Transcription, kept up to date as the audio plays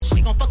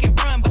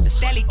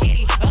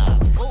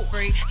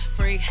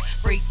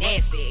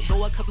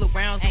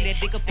that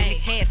dick up in the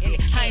casket.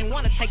 I ain't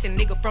wanna take the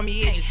nigga from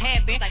you, it just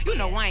happened. You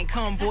know I ain't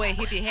come, boy,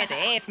 if you had to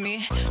ask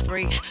me.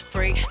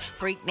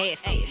 Freak,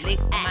 nasty. Lick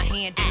on my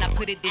hand, then I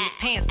put it in his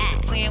pants.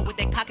 Get playing with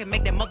that cock and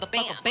make that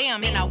motherfucker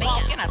bam. And I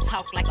walk and I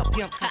talk like a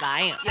pimp, cause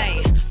I am.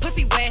 Hey,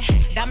 pussy wet,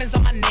 diamonds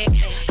on my neck.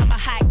 I'm a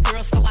hot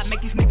girl, so I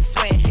make these niggas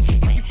sweat.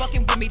 If you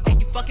fucking with me, then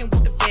you fucking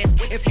with the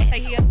best. If he say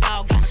he a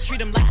dog, I'ma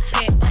treat him like a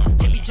pet.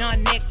 Jimmy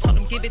John Neck, told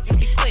him give it to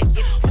me quick.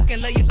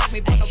 Fucking love you like me,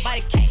 but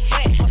nobody can't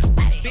sweat.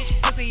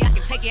 Bitch pussy, I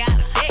can take you out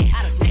of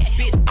debt.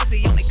 Bitch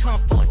pussy only come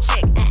for a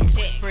check.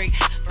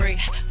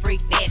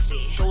 Freak,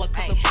 nasty. Go a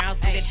couple rounds,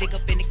 get that dick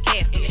up in the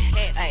casket.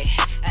 Hey,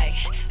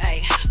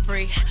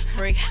 freak.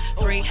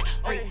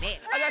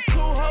 I got 2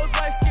 hoes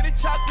like skinny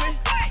chocolate.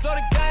 Throw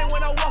the game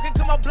when I walk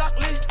into my block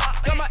list.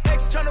 Got my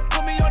ex tryna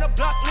put me on a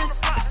block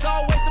list. It's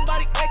always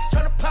somebody ex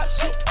tryna pop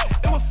shit.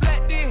 It was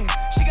flat then,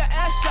 she got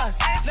ass shots.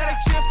 Now they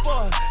cheer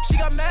for her, she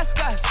got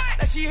mascots.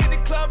 Now she hit the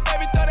club,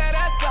 baby, throw that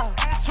ass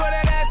out. Swear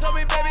that ass on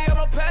me, baby,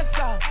 I'ma pass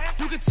out.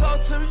 You can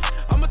talk to me,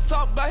 I'ma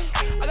talk, babe.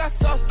 I got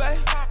sauce, babe,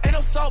 ain't no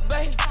salt,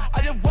 babe.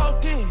 I just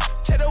walked in,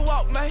 check the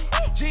walk, man.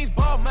 Jeans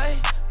ball, man,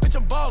 bitch,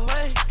 I'm ballin'.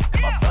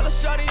 If I fell a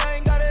shawty, I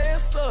ain't got an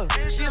answer.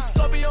 She a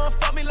Scorpio and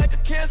fuck me like a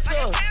cancer.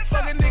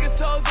 Fucking niggas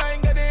hoes, I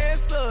ain't got the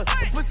answer.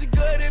 The pussy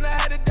good and I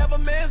had to dab a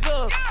man's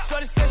up.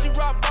 Shorty said she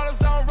rock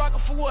bottles, I don't rock it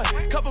for what?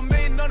 Couple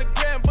million on the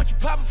gram, but you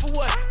poppin' for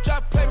what? Try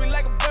to play me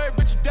like a bird,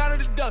 but you down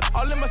to the duck.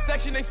 All in my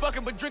section, they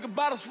fucking, but drinking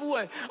bottles for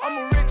what? I'm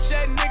a rich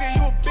ass nigga,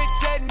 you a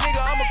bitch ass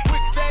nigga. I'm a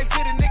quick fast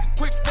hitter nigga,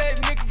 quick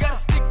fast nigga. Gotta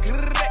stick,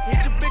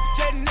 hit your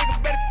bitch ass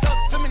nigga. Better talk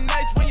to me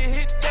nice when you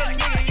hit that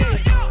nigga, yeah.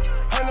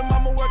 Her lil'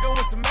 mama working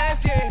with some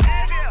ass, yeah.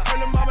 Her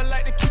lil' mama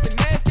like to keep it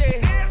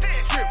nasty.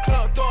 Strip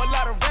club, throw a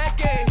lot of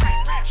racket.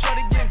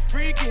 Shorty get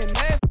freaky and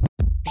nasty.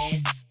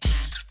 That's my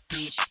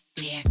bitch,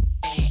 there,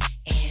 that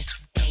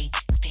ass, they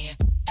stare.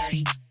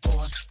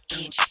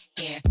 34-inch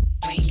hair,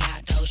 bring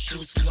out those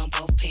shoes, we want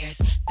both pairs.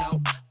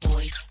 Dope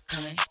boys,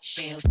 gun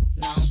shells,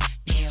 long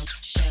nails,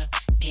 shut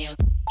down.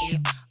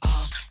 If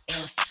all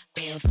else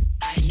fails,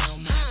 I know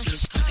my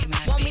bitch gon' pay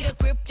my Want bill. me to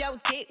grip your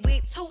dick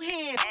with 2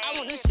 hands? I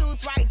want them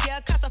shoes right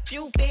there, cost a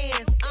few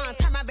bands.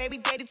 Turn my baby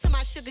daddy to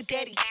my sugar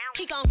daddy.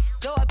 He gon'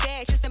 blow a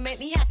bag just to make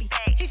me happy.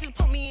 He just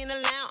put me in the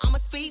lounge, I'ma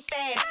speed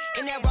fast.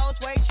 In that Rolls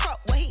Royce truck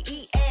where he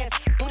eat ass.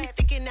 Booty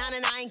sticking out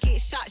and I ain't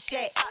get shot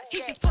yet. He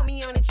just put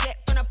me on a jet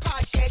from the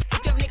projects.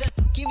 If your nigga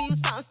give you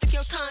something, stick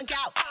your tongue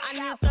out. I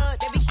need a thug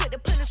that be quick to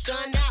pull his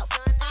gun out.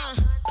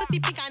 Pussy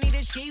pink, I need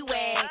a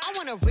G-Wag. I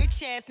want a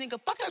rich ass nigga,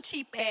 fuck your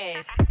cheap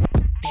ass.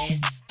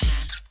 That's my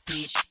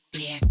bitch,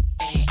 there,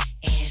 that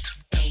ass,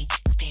 they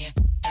stare.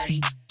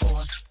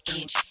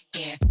 34-inch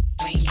hair,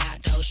 bring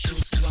out those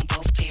shoes, we want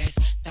both pairs.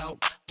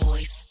 Dope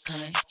boys,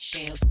 gun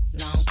shells,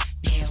 long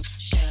nails,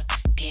 shut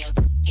down.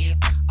 If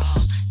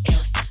all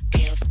else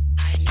fails,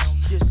 I know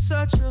my. You're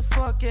such a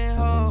fucking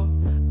hoe,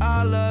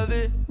 I love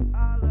it.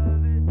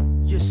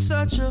 You're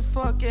such a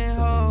fucking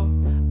hoe,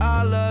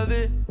 I love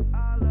it.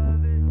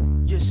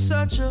 You're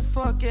such a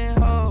fucking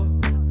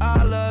hoe,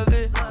 I love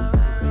it.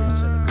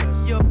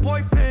 Your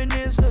boyfriend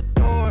is a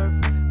dork,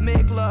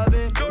 make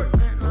loving.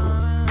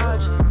 I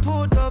just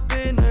pulled up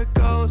in the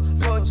ghost,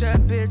 fucked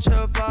that bitch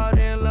up out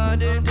in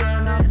London.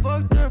 Then I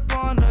fucked up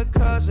on a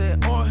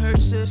cousin or her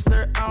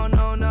sister, I don't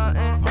know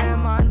nothing.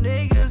 And my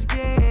niggas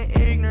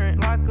getting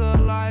ignorant, like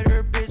a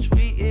lighter, bitch,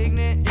 we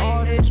ignorant.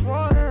 All this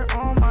water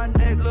on my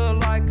neck look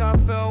like I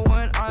fell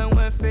when I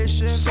went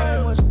fishing.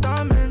 So much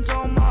diamonds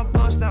on my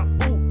bust now,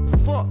 ooh,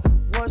 fuck,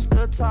 what's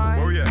the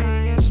time?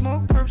 Me and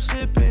smoke, perp,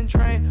 sippin',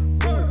 drain,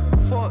 ooh,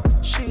 fuck,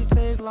 she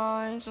take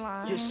lines.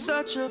 You're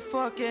such a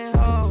fucking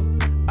hoe,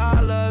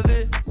 I love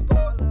it.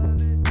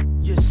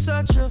 You're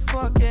such a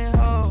fucking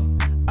hoe,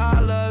 I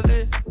love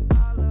it.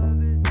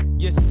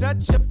 You're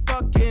such a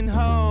fucking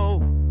hoe.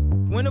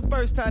 When the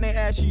first time they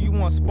asked you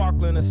want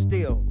sparkling or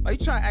still? Are you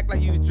trying to act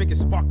like you was drinking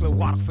sparkling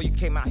water before you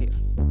came out here?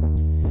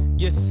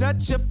 You're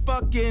such a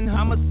fucking,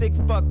 I'm a sick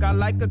fuck, I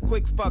like a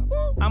quick fuck.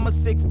 I'm a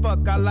sick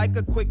fuck, I like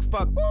a quick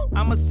fuck.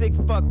 I'm a sick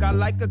fuck, I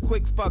like a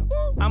quick fuck.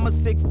 I'm a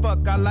sick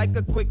fuck, I like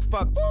a quick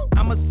fuck.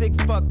 I'm a sick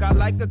fuck, I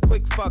like a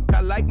quick fuck. I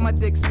like my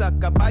dick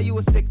suck, I buy you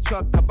a sick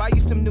truck. I buy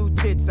you some new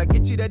tits, I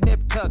get you that nip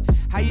tuck.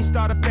 How you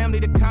start a family,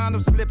 the condom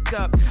slipped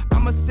up.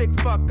 I'm a sick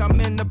fuck, I'm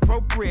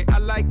inappropriate. I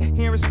like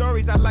hearing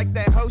stories, I like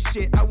that hoe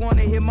shit. I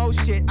wanna hear more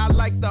shit, I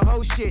like the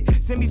whole shit.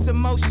 Send me some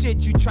more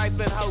shit, you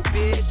trifling hoe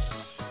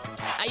bitch.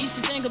 I used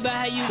to think about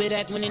how you would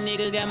act when a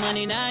nigga got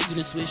money. Now you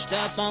done switched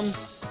up on me.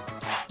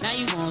 Now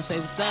you wanna say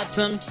what's up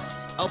to me.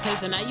 Okay,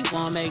 so now you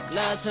wanna make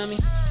love to me.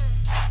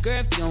 Girl,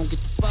 if you don't get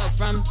the fuck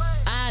from me,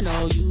 I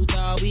know you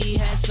thought we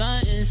had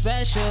something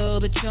special,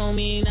 but you don't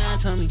mean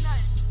nothing to me.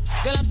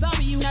 Girl, I'm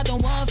sorry you not the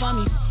one for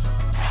me.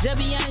 Just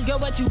be honest,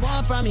 girl, what you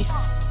want from me.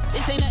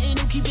 This ain't nothing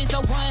new, keep it so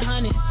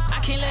 100. I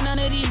can't let none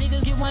of these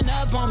niggas get one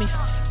up on me.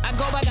 I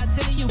go back, I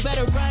tell you, you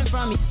better run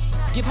from me.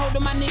 Give hold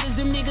to my niggas,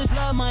 them niggas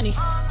love money.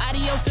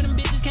 Adios to them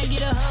bitches, can't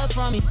get a hug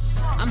from me.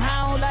 I'm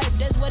high on life,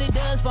 that's what it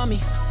does for me.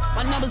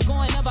 My numbers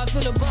going up, I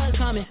feel a buzz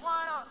coming.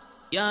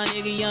 Young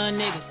nigga,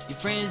 your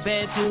friends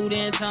bad too,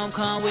 then tell them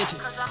come with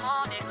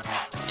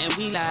you. And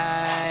we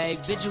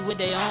like bitches with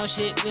their own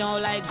shit, we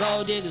don't like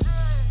gold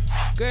diggers.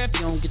 Girl, if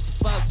you don't get the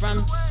fuck from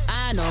me,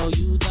 I know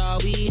you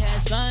thought we had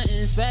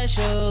something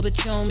special, but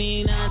you don't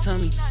mean nothing to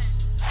me.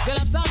 Girl,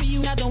 I'm sorry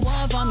you not the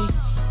one for me.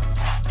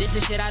 This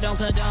is shit I don't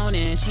condone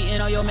in. Cheating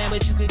on your man,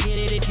 but you could get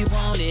it if you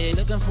want it.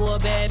 Looking for a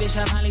bad bitch,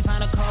 I finally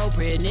found a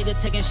culprit. Nigga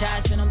taking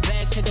shots, send them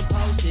back to the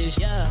postage,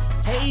 yeah.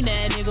 Hey,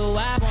 that nigga,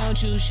 why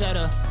won't you shut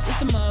up? It's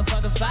the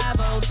motherfucker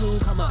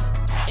 502, come up.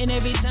 And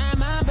every time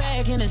I'm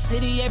back in the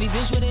city, every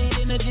bitch with a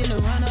hit in the gym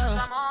to run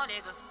up. Come on,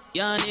 nigga.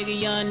 Young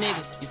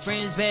nigga. Your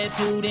friends bad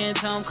too, then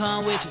tell them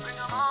come with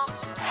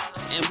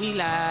you. And we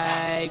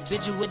like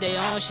bitches with their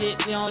own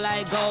shit, we don't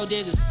like gold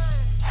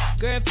diggers.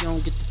 Girl, if you don't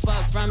get the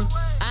fuck from me,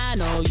 I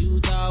know you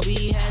thought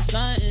we had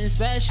something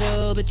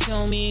special, but you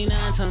don't mean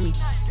nothing to me.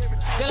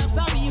 Girl, I'm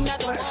sorry you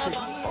not the one.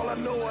 All I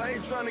know, I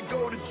ain't trying to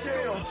go to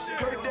jail.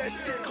 Heard that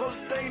shit,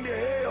 closest thing to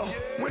hell.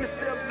 When the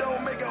step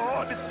don't make it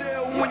hard to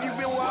sell. When you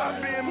been where I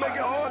been, make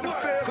it hard to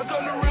fail. Cause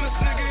I'm the realest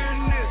nigga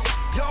in this.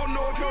 Y'all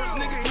know a first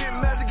nigga hit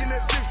magic in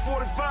that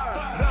 645.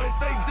 Now they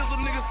say jizzle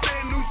niggas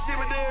stand new shit,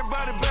 but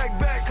everybody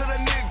back, cause that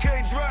nigga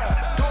can't drive.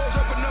 Doors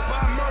open up,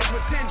 I merge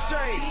with 10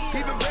 chains.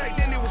 Even back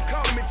then, it was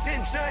calling me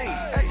 10 chains.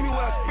 Ask me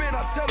what I spent,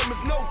 I tell them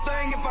it's no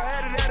thing. If I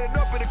had it added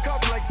up, it'd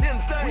cost me like 10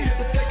 things. We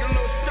used to take a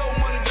little show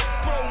money, just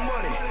throw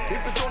money. If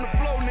it's on the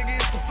flow, nigga,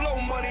 it's the flow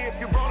money. If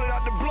you brought it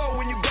out the blow,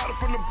 when you got it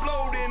from the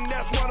blow, then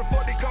that's why the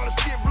fuck they call the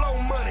shit blow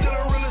money. Still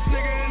the realest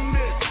nigga in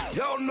this,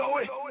 y'all know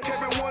it.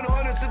 Kept it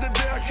 100 to the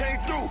day I came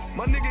through.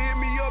 My nigga hit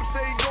me up,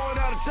 say he going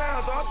out of town,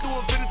 so I threw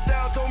him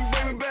 50,000, told him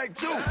bring me back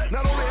too.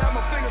 Not only had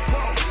my fingers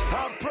crossed,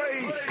 I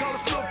prayed, called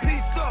a little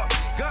piece up,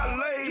 got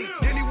laid.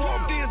 Then he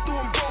walked in, threw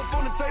them both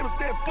on the table,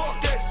 said fuck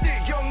that shit,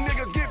 young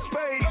nigga get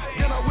paid.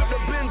 Then I whipped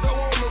the Benzo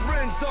on the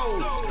Renzo.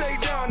 Stay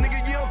down,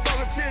 nigga, yeah, I'm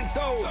talking 10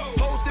 toes.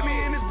 Posted me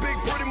in this big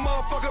pretty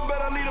motherfucker,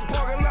 bet I leave the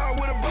parking lot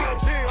with a blood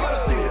 10.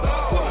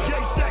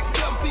 Yeah, stacked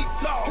 7 feet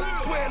tall,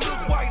 swear it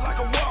looks white like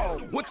a wall.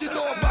 What you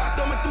know about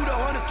thumbing through the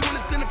 100s,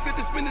 20s, and the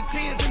 50s, spin the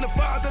 10s and the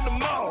 5s at the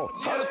mall?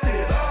 I done seen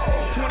it all.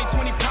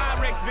 2020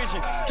 Pyrex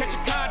vision, catch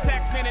your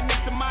contacts standing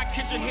next to my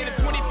kitchen. Hit a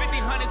 20, 50,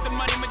 100s, the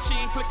money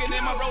machine clicking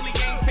in my rolling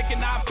game,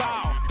 ticking, I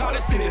bow. I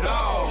done seen it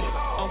all.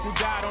 Uncle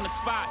died on the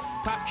spot,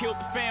 Pop killed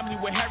the family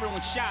with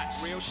heroin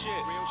shots. Real shit.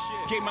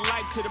 Gave my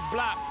life to the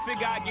block,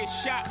 figure I get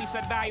shot, at least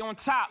I die on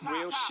top.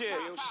 Real shit.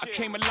 I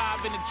came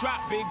alive in the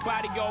drop, big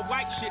body, all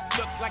white shit,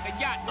 looked like a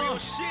yacht. Real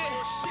shit.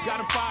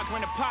 Got him $5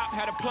 grand a pop,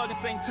 had a plug in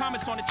St.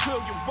 Thomas on the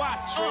trillion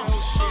watts.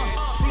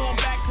 Flew him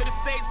back to the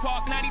States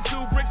Park,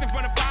 92 bricks in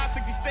front of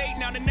 560 State.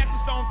 Now the next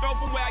is stone throw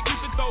from where I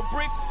used to throw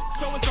bricks.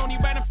 So it's only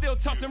right, I'm still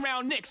tossing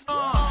around nicks.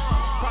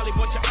 Probably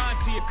bought your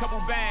auntie a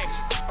couple bags.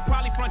 I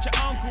probably front your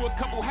uncle a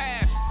couple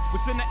halves.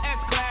 Was in the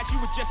S class, you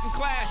was just in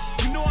class.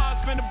 You knew I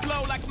was finna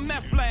blow like a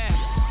meth lab.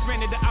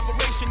 Expanded the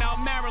operation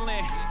out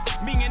Maryland.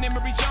 Me and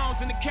Emery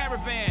Jones in the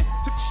caravan.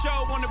 Took the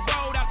show on the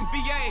road out in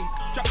VA.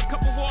 Dropped a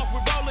couple off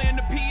with Roller in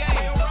the PA.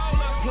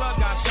 Plug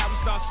got shot, we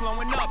start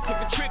slowing up. Took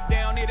a trip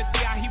down there to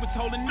see how he was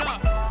holding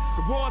up.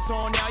 The war's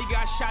on now, he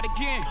got shot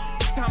again.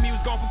 This time he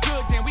was gone for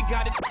good, then we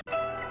got it.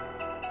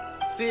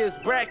 See, it's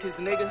brackets,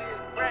 nigga.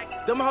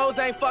 Them hoes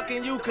ain't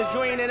fucking you cause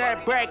you ain't in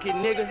that bracket,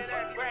 nigga.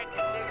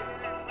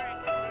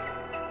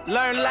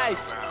 Learn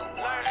life.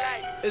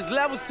 It's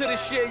levels to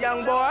this shit,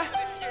 young boy.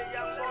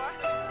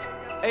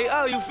 Hey,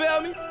 oh, you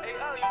feel me?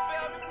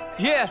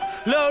 Yeah,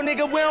 little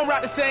nigga, we don't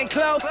rock the same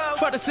clothes,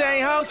 fuck the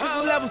same hoes, cause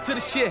there's levels to the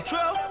shit.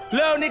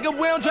 Little nigga,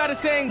 we don't drive the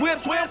same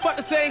whips, we don't fuck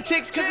the same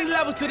chicks, cause there's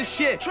levels to the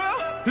shit.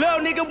 Little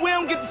nigga, we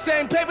don't get the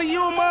same paper,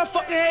 you a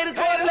motherfucking hater,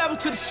 go to levels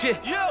to the shit.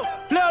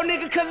 Little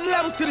nigga, cause there's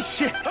levels to the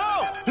shit.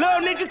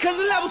 Little nigga, cause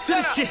there's levels to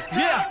the shit.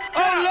 Yeah,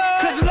 oh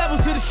lord, cause there's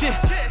levels to the shit.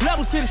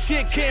 Levels to the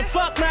shit, can't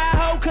fuck my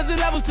hoe, cause there's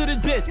levels to this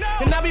bitch.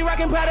 And I be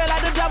rockin' powder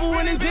like the double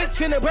in this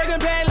bitch, and the breaking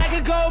bag like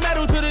a gold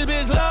medal to this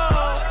bitch,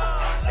 lord.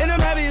 And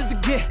I'm heavy as a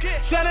get,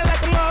 shining like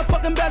a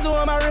motherfucking bezel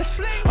on my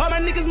wrist. All my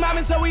niggas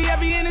mobbing, so we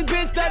heavy in this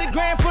bitch. 30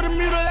 grand for the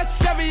mule,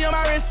 that's a Chevy on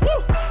my wrist. Woo!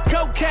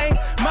 Cocaine,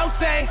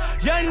 Mosang,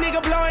 young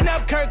nigga blowing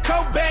up Kurt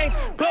Cobain.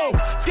 Boom,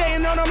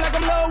 skating on them like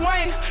I'm Lil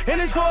Wayne. In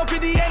this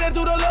 458 and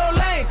through the low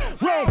lane.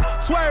 Room,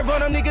 swerve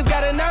on them, niggas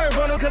got a nerve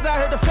on them, cause I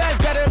heard the facts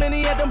better than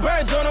he had them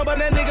birds on him. But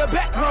that nigga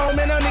back home,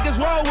 and them niggas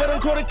roll with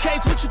him. Caught a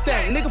case, what you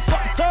think? Nigga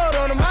fucking told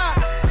on him,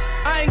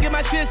 I ain't get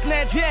my shit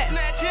snatched yet.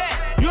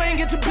 You ain't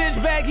get your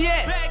bitch back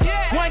yet.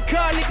 One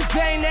car,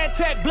 niggas ain't that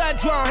tech, blood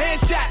drawn,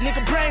 headshot,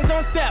 nigga brains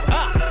on step.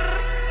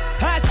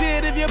 Hot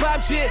shit if you pop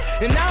shit,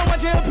 and I don't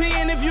want your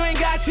opinion if you ain't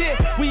got shit.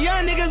 We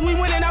young niggas, we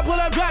winning, I pull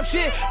up, drop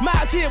shit. My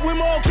shit with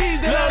more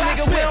keys than a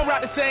nigga, we don't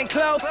rock the same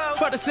clothes,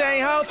 fuck the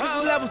same hoes,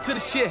 cause there's levels to the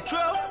shit.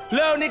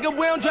 Little nigga,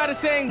 we don't drive the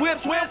same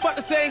whips, we don't fuck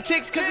the same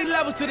chicks, cause there's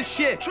levels to the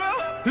shit.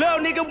 Little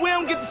nigga, we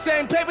don't get the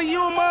same paper,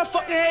 you a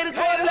motherfucking hater,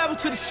 go to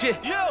levels to the shit.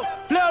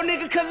 Little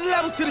nigga, cause there's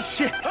levels to the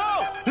shit.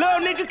 Little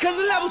nigga, cause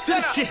there's levels to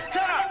the shit.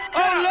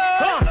 Oh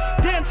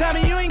lord, damn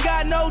Tommy, you ain't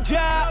got no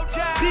job.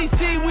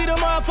 DC, we the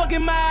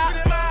motherfucking mob.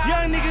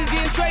 Young nigga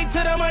getting straight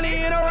to the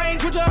money in a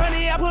range with your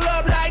honey. I pull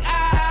up like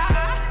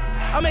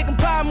I make them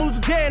power moves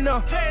with Jan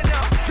up.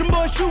 Them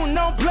boys shooting,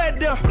 don't play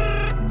them.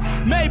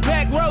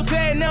 Maybach, Rose,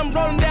 and them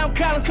rolling down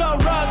Collins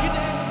Cove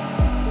Road.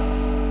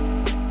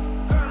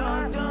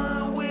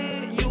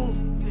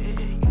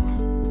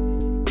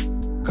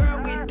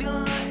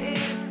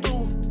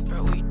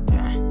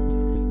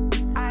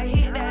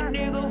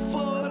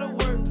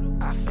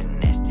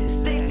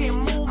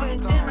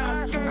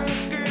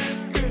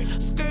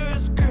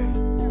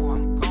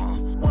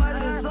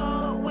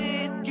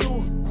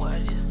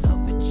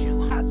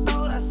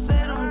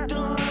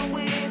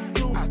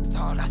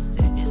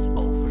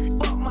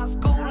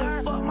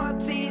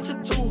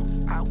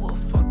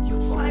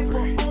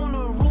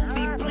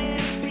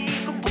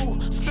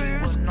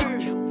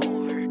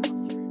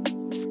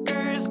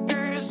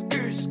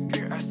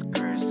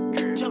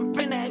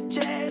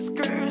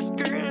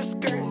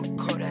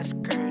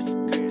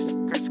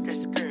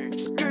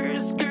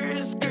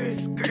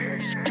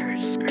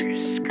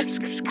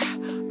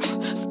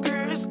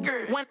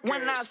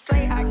 When I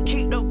say I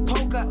keep the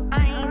poker,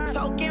 I ain't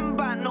talking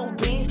about no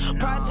beans.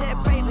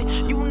 Project baby,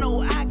 you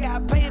know I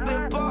got baby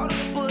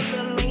bottles full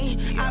of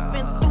lean. I've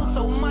been through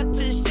so much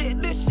of shit,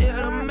 this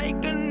shit'll make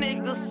a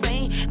nigga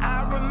sing.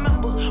 I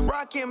remember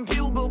rocking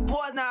bugle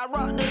boys, now I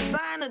rock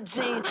designer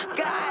jeans.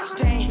 God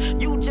dang,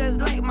 you just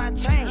like my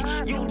chain,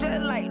 you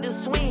just like the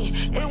swing.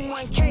 In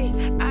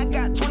 1K, I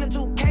got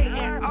 22K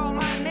and all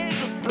my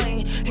niggas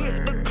playing.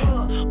 Hit the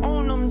club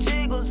on them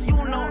jiggles, you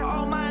know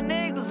all my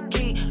niggas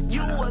geek.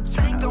 You would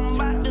think I'm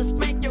about to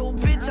spank your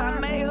bitch, I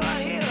made her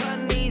hit her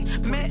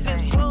knees. Met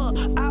this club,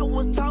 I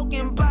was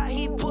talking about,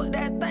 he put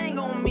that thing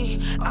on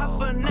me. I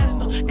finessed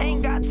him,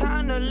 ain't got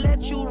time to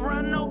let you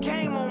run no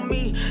game on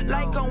me.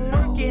 Like I'm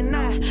working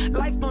now,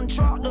 life done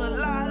dropped a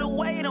lot of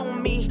weight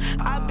on me.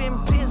 I've been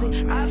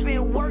busy, I've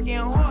been working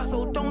hard,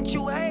 so don't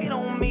you hate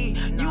on me.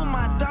 You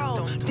my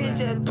dog, then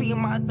just be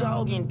my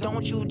dog, and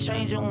don't you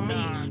change on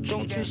me.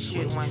 Don't you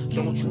switch,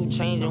 don't you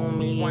change on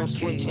me. I'm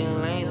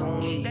switching lanes on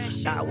me.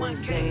 I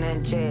was in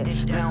that jet,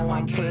 now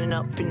I'm pulling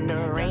up in the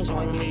range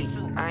on me.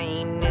 I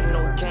ain't in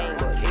no game,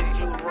 but if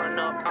you run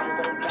up, I'm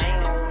gon'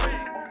 bang on me.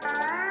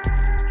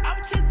 I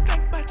was just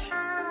thinking about you.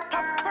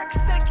 Pop a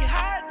Percocet, get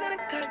higher than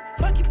a cut.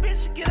 Fuck your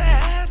bitch, get her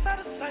ass out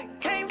of sight.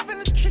 Came from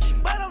the trenches,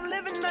 but I'm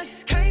living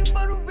nice. Came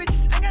for the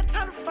riches, ain't got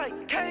time to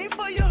fight. Came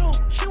for your hoe,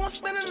 she won't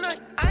spend a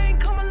night. I ain't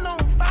come alone,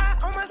 fire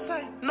on my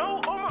side.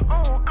 No on my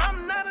own,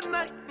 I'm not a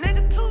knight.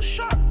 Nigga too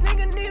sharp,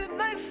 nigga need a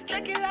knife.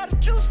 Drink it out of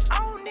juice, I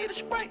don't need a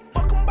Sprite.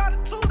 Fuck 'em by the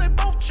two, they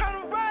both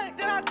tryna ride.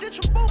 Then I ditch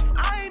 'em both,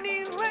 I ain't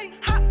even right.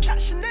 Hot top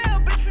Chanel,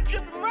 bitch, we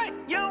drippin' right.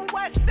 Young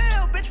white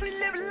cell, bitch, we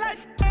living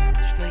life. Snake,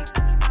 snake,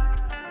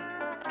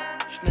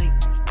 snake,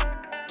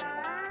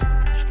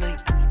 snake,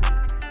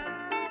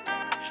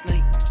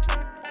 snake,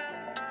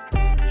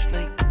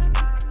 snake,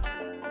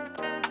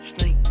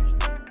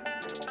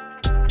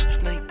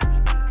 snake,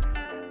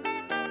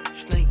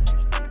 snake.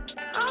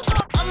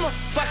 I'm a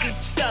fucking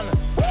stunner.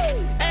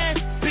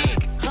 Ass big,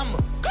 hummer.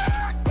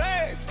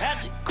 Birds,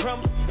 hatchet,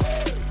 crumble.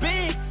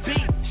 Big,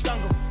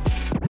 stungle.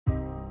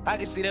 I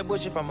can see that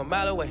bullshit from a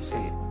mile away. See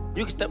it.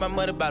 You can step my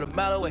mother about a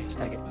mile away.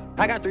 Stack it.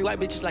 I got 3 white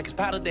bitches like it's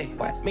powder day.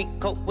 White mink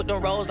coat with them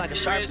rolls like a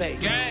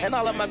Sharpay. And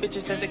all of my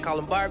bitches since they call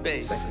them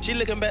Barbies. She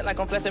looking back like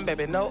I'm flexing,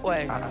 baby, no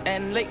way.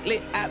 And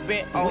lately I've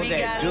been on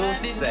that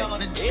juice. Me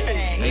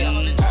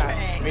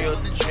a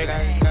chick,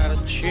 I got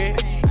a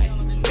chick.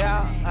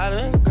 Yeah, I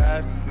done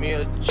got me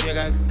a chick,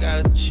 I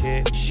got a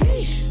chick.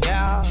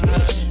 Yeah, I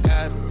done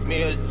got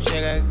me a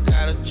chick, I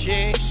got a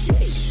chick.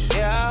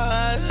 Yeah,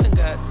 I done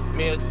got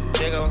me a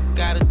chick, I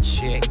got a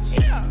chick.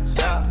 Yeah.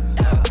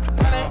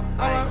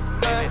 I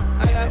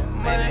got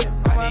money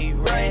on my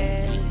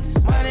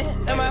rings. Money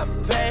in my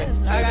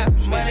pants. I got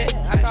money,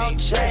 I got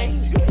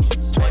change.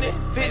 20,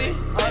 50,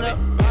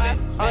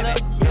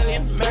 100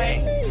 million, man.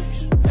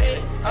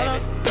 On a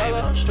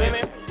double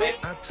streaming.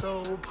 I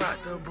told Pot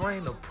to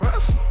bring the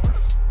pressure.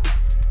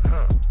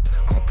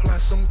 I'll apply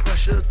some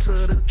pressure to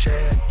the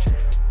chat.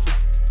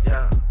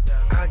 Yeah,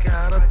 I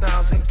got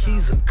 1,000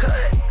 keys and cut.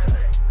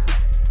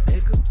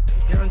 Nigga,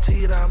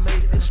 guaranteed I'll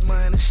make this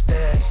money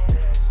stack.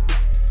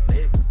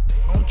 Nigga,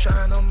 I'm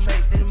tryna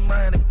make this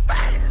money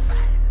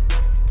fast.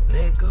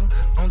 Nigga,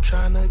 I'm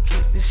tryna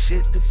get this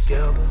shit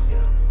together.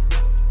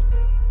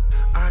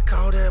 I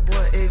call that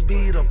boy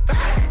XB the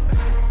fat.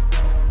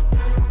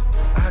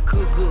 I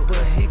cook good,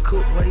 but he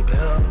cook way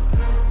better.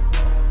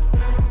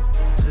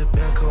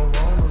 Sippin'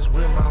 Coronas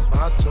with my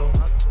vato.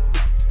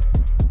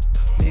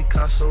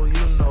 Picasso,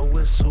 you know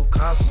it's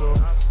Sucaso.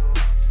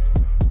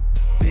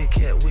 Big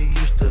cat we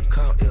used to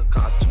call El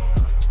Gato.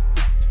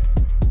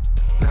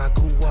 Now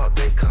go walk,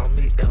 they call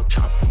me El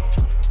Chapo.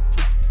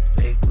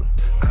 Nigga,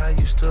 I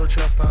used to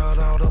trap out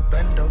all the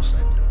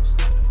bandos.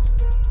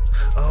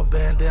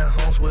 Abandoned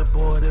homes with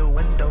boarded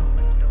window.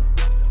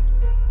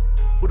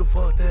 Who the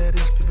fuck that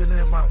is peeping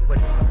in my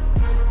window?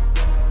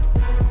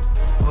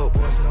 Fuck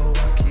boys know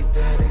I keep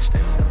that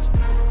extendo.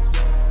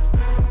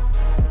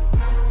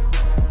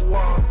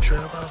 Walk,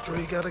 Trap House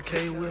 3 got a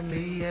K with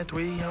me and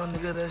 3 young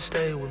niggas that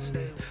stay with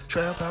me.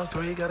 Trap House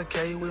 3 got a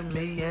K with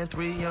me and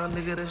 3 young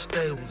niggas that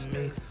stay with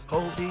me.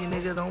 Hope these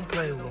niggas don't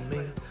play with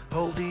me.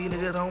 Hope these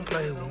niggas don't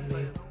play with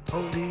me.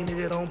 Hope these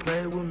niggas don't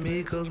play with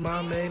me, cause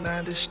my main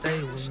 9 to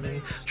stay with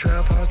me.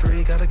 Trap House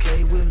 3 got a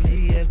K with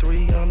me, and 3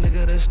 young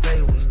niggas that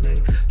stay with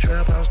me.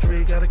 Trap House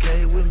 3 got a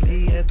K with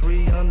me, and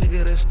 3 young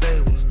niggas that stay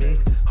with me.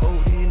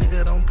 Hope these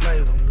niggas don't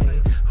play with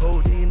me.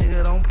 Hope these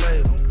niggas don't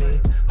play with me.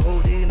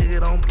 Hope these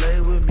niggas don't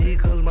play with me,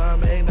 cause my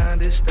main 9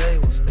 to stay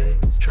with me.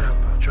 Trap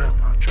out, trap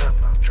out, trap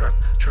out, trap,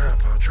 trap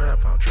out,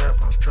 trap out, trap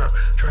out, trap,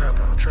 trap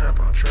out, trap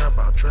out, trap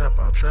out, trap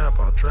out, trap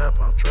out, trap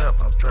out, trap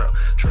out, trap,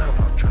 trap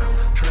out, trap,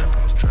 trap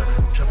out, trap,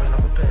 jumping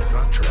off a bed,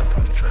 like trap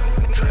out,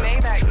 trap, trap,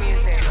 Maybach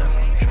music.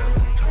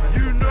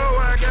 You know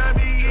I got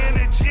me an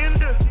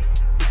agenda.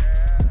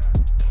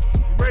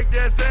 Break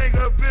that thing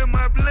up in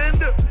my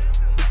blender.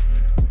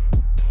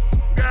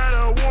 Got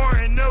a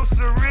warrant, no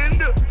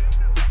surrender.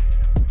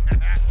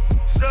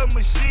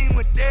 Submachine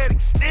with that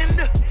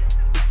extender.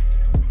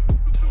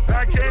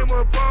 I came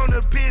up on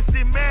a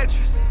pissy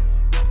mattress.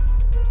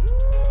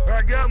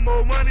 I got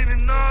more money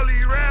than all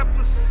these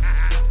rappers.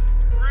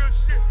 Real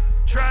shit.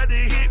 Tried to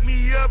hit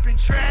me up in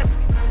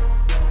traffic,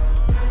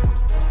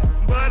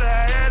 but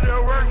I had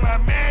to work my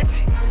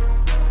magic.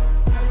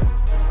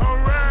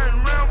 I'm riding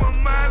around with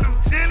my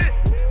lieutenant.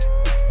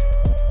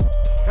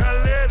 I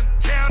let him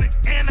count it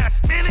and I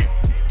spin it.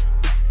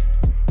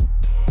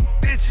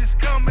 Bitches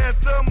come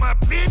after my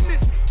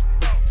business.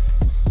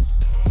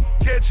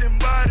 Catching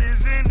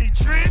bodies in the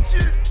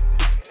trenches.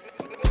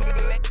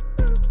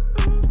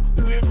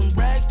 We went from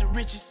rags to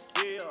riches,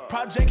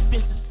 project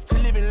fences to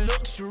living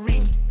luxury.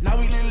 Now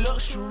we live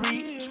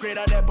luxury. Straight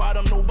out that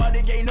bottom,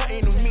 nobody gave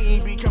nothing to me.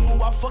 Be careful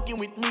while fucking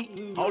with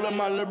me. All of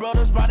my little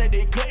brothers body,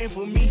 they cutting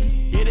for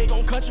me. Yeah, they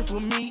gon' cut you for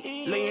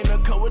me. Lay in the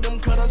cut with them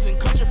cutters and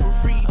cut you for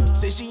free.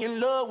 Say she in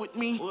love with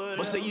me,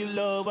 but say you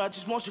love, I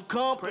just want your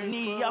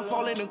company. I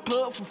fall in the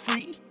club for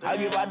free. I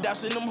give our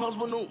daps and them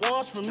husband the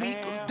ones for me.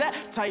 Cause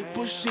that type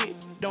of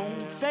shit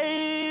don't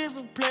faze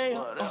a player.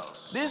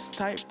 This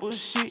type of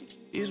shit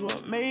is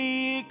what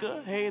make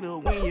a hater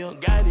when you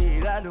got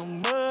it out the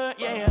mud,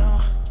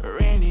 yeah.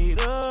 Ran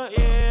it up,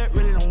 yeah.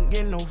 Really don't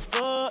get no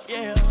fuck,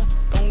 yeah.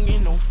 Don't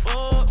get no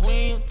fuck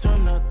when you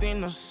turn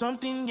nothing to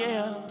something,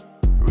 yeah.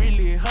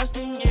 Really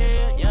hustling,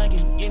 yeah.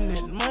 Youngin' getting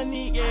that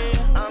money, yeah.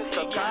 I'm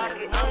so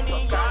cocky, I'm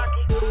so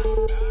cocky.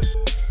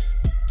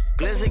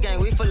 Glizzy gang,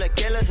 we full of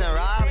killers and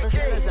robbers.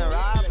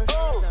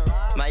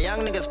 My young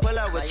niggas pull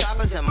up with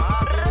choppers and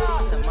moppers.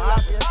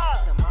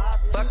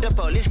 Fuck the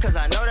police cause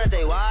I know that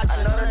they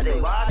watchin'.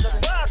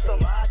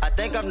 I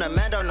think I'm the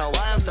man, don't know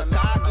why I'm so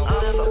cocky.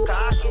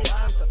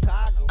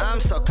 I'm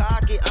so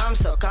cocky, I'm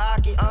so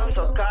cocky. I'm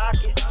so cocky, I'm so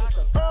cocky.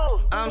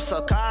 I'm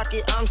so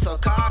cocky, I'm so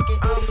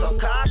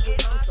cocky.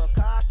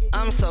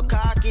 I'm so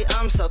cocky,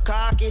 I'm so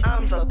cocky.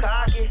 I'm so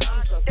cocky.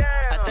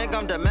 I think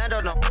I'm the man,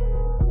 don't know.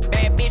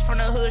 Bad bitch from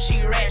the hood,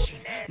 she ratchet.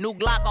 New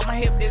Glock on my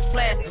hip, this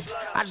plastic.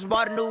 I just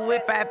bought a new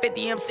whip,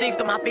 550 M6,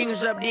 got my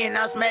fingers up, then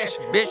I smash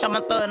it. Bitch, I'm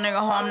a thug nigga,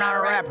 ho, I'm not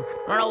a rapper.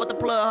 Run over with the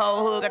plug,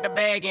 ho, hood, got the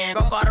bag in.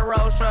 Go call the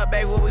road truck,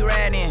 baby, what we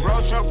riding in?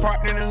 Road truck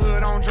parked in the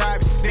hood, on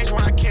driving. Bitch,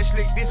 when I catch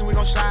slick, this and we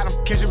gon' slide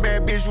them. Catch a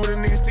bad bitch with a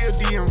nigga, still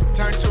DM.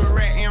 Turn to a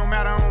rat, it don't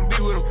matter, I don't be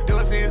with him.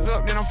 Doors heads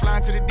up, then I'm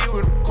flying to the D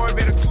with him.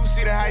 Corvette a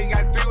 2-seater, how you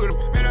got 3 with him?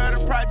 Middle of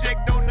the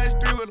project, donuts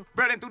 3 with him.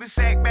 Burning through the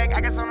sack back,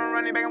 I got on the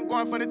running back, I'm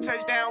going for the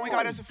touchdown. We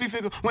call this a flea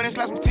figure. When it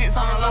slaps some tents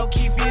on a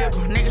low-key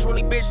vehicle. Niggas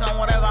really bitch on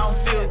whatever I don't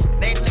feel.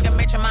 Next nigga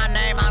mention my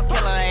name, I'm killer.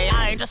 Ay,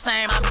 I ain't the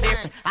same, I'm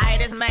different. I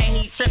hate this man,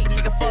 he trippin',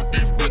 nigga. Fuck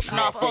these bitches,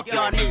 no, fuck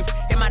y'all niggas.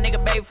 Hit my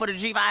nigga baby for the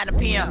G5 in the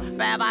PM.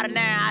 5 out of 9,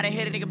 I done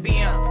hit a nigga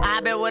BM.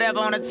 I bet whatever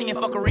on the 10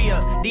 for Korea.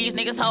 These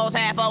niggas hoes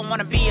half of them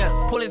wanna be a.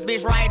 Pull this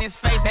bitch right in his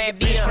face, bad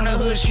bitch from the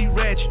hood, she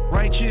ratchet.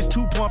 Righteous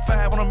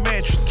 2.5 on a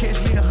mattress.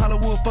 Catch me in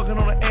Hollywood, fucking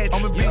on the edge.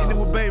 I'm a big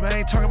nigga with baby, I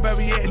ain't talking about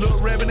me yet. Little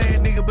rabbit ass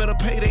nigga better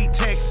pay they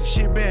taxes.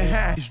 Shit been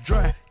high, it's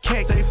dry.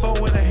 Cake, say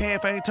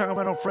 4.5, I ain't talking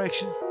about no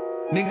fraction.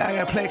 Nigga, I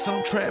got plaques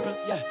on trapping.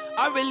 Yeah,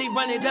 I really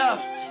run it up.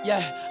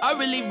 Yeah, I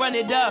really run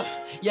it up.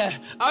 Yeah,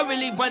 I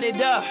really run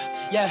it up.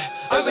 Yeah,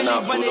 I really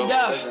run it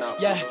up.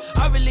 Yeah,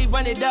 I really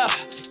run it up.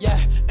 Yeah,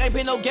 ain't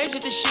pay no games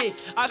with this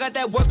shit. I got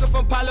that worker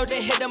from Palo,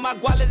 they hit on my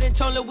guala, then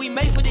told her we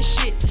made for this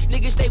shit.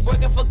 Niggas stay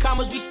working for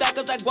commas, we stack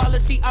up that guala,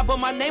 see, I put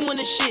my name on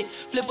this shit.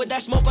 Flip with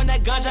that smoke on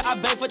that ganja, I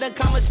beg for the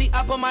commas, see,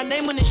 I put my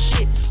name on this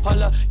shit.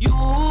 Hold up, you,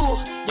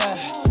 yeah,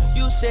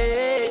 you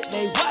said,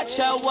 they watch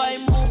how I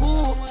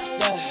move,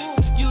 yeah.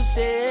 You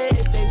said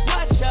they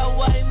watch how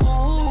I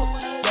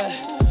move, yeah.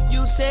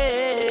 You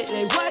said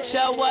they watch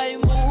how I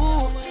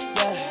move,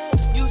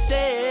 yeah. You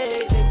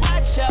said they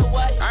watch how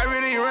I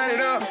really run it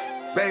up,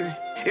 baby.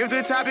 If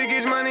the topic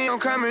is money, I'm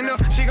coming up.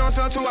 She gon'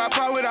 sell to our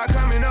part without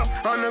coming up.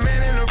 I'm the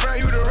man in the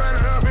front, you the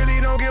runner up. Really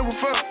don't give a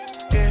fuck,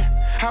 yeah.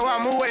 How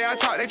I move, way I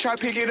talk, they try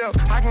pick it up.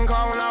 I can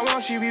call when I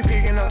want, she be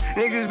picking up.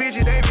 Niggas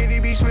bitches, they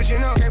really be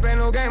switching up. Can't play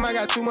no game, I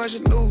got too much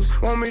to lose.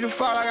 Want me to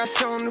fall, I got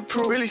something to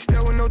prove. Really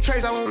still with no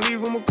trace, I won't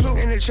leave them a clue.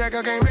 In the track,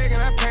 I can't break and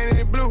I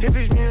painted it blue. If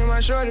it's me and my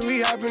shorty,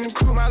 we hop in the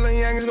crew. My little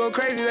youngins go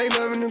crazy, they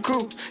loving the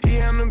crew.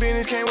 He am the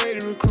business, can't wait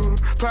to recruit him.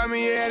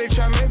 Promise, yeah, they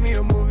try make me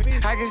a movie.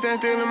 I can stand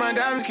still and my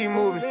diamonds keep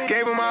moving.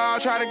 Gave him my all,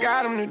 try to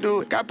guide him to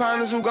do it. Got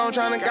partners who gon'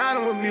 tryna guide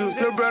him with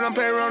music. Little bro don't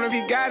play around, if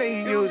he got it,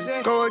 he use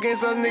it. Go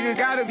against us, nigga,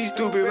 gotta be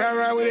stupid. Ride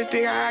around with this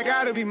thing, I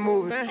gotta be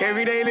moving.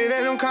 Every day,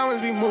 let them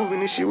comments be moving.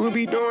 This shit we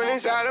be doing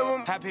inside of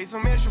them. I paid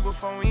some extra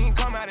before we ain't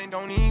come out and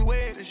don't even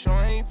wear the show,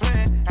 I ain't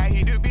playing. I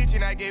hit the bitch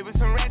and I gave her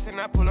some rats and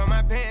I pull on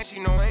my pants. She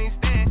know I ain't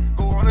stand.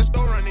 Go on the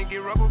store run and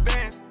get rubber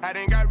bands. I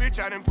done got rich,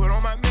 I done put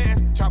on my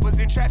mans. Choppers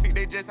in traffic,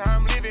 they just how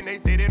I'm living. They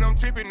say that I'm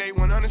tripping, they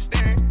won't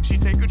understand. She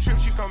take a trip,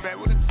 she come back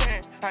with a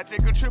tan. I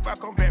take a trip, I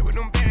come back with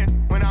them bands.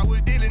 When I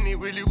was dealing, it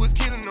really was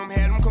killing them.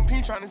 Had them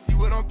compete, trying to see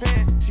what I'm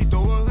paying. She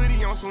throw a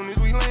hoodie on soon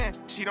as we land.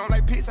 She don't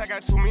like pics, I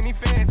got too many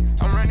fans.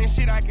 I'm running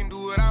shit, I can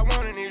do what I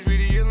want, and it's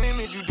really a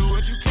limit. You do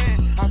what you can.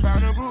 I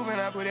found a groove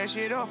and I put that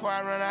shit up. Before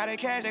I run out of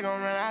cash, they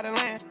gon' run out of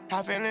land.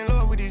 I fell in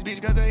love with this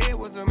bitch cause her head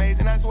was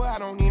amazing. I swear I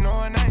don't need no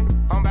name.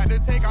 I'm about to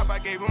take off, I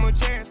gave them a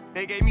chance.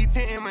 They gave me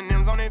 10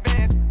 M&M's on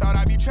advance. Thought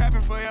I'd be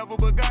trapping forever,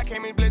 but God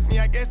came and blessed me.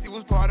 I guess it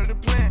was part of the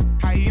plan.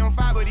 How he on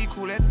fire, but he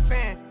cool as a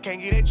fan.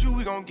 Can't get at you,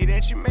 we gon' get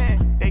at your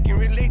man. They can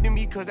relate to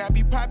me cause I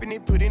be popping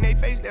it. Put in their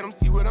face, let them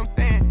see what I'm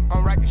saying.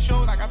 I'm rocking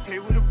shows like I play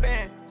with a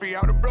band. Free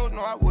all the bros,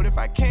 know I would if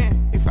I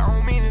can. If I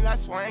don't mean it, I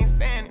swear I ain't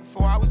saying it.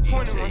 Before I was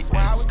 21,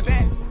 swear I was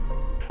sad.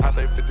 I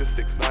think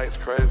 56 nights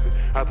crazy.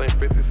 I think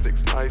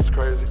 56 nights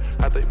crazy.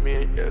 I think me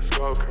and Yes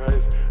go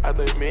crazy. I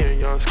think me and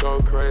Young go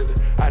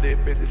crazy. I did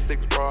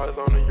 56 bras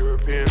on the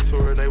European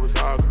tour and they was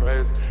all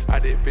crazy. I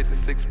did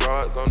 56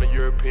 bras on the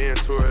European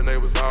tour and they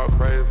was all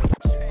crazy.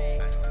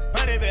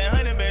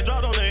 100 band,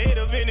 dropped on the head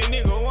of any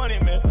nigga want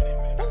it, man.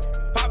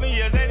 Poppin'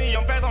 yes, Andy,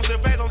 I'm fast, I'm so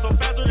fast, I'm so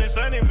faster than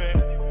Sunny, man.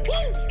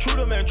 True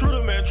to man, true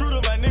to man, true to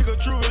my nigga,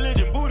 true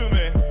religion, Buddha,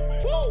 man.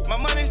 My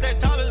money's that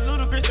tall as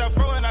Ludacris, I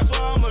throw and I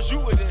swear I'ma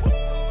shoot with it.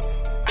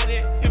 I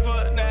did it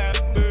for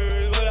 9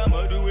 birds, what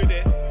I'ma do with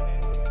that?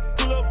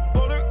 Pull up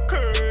on the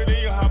curb,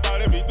 then you hop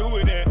out and be through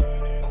with that.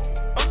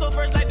 I'm so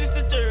fresh like this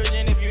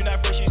detergent, if you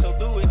not fresh, you so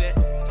through with that.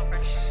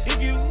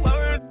 If you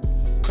are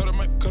cut up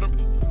my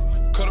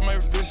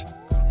wrist,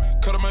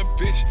 cut up my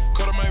bitch,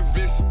 cut up my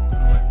wrist,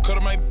 cut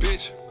up my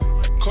bitch,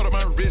 cut up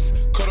my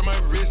wrist, cut up my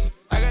wrist.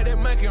 I got that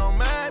monkey on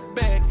my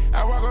back,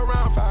 I walk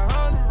around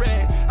 500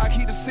 racks. I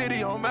keep the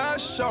city on my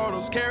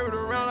shoulders, carried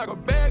around like a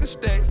bag of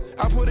stacks.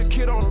 I put a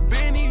kid on a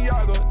Benny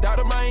Yaga, down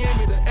to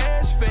Miami, the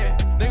ass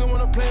fat. Nigga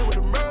wanna play with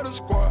the murder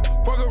squad.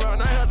 Fuck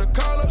around, I had to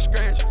call up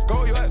scratch.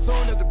 Go your ass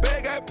on as the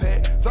bag got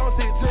packed. Zone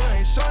 16, I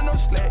ain't showing no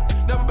slack.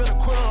 Never been a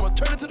quitter, I'ma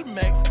turn it to the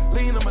max.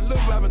 Lean on my little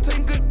vibe and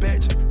taking good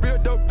batch.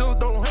 Real dope dudes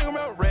don't hang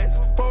around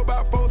rats.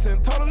 4x4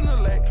 sitting taller than the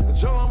lack. The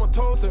jaw on my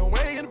toes sitting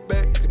way in the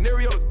back.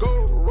 Canary on the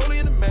gold, rolling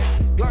in the Mac.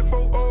 Glock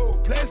 4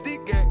 old,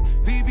 plastic gag.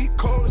 VV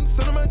cold in the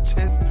center of my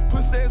chest.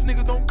 Pussy ass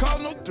niggas don't call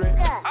no threat.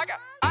 I got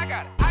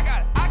it.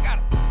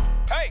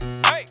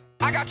 Hey,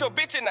 I got your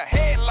bitch in a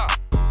headlock.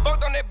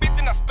 Fucked on that bitch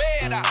and I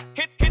sped out.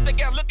 Hit the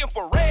gas looking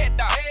for red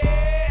dot.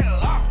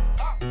 Headlock.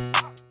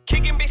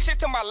 Kicking bitch shit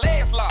till my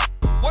legs lock.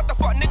 What the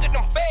fuck, nigga,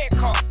 them fed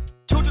costs.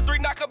 2 to 3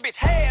 knock a bitch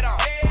head off.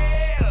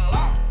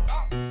 Headlock.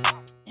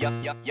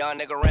 Young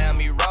nigga around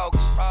me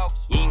rogues.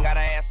 You ain't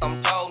gotta ask, I'm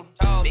told.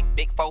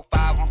 Big 4-5,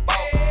 I'm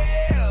folks.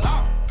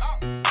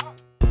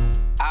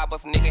 I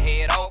bust a nigga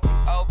head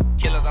open.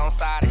 Killers on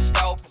side, they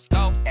stove.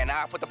 And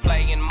I put the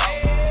play in mode.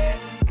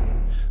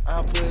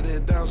 I put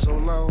it down so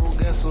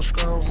long and so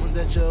strong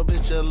that your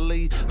bitch will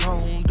leave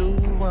home do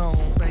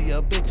wrong. Pay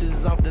your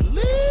bitches off the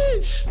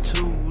leash.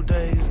 2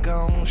 days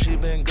gone, she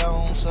been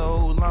gone so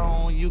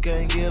long. You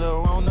can't get her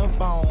on the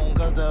phone,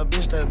 cause the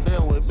bitch that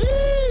been with me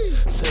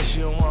said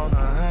she wanna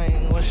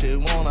hang, what she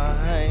wanna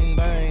hang,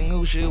 bang.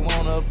 Who she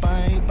wanna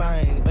bang,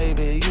 bang.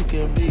 Baby, you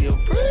can be a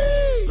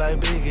freak. Like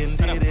Big and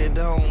Diddy,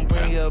 don't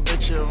bring your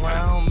bitch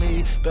around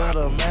me.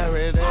 Better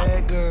marry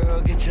that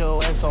girl, get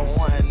your ass on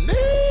one knee.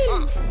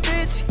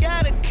 Bitch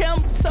got a camera,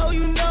 so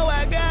you know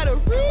I got a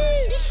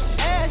reach.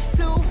 Ass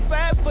too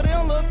fat for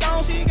them little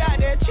thongs, she got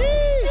that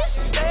cheese.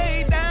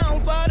 Stay down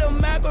for the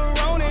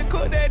macaroni,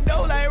 cook that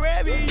dough like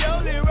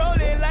ravioli,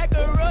 roll it like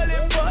a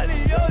rolling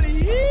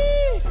polioli.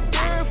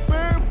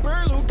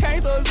 Burr, Luke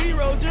Kane, so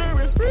 0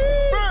 jury free.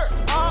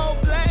 All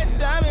black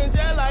diamonds,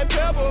 just like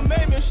pepper,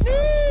 made me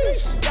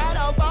sneeze. Got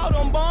off all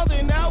them bombs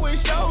and now we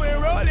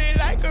showing, roll it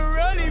like a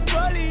rolling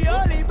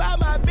polioli. Buy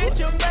my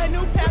bitch a brand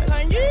new pack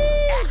on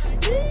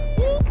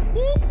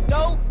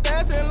dope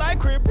dancing like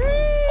Crip Breeze.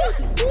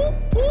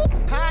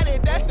 Hide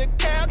it, that's the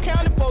Cal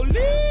County Police.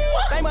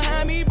 They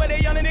behind me, but they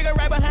young nigga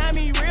right behind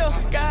me, real.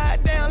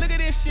 Goddamn, look at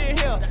this shit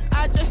here.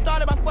 I just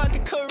started my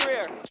fucking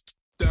career.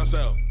 Down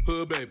south,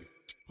 hood baby.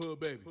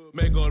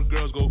 Make all the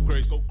girls go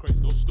crazy, go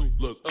stupid.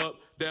 Look up,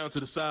 down to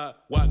the side.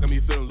 Why got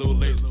me feeling a little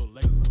lazy?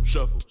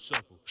 Shuffle.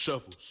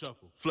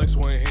 Flex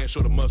one hand,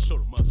 show the muscle.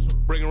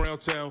 Bring around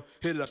town,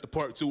 hit it out the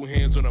park, 2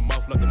 hands on her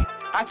mouth like a.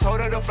 I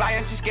told her to fly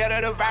and she scared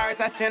of the virus.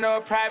 I sent her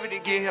a private to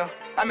get here.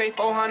 I made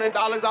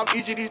 $400 off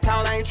each of these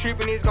pounds. I ain't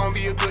tripping, it's gonna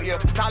be a good year.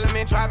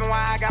 Solomon driving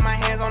while I got my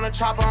hands on the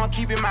chopper. I'm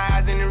keeping my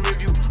eyes in the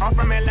review. I'm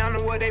from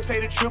Atlanta where they pay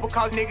the triple,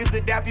 cause niggas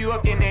adapt you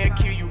up, then they'll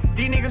kill you.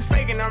 These niggas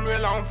faking, I'm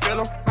real, I don't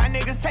feel them. My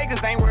niggas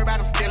takers, ain't worried about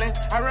them stealing.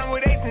 I run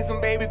with apes and some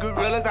baby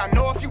gorillas. I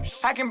know a few,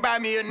 I can buy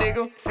me a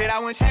nigga. Said I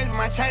wouldn't change, but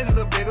my chains a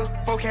little bigger.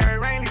 4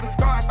 carat rain, leave a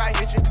scar if I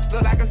hit you.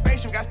 Look like a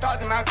spaceship, got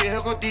stars in my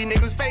vehicle. These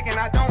niggas faking,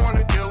 I don't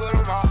wanna deal with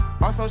them all.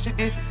 On social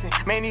distancing,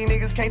 man, these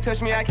niggas can't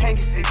touch me, I can't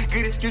get sick.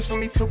 Good excuse for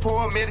me to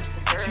pour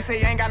medicine. She say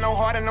you ain't got no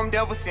heart in them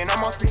devil sin. I'm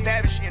mostly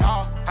savage shit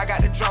all. I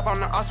got the drop on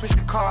the, I'll switch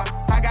the car.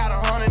 I got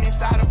 100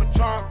 inside of a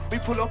drum. We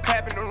pull up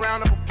clapping a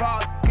round of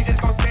applause. We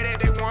just gon' say that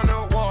they won the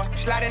award.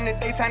 Slide in the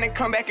daytime and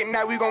come back at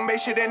night. We gon' make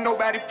sure that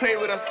nobody play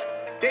with us.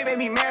 They made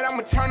me mad,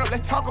 I'ma turn up.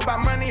 Let's talk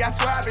about money, I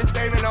swear I've been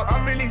saving up.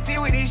 I'm really see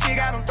what this shit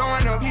got him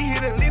throwing up. He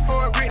hit a lift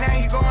for a brick, now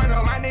he going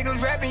up. My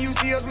niggas rapping, you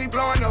see us, we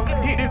blowing up.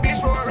 Hit the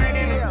bitch for a ring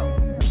in him.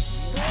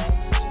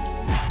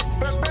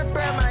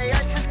 My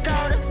ass is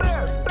cold.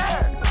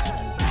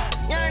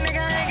 Young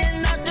nigga ain't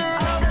getting nothing.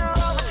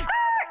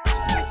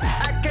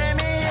 I came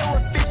in here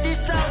with 50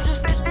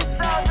 soldiers.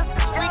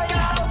 We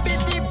got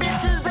 50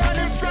 bitches on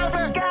the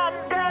server.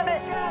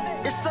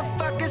 It's a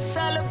fucking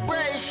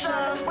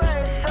celebration.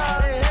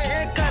 They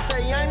hating cause a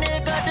young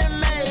nigga done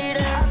made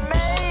it.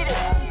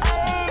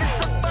 It's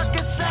a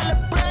fucking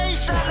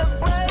celebration.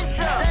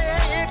 They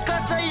hating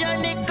cause a young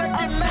nigga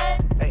done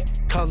made it.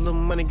 Call little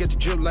money, get the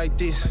drip like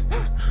this.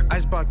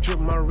 Icebox drip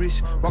my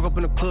wrist. Walk up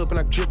in the club and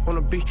I drip on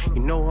the beat.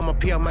 You know I'm a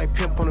P, I might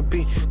pimp on the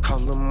beat. Call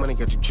little money,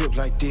 get the drip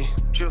like this.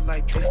 Drip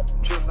like this,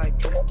 drip like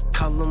this.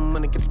 Call little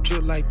money, get the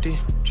drip like this.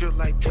 Drip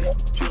like this,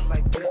 drip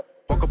like this.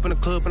 Walk up in the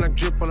club and I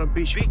drip on the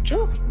beach.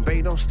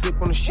 Babe, don't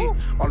slip on the shit.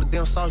 All the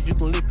damn sauce you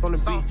can lick on the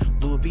beat.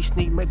 Louis V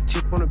sneak, made the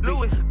tip on the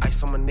beat.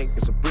 Ice on my neck,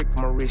 it's a brick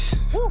on my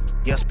wrist.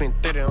 Yeah, I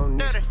spent 30 on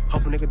this.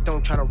 Hope a nigga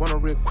don't try to run her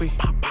real quick.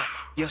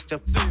 Yeah,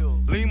 step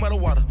lean by the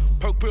water,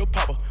 perk pill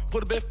popper.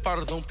 Put a bit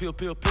fathers on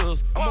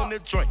pills. I'm on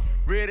that joint,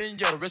 red and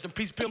yellow. Rest in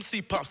peace, Pimp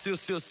C, pop, seal.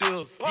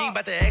 You ain't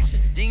about the action,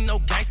 you ain't no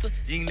gangster.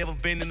 You ain't never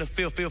been in the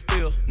field.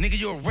 Nigga,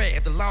 you a rat.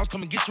 If the laws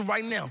come and get you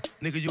right now,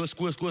 nigga, you a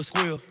squirrel.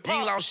 You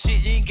ain't lost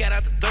shit, you ain't got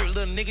out the dirt,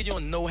 little nigga. You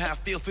don't know how I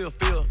feel.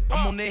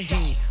 I'm on that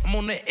hen, I'm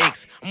on that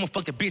X. I'm gonna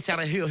fuck the bitch out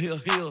of hill.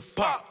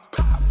 Pop,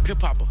 pip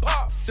popper,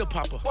 seal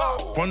popper,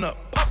 run up.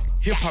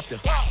 Hip hop there.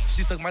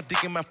 She suck my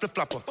dick in my flip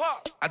flopper.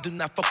 I do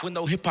not fuck with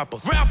no hip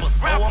hoppers. Rappers.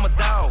 Oh, I'm a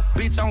dog.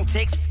 Bitch, I don't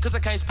text, cause I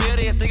can't spell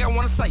everything I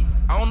wanna say.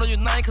 I don't know your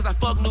name, cause I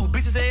fuck new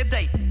bitches every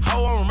day.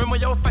 Ho, I don't remember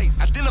your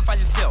face. Identify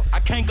yourself. I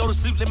can't go to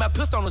sleep, let my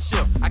pistol on the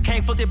shelf. I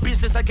can't fuck that bitch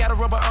unless I got a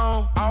rubber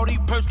on. All these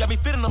perks got me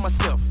fitting on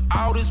myself.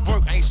 All this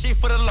work ain't shit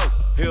for the low.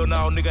 Hell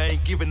no, nigga,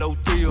 ain't giving no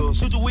deal.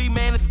 Shoot your weed,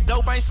 man, it's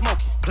dope, I ain't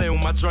smoking. Playing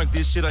with my drunk,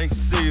 this shit ain't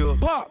sealed.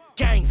 Pop.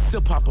 Gang,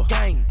 sip popper,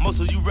 gang.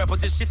 Most of you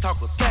rappers just shit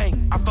talkers,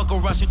 gang. I fuck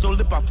around, shit your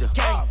lip off ya,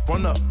 gang.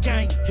 Run up,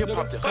 gang, hip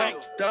hop ya, gang.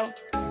 Down.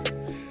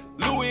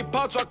 Louis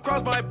pouch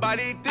across my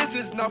body, this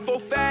is not for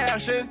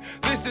fashion.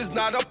 This is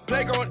not a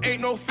playground,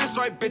 ain't no fish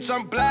right, bitch,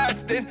 I'm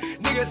blasting.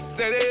 Niggas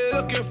say they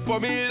looking for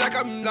me like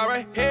I'm not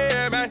right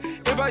here, man.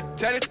 If I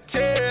tell it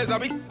tears, I'll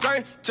be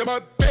crying to my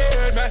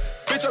bed, man.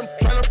 Bitch, I'm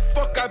tryna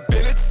fuck, I've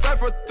been inside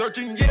for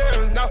 13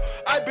 years now.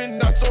 I've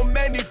been on so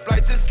many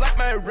flights, it's like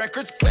my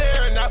record's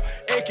clear now.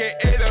 AKA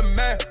the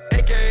man,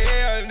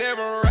 AKA I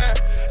never ran.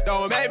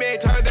 Don't make me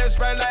turn this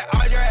red light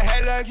on your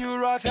head like you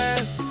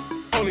rotten.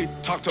 Only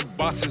talk to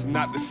bosses,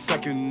 not the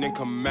second in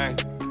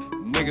command.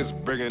 Niggas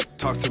bringing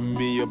talks to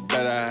me, you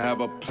better have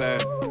a plan.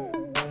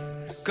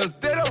 Cause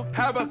they don't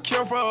have a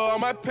cure for all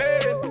my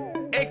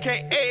pain.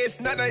 AKA it's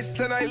not nice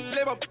and I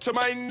live up to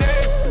my name.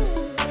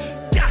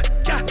 Yeah,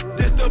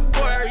 this the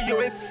boy, are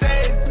you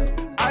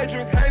insane? I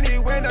drink Henny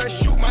when I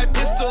shoot my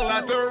pistol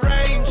at the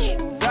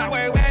range. That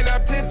way when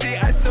I'm tipsy,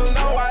 I still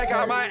know I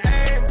got my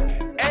aim.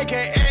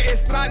 AKA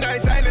it's not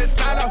nice and it's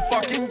not a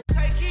fucking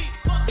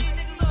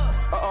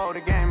Uh-oh,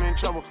 the game in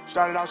trouble.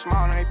 Started out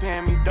small, now they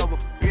paying me double.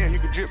 Yeah, you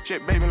can drip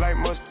check, baby, like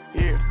mustard.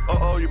 Yeah.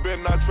 Uh-oh, you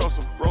better not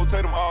trust them.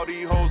 Rotate them, all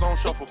these hoes on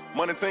shuffle.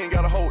 Money thing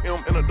got a whole M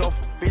in a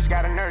duffel. Bitch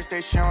got a nurse,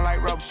 say she don't like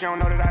rubber. She don't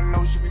know that I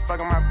know she be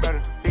fucking my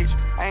brother. Bitch,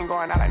 I ain't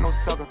going out like no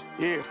sucker.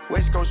 Yeah.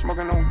 West Coast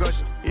smoking on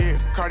gushing. Yeah.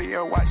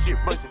 Cartier watch shit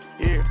bustin'.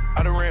 Yeah.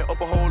 I done ran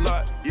up a whole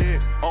lot. Yeah.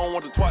 I don't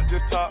want the twat,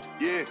 just top.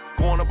 Yeah.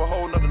 Going up a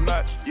whole nother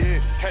notch.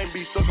 Yeah. Can't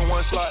be stuck in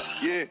one slot.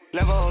 Yeah.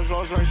 Level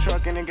Rolls Royce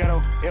truck in the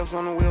ghetto. Elves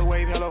on the wheel,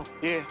 wave hello.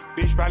 Yeah.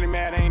 Bitch probably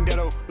mad, I ain't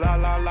ditto. La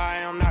la la,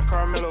 I'm not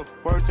Carmelo.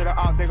 Word to the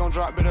op, they gon'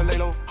 drop, better lay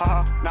low.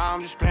 Haha, nah,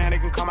 I'm just playing, they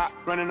can come out.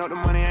 Running up the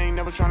money, I ain't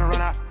never tryna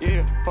run out.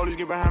 Yeah, police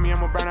get behind me,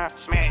 I'ma burn out.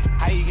 Smash,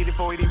 how you get it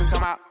before it even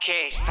come out?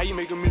 Cash, how you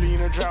make $1 million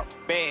a drop?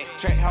 Bad,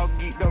 track how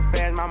geeked up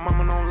fast. My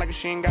mama don't like it,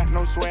 she ain't got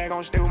no swag.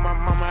 Gon' stay with my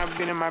mama, I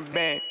been in my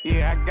bag.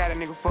 Yeah, I got a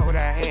nigga fuck what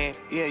I had.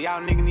 Yeah,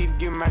 y'all nigga need to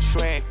give me my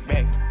swag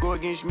back. Go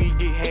against me,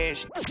 get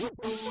hashed.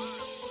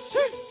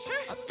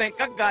 I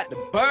think I got the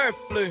bird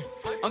flu.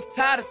 I'm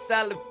tired of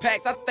salad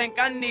packs. I think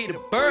I need a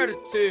bird or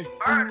two.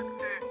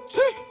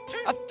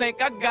 I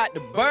think I got the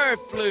bird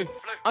flu.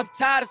 I'm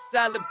tired of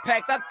salad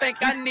packs. I think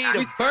I need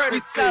a bird or two. We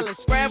sellin'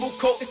 scramble,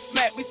 coke and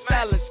smack. We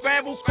sellin'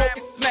 scramble, coke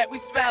and smack. We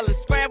sellin'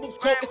 scramble,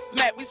 coke and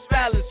smack. We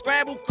sellin'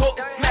 scramble, coke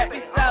and smack. We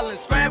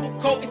sellin' scramble,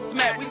 coke and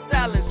smack. We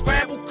sellin'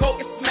 scramble, coke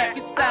and smack.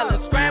 We sellin'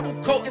 scramble,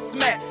 coke and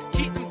smack.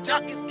 Keep them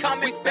junkies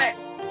coming back.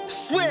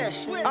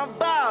 Swish, I'm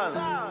ballin'.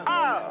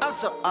 I'm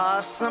so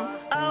awesome.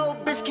 Oh,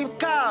 bitch keep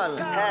calling.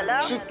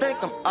 She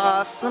think I'm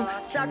awesome.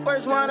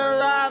 Choppers wanna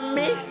rob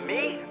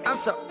me. I'm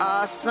so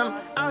awesome.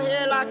 Out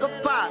here like a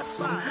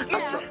possum.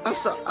 I'm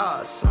so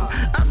awesome.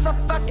 I'm so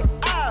fucking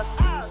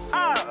awesome.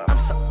 I'm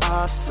so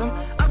awesome.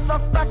 I'm so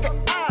fucking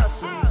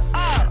awesome.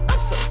 I'm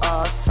so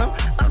awesome.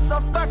 I'm so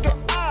fucking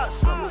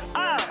awesome.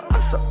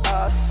 I'm so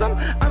awesome.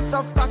 I'm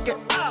so fucking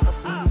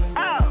awesome.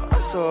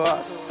 I'm so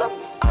awesome.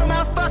 Oh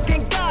my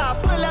fucking god,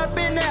 pull up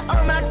in there,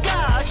 oh my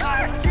gosh.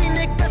 These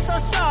niggas so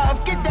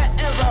soft, get that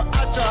arrow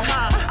out your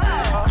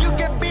heart. You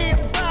can be a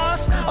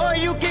boss, or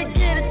you can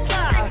get a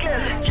job.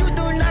 You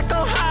do not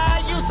go high,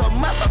 you so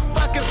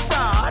motherfucking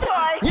fraud.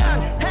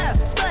 Young, half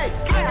fake,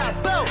 I got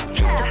both,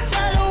 keep the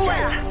sail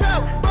away. No,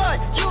 boy,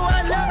 you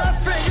are not my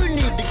friend, you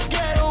need to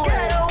get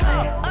away.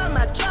 I'm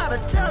my driver,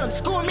 tell him,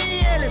 school me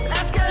in, let's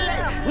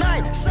escalate.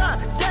 Night,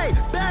 Sunday,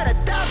 bet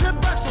 $1,000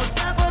 on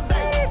Tampa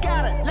Bay.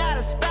 Got a lot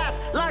of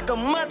spots, like a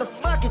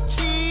motherfucking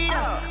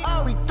cheetah.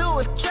 All we do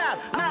is trap,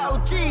 my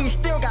OG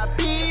still got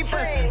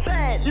beepers.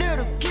 Bad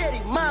little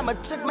kitty, mama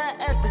took my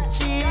ass to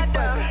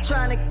Jeepers.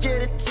 Tryna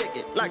get a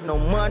ticket, like no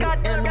money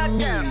in the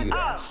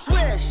meter.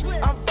 Swish,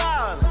 I'm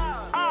ballin'.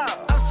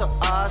 I'm so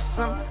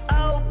awesome.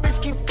 Oh,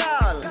 bitch keep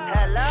calling.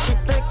 She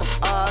think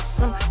I'm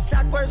awesome.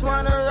 Choppers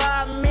wanna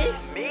rob me.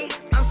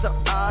 I'm so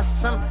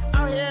awesome.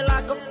 Out here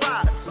like a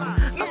possum.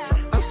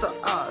 I'm so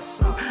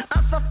awesome.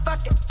 I'm so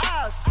fucking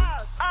awesome.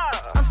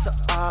 I'm so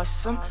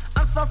awesome.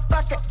 I'm so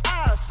fucking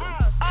awesome.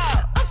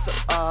 I'm so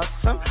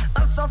awesome.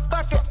 I'm so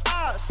fucking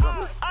awesome.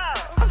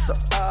 I'm so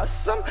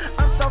awesome.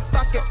 I'm so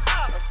fucking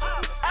awesome.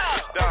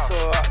 I'm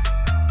so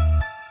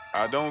awesome.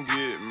 I don't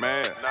get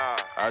mad,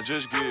 I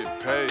just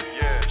get paid.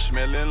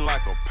 Smelling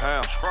like a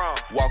pound,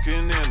 walking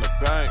in the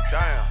bank.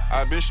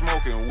 I've been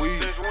smoking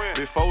weed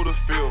before the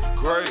 5th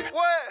grade.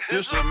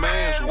 This a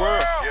man's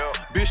world,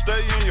 bitch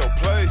stay in your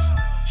place.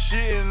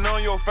 Shitting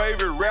on your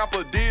favorite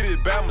rapper, did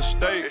it by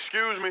mistake.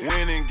 Excuse me.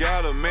 Went and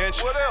got a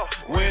mansion, What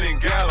else? went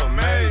and got a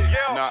maid.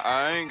 Yeah. Now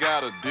I ain't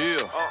got a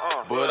deal,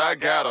 but I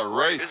got a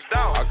rate. It's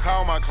down. I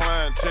call my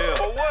clientele,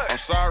 For what? I'm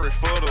sorry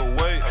for the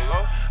wait.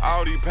 Hello?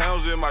 All these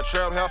pounds in my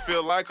trap house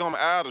feel like I'm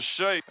out of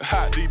shape.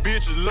 These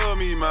bitches love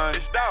me, man.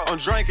 down. I'm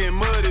drinking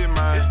muddy,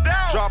 man. It's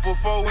down. Drop a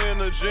 4 in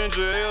the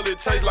ginger ale, it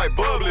tastes like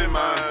bubbly,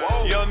 man.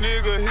 Whoa. Young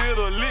nigga hit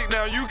a lick,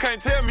 now you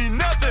can't tell me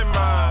nothing,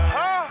 man.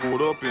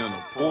 Pulled up in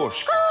a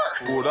Porsche,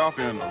 pulled off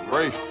in a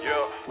Wraith.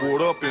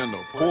 Pulled up in a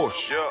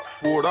Porsche,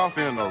 pulled off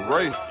in a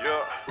Wraith.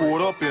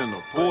 Pulled up in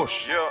a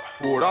Porsche,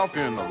 pulled off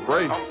in a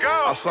Wraith.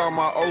 I saw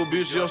my old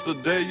bitch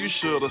yesterday, you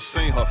should've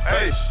seen her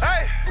face.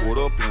 Pulled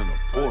up in a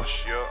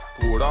Porsche,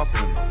 pulled off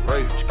in a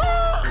Wraith.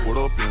 Pulled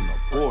up in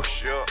a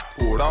Porsche,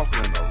 pulled off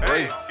in a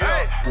Wraith.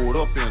 Pulled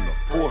up in a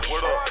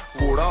Porsche,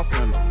 pulled off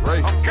in a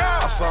Wraith.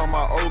 I saw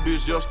my old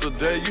bitch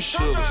yesterday, you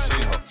should've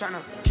seen her. Turn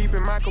up,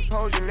 keeping my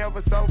composure,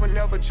 never sober,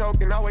 never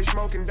choking, always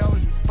smoking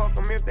dozy. Fuck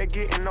them if they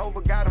getting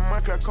over, got a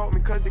month, coat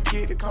me cause the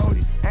kid the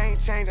coldest. I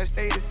ain't changed, I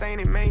stay the same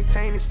and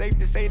maintain it, safe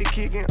to say the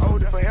kid getting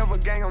older. Forever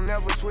gang, I'm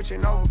never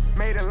switching over.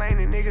 Made a lane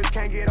and niggas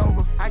can't get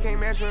over. I can't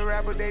mess with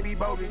rappers, they be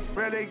bogus.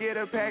 Rather get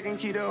a pack and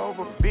keep it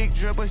over. Big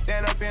dripper,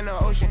 stand up in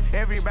the ocean.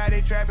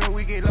 Everybody trapping,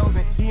 we get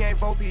losing. He ain't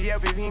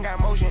 4PF if he ain't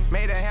got motion.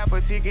 Made a half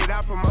a ticket,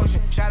 out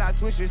promotion. Shout out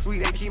Switcher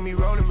Sweet, they keep me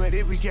rolling. But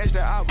if we catch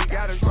the op, we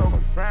gotta smoke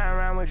 'em. Riding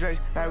around with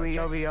Drake's like we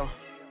OVO.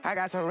 I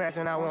got some rats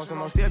and I want some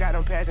more. Still got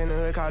them pass in the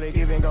hood, call it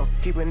give and go.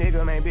 Keep a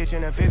nigga, man, bitch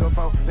in a figure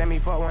 4. Let me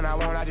fuck when I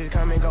want, I just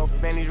come and go.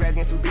 Man, these rats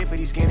get too big for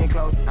these skinny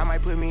clothes. I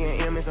might put me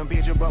in M and some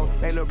bitch or both.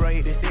 They little bro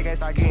hit the stick and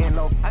start getting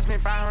low. I spent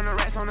 500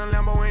 rats on a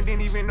Lambo and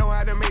didn't even know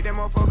how to make that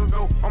motherfucker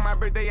go. On my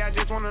birthday, I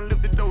just wanna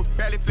lift the dough.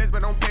 Barely flex,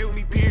 but don't play with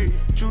me, period.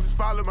 Shooters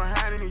follow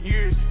behind in the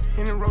years.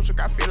 In the road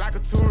truck, I feel like a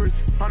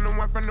tourist. I'm the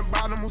one from the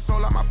bottom who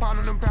sold out my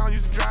partner, them pounds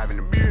used to drive in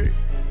the beard.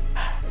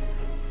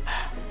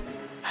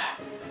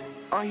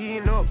 I'm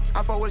heating up,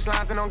 I fuck with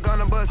lines and I'm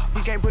gonna bust.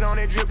 He can't put on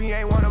that drip, he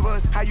ain't one of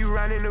us. How you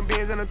riding the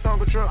Benz in a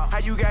Tonka truck? How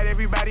you got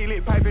everybody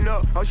lit piping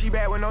up? Oh, she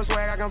bad with no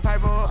swag, I can pipe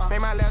her up.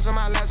 Make my last one,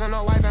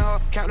 no wife and her.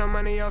 Count the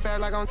money up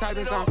fast like I'm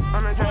typing some.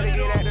 I'm the type to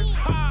get at the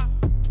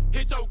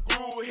hit your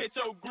groove, hit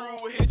your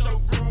groove, hit your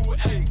groove,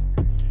 ayy.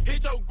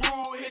 Hit your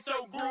groove, hit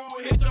your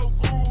groove, hit your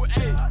groove,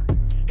 ayy.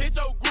 Hit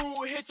your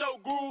groove, hit your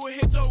groove,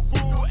 hit your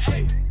groove,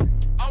 ayy.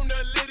 On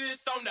the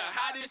latest, on the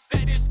hottest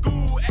at this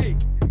school, ayy.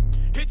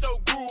 Hit your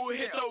groove,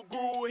 hit your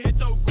groove, hit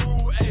your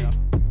groove, ayy.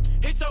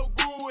 Hit your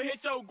groove,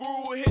 hit your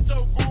groove, hit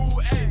your groove,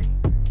 ayy.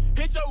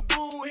 Hit your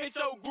groove, hit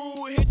your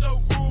groove, hit your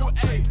groove,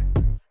 ayy.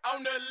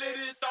 On the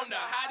latest, on the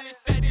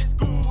hottest at this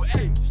school,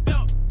 ayy.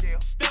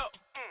 Step,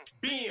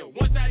 being.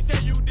 Once I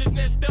tell you this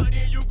next step,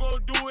 then you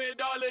gon' do it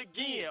all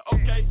again,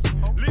 okay?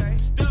 Listen,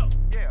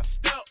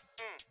 step,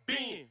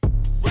 being.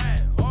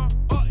 Right, up,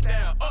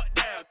 down,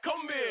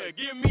 come here,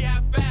 give me high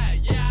five.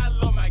 Yeah, I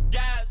love my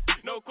guys,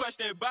 no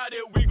question about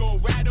it. We gon'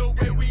 ride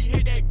away, we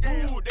hit that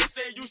groove. They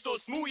say you so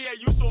smooth, yeah,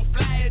 you so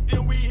fly, and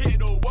then we hit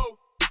the whoa.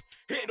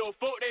 Hit the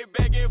folk, they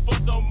begging for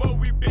some more.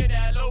 We been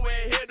that low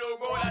and hit the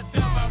road. I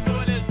tell my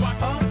boy, let's walk.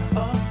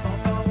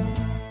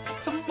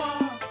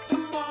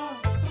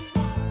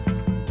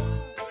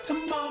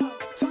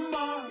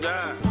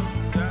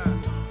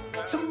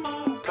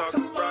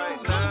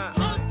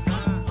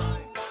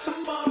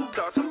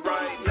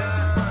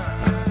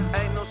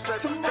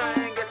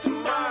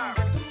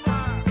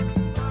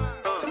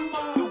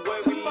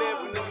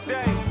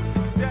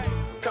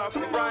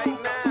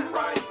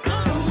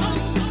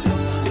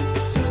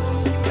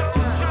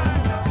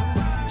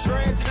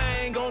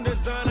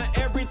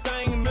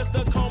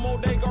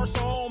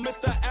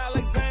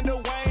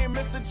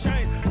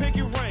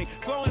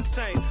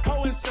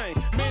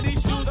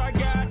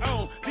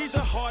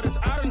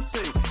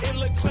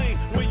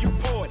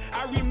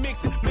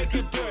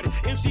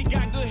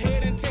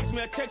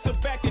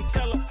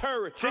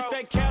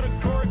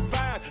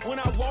 when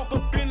I walk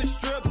up in the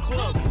strip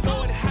club.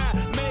 Throw it high,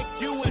 make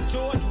you and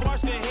George wash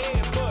their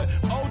head.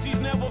 But OGs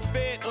never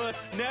fed us,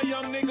 now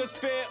young niggas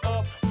fed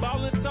up.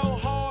 Ballin' so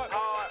hard,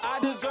 I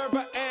deserve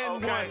an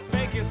and one.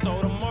 Thinking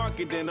so the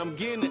market, then I'm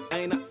getting it,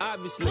 ain't I?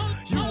 Obviously,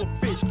 you a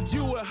bitch,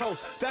 you a hoe,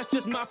 that's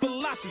just my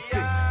philosophy.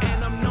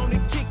 And I'm known to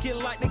kick it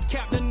like the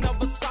captain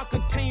of a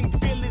soccer team.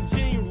 Billie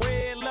Jean,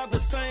 red leather,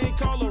 same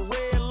color,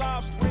 red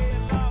lobster.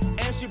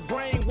 And she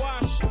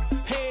brainwash,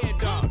 head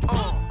dog.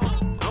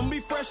 I'm be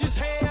fresh as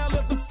hell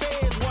if the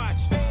feds watch.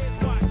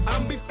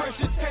 I'm be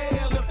fresh as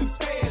hell if the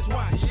feds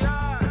watch.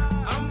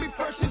 I'm be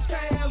fresh as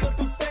hell if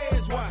the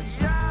feds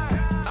watch.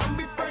 I'm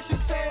be fresh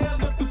as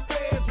hell if the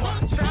feds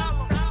watch.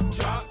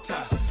 Drop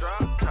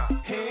top,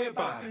 head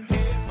body.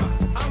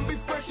 I'm be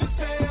fresh as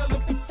hell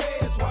if the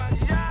feds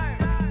watch.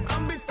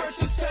 I'm be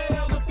fresh as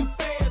hell if the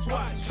feds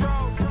watch.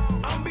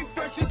 I'm be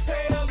fresh as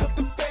hell if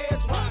the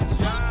feds watch.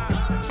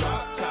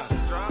 Drop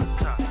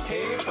top,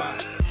 head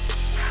body.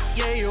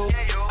 Yeah, yo.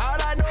 All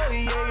I know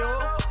is yeah, yo.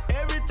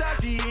 Every time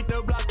she hit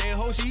the block, that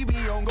hoe, she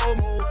be on go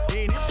mode.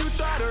 And if you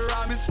try to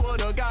rob me, swear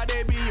to God,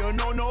 that be a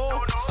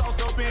no-no.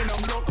 Sauced up in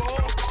them loco,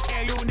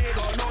 and you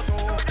nigga know so.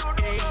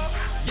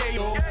 Yeah,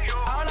 yo.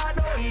 All I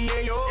know is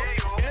yeah, yo.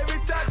 Every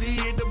time she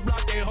hit the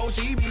block, that hoe,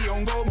 she be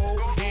on go mode.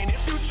 And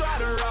if you try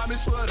to rob me,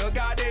 swear to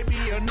God, that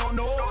be a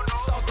no-no.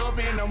 Sauced up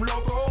in them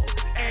loco,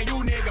 and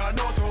you nigga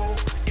know so.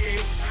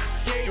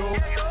 Yeah, yo.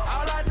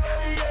 All I know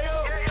is yeah, yo.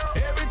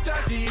 Every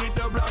time she hit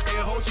the block,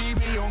 that hoe, she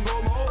be on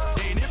go mode.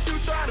 And if you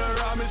try to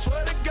rob me,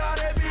 swear to God,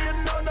 that be a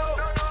no-no.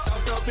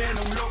 Sauced up in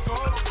them loco,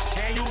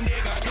 and you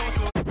nigga know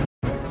so.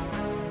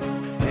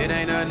 It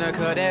ain't nothing to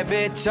cut that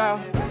bitch off.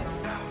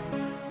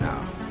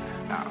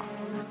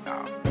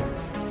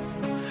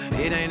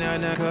 It ain't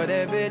nothing to cut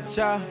that bitch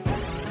off.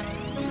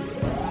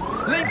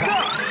 Link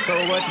up! So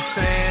what you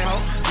saying,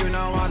 ho? You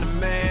know I'm the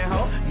man,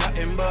 ho.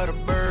 Nothing but a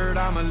bird,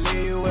 I'ma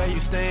leave you where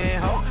you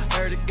stand, ho.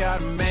 Heard you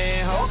got a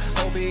man, ho.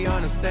 Hope he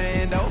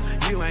understand, though.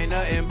 You ain't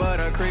nothing but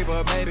a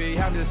creeper, baby.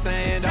 I'm just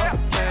saying, though.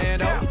 Saying,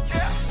 though.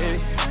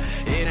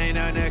 It ain't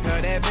nothing to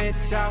cut that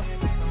bitch off.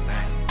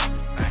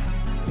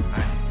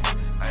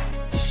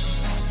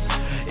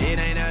 It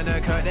ain't nothing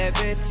to cut that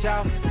bitch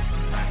off.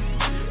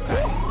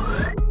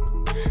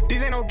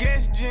 These ain't no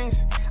guess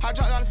jeans. I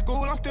dropped out of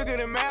school, I'm still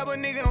getting mad, but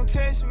nigga don't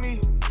test me.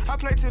 I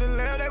play to the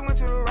left, they went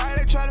to the right,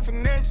 they try to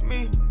finesse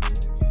me.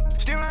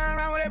 Still running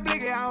around with that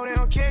blicky, I hope they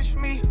don't catch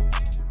me.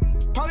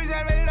 Police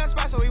had raided our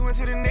spot, so we went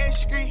to the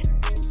next street.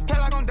 Play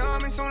like I'm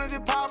dumb, as soon as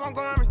it pop, I'm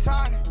going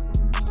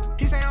retarded.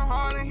 He say I'm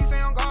hard and he say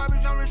I'm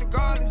garbage, I'm rich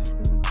regardless.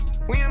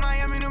 We in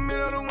Miami in the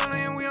middle of the winter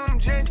and we on them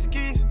jet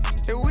skis.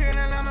 If we in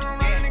Atlanta, I'm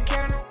running in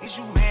Canada. Is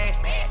you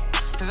mad?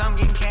 Cause I'm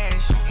getting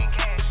cash.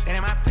 That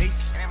ain't my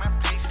place.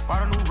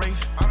 Bought a new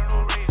Wraith.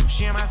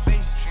 She in my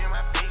face.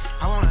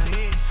 I want her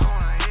head.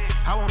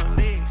 I want her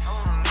legs.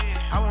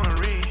 I want her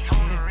red.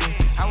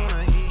 I want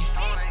her head.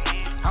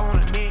 I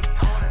want her neck.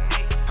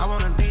 I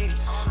want her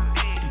legs.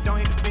 You don't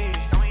hit the bed.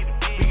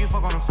 We can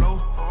fuck on the floor.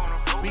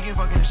 We can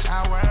fuck in the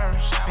shower.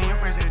 And your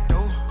friends at the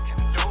door.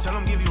 Tell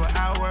them give you an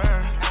hour.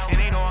 And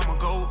they know I'ma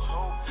go.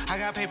 I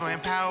got paper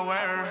and power.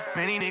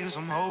 Many niggas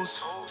some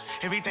hoes.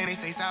 Everything they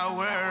say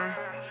sour.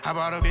 I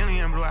bought $1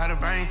 billion, blew out the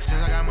brain.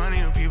 Since I got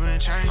money, the people in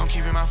chain. I'm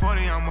keeping my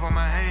 40, I'm up on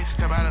my hand.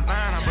 Step out of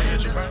line, I'm putting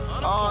your brain.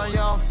 Oh,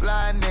 young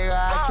fly nigga,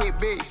 I keep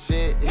big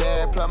shit,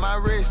 yeah. Plug my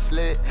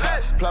wristlet,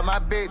 plug my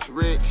bitch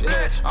rich,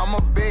 yeah. I'm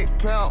a big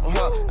pimp,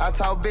 I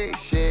talk big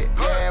shit,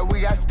 yeah. We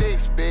got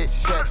sticks,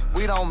 bitch, yeah.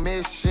 We don't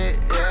miss shit,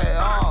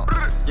 yeah.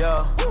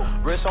 Yeah,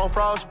 wrist on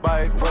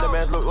frostbite, where the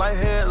mans look like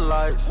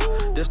headlights.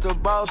 This the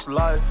boss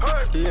life,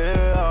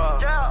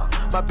 yeah.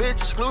 My bitch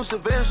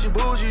exclusive and she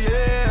bougie,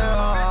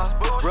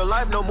 yeah. Real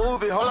life, no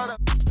movie, hold on.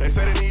 They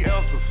say they need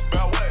answers.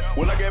 About what?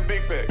 Well, I got big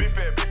fat.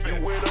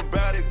 You went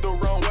about it the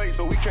wrong way,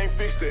 so we can't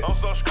fix that. I'm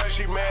so straight.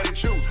 She mad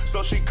at you,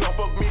 so she come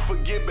fuck me for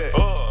get back.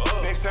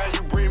 Next time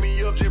you bring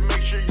me up, just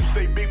make sure you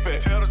stay big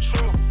fat. Tell the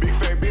truth. Big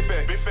fat, big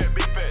fat. Big fat,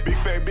 big fat. Big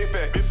fat, big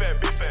fat. Big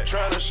fat, big fat.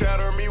 Trying to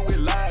shatter me with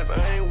lies,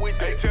 I ain't with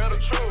that. Hey, tell the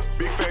truth.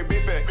 Big fat,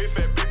 big fat. Big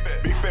fat, big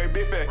fat. Big fat,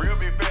 big fat. Real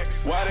big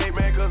facts. Why they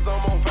mad? Cause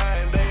I'm on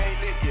fire and they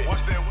ain't lit yet.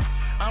 Watch that.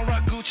 I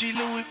rock Gucci,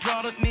 Louis,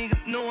 Prada, nigga,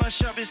 know I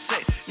shop it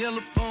safe. Yellow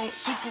bone,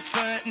 super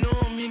fine, know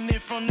I'm in there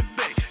from the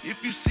back.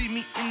 If you see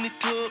me in the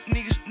club,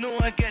 niggas know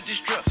I got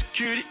this strap.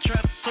 Security try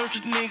to search a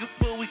nigga,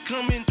 but we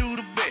coming through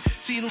the back.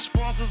 See them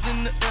sparkles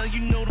in the air,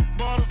 you know the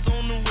bottles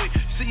on the way.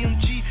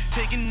 CMG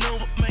taking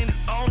over, man,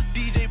 it's all the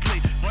DJ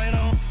play.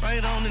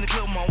 Right on in the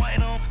club, my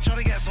white on.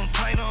 Shawty got some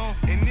tight on.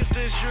 And if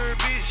that's your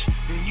bitch,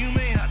 then you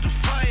may have to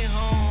fight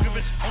home.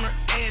 Grippin' on her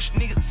ass,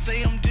 nigga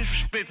say I'm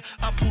disrespectful.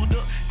 I pulled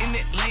up in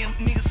that lamb,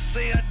 niggas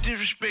say I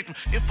disrespect them.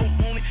 If I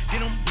want it,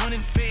 then I'm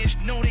running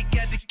fast. Know they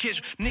got to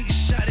catch me. Niggas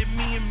shot at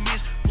me and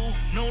missed. Ooh,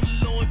 know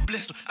the Lord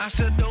blessed them. I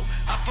sell dope,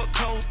 I fuck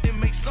cold, and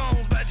make songs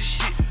about this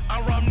shit.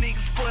 I rob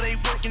niggas for they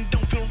work and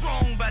don't feel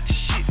wrong about this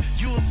shit.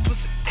 You a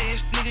pussy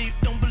ass nigga, you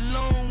don't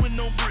belong with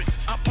no bricks.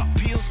 I pop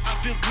pills, I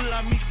feel good,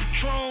 I mix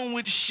Patron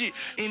with the shit.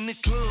 In the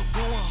club,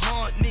 going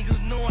hard,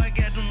 niggas know I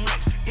got them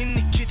racks. In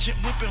the kitchen,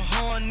 whipping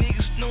hard,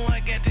 niggas know I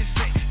got this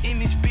sack. In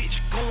this bitch,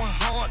 going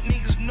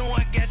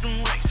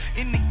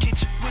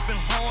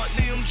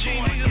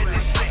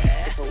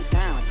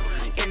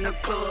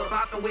club,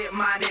 poppin' with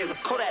my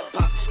niggas. Kodak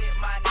poppin'.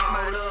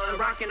 All love,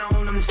 rockin'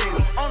 on them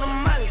jiggers. On the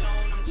money.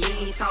 You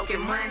ain't talking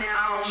money,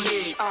 I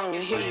don't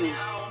hear you.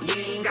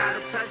 You ain't gotta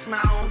touch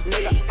my own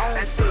feet.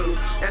 That's true,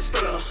 that's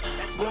true.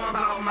 Boy, I'm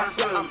about my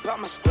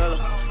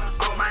skrilla.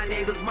 All my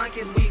niggas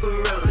monkeys, we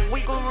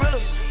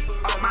gorillas.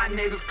 All my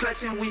niggas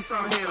clutching, we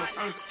some hitters.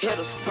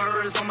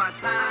 Birds on my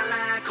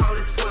timeline, call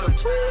it Twitter.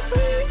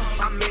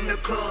 I'm in the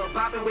club,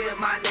 poppin' with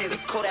my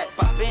niggas. Kodak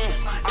poppin'.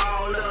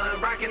 All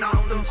love, rockin'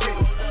 on them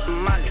chicks.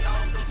 Money.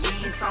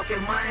 You ain't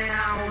talking money,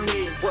 I don't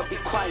hear. Well, be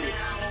quiet.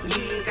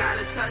 You ain't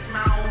gotta touch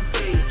my own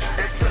feet.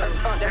 That's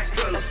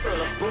skrilla.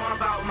 Boy, I'm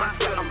about my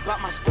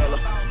skrilla.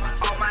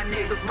 All my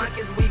niggas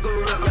monkeys, we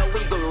gorillas. Yeah,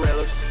 we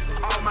gorillas.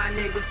 All my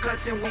niggas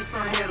clutching, we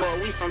some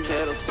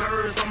hitters.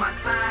 Birds on my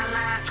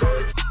timeline, call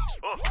it.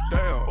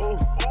 Damn, ooh,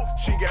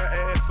 she got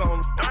ass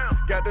on her.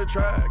 Got the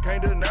try,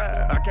 can't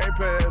deny, I can't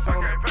pass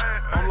on her.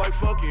 I'm like,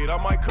 fuck it, I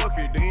might cuff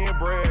it, then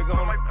brag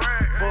on her.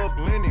 Fuck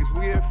Lennox,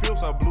 we at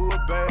Phillips, I blew a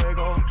bag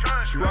on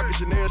her. She rockin'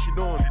 Chanel, she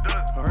doing it.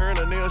 Her and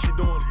her nails, she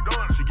doing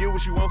it. She get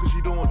what she want, cause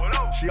she doing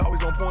it. She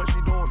always on point,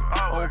 she doing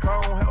it. On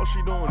car, on house,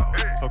 she doing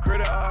it. Her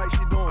credit, alright,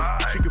 she doing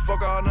it. She can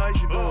fuck all night,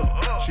 she doing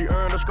it. She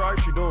earn a stripe,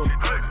 she doing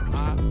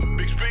it.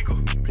 Big speaker,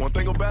 one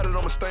thing about it,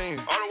 I'ma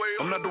stand.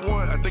 I'm not the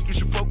one I think you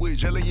should fuck with,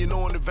 just let you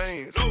know in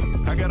advance.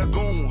 I got a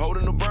goon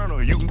holding the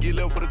burner, you can get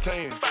left for the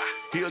tan.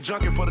 He a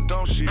junkie for the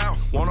dumb shit,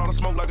 want all the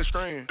smoke like a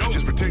strand.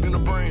 Just protecting the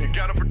brand,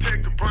 gotta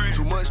protect the brand.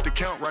 Too much to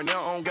count, right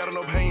now I don't got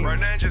enough hands. Right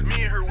now just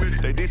me and her with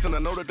it. They decent, I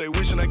know that they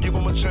wishing I give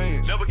them a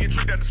chance. Never get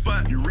tricked at the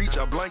spot. You reach,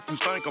 I blank, you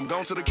stink, I'm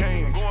gone to the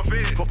can. I'm going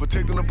fed, for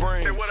protecting the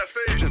brand. Say what I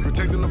said, just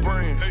protecting the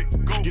brand. Hey,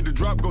 go. Get the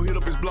drop, go hit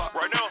up his block.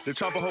 Right now, the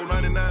chopper hold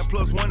 99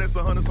 plus 1, that's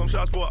 100 some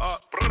shots for a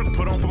op.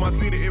 Put on for my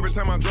city every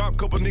time I drop,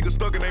 couple niggas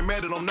stuck and they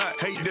mad that I'm not.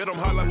 Hate that I'm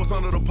hot like what's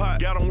under the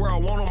pot. Got them where I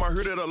want them, I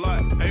heard it a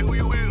lot. Hey, who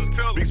you is?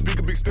 Tell them. Big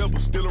speaker, big stepper,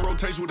 still in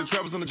rotation with the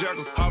trappers and the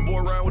jackals. Hot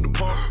boy ride with the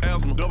pump,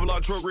 asthma. Double R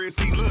truck, red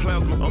seats,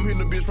 plasma. I'm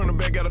hitting the bitch from the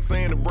back, got a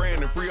sand and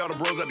brand and free all the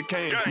bros at the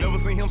can. Never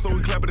seen him, so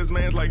we clap at his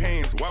mans like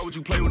hands. Why would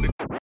you play with the?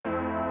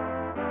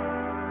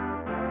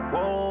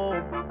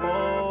 Whoa,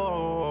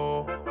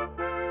 whoa,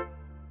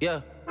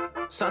 yeah.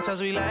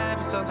 Sometimes we laugh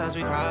and sometimes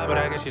we cry, but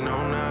I guess you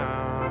know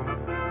now,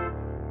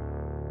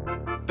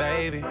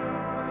 baby.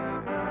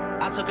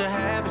 I took a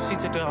half and she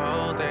took the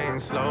whole thing.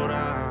 Slow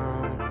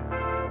down,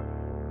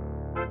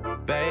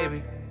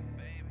 baby.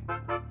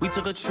 We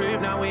took a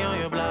trip, now we on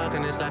your block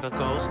and it's like a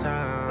ghost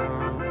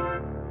town,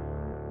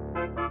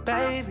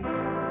 baby.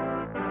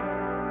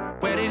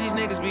 Where did these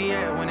niggas be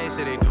at when they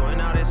say they doing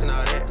all this and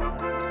all that?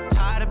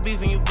 Tired of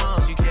beefing you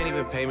bums, you can't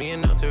even pay me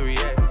enough to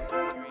react.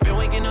 Been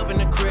waking up in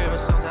the crib and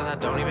sometimes I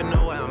don't even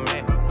know where I'm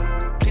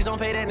at. Please don't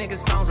play that nigga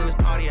songs in this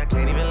party, I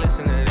can't even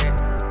listen to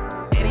that.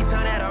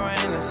 Anytime that I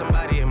run into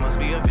somebody, it must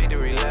be a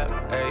victory lap.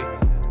 Hey,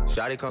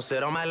 shawty come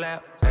sit on my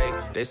lap. Hey,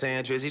 they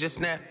saying Drizzy just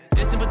snap.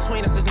 This in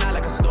between us is not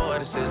like a store,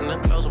 this isn't a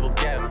closable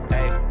gap.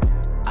 Hey,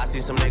 I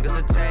see some niggas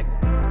attack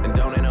and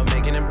don't end up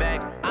making it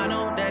back. I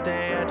know that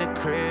they at the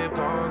crib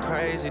going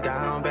crazy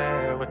down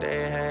bad. What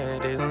they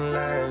had didn't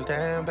last,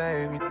 damn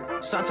baby.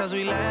 Sometimes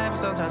we laugh,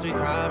 sometimes we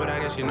cry, but I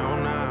guess you know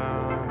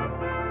now,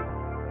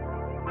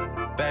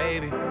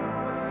 baby.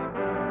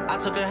 I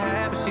took a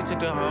half and she took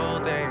the whole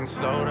thing.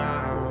 Slow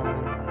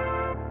down,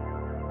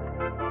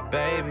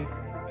 baby.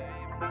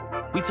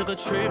 We took a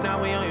trip, now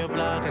we on your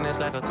block and it's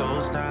like a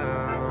ghost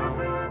town,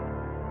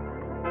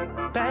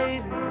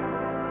 baby.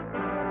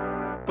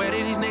 Where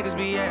did these niggas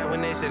be at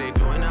when they say they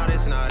doing all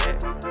this and all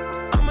that?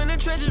 I'm in the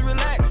trenches,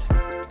 relax.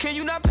 Can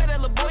you not pay that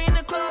little boy in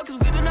the club? Cause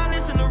we do not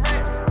listen to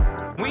rest.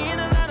 We in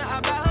Atlanta, I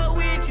buy her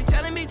wig, she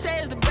telling me Tay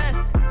is the best.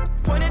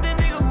 Point at the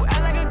nigga who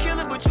act like a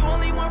killer, but you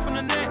only one from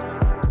the net.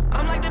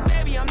 I'm like the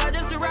baby, I'm not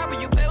just a rapper.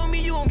 You play with me,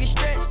 you gon' get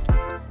stretched.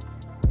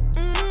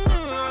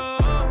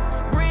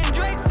 Bring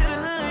Drake to the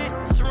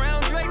hood,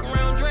 surround Drake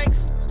around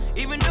Drakes.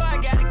 Even though I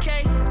got a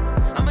case,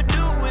 I'ma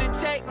do what it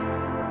take.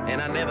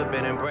 And I never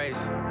been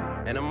embraced,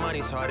 and the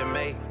money's hard to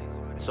make,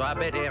 so I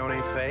bet they on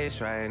their face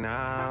right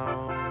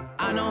now.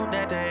 I know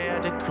that they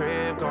at the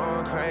crib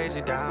going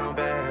crazy down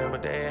bad.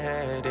 What they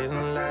had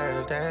didn't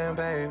last, damn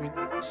baby.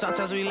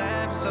 Sometimes we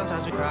laugh and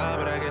sometimes we cry,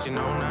 but I guess you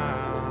know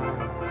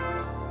now,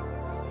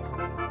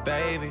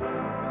 baby.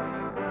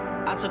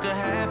 I took a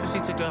half and she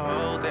took the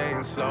whole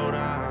thing. Slow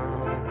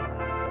down,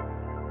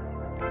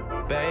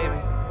 baby.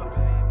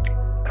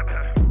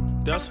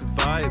 That's a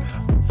vibe,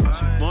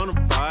 she wanna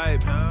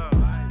vibe.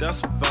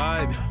 That's a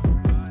vibe,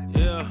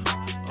 yeah,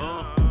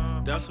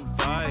 that's a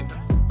vibe.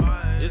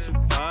 It's a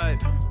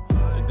vibe,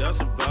 and that's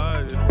a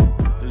vibe,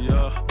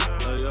 yeah,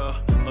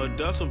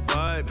 that's a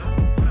vibe.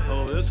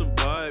 Oh, it's a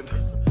vibe,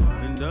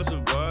 and that's a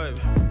vibe,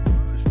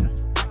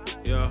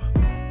 yeah,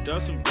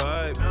 that's a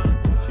vibe.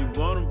 She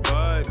wanna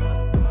vibe,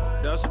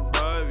 that's a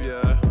vibe,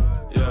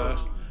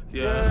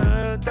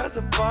 yeah, that's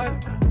a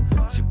vibe.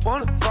 She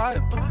wanna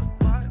vibe,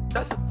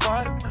 that's a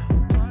vibe.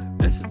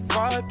 It's a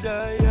vibe,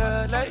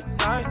 yeah, late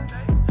night.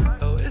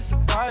 Oh, it's a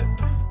vibe.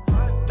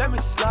 Let me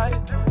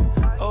slide.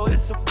 Oh,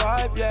 it's a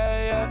vibe,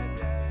 yeah.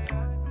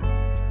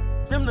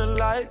 Dim the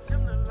lights.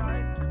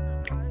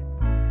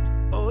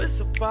 it's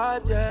a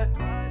vibe, yeah.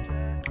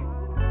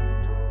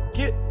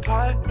 Get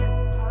high,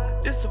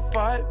 it's a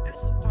vibe.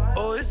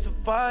 Oh, it's a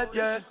vibe,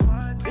 yeah.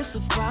 It's a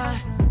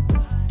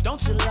vibe,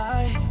 don't you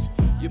lie.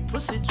 Your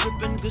pussy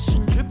dripping,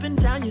 gushing, dripping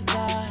down your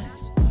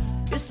thighs.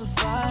 It's a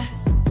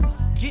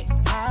vibe, get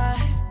high,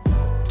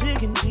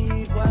 digging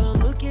deep while I'm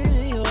looking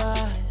in your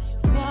eyes.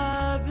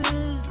 Vibe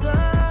is the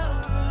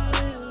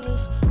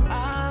realest,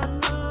 I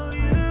know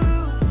you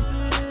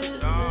feel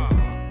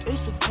it.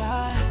 It's a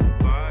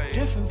vibe,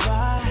 different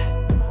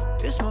vibe.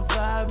 It's my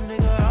vibe,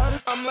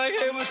 nigga. I'm like,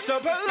 hey, what's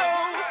up,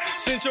 hello?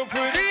 Since your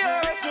pretty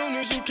ass soon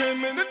as you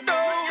came in the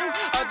door.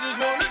 I just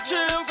wanna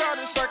chill,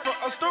 got a sack for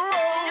us to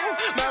roll.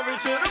 Married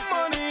to the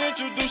money,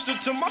 introduced her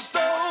to my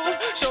stove.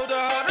 Showed her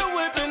how to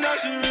whip and now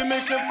she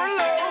remixing for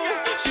low.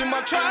 She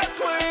my track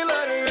queen,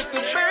 let her hit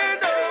the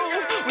bando.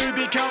 We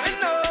be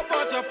counting up,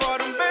 watch how far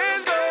them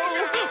bands go.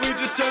 We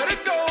just set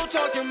it go,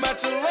 talking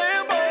about your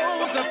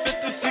Lambos. At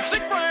 56 a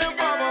gram,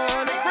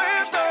 500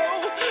 grams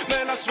though.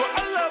 Man, I swear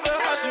I love her,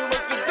 how she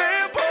work the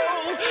damn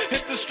pole.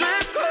 Hit the strip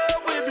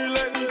club, we be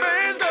letting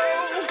bands go.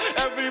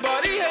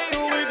 Everybody hate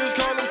who we just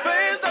call them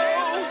fans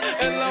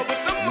though. In love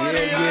with the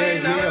money,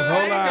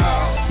 Hold on.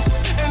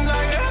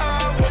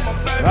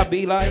 I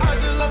be like, I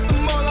just love the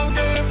mall, I'm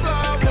getting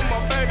fly with my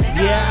baby.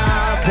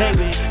 yeah,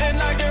 baby. And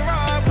I can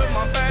ride with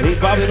my baby. They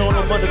bobbing on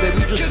the Monday, baby.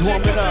 We just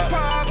warming up.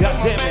 God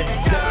damn it.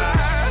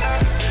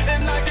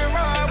 And I can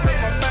ride with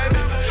my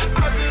baby.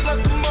 I just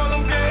love the mall,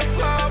 I'm getting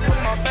fly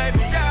with my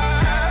baby.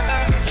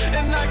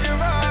 And I can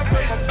ride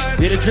with my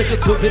baby. Get a drink or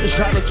two, get a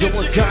shot or two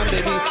one time,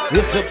 baby.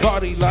 It's a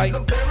party like.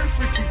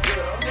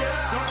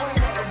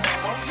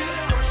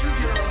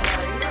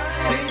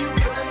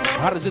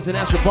 Hottest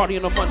international party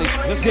on a Monday.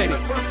 Let's get it.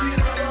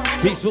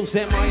 Psmoov,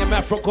 Sam, I am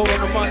Afro Code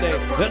on a Monday.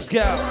 Let's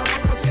go.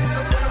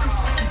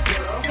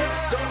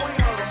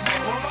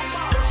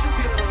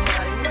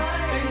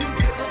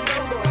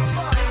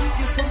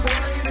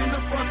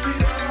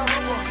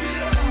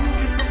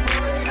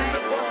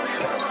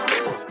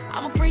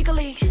 I'm a freak of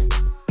league,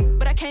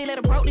 but I can't let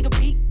a broke nigga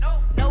beat.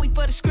 No, we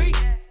for the streets,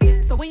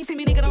 so when you see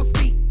me, nigga, don't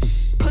speak.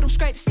 Put them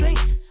straight to sleep.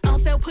 I don't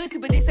sell pussy,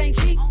 but this ain't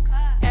cheap.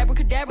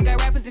 Abracadabra,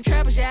 got rappers and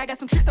trappers, yeah, I got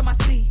some tricks on my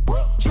sleeve.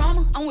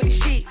 Drama, I'm with the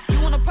shit. You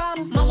want a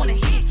problem? I want a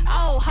hit.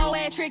 Oh, hoe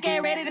ass trick,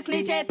 ain't ready to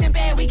snitch ass, simp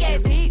ass, weak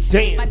ass bitch.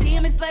 Damn. My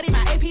DM is slutty, my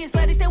AP is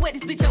slutty, still wet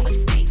this bitch up with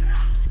the stick.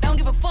 Don't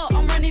give a fuck,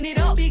 I'm running it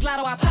up. Big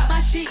lotto, I pop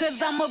my shit.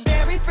 Cause I'm a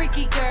very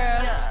freaky girl.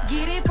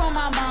 Get it from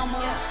my mama.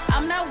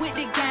 I'm not with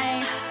the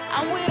games,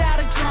 I'm without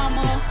a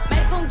drama.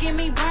 Make them give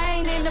me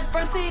brain in the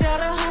front seat of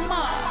the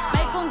Hummer.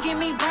 Make them give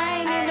me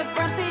brain in the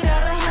front seat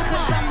of the Hummer.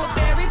 Cause I'm a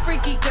very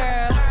freaky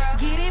girl.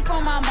 Get it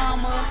from my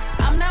mama.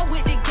 I'm not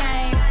with the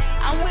games,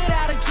 I'm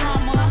without a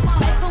drama.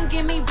 Make them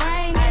give me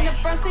brain in the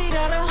front seat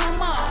of the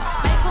Hummer.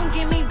 Make them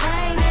give me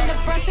brain in the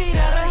front seat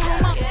of the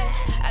Hummer.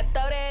 I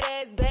throw that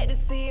ass back to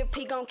see if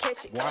he gon'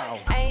 catch it. Wow.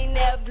 I ain't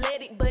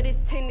athletic, but it's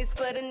tennis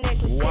for the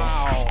necklace.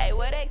 Wow. Hey,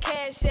 where that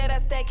cash at? I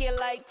stack it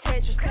like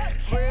Tetris.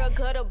 Real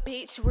gutter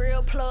bitch,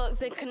 real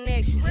plugs and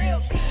connections.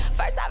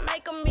 First I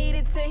make him eat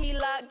it till he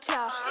locked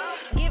jaw.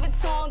 Give it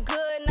to him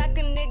good, knock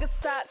a nigga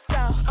socks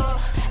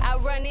off. I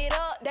run it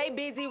up, they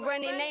busy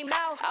running they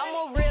mouth.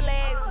 I'm a real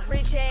ass,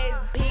 rich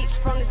ass bitch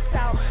from the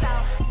south.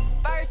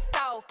 First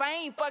off, I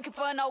ain't fucking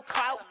for no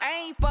clout.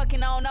 I ain't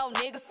fucking on no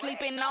nigga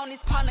sleeping on his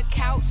partner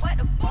couch.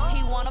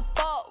 He wanna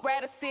fuck,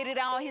 rather sit it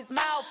on his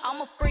mouth.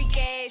 I'm a freak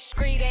ass,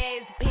 street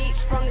ass bitch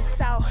from the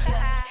south.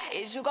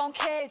 Is you gon'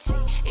 catch it?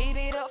 Eat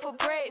it up for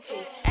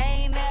breakfast. I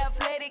ain't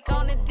athletic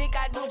on the dick,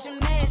 I do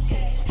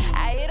gymnastics.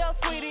 I hit up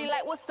sweetie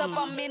like, what's up?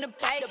 I'm in the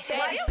bag.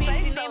 Baddest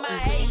bitch in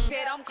my age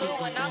said I'm cool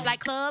when I'm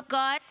like club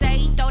guard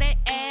say, throw that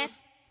ass,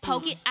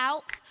 poke it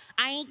out.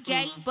 I ain't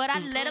gay, but I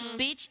let a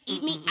bitch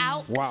eat me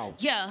out. Wow.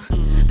 Yeah,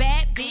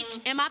 bad bitch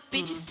and my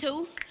bitches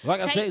too.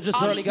 Like I said, just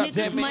all already these got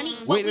 10 niggas minutes.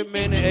 money, Wait a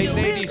minute, hey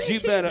ladies, you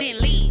better. Then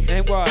leave.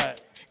 Then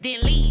what? Then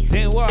leave.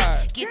 Then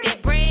what? Get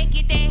that bread,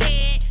 get that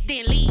head,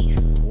 then leave.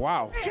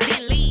 Wow.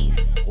 Then leave.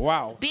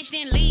 Wow. Bitch,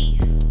 then leave.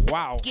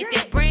 Wow. Get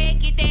that bread,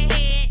 get that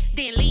head,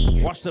 then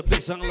leave. Watch the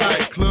bitch on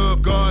Like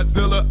Club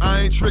Godzilla,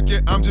 I ain't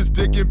tricking, I'm just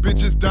digging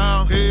bitches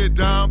down, head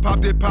down, pop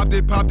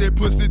that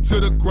pussy to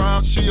the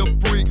ground. She a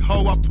freak,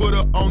 hoe, I put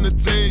her on the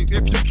team.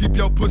 If you keep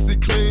your pussy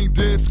clean,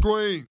 then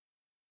scream.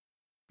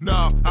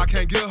 No, I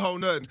can't give a hoe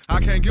nothing. I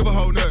can't give a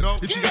hoe nothing.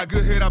 If she got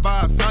good head, I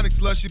buy a Sonic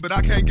slushy, but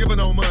I can't give her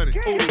no money.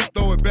 Ooh,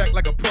 throw it back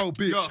like a pro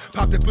bitch.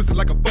 Pop that pussy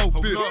like a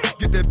faux bitch.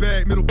 Get that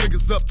bag, middle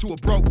fingers up to a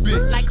broke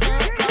bitch. Like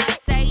Club God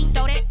say,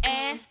 throw that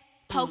ass,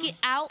 poke it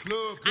out.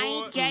 I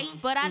ain't gay,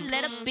 but I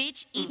let a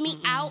bitch eat me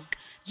out.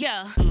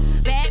 Yeah,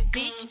 bad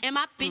bitch and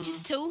my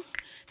bitches too.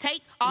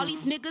 Take all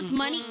these niggas'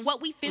 money,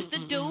 what we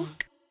finna do.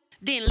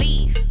 Then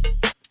leave,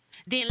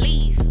 then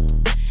leave.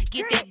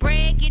 Get that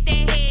bread, get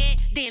that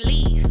head, then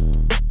leave.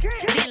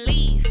 Then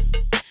leave,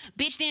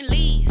 bitch, then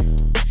leave.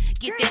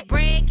 Get that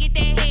bread, get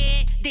that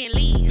head, then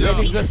leave. Yo,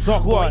 Lady, let's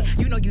talk what?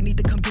 You know you need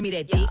to come give me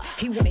that dick.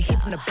 He wanna hit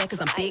from the back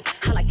cause I'm thick.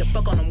 I like to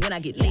fuck on him when I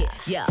get lit.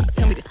 Yeah,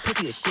 tell me this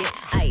pussy is shit.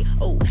 Ayy,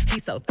 oh,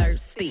 he's so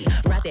thirsty.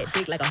 Ride that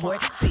dick like a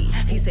horse. See,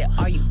 he said,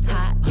 are you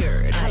tired?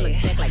 I look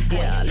back like,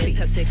 yeah, let's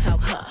have sex talk,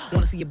 huh?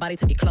 Wanna see your body,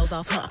 take your clothes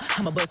off, huh?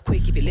 I'ma buzz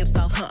quick, keep your lips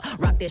off, huh?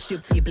 Rock that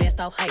shit till you blast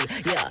off, hey,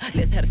 yeah,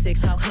 let's have a sex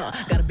talk, huh?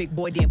 Got a big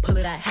boy, then pull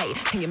it out, hey.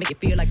 Can you make it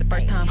feel like the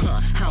first time, huh?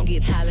 I don't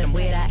get tired, let him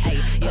wear that, hey.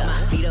 Yeah,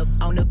 my feet up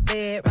on the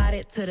bed, ride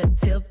it to the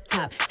tip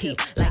top. He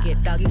like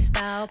it doggy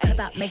style, cause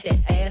I make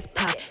that ass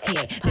pop. He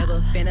ain't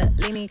never finna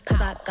leave me,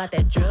 cause I got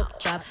that drip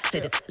drop.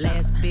 Said this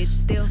last bitch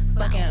still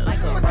fucking like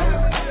a road.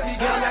 See,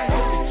 girl, I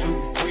know that you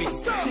free.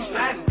 She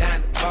sliding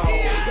down the pole.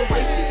 The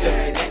way she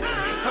looking at me,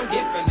 I'm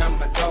giving her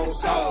my dough.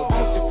 So,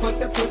 won't you put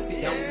the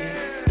pussy on me?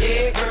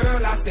 Yeah,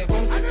 girl, I said,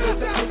 won't you put the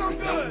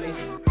pussy on me?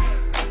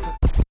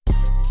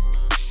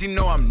 She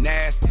know I'm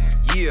nasty,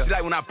 yeah. She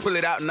like when I pull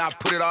it out and I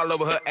put it all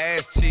over her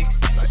ass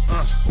cheeks. Like,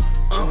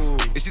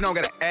 and she don't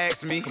gotta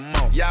ask me. Come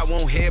on. Yeah, I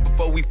want head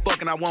before we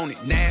fucking, I want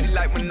it nasty. She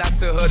like when I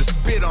tell her to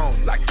spit on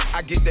it. Like,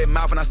 I get that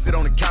mouth and I sit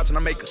on the couch and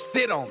I make her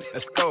sit on it.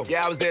 Let's go.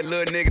 Yeah, I was that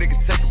little nigga that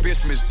could take a bitch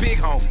from his big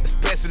home.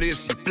 Especially if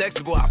she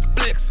flexible, I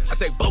flex. I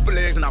take both her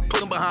legs and I put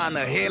them behind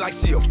her head like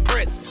she a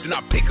pretzel. Then I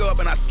pick her up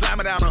and I slam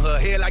her down on her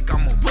head like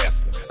I'm a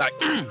wrestler. Like,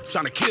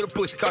 trying to kill the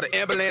pussy, call the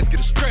ambulance,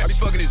 get a stretch. I be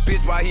fucking this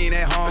bitch while he ain't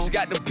at home. But she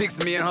got them pics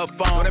of me in her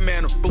phone. That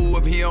man a fool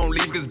if he don't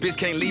leave, cause bitch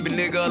can't leave a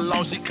nigga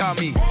alone. She call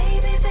me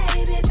baby,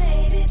 baby,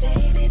 baby,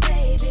 baby,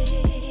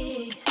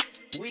 baby.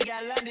 We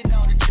got London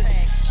on the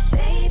track.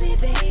 Baby,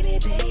 baby,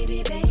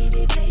 baby,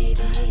 baby, baby.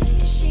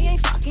 She ain't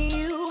fucking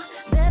you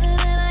better than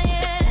I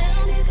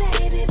am.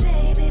 Baby,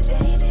 baby, baby,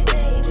 baby,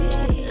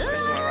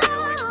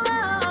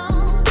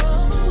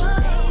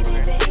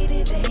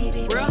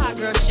 baby. Real hot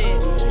girl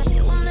shit.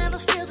 She will never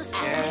feel the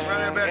same. Run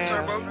that back,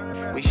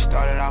 Turbo. We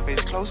started off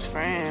as close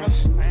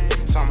friends.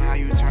 Somehow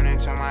you turned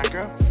into my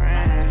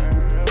girlfriend.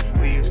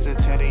 We used to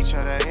tell each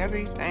other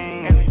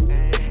everything.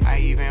 I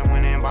even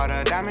went and bought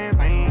her diamond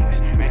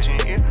rings, matching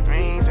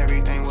earrings.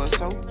 Everything was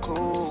so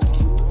cool.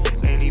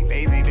 Lately,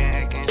 baby, been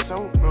acting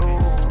so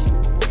rude.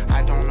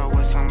 I don't know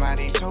what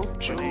somebody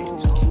told you,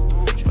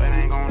 but I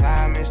ain't gon'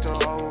 lie, Mr.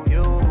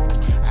 OU.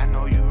 I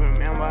know you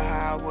remember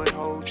how I would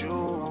hold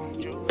you.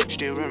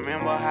 Still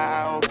remember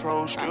how I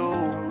approached you.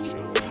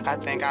 I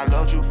think I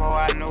loved you before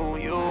I knew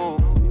you.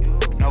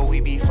 Know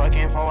we be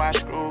fucking before I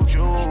screwed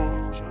you.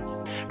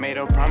 Made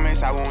a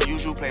promise I won't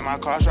use you. Play my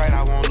cards right,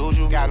 I won't lose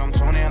you. Got them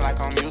tuning like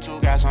I'm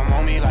YouTube. Got some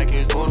on me like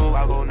it's voodoo.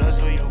 I go nuts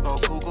till you go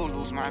cuckoo.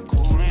 Lose my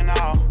cool and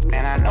all.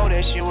 Man, I know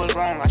that shit was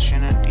wrong. I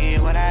shouldn't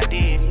did what I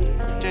did.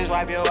 Just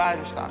wipe your eyes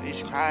and stop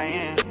this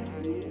crying.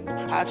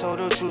 I told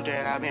the truth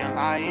that I've been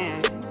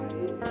lying.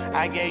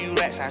 I gave you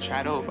racks, I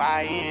tried to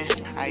buy in.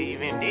 I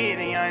even did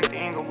the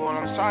unthinkable.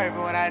 I'm sorry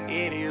for what I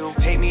did to you.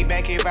 Take me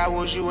back if I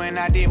was you and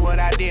I did what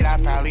I did. I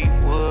probably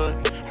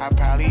would. I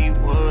probably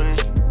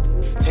wouldn't.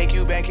 Take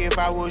you back if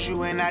I was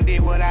you and I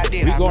did what I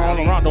did. We going all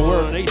around the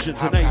world nation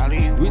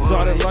tonight. We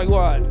started like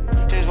what?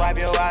 Just wipe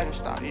your eyes and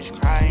stop this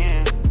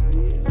crying.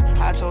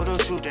 I told the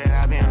truth that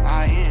I've been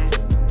lying.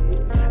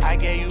 I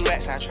gave you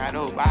racks, I tried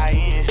to buy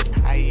in.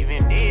 I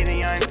even did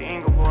the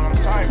unthinkable. I'm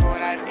sorry for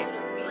what I did.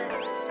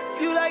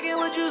 You like it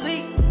what you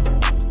see.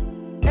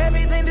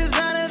 Everything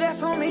designer,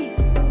 that's on me.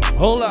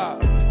 Hold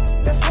up.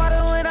 That's why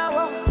when I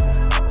walk,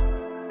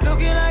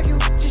 looking like you,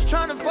 just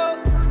tryna fuck.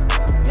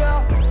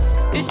 Yeah,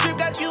 this trip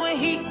got you in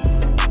heat.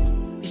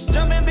 It's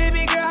jumping,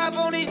 baby girl, hop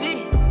on this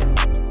D.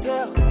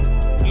 Yeah,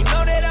 you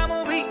know that I'm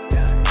on beat.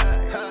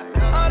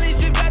 All these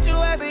trips got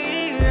you as a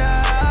heat.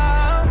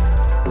 Yeah,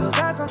 those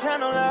eyes don't tell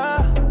no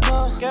love.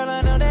 No, girl,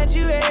 I know that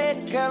you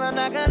ready. Girl, I'm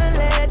not gonna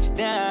let you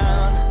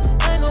down.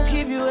 I ain't gon'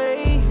 keep you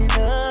waiting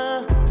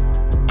up.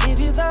 If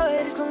you thought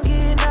it's gon'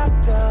 get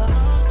knocked up,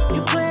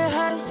 you playing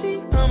hide and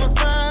seek, I'ma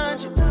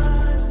find you.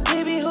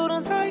 Baby, hold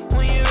on tight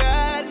when you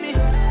ride me.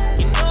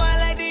 You know I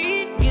like to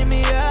eat, give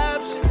me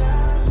options.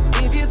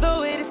 If you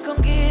throw it, it's gon'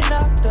 get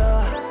knocked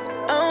up.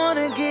 I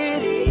wanna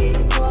get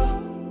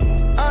equal.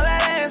 All I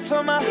ask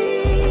for my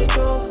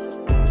ego.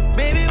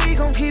 Baby, we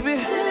gon' keep it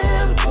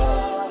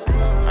simple.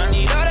 I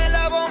need all that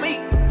love on me.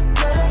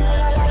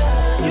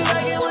 You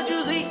like it what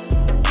you see.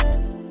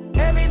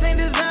 Everything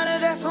designer,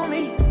 that's on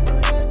me.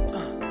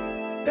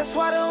 That's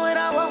why when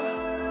I walk,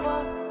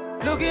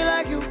 looking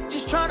like you,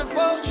 just tryna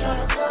fuck.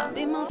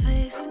 Be my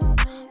face,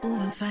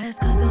 moving fast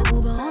cause I'm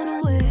Uber on the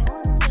way.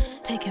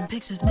 Taking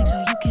pictures, make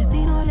sure you can't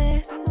see no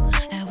less.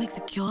 That wig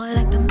secure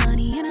like the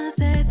money in a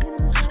safe.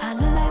 I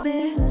look like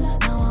babe,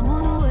 now I'm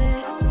on the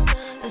way.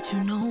 Let you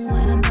know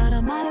when I'm about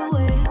a mile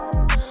away.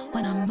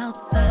 When I'm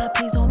outside,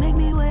 please don't make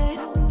me wait.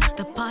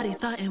 The party's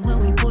starting when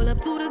we pull up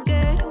to the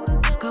gate.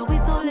 Girl, we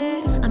so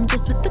late, I'm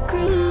just with the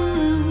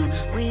crew.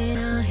 We ain't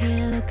out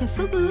here looking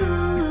for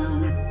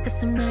boo. But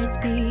some nights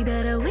be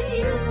better with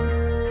you.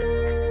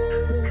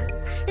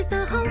 It's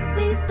a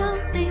homies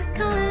only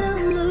kind of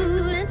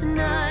mood. And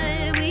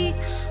tonight we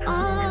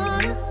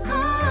on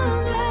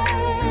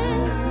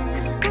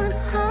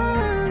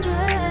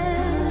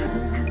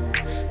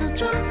 100. Now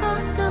drop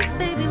out, look,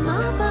 baby,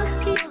 my boss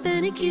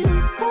keeping it cute.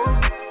 Ooh,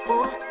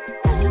 ooh.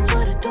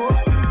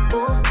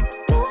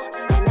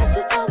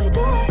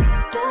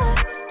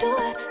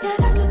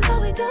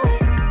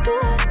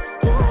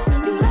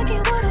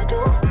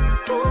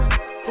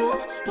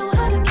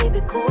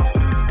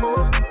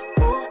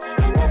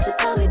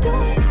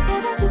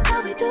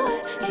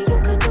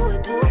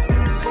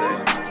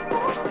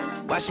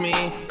 watch me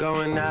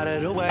going out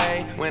of the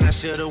way when I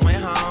should've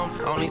went home.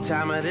 Only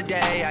time of the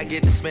day I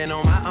get to spend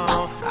on my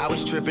own. I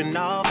was tripping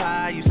off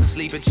high, used to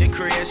sleep at your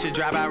crib. Should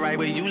drive out right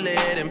where you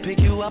live and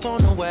pick you up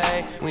on the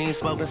way. We ain't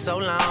spoken so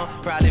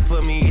long, probably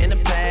put me in the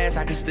past.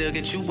 I can still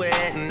get you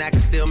wet and I can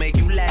still make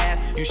you laugh.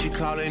 You should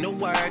call in to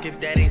work if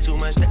that ain't too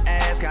much to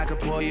ask. I could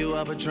pour you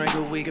up a drink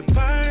or we could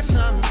burn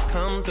something.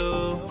 Come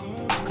through,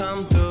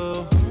 come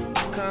through,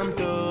 come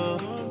through,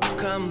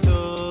 come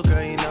through.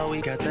 Girl, you know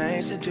we got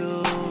things to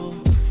do.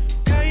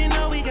 Girl, you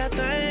know we got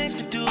things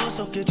to do.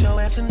 So get your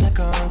ass in the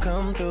car and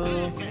come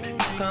through,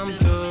 come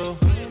through,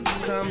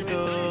 come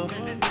through,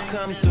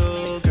 come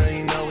through. Girl,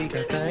 you know we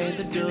got things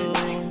to do.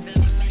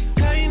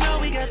 Girl, you know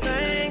we got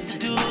things to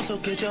do. So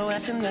get your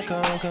ass in the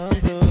car and come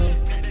through.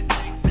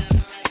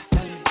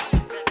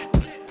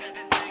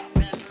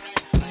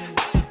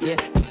 Yeah.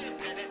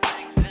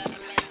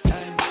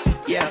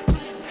 Yeah.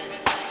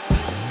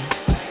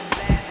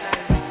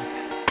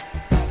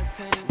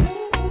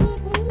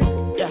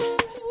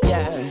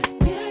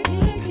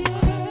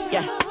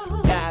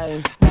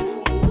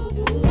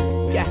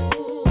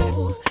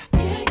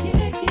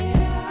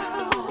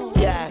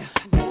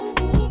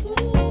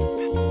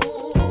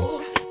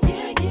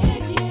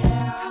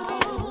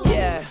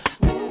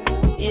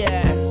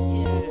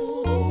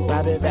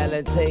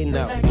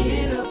 Valentino. When I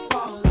get up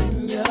all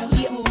in ya,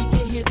 yeah. We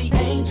can hear the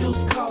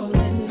angels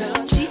calling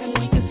us, yeah. And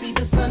we can see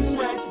the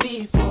sunrise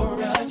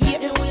before us,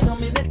 yeah. And when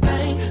I'm in that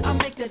thing, I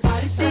make that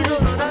body say, you know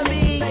what I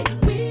mean? Say,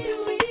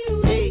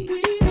 hey,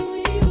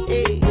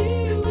 hey,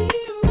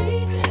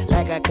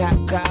 like a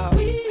cop call.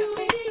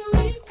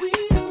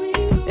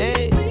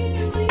 Hey,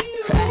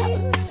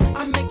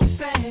 I make you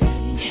say,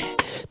 yeah.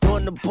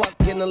 Throwing the buck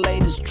in the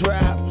latest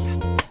drop.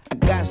 I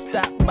got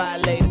stopped by a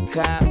lady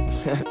cop.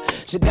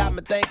 She got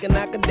me thinking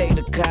I could date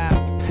a cop.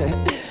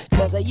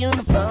 Cause her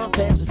uniform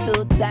pants were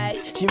so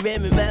tight. She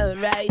read me my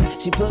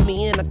rights. She put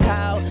me in a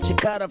call. She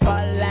cut off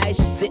all the lights.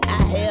 She said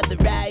I have the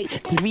right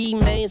to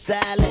remain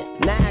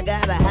silent. Now I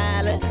gotta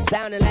holler,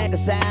 sounding like a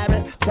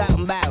siren.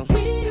 Talking about,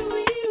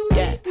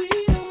 yeah,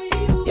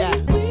 yeah,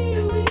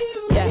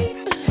 yeah.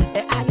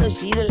 And I know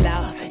she the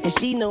law, and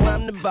she know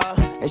I'm the ball,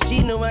 and she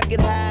know I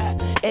get high,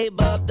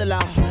 above the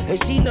law. And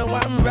she know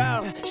I'm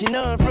wrong, she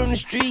know I'm from the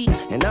street,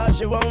 and all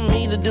she want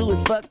me to do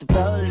is fuck the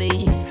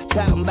police.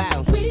 Talking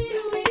about,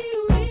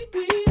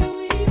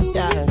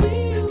 yeah,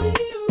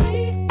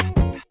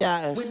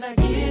 yeah. When I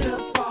get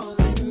up all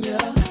in ya,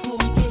 we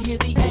can hear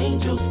the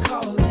angels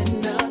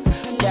calling us,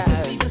 and we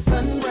can see the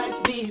sunrise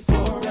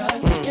before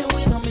us. And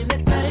when I'm in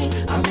that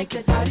thing, I make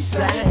that body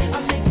say, I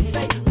make it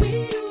say,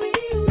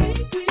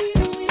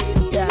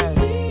 yeah,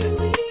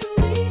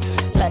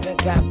 like a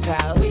cop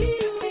cow.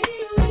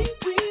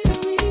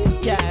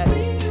 Yeah.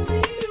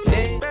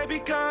 Hey. Baby,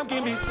 come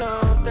give me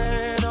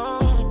something, oh.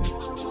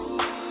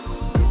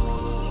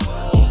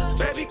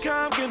 Baby,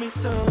 come give me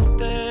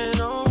something,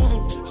 oh.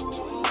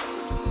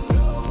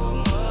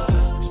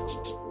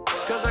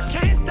 Cause I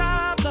can't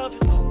stop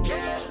loving,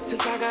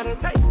 since I got a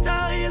taste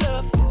of your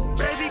love.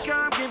 Baby,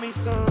 come give me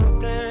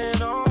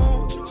something, oh.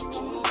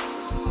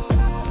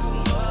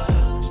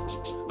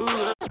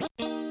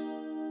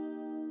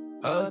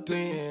 I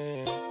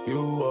think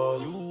you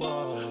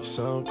are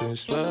something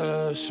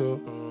special.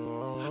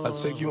 I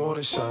take you on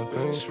a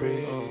shopping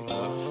spree,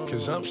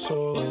 cause I'm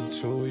so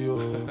into you.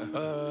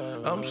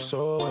 I'm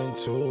so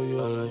into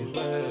you.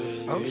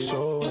 I'm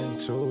so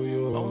into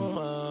you.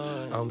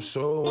 I'm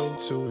so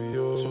into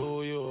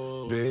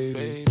you,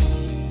 baby.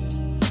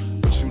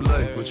 What you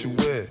like, what you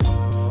wear?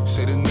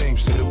 Say the name,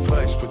 say the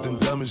price, put them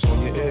diamonds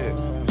on your ear.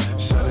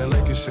 Shining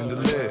like a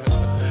chandelier.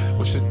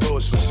 What's your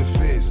thoughts, what's your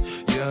fears?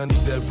 Yeah, I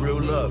need that real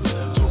love.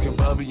 Talking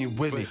Bobby and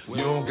Whitney.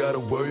 You don't gotta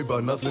worry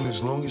about nothing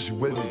as long as you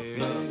with me.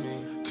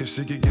 Cause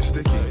shit can get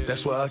sticky,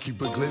 that's why I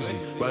keep it glizzy.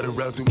 Ride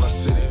around through my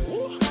city.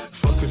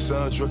 Fuck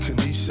Cassandra,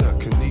 Kanisha,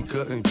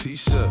 Kanika and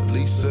Tisha,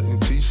 Lisa and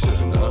Tisha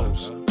and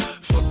hoes.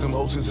 Fuck them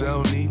hoes cause I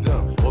don't need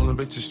them. All them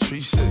bitches tree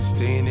shit.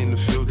 Staying in the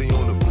field, they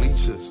on the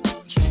bleachers.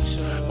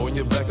 On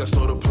your back, I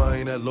start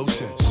applying that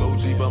lotion. So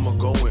deep, I'ma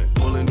go in,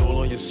 pulling all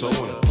on your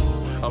sewing.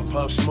 I'm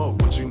Pop Smoke,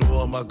 but you know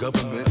all my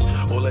governments.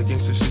 All that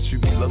gangsta shit, you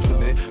be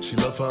loving it. She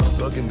love how I'm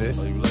thugging it.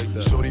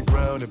 Shorty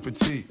brown and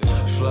petite,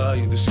 fly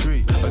and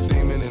discreet. A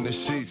demon in the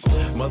sheets.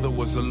 Mother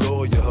was a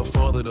lawyer, her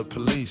father the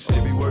police.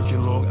 They be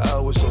working long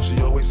hours, so she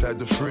always had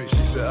the free. She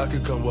said I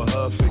could come with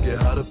her, figure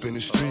hot up in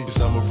the streets.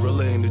 I'm a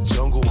gorilla in the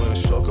jungle and a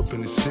shark up in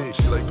the sea.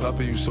 She like,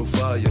 Papa, you so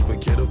fire, but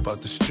get up out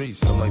the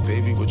streets. I'm like,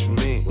 baby, what you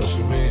mean? What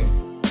you mean?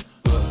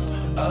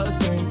 I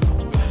think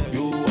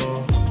you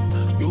are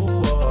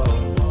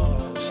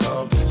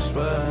something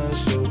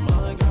special.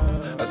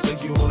 I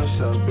take you on a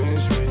shopping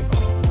spree,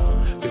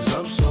 cause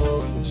I'm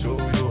so into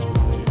you.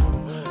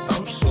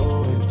 I'm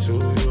so into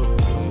you.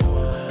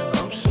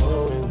 I'm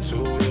so into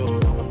you.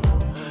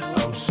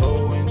 I'm so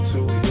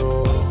into you.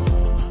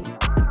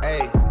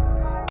 Hey.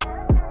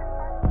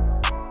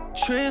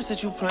 Trips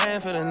that you plan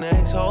for the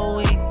next whole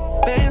week.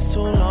 Bands too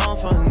long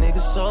for a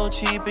nigga so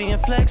cheap. And your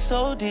flex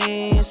OD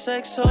and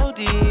sex OD.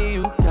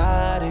 You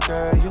got it,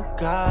 girl, you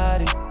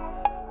got it.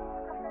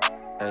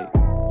 Hey.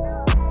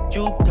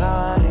 You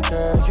got it,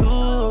 girl,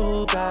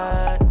 you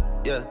got it.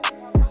 Yeah.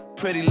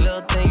 Pretty little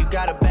thing, you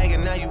got a bag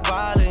and now you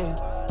wildin'.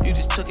 You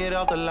just took it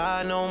off the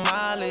line, no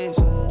mileage.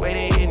 Way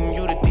they hitting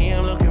you, the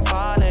DM looking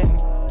falling.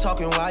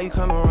 Talking while you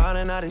come around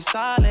and now they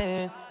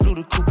silent. Blew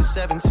the coupe at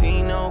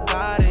 17, no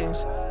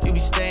guidance. You be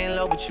staying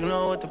low, but you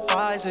know what the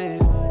price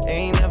is.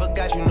 Ain't never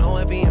got you know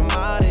it being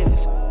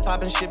modest.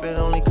 Poppin' shit, but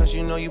only cause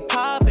you know you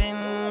poppin',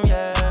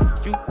 yeah.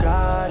 You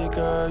got it,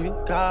 girl, you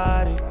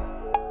got it.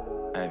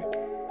 Hey.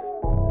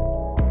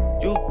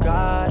 You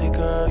got it,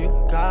 girl, you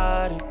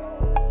got it.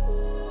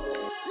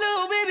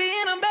 Little baby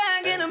and I'm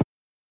back in the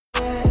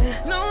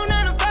no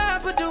 9 to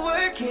 5, put the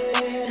work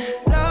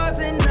in. Laws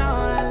and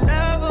all, I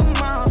love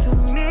them all. To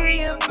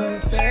me, you're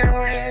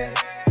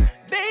perfect.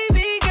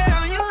 Baby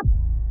girl, you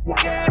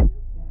girl.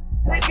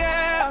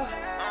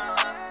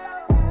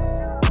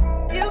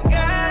 You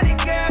got it,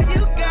 girl,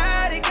 you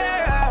got it,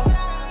 girl.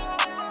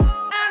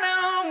 I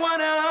don't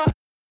wanna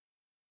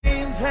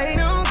play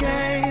no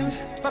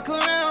games. Fuck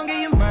around, give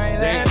you my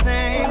last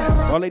name.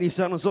 All ladies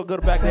sounding so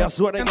good back there, I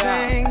swear to God.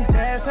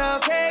 That's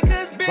okay,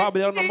 cause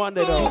Bobby on the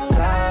Monday though.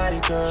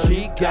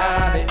 She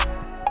got it.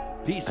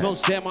 Psmoov,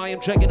 Sam, I am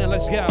checking in.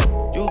 Let's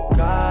go. You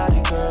got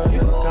it, girl. You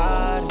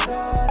got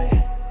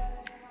it.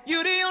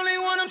 You the only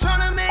one I'm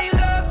trying to make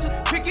love to.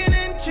 Picking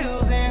and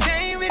choosing.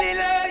 They ain't really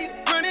love you.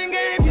 Running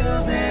game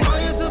using. All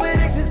your stupid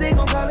exes, they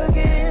gon' call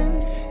again.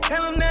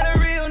 Tell them that a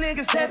real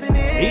nigga stepping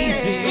in.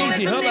 Easy, Don't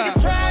easy, let them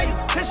niggas try you.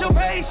 Test your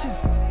patience.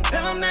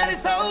 Tell them that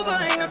it's over.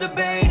 Ain't no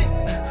debating.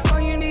 All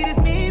you need is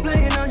me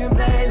playing on your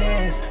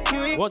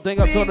playlist. One thing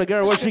I told the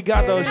girl, what she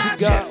got though, she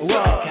got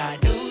what?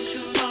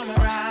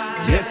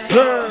 Yes,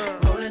 sir.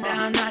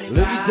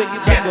 Let me take you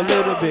back a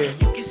little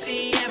bit. You can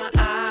see in my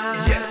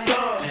eyes. Yes,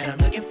 sir. And I'm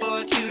looking for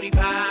a cutie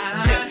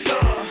pie. Yes, sir.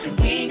 And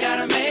we ain't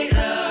gotta make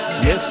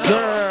love. Yes,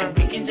 sir. And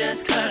we can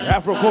just cut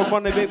Afro Court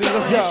Monday, baby,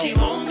 let's go. She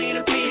want me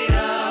to beat it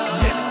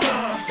up. Yes,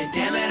 sir. And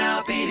damn it,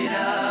 I'll beat it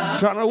up.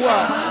 Trying to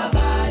what? My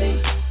body,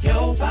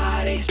 your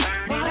body,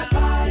 my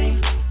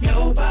body,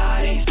 your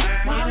body,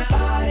 my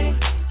body,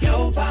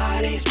 your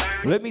body.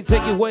 Let me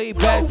take you way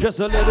back, just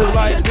a little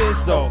like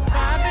this though.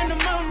 5 in the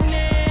morning,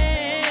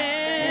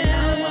 and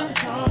I'm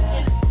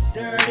talking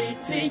dirty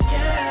to you.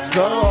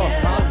 So,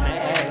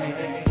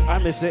 I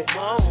miss it.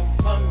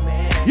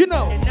 You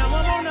know. And now I'm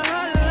on the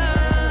hotline.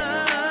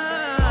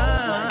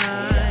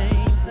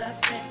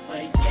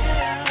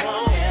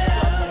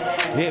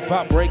 Hip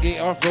hop, reggae,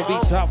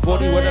 Afrobeat, top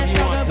 40, whatever you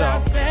want, Let's to. talk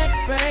about sex,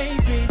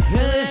 baby.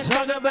 Let's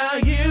talk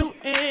about you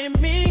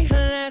and me.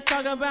 Let's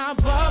talk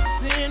about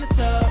bubbles in the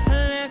tub.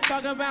 Let's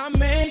talk about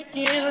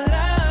making love.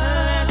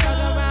 Let's talk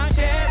about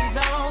cherries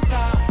on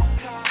top.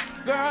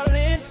 Girl,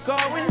 it's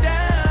going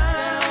down.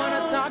 I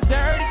wanna talk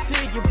dirty to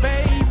you,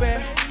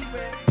 baby.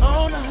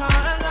 On the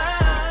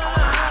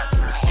hotline.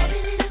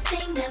 Every little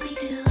thing that we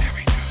do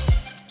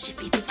should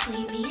be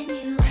between me and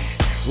you.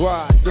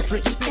 Why? The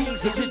freaky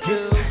things that you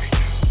do.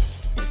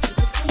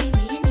 Between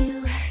me and you.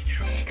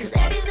 Cause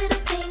every little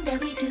thing that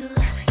we do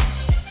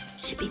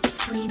should be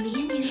between me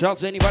and you. Shout out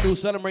to anybody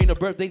who's celebrating a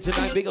birthday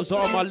tonight. Big ups to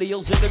all my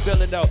Leos in the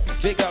building though.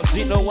 Big ups,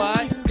 you know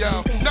why?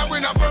 Yo, now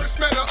when I first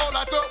met her, all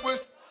I thought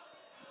was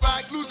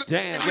like losing.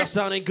 Damn, y'all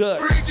sounding good.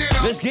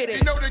 Let's get it.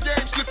 You know the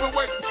game, slip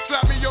away.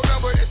 Slap me your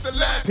number, it's the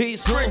last.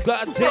 Psmoov,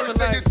 goddamn it,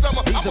 like he's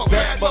a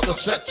bad mother.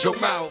 Shut your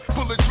mouth.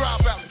 Pull a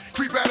drive out,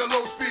 creep at a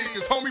low speed.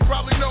 Cause homie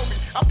probably know me.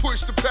 I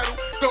push the pedal,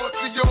 throw it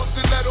to your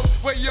stiletto,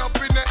 way up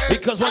in the air.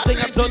 Because one thing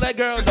I told that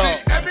girl though.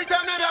 Every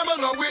time that I'm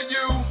alone with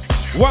you,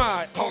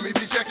 why? Homie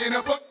be checking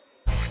up on.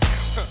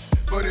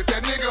 But if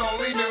that nigga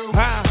only knew,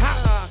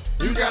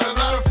 you got a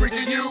lot of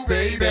freaking you,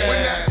 baby.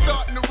 When that's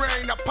starting to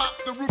rain, I pop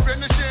the roof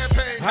and the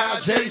champagne. How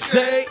Jay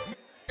say?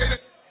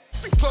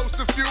 Close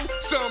to few,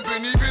 some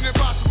been even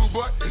impossible,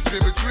 but it's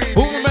been between.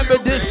 Who remember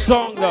this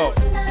song though?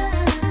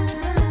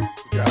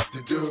 Got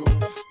to do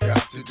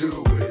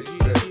with it,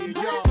 baby.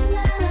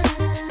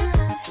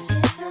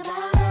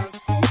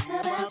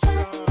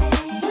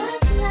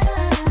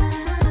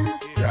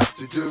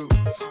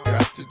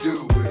 Got to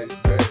do with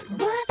it, baby.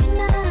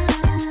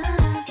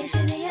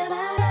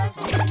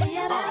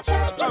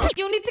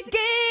 You need to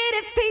get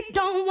if he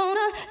don't wanna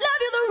love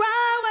you the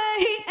right way.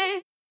 He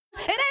ain't.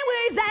 It ain't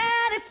where he's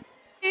at. It's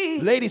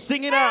me. Ladies,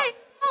 sing it out.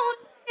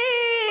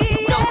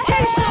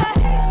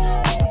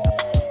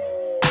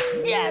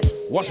 Yes.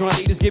 Watch my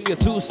ladies give me a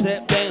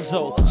two-step dance,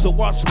 so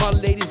watch my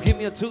ladies give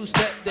me a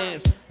two-step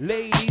dance.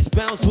 Ladies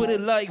bounce with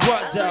it like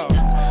what, dog?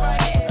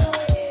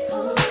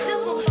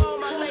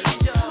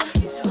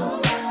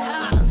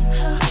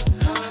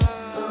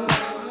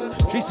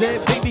 She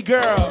said, baby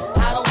girl,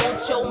 I don't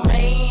want your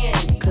man,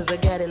 cause I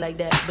got it like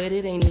that, but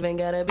it ain't even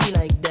gotta be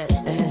like that.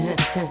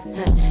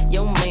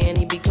 Your man,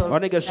 he be cool. my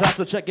nigga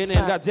Shots checking in.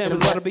 Goddamn,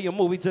 it's gonna be a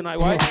movie tonight,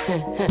 right?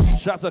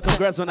 Shots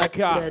congrats on that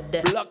car.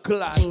 Blood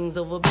clot. Jeans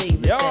over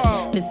baby.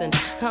 Yo. Listen,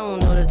 I don't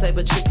know the type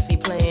of tricks he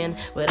playing,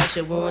 but I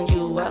should warn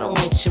you, I don't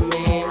want your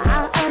man.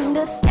 I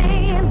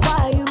understand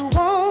why you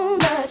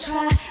wanna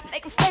try,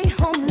 make him stay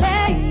home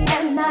late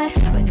at night,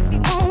 but if he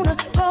wanna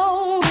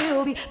go,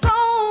 he'll be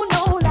gone,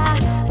 no lie.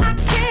 I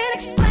can't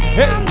explain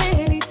how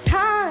many times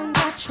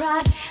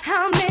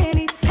how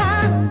many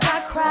times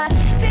I cried,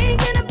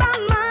 thinking about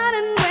mine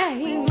and where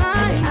he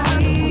might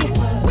be.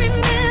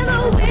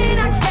 Remember when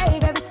I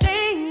gave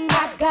everything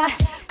I got,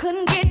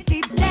 couldn't get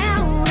deep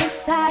down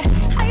inside.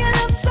 How you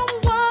love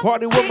someone?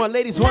 Party with my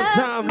ladies one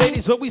time,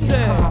 ladies, what we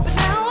say? But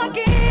now I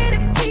get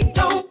if he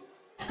don't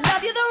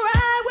love you the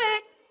right way.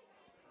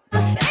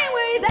 Ain't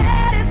where he's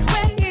at, it's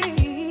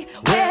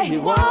where he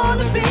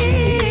wanna be.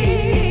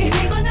 If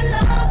he gonna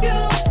love you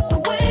the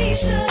way he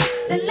should,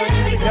 then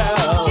let it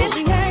go. If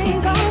he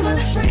ain't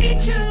gonna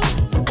treat you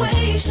the way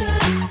he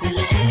should, then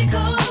let it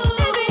go.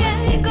 If he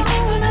ain't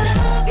gonna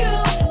love you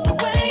the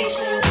way he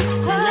should,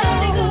 then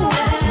let it go.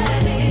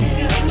 If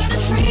he ain't gonna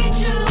treat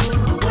you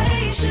the way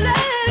he should,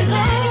 then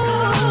let it go.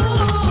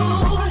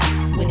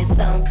 When the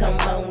song come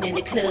on in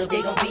the club,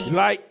 they gon' be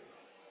like,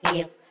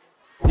 yeah.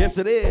 Yes,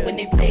 it is. When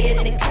they play it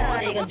in the car,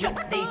 they gon'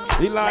 drop they top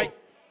Be like,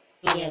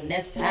 damn,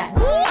 that's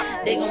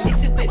hot. They gon'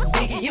 mix it with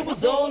Biggie, it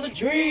was all a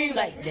dream.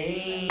 Like,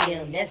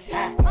 damn, that's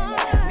hot.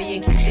 Me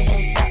and Keisha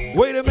gon' stop.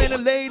 wait a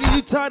minute, lady,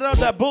 you tired of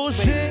that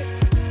bullshit?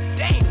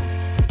 Damn.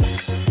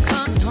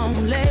 Come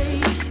home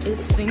late, it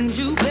seems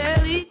you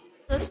barely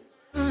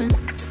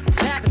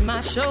tapping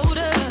my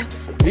shoulder,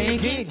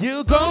 thinking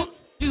you gon'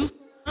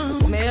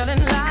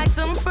 smelling like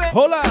some friends.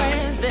 Hold on.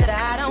 That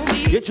I don't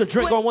need. Get your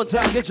drink on one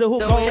time, get your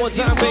hook So on one if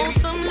you time, want baby.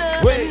 some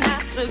love, Wait. then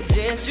I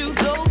suggest you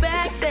go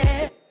back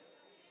there.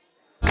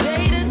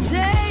 Day to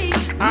day,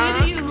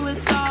 with you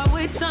it's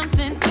always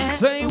something else.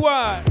 Say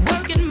what?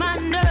 Working my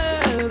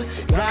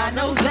nerve. God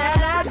knows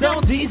that I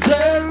don't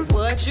deserve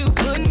what you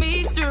put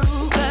me through.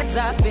 Cause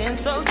I've been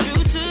so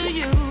true to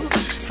you.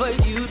 For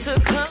you to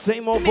come.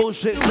 Same old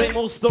bullshit, same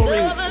old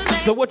story.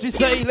 So what you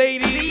say,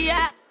 lady? See,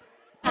 I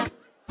heard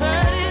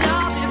it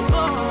all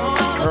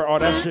before. Heard all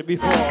that shit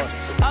before.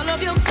 All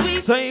of your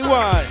sweet Say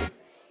what?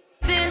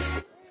 this,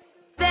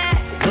 that,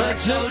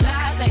 but your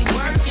lies ain't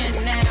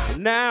working now.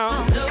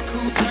 Now. Look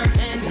who's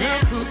hurting now.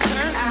 Look who's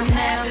hurting I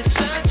had to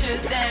shut you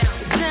down.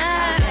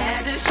 I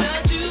had to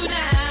shut you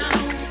down.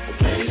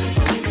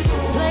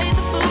 Play the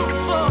fool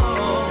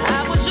before.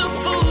 I was your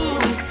fool.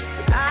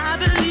 I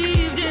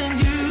believed in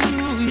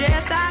you.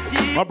 Yes, I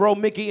did. My bro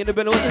Mickey in the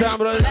middle of time,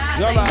 brother.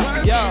 Y'all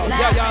like, yo.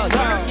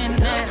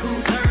 Look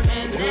who's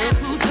hurting now. Look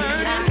who's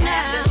hurting I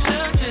had to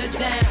shut you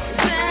down.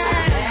 I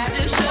had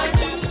to shut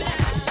you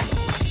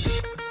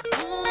down.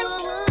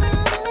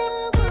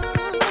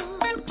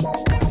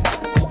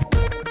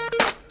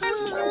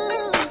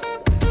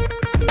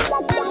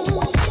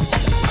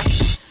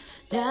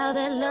 Now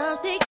that love's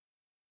taken,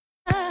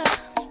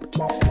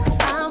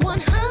 I'm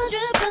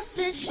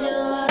 100%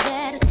 sure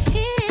that it's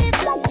here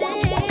to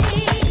stay.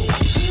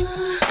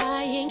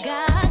 I ain't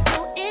got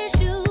no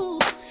issue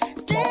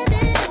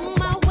standing in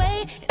my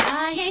way, and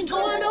I ain't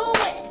going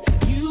nowhere.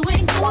 You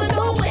ain't going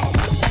nowhere.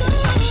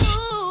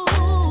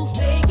 Ooh,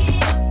 make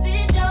it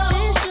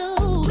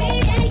official. We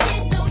ain't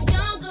getting no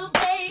younger,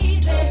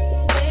 baby.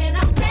 When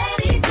I'm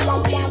ready to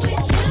be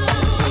with you,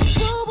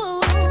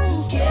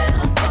 ooh,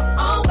 together for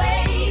always.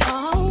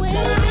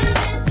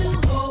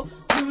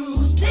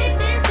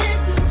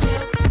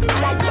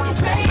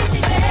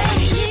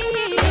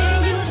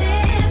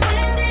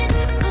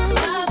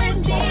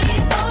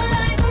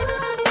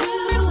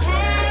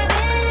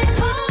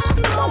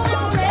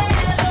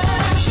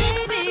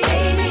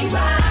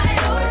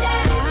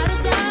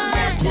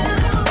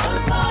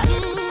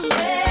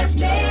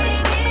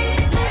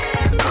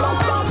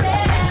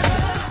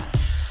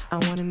 I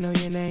wanna know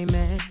your name,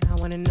 man. I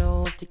wanna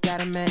know if you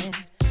got a man.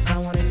 I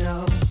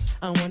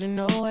wanna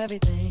know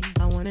everything.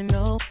 I wanna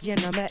know your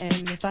number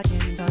and if I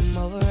can come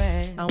over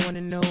and I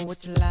wanna know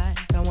what you like.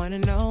 I wanna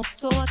know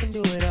so I can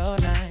do it all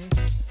night.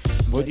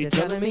 But you're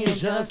telling me I'm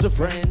just a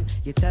friend.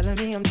 You're telling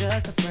me I'm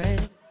just a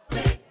friend.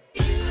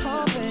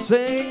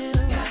 Say,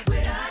 got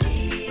what I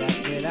need.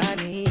 Got what I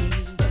need.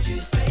 But you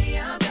say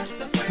I'm just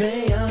a friend.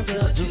 Say I'm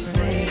just a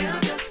friend.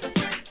 I'm just a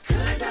friend.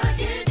 'Cause I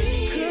can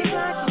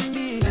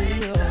be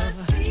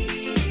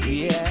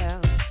fantasy. yeah.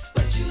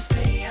 But you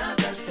say I'm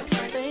just a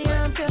friend. Say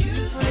I'm just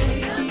a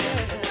friend.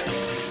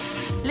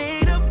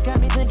 Lead up, got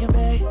me thinking,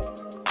 babe.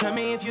 Tell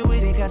me if you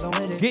with it, 'cause I'm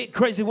with it. Get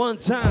crazy one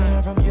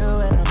time. From you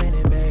and I'm in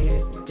it,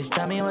 babe. Just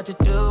tell me what to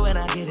do and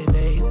I get it,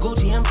 babe.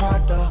 Gucci and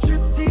Prada.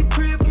 Trip to your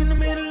crib in the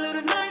middle of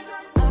the night.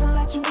 I don't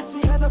let you miss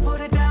me 'cause I put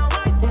it down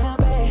right now,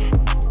 babe.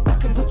 I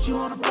can put you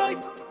on a flight.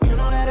 You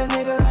know that a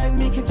nigga like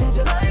me can change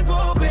your life,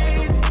 oh,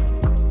 baby.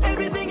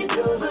 Everything you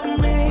do is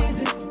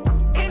amazing.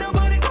 Ain't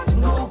nobody got you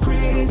go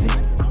crazy.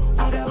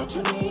 I got what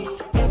you need.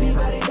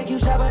 Everybody think you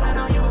shy, but I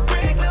know you a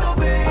freak, little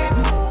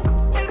baby.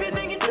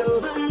 Everything you do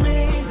is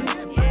amazing.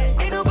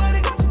 Ain't nobody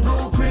got you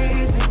go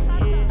crazy.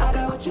 I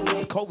got what you need.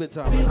 It's COVID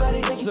time.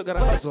 Still gotta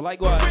hustle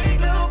like what?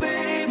 Little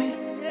baby,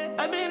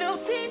 I've been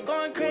overseas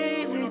going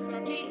crazy.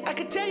 I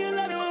could tell you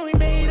love it when we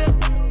made up.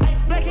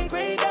 Black and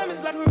gray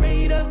diamonds like a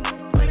radar.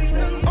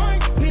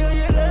 Orange peel,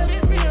 your love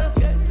is real.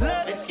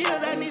 Love and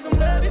skills, I need some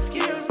love and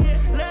skills.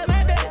 Love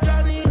my dad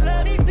draws and you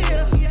love me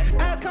still.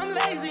 Eyes come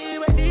lazy,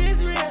 but she is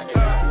real.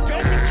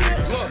 Dress to kill.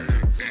 Look,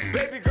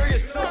 baby girl, you're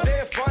so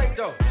damn fine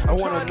though. I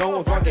wanna know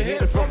if I can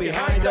hit it from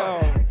behind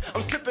though.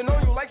 I'm sipping on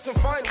you you like some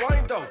fine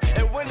wine though.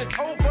 And when it's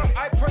over,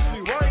 I press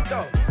rewind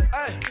though.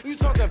 Ay, you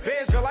talking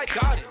bands, girl, I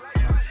got it.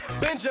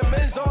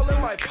 Benjamin's all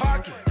in my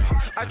pocket.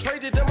 I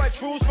traded in my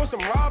trues for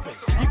some robins.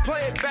 He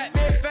playing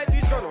Batman,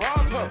 Fetty's gonna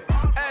rob him.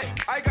 Ay,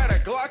 I got a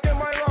Glock in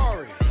my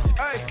Rari.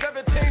 Ay,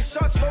 17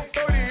 shots, no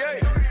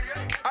 38.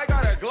 I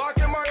got a Glock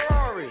in my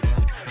Rari.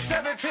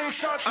 17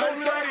 shots, no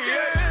 38.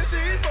 Yeah,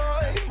 she's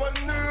mine.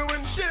 Wonder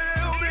when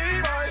she'll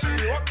be mine.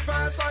 She walk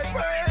past, I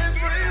praise,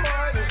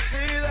 rewind, and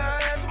see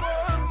that ass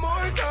one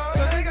more time.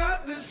 I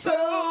got this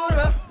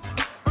soda.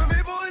 For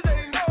me boys,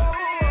 they know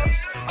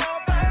us. All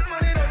fast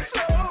money, them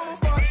slow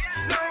bucks.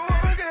 No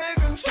one can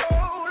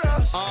control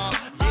us.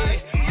 Yeah,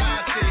 my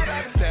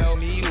city. Tell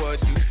me what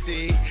you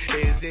see.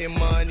 Is it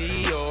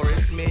money or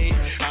it's me?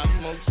 I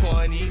smoke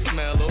 20,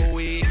 smell a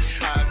weed.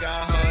 I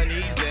got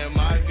honeys in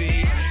my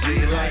V.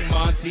 She like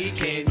Monty,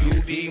 can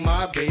you be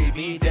my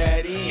baby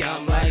daddy?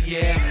 I'm like,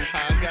 yeah.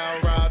 I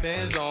got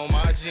robins on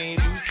my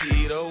jeans. You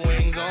see the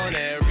wings on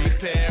every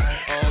pair.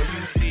 All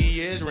you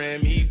see is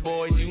Remy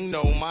boys. You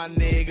know my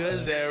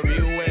niggas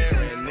everywhere.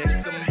 And if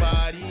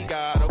somebody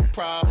got a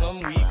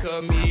problem, we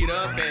could meet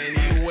up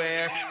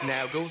anywhere.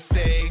 Now go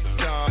say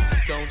some.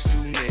 Don't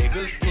you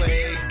niggas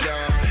play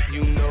dumb.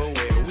 You know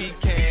where we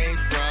came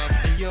from.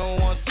 And you don't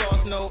want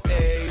sauce, no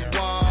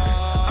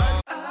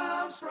A1.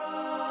 I'm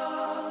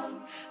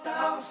sprung.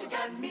 Dog, she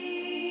got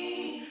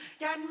me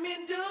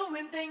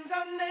doing things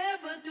I'll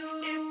never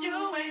do. If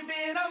you ain't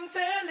been, I'm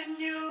telling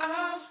you,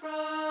 I'm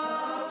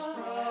sprung.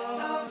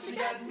 Dog, she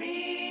got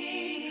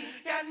me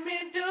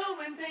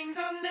doing things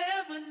I'll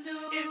never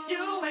do. If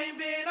you ain't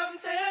been, I'm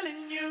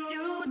telling you,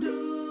 you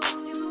do.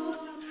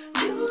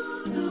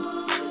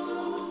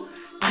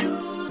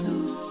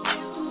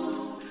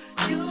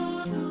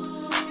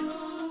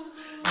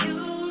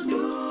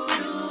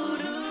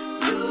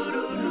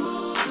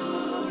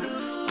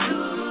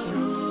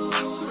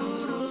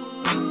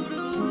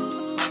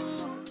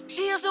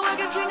 She used to work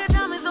at King of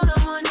Diamonds on a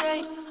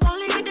Monday.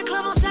 Only hit the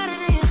club on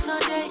Saturday and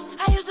Sunday.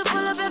 I used to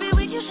pull up every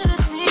week, you should've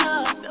seen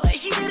her. The way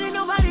she did it,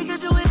 nobody could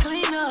do it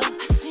cleaner.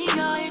 I seen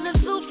her in a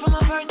suit for my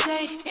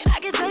birthday. And I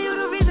can tell you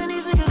the reason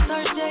these niggas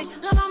thirsty.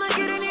 Lil' mama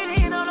getting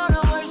it in on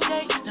the worst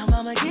day. Now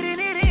mama getting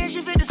it in,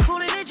 she fit the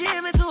school and the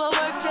gym into a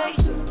work day.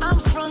 I'm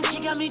sprung, she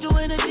got me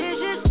doing the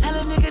dishes.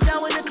 Hella nigga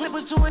down when the clip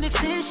was to an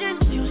extension.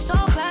 You so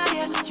bad,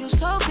 yeah, you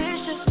so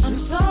vicious. I'm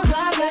so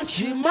glad that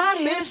you my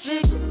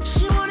mistress.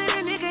 She wanted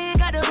a nigga, ain't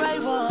got the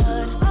right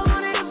one. I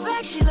wanted a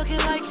back, she looking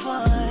like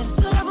fun.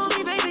 Put up on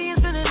me, baby, and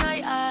spend the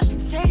night.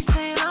 They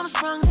saying I'm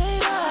sprung, they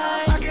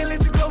right. I can't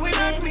let you go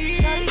without me.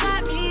 Shawty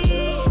got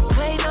me.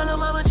 Waiting on the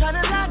mama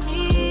tryna lock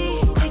me.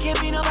 It can't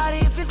be nobody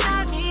if it's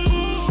not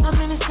me. I'm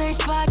in the same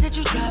spot that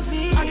you dropped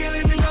me. I can't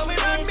let you go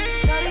without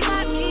me. Shawty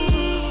got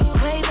me.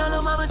 Waiting on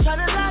the mama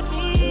tryna lock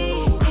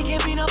me. It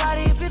can't be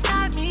nobody if it's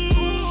not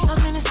me.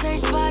 I'm in the same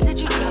spot that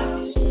you dropped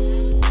me.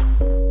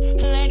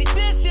 Ladies,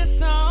 this your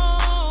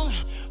song.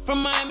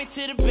 From Miami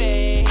to the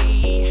Bay.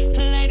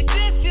 Ladies,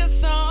 this your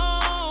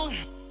song.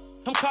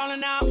 I'm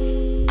calling out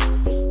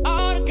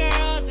all the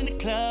girls in the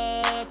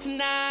club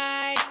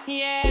tonight.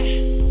 Yeah.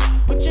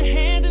 Put your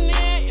hands in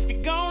there if you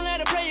gon' let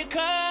her play your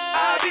card.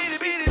 I beat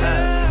it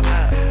up.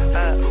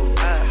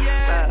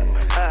 Yeah.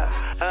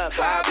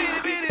 I beat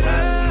it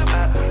up.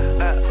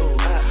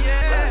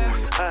 Yeah.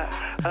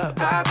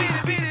 I beat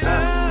it up.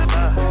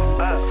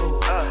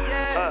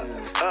 Yeah.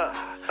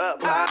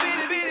 I beat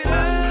it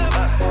up.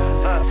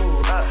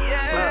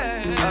 Yeah.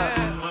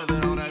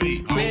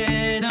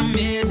 Rhythm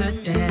is a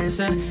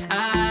dancer.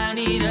 I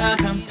need a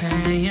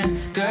companion.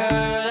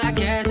 Girl, I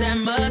guess that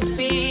must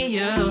be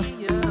you.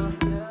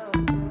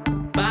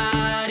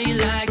 Body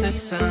like the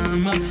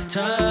summer.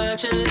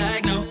 Touch it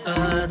like no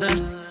other.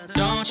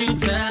 Don't you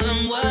tell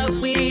them what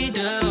we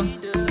do.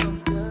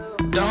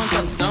 Don't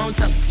tell them, don't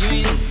tell them, you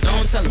ain't need.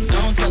 Don't tell them,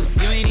 don't tell them,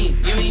 you ain't need.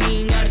 You ain't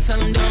even gotta tell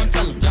them, don't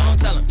tell them, don't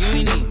tell them, you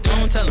ain't need.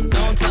 Don't tell them,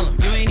 don't tell them,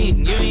 you ain't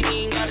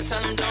even gotta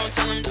tell them, don't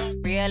tell them,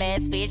 don't. Real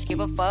ass bitch, give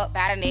a fuck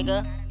about a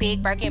nigga.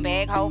 Big Birkin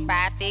bag, hold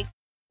 5'6".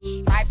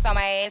 Stripes on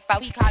my ass, so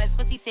he call his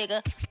pussy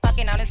tigger.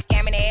 Fucking on a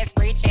scamming ass,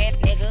 rich ass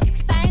nigga.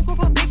 Same group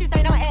of bitches,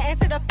 ain't no ass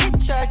to the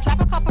picture.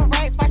 Drop a couple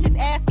racks, watch his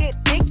ass get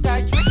bigger.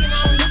 Drinking,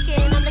 I'm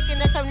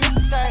looking at your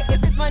nigga.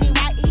 If it's money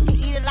right, he can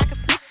eat it like a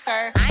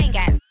snicker. I ain't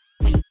got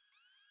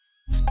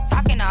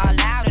talking all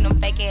loud in them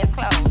fake ass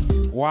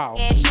clothes. Wow.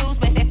 Ass shoes,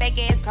 match that fake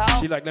ass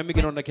coat. She like, let me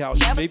get on the couch.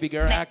 Baby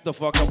girl, act the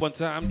fuck up one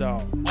time,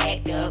 dog.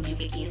 Act up, you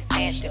could get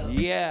snatched up.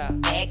 Yeah.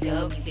 Act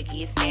up, you could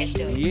get snatched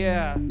up.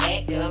 Yeah.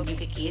 Act up, you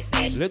could get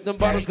snatched up. Let them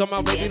bottles come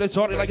out, baby. Let's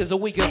party like it's a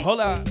weekend. Hold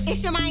on.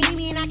 It's your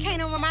Miami and I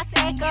can't run my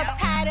stack up.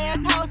 Tired ass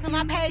hoes in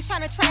my page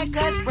trying to track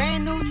us.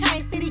 Brand new chain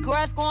city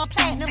girls going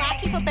platinum. I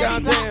keep a baby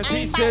Goddamn,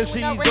 she says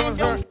she's on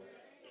her.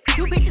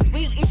 You bitches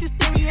weak, is you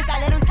serious? I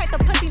let him take the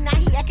pussy, now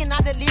he acting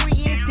all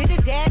delirious. Did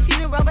the dash, she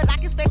done rubber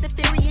like it's Fast and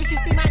Furious. You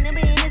see my number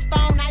in his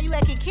phone, now you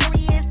acting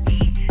curious.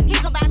 He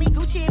gon' buy me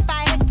Gucci if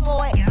I ask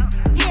for it.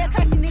 He a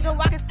classy nigga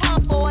walking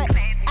town for it.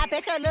 I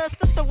bet your little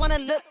sister wanna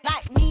look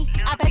like me.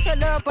 I bet your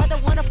little brother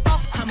wanna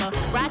fuck. I'ma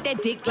ride that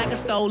dick like a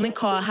stolen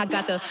car. I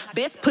got the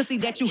best pussy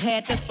that you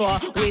had thus far.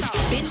 Which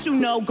bitch you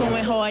know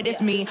going hard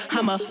is me.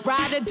 I'm a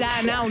ride or die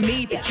and I don't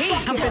need the key.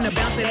 I'm finna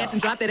bounce that ass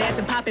and drop that ass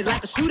and pop it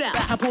like a shootout.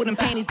 I pull them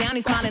panties down,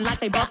 he's smiling like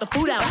they bought the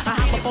food out. I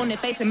hop up on their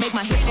face and make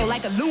my hips go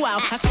like a luau.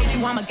 I showed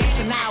you I'm a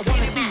gangster, now I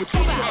wanna see what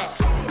you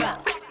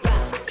about.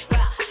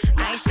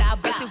 I ain't shy,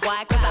 busy,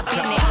 why? Cause I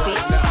been that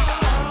bitch.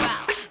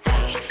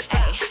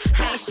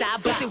 I ain't shy,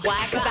 busy,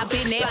 why? Cause I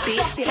been that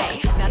bitch.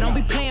 Hey, now don't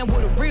be playing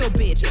with a real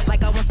bitch.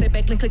 Like I won't step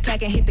back and click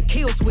clack and hit the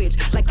kill switch.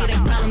 Like it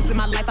ain't problems in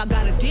my life I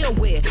gotta deal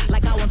with.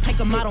 Like I won't take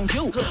them out on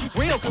you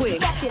real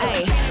quick.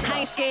 Hey, I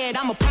ain't scared,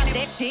 I'ma pop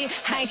that shit.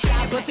 I ain't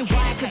shy, busy,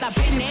 why? Cause I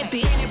been that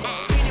bitch.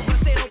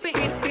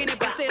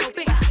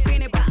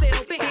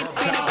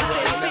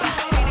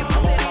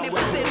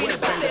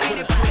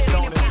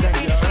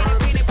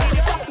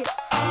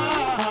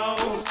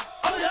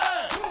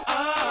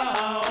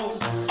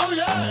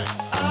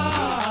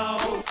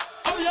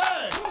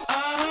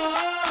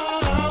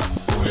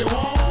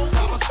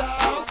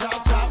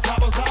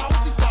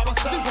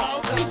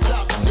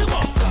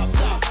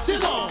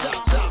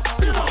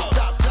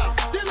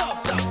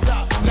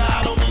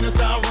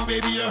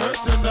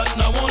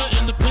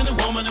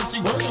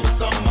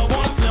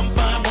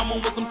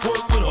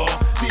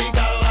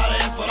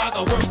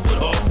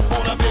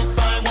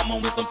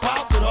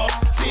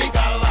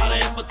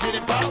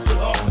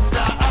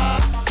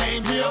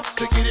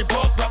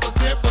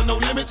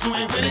 You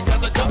ain't with it,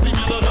 got the cup in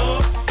your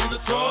love. In the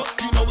truck,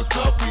 you know what's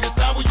up. We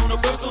decide we're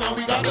universal and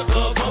we got the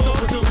club. So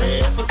put your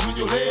head between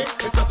your legs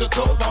and touch your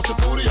toes, bounce your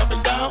booty up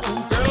and down.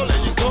 Ooh, girl,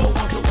 there you go.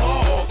 Want to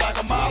walk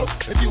like a model.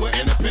 If you an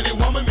independent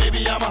woman,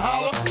 maybe I'm a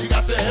holler. You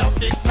got to have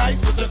fix nice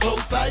with your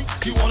clothes tight.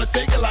 You wanna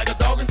shake it like a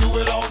dog and do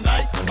it all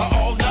night.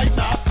 All night,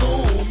 now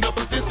assume the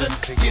position.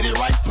 Get it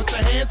right, put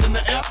your hands in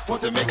the air.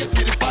 Want to make a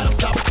titty fight up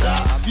top of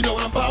top. You know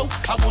what I'm about?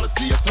 I wanna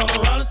see you turn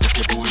around and stick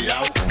your booty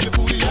out. Your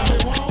booty out.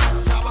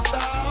 Top of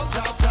style,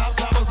 top.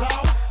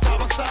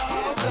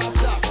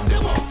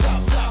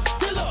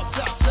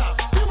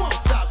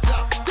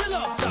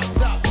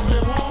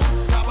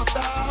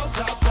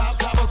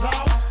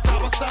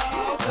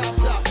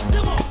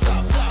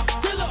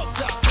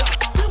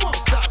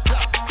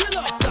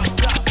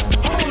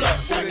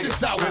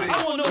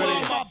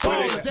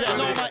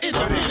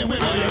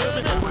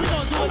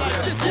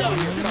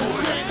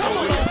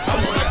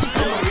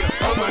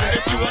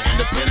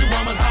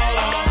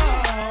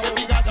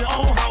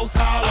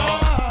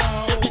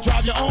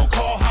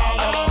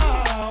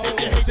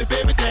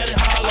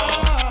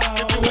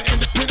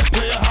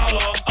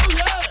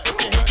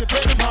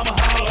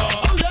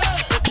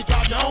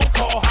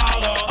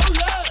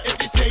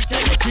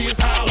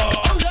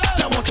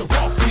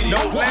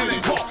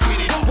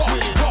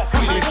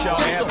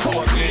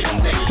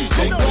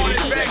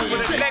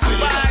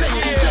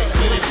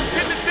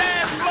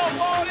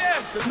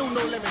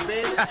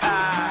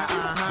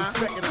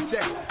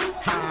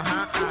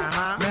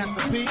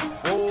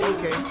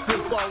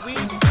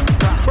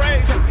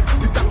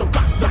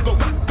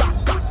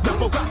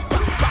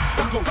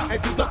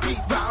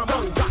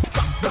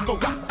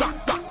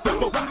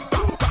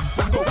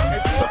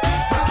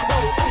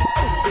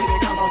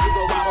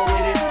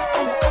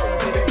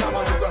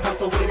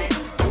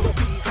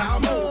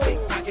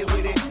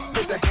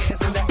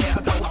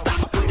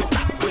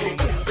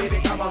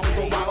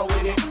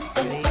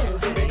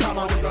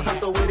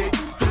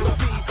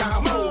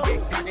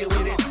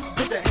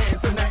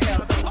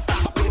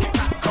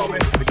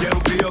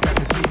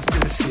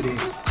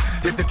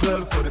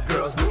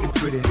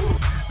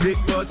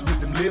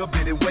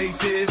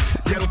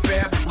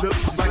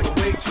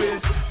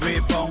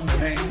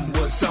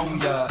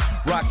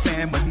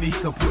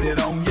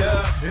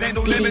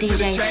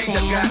 DJ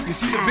Sam. You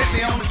see the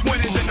Bentley on the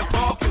 20s in the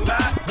parking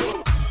lot.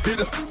 Hit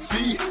a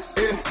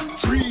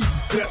C-N-3,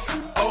 that's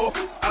all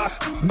I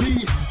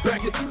need.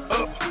 Back it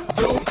up,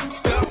 don't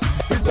stop,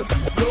 hit the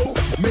flow,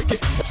 make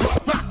it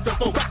drop. Rock the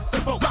boat, rock the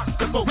boat, rock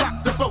the boat,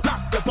 rock the boat,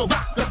 rock the boat,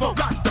 rock the boat,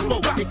 rock the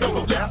boat, rock it go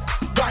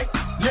left, right,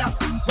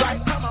 left, right,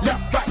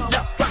 left, right, left,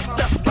 right,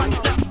 left, right,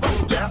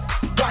 left, left,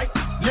 right,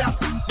 left, right,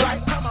 left, right,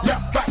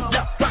 left, right,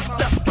 left, right,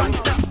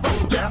 left,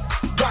 left,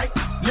 right,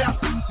 left,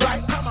 right, left,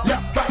 right,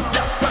 left.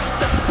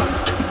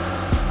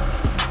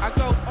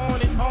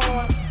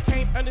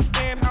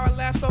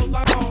 So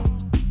long,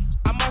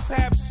 I must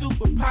have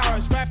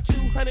superpowers. Rap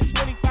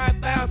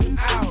 225,000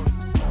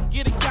 hours.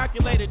 Get a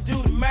calculator,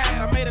 do the math.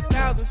 I made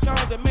 1,000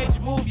 songs that made you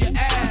move your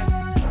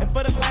ass. And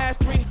for the last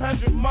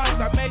 300 months,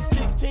 I made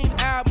 16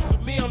 albums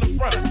with me on the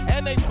front,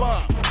 and they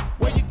bump.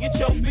 Where you get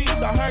your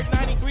beats? I heard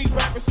 93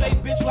 rappers say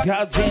bitch like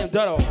goddamn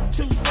Dutto.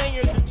 2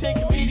 singers and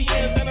 10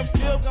 comedians, and I'm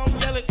still gonna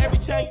yell it every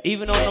time.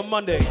 Even on a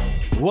Monday,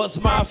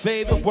 what's my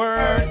favorite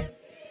word?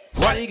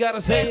 Why you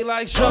gotta say it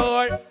like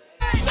short?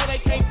 You know they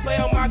can't play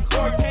on my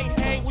court, can't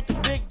hang with the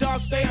big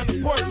dogs, stay on the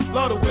porch.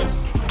 Blow the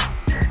whistle.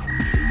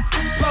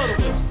 Blow the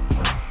whistle.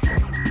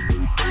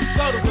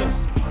 Blow the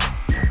whistle.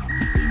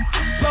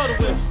 Blow the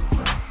whistle.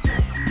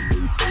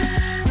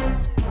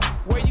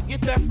 Where you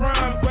get that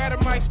from? Grab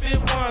a mic, spit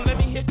one. Let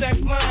me hit that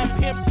blunt.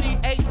 Pimp C,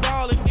 8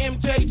 Ball, and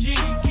MJG.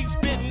 You keep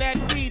spitting that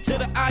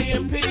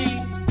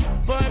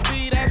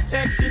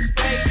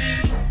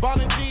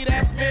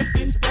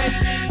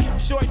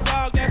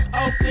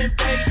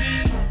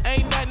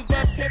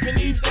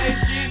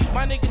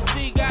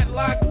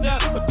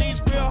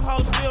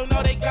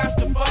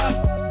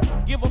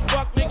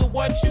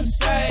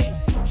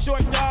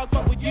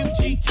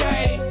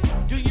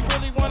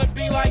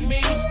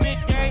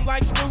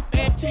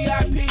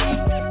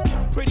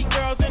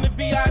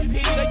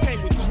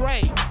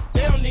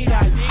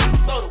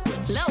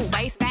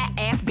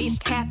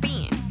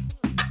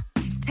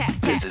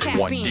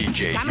one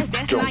DJ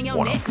you don't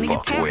wanna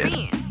fuck with.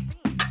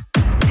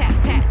 Tap,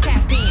 tap,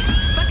 tap in.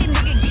 Fucking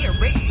nigga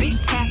get rich, bitch,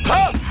 tap in.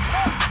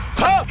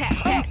 Tap,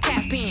 tap,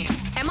 tap in.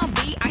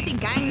 MLB, icy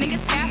gang, nigga,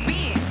 tap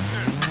in.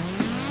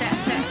 Tap,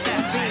 tap,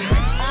 tap in.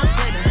 On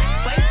glitter,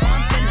 waist on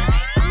thinner.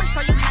 I'ma show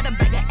you how to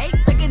bag an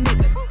 8-figure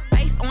nigga.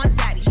 Face on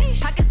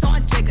zaddy, pockets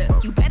on jigger.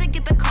 You better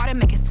get the card and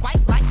make it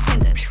swipe like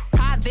Tinder.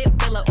 Private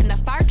villa in the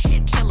fire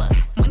shit chiller.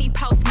 When he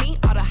posts me,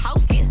 all the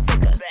house get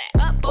sicker.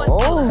 Up boys,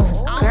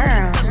 Oh,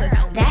 girl,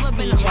 that's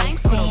DJ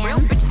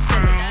Sam.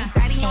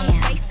 Daddy on the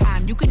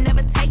FaceTime, you can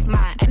never take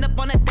mine. End up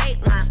on a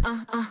dateline.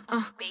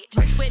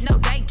 Rich with no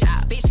day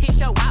job, bitch, hit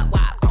your wop.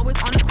 Always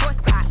on the course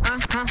side.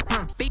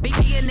 Big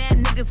billionaire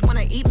niggas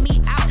wanna eat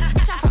me out.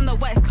 Bitch, I'm from the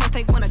West Coast,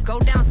 they wanna go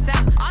down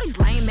south. All these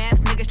lame ass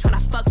niggas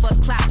tryna fuck for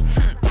clout.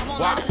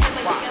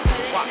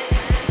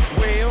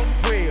 Well,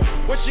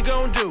 what you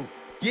gonna do?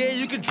 Yeah,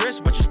 you can dress,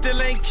 but you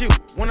still ain't cute.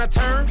 When I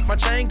turn, my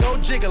chain go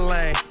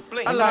jiggling.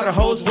 A lot of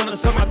hoes wanna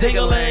suck my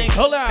ding-a-ling.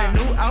 Hold on.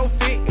 New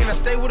outfit, and I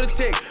stay with a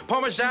tick.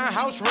 Parmesan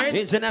house ranch.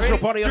 International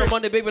party on a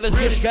Monday, baby. Let's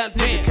get it,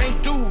 goddamn.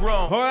 Can't do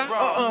wrong.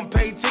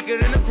 Unpaid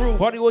ticket in the group.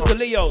 Party with the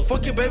Leos.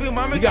 Fuck your baby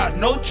mama, you got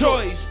no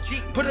choice.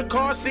 Put a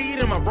car seat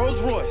in my Rolls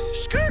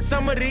Royce.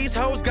 Some of these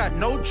hoes got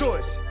no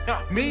choice.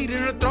 Meat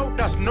in the throat,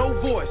 that's no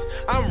voice.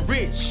 I'm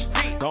rich.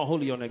 Don't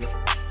Julio, nigga.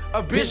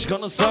 A bitch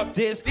gonna suck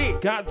this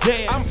dick.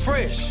 Goddamn. I'm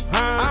fresh.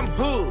 I'm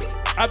hood.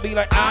 I be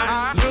like,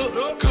 I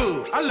look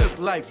good. I look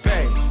like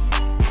bae.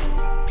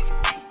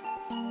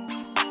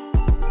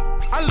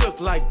 I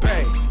look like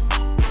bae.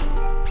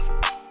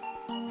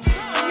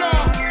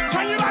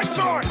 Turn your lights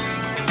on.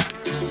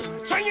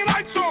 Turn your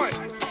lights on.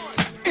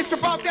 It's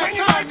about that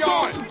time,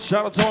 y'all.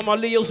 Shout out to all my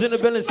Leos in the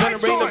building,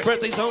 celebrating the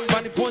birthdays.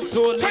 Somebody point to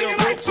a Leo real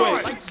quick.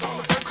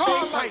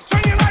 Car light.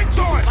 Turn your lights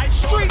on.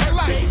 Street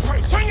light.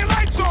 Turn your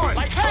lights on.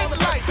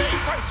 Headlight.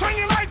 Turn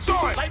your lights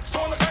on.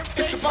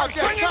 It's about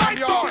that time,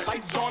 y'all.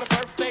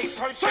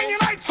 Turn your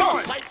lights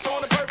on.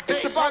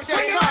 It's about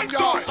that time,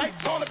 y'all.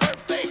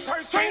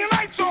 Turn your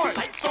lights on.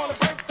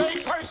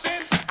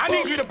 I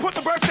need you to put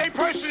the birthday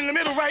person in the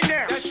middle right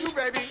now. That's you,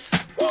 baby.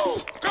 Woo!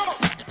 Go.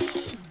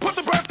 Put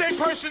the birthday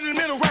person in the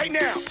middle right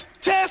now.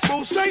 Test,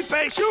 move, straight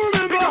face. You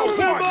remember? 1,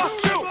 2,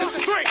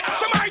 3.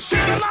 Somebody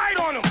shine a light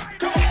on him.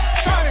 Come on.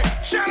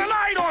 Shine a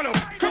light on him.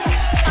 Come on.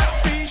 I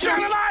see.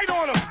 Shine a light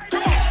on him.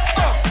 Come on.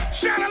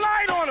 Shine a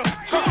light on him.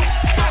 Come on. I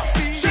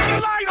see. Shine a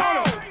light on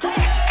him. Come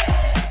on.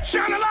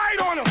 Shine a light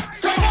on him.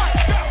 Say what?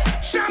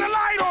 Shine a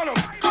light on him.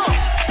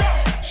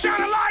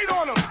 Shine a light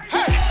on him.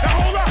 Hey, now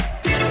hold up.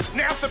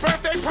 Now if the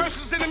birthday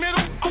person's in the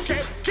middle,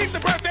 okay, keep the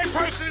birthday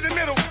person in the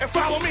middle and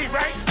follow me,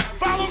 right?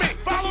 Follow me,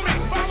 follow me,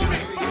 follow me,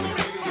 follow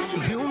me.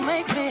 You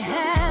make me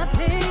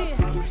happy.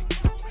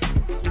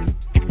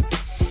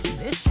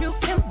 This you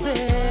can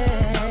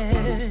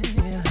bear.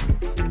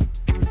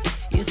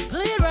 You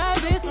split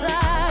right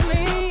beside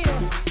me,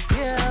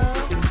 yeah.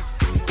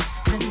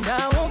 And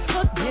I won't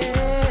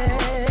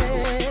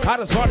forget.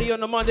 Hottest party on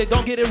the Monday,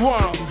 don't get it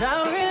wrong.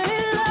 I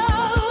really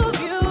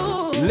love you.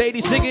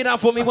 Ladies, sing it out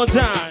for me one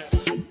time.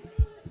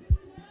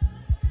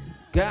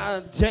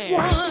 God damn.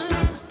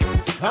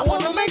 I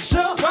wanna make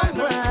sure I'm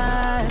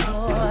right,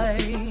 boy.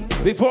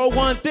 Before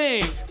one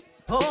thing.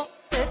 Oh.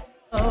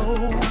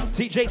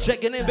 TJ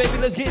checking in, baby,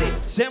 let's get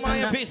it. Samurai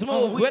and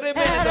Psmoov, wait a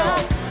minute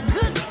though.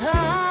 Good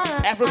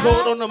time. Africa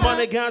on the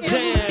money,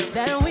 goddamn.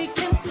 That we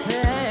can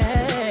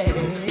say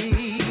we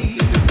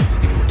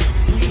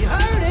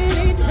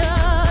hurting each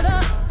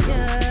other,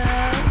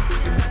 yeah.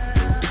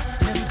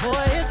 And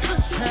boy, it's a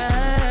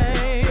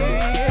shame.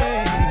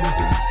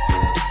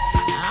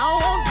 I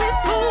won't be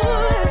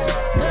foolish,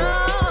 no.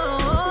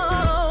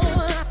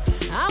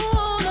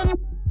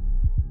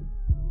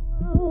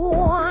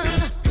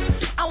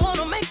 I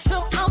wanna make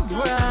sure I'm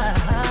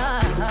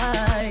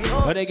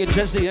right. When they get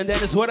Jesse and then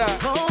it's what up.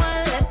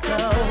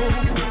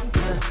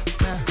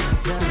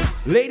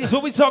 Ladies,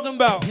 what we talking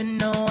about? You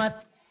know I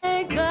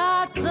thank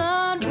God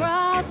sun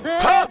rises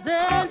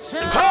and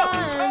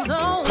shines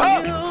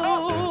on you.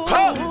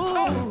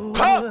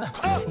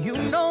 You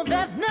know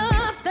there's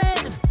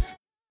nothing.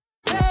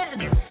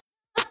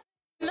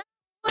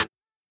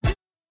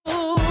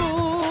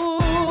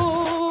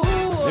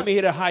 Let me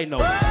hit a high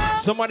note.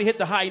 Somebody hit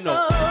the high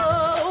note.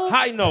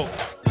 High note.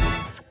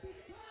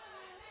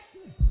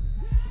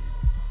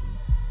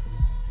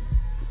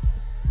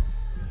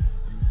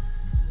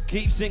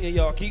 Keep singing,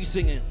 y'all. Keep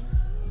singing.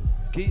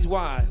 Keys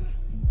wide.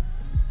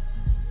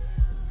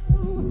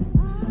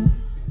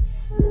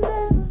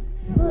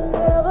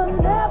 Never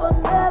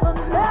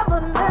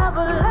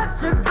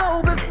let you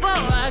go before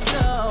I go.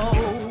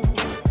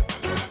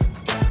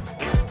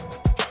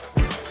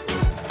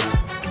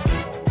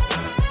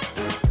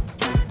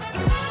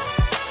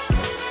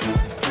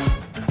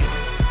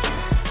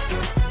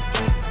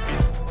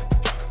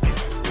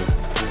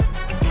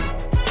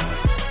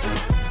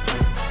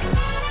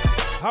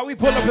 How we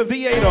pull up a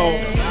V8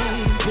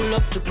 Pull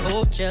up to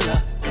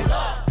Coachella.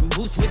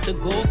 Boots with the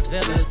ghost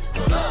feathers.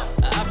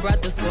 I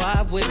brought the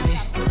squad with me.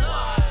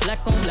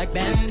 Black on black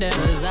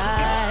bandanas.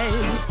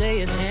 I say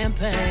it's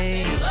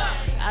champagne.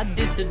 I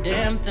did the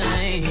damn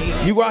thing.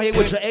 You out here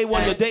with your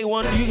A1, your day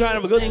one. You gotta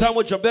have a good time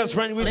with your best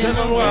friend. You tell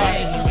me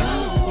why.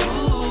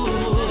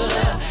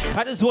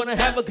 I just wanna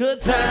have a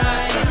good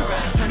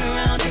time. Turn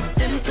around, kick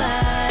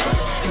inside,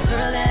 and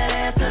twirl that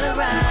ass to the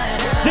right.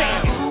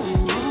 Damn.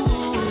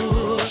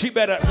 She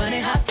better. Funny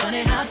hop,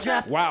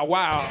 drop. Wow,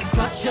 wow.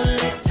 Cross your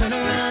legs, turn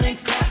around and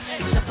clap.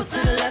 Shuffle to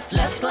the left,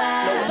 let's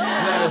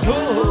glide.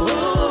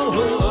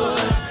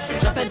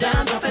 Drop it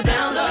down,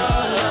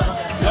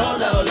 low,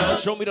 low, low.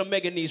 Show me the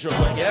mega knees real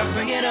quick, yeah?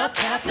 Bring it up,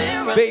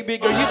 Captain. Baby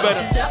girl, you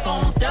better. Step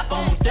on them, step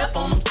on them, step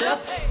on them,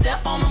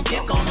 step on them,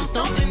 kick on them,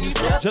 stomp, then you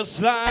step. Just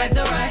slide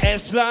and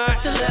slide.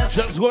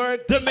 Just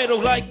work the middle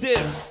like this.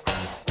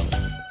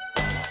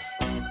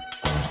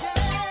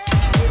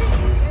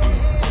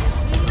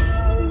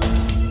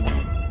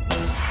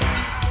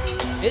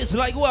 It's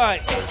like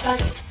what? It's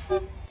like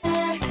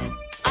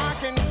I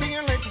can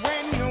feel it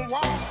when you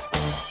walk,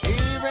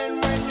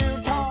 even when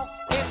you talk.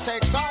 It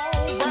takes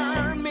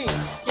over me.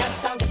 You're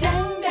so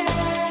dandy.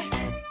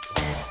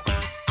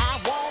 I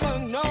wanna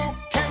know,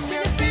 can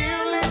you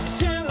feel it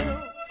too?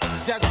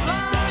 Just like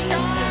I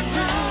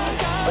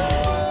do.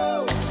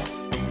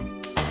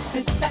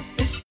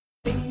 This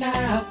thing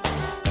now.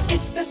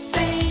 It's the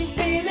same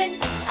feeling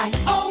I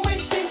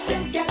always seem to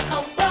get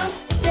around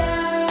you.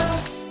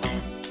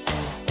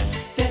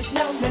 There's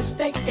no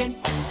mistaking,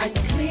 I'm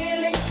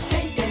clearly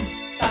taken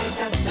by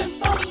the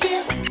simple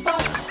feel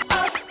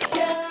of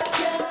you.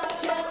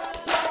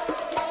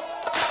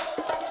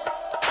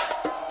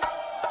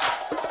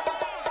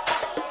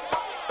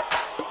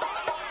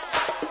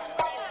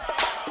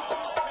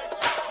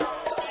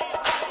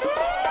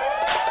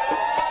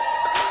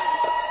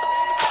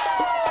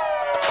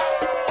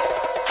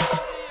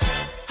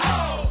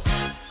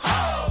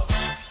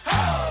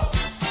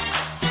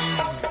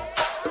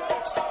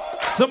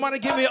 Somebody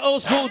give me an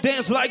old school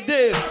dance like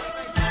this.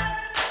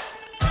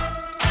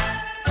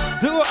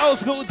 Do an old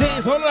school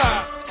dance, hold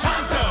up.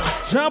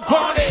 Jump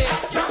on it.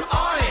 Jump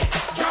on it.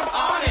 Jump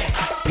on it.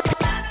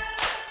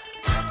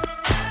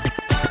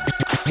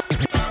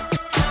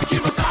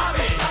 Keep us on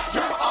it.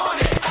 Jump on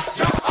it.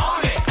 Jump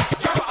on it.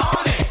 Jump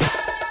on it.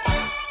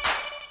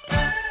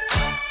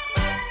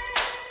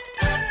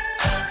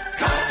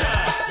 Costa,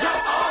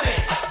 jump on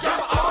it.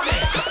 Jump on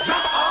it.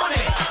 Jump on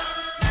it.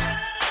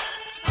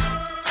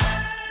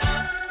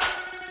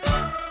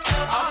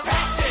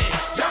 Apache,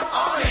 jump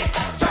on it.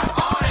 Jump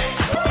on it.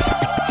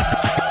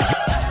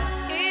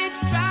 It's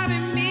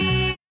driving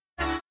me.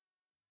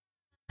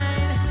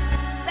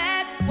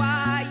 That's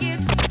why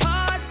it's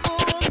hard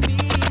for me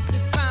to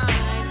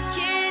find.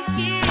 Can't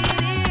get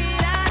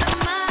it out of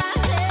my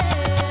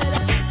head.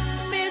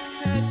 Miss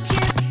her,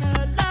 kiss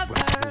her, love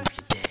her.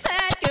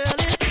 That girl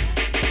is.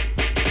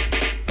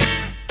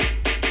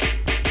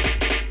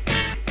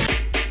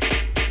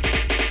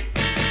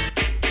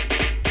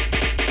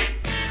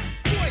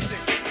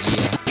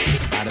 Yeah,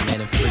 Spider-Man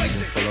and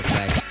freezing full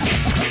effect.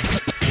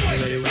 You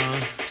ready, Ron?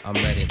 I'm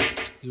ready.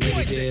 You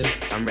ready, Dib?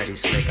 I'm ready,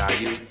 Slick. Are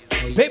you?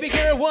 Baby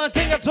girl, one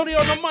thing I told you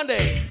on a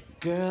Monday.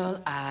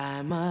 Girl,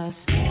 I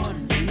must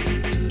warn you.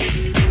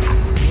 I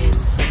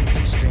sense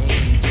something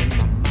strange in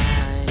my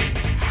mind.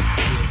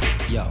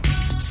 Yo,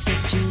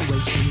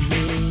 situation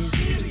is.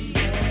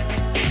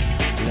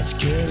 Let's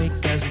cure it,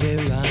 cause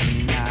we're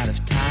running out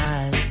of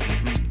time.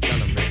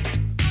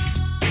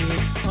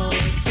 It's all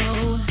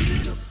so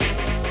beautiful.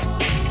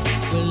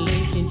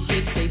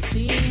 Relationships, they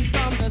seem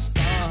from the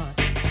start.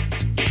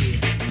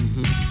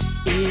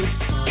 It's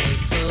all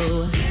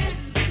so.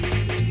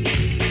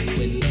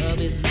 When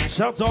love is not.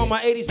 Shout to all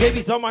my 80s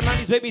babies, all my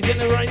 90s babies in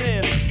there right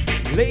now.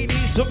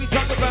 Ladies, what we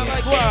talking about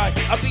like what?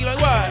 I be like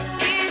what?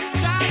 It's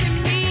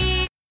driving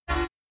me.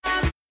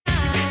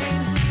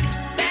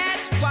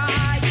 That's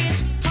why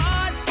it's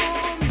hard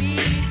for me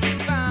to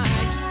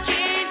find.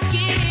 Can't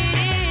get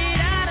it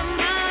out of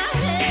my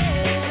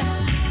head.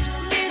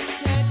 Miss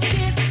her,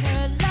 kiss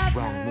her, love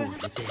her.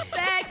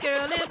 That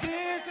girl is.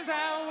 This is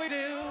how we do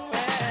it.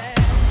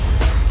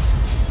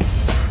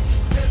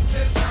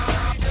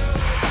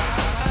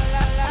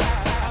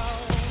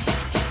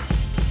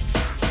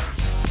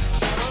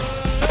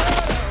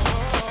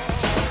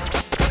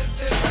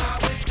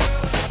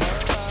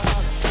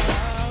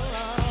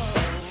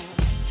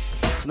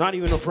 It's not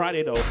even a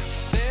Friday though.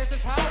 This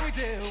is how we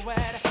do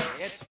it.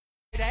 It's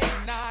Friday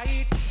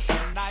night,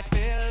 and I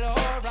feel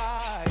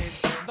alright.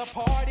 The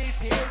party's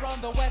here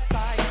on the west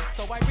side,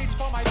 so I reach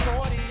for my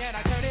 40 and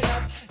I turn it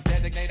up.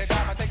 Designated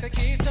driver, take the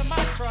keys to my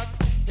truck.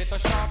 Hit the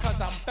shawl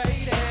cause I'm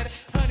faded.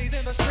 Honey's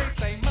in the streets,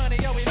 say money,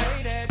 yo, we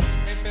made it.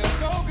 It feels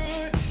so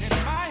good in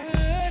my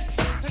hood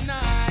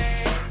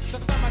tonight. The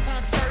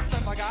summertime skirts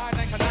and the guys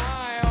ain't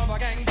canine. All the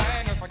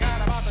gangbangers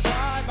forgot about the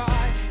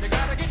drive-by. You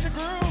gotta get your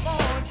groove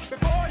on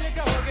before you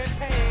go get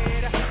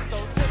paid. So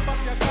tip up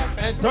your cup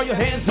And throw your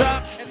hands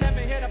up. and let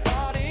me hit a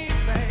party.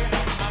 Say,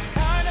 I'm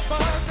kinda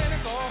buzzed and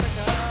it's all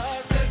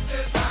because this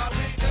is how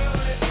we do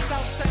it.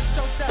 South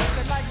Central does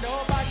it like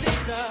nobody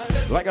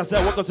does. Like I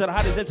said, welcome to the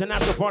hottest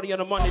international party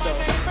on a Monday though.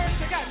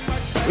 Neighbors, you got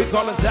much We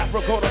call us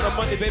Afro Code on a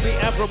Monday, baby.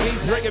 Afro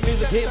beats, reggae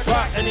music, hip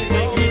hop,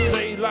 anything you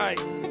say like.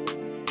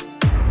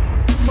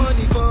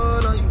 Money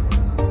fall on you,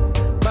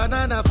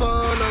 banana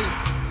fall on you,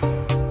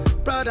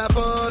 Prada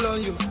fall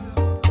on you,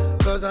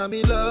 cause I'm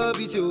in love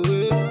with you.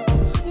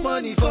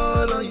 Money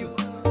fall on you,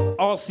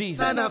 all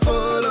season. Banana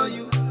fall on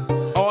you,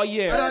 all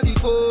year. Prada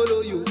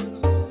follow you,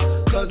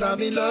 cause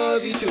I'm in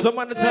love with you.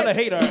 Somebody tell a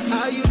hater.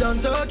 Are you done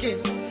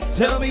talking?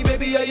 Tell me,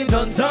 baby, are you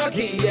done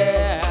talking?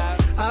 Yeah.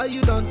 Are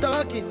you done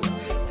talking?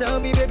 Tell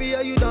me, baby,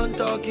 are you done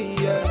talking?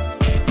 Yeah.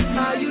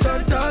 Are you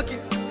done talking?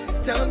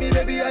 Tell me,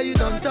 baby, are you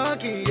done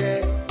talking?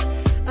 Yeah.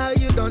 Are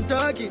you done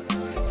talking?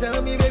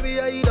 Tell me, baby,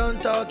 are you done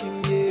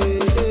talking? Yeah.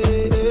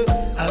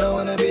 I don't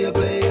wanna be a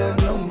player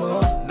no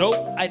more. Nope,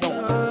 I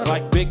don't.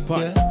 Like Big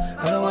Pun. Yeah.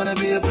 I don't wanna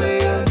be a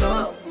player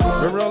no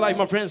more. In real life,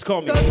 my friends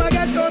call me. Cause my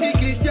guys call me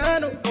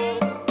Cristiano,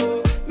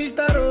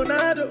 Mr.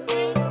 Ronaldo,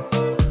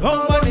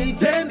 on my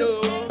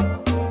Nintendo.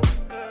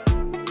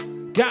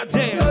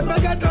 Goddamn. Cause my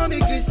guys call me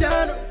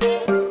Cristiano,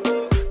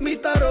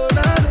 Mr.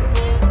 Ronaldo,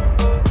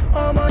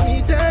 on my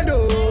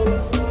Nintendo.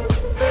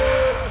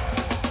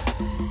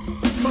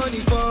 Money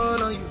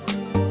fall on you,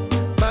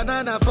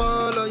 banana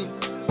fall on you,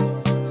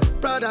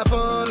 Prada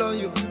fall on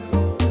you,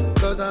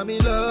 cause I'm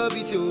in love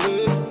with you.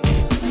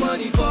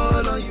 Money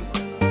fall on you,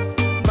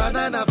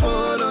 banana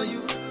fall on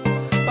you,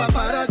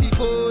 paparazzi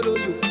follow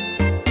you,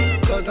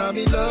 cause I'm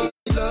in love,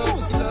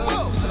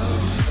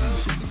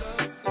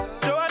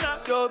 Joanna,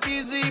 your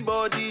busy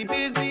body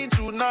busy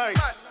tonight.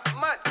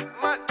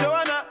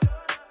 Joanna,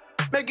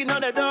 making all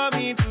the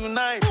dummy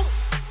tonight.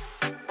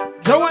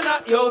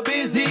 Joanna, your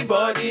busy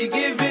body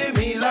giving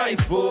me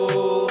life,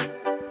 oh.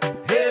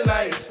 Hey,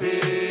 life,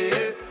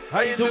 hey.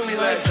 How you do me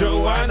like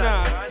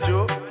Joanna?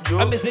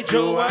 I miss it,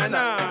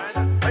 Joanna.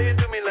 How you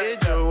do me like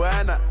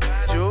Joanna?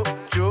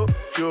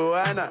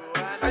 Joanna.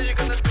 How you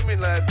gonna do me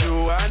like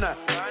Joanna?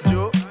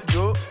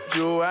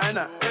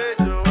 Joanna. Hey,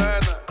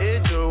 Joanna. Hey,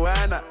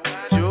 Joanna.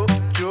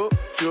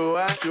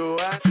 Joanna.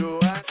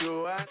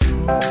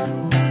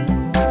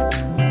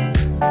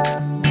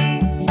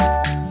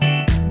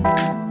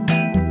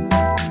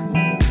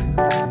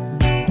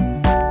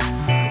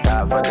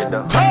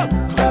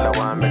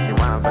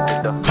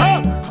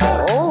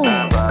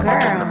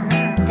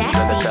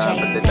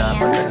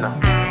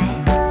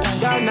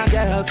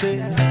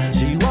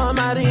 She want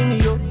marry me,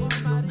 yo.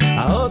 I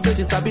hope that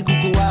she sabi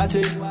kuku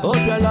wache.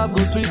 Hope your love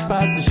go sweet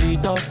past the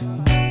sheet up.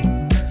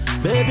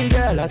 Baby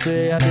girl, I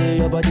say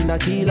your body na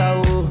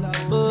killer, oh.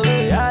 Oh,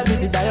 yeah, I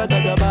get it tired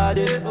of your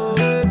body, oh,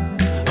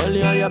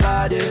 only on your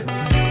body.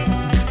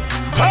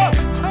 Oh.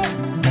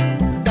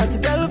 That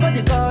girl for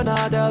the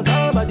corner, there's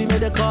somebody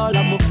made a call,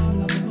 I'm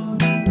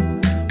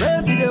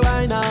where see the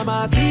wine, I'm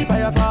a see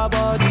fire for her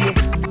body, oh.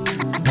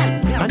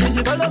 And if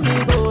she follow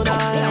me, go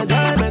now,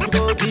 enjoyment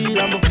go kill,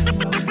 I'm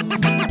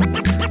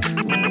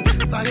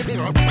fire,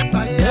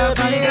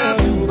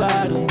 you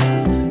body.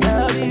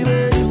 Tell me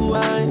where you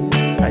wine.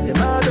 I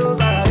demand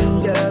over you,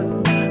 girl.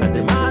 I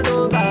demand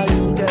over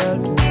you, girl.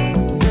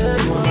 Say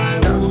you my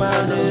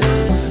woman,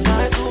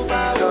 my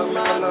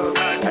superwoman.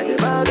 I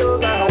demand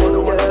over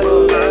you,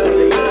 girl.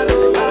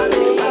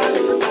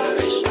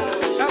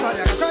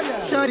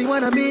 Shawty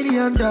want $1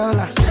 million.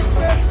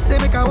 Say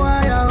make a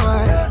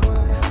wire.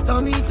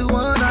 Tell me to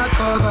wanna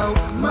cover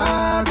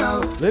my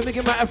girl. Let me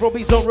get my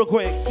Afrobeats on real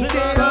quick. He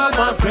said all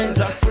my friends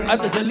are I'm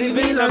just a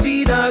living la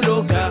vida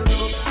loca.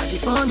 You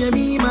found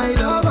me, my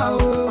lover,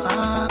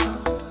 oh.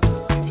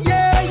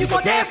 Yeah, you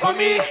for there for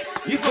me.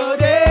 You for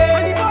there.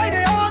 When the boy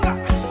they hunger.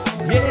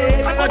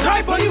 Yeah, I for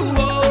try for you,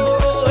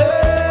 oh.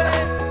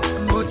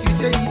 Hey. But you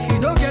say if you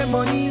don't get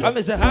money, I'm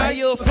gonna hide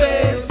your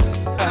face.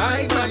 I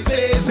hide my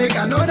face. Make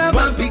another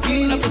man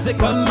picking. I'm gonna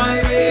come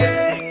my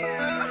race.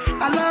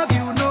 I love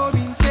you, no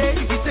mean say.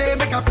 If you say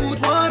make a put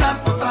one up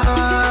for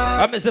fire.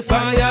 I'm gonna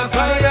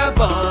fire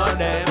burn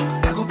them.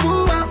 I go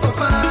put one for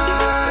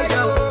fire.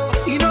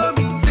 You know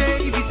mean say.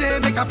 If you say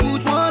make a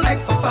put one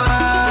like for fire.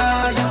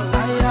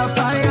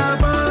 Fire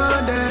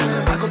burn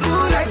them. I go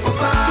put like for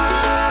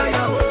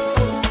fire.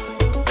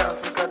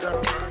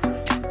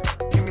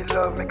 Give me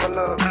love, make a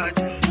love.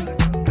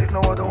 There's no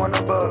other one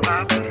above.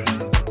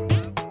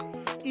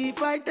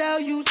 If I tell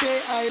you,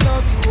 say I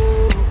love you,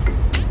 oh.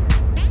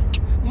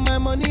 My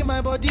money,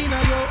 my body,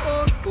 now your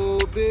own, oh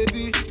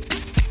baby.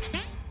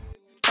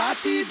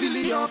 30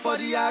 billion for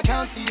the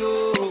account,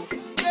 yo.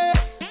 Yeah.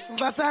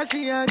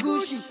 Versace and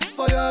Gucci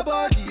for your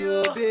body,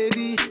 oh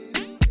baby.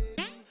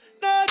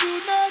 No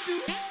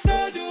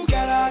do,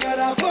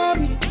 gotta for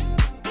me.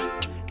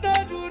 No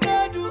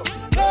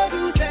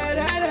do, say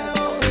that,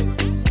 oh.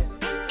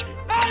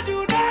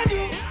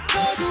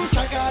 No do,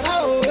 shakara, oh.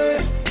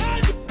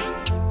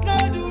 No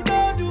do,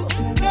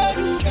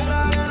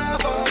 gotta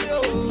for me, oh.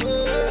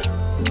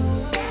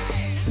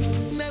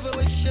 Never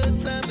waste your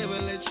time, never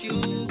let you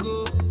go.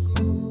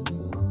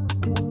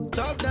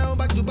 Top down,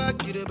 back to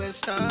back, you the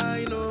best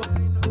I know.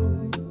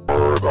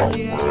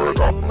 Yeah, you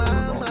blow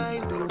my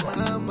mind.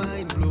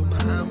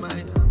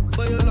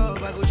 For your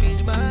love, I go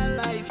change my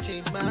life.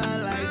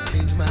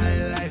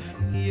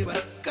 Yeah,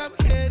 but come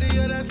here to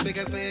your dance, make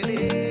us spend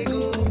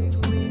ego.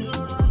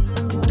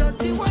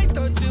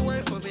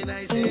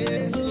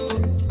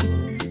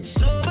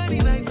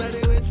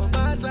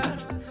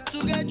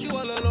 to get you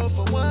all alone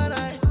for one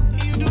night.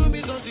 You do me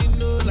something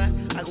no lie.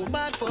 I go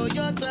mad for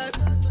your type.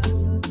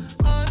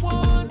 I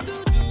want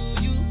to do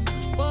you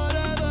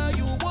whatever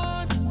you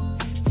want.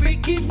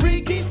 Freaky,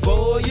 freaky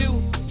for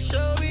you.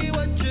 Show me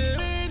what you're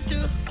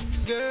into.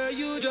 Girl,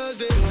 you just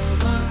did blow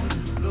my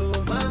mind, blow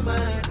my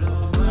mind.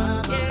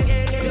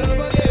 Your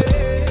body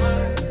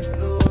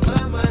blow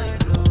my mind,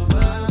 blow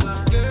my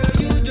mind. Girl,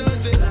 you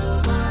just did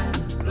blow my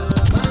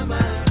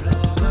mind,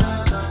 blow my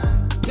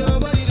mind. Your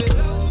body did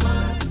blow my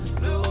mind,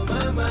 blow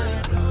my mind.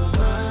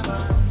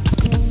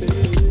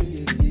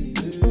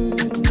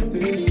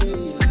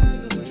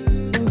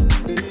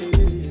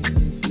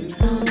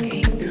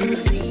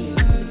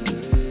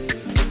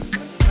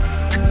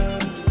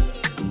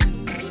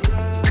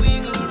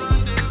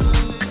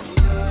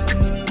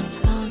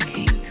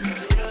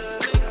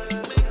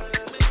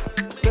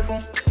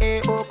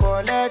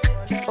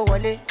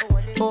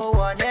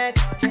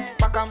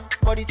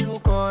 Body too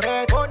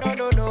correct. Oh no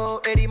no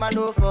no, Eddie man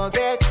don't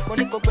forget.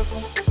 Money go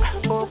perfume,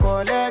 oh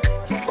collect,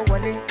 oh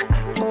wale,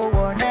 oh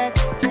one it.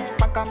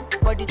 Makam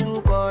body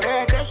too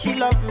correct. Say she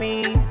love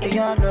me, and you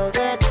love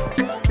it.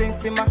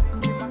 Sensima,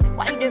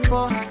 why they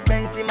for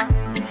Benzema?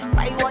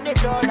 Why you want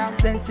 $1?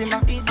 Sensima,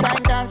 this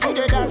kind dance you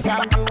the dance.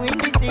 I'm doing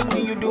the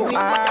singing, you do it.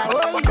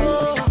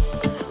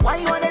 Why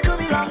you wanna do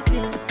me long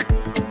thing?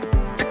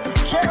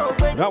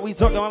 Now we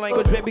talking about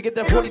language, baby. Get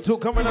that 42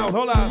 coming out.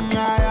 Hold on.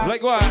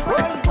 Like what?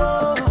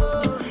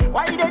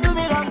 Why they do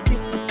me wrong thing?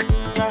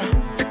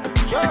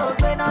 Show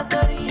when I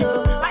sorry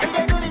yo. Why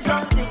they do me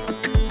wrong thing?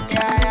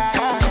 Yeah.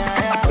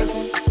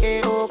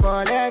 Oh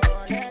collect,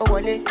 oh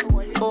wale,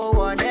 oh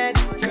one it.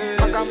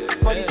 Makam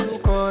body too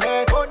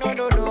correct. Oh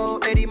no,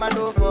 Eddie man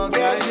don't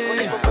forget.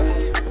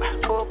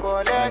 Oh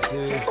collect,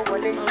 oh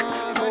wale,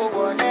 oh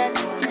one it.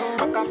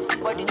 Makam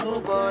body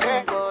too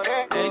correct.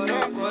 Ain't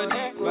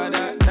nobody but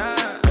that.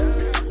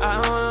 I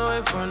don't wanna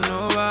wait for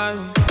nobody.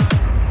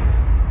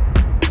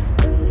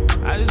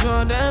 I just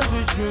wanna dance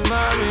with you,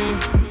 mommy.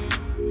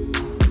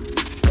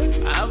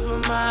 I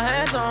put my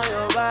hands on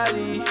your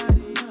body.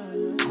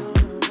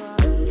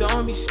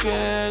 Don't be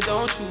scared,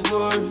 don't you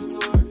worry.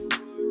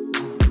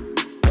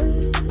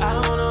 I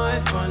don't wanna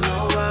wait for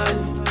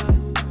nobody.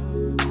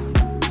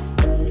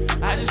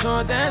 I just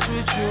wanna dance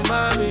with you,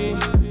 mommy.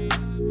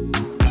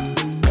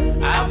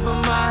 I put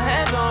my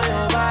hands on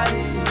your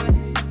body.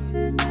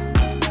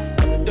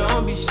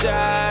 Don't be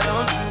shy,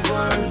 don't you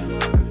worry.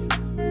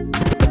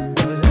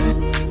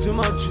 Too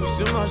much juice,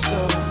 too much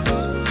sauce.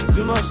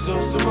 Too much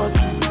sauce, too much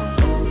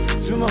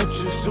juice. Too much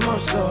juice, too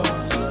much sauce.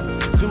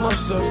 Too much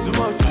sauce, too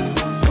much juice.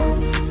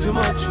 Too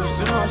much juice,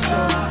 too much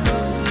sauce.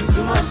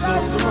 Too much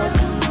sauce, too much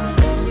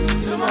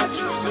juice. Too much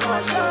juice, too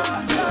much sauce.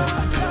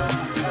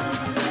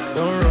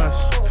 Don't rush,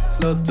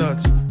 slow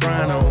touch,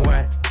 brown and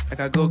white. Like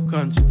I go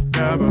country,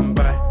 grab and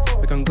buy.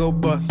 We can go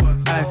bust,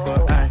 eye for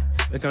eye.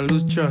 We can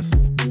lose trust.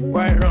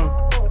 White rum,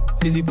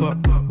 fizzy pop.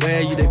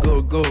 Where you they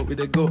go, we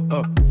they go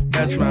up.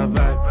 Catch my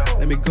vibe,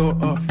 let me go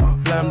off.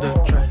 Blam the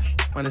trash,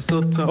 man it's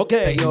so tough.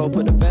 Okay, hey, yo,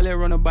 put the belly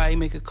on her body,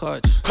 make a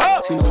clutch.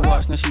 See no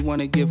watch, now she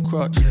wanna give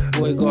crutch.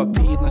 Boy got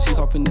peas, now she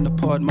hopping in the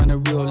pod. Man a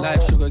real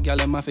life sugar gal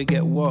and my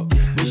forget walk.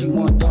 When she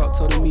want dark,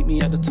 told her meet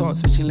me at the top.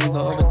 Switching lanes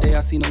the other day,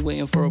 I seen her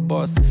waiting for a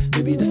bus.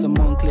 Maybe this a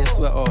Moncler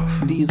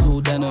sweater, diesel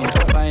denim.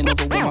 Buying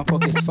over with my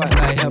pockets fat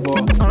like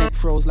ever. Neck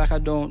froze like I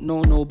don't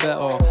know no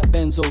better.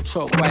 Benzo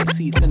truck, white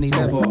seats and they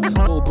leather.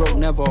 Go broke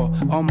never,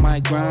 on my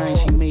grind.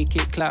 She make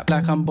it clap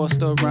like I'm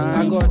Busta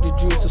Rhymes. I got the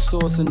juice, the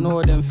sauce and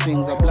all them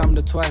things. I blammed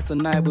her twice a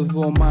night with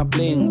all my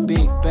bling.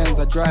 Big Benz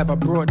I drive, I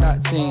brought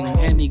that thing.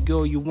 Any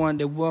girl you want,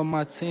 they were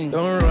my thing.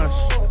 Don't rush,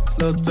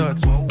 slow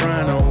touch,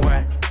 brown and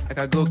white. Like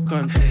I go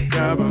country,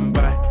 grab and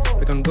buy.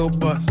 We can go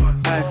bust,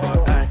 eye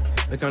for eye.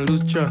 We can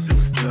lose trust.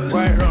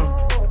 White rum,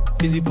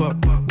 fizzy pop.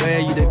 Where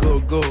you they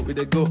go, we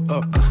they go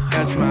up.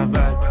 Catch my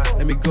vibe,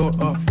 let me go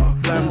off.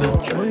 Blam the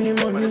track. Only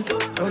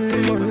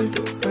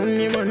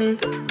money.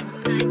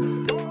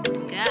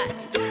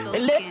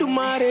 Let the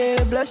money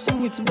bless you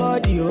with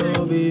body,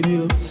 oh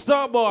baby.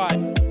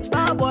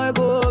 Starboy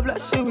go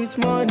bless you with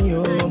money,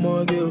 oh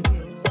my girl.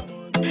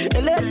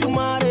 Let the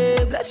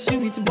money bless you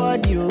with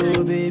body,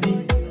 oh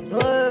baby.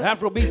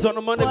 Afro beats on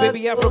the Monday,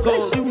 baby. Afro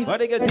goes. Why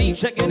they get deep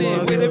checking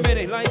in? Wait a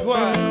minute, like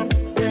what?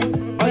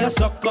 Oh yeah,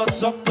 sucker.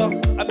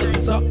 I miss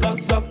you,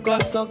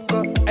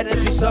 sucker.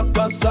 Energy,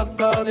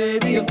 sucker,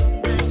 baby.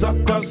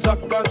 Sucker.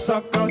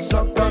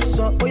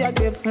 Oh yeah,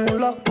 get full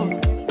lock.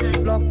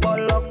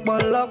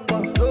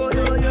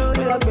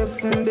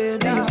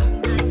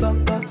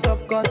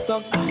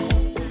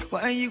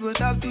 When you go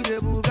talk to the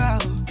buga,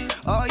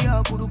 oh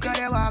yeah, kudu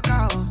kare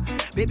waka,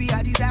 baby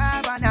I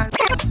desire banana,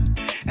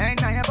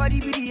 and now your body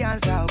be the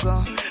answer,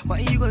 go.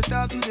 When you go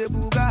talk to the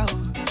buga,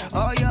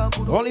 oh yeah,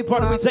 kudu. Only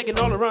part we taking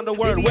all around the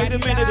world. Wait a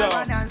minute, though.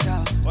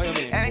 What you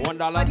mean?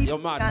 $1, you're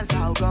mad.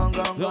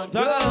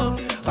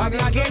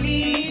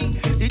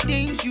 The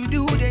things you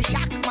do, they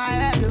shock my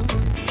head.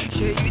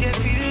 Show you the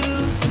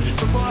feel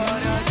before I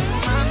do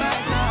my back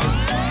now.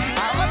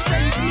 I was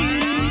saying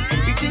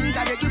the things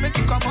that you make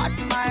you come out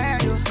my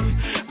head.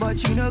 But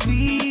you you know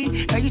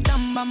be. Can you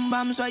stand bam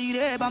bam, so you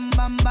there bam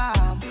bam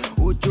bam.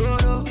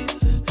 Ojoro,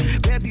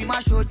 baby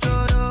mash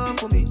ojoro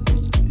for me.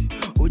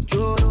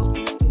 Ojoro,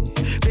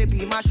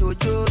 baby mash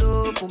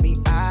ojoro for me.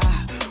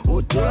 Ah,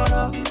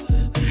 ojoro,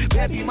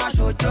 baby mash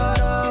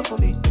ojoro for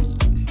me.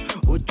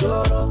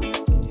 Ojoro,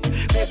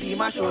 baby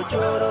mash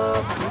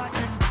ojoro for me.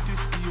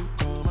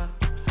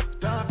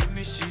 Don't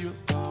finish you,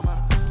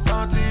 mama.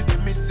 Something to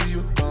miss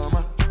you,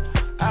 mama.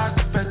 I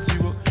suspect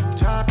you,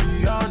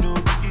 champion, no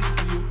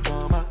easy you,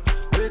 mama.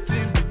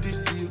 Waiting to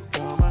this you,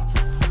 mama.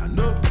 I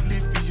no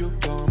believe you,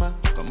 mama.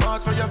 Come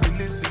out for your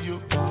feelings,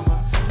 you,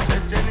 mama.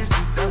 Gently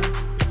sit down,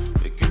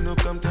 make you no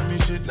come tell me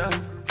shit now.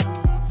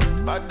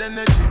 Bad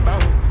energy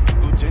power,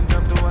 go change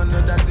them to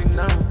another thing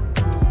now.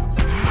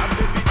 My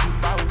baby too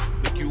power,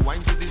 make you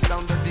whine to the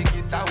sound of the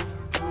guitar.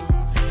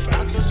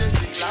 Start to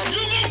sing loud,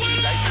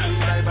 you like me,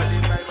 bye bye.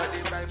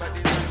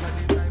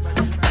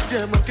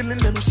 Yeah, I'm killing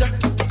them shot.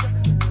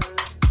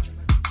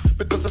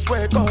 Because I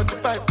swear God, the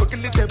fight, we're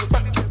killing them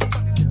back.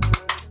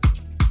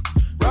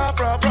 Rah,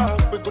 rah, rah,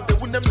 we go to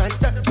win them like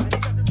that.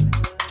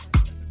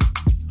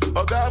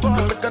 Oh, God,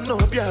 boy, make a no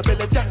be a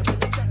belly jack.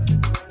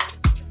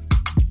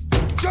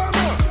 Jump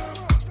on!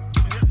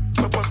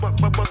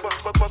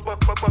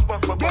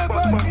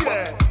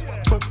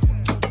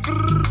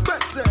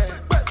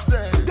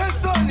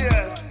 Yes, on, yeah.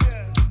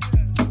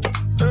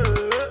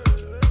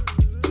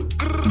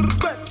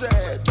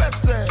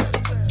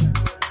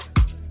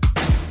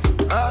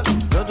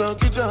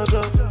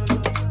 Jaja,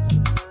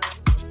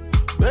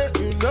 make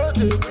you know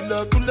they feel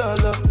like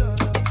kulala.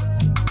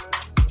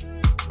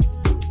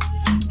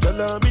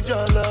 Jala mi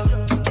jala,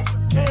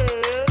 hey,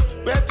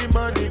 where the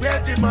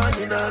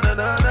money, na na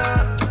na na.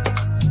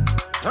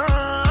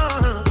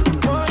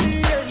 Money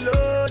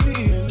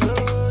lonely.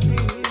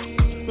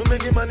 We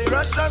making money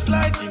rush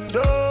like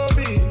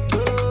Indomie.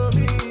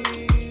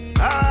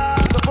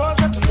 Suppose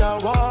that you are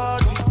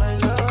wanting, my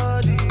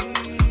lordy.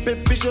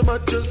 Baby, show my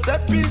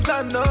Giuseppe's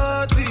are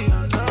naughty.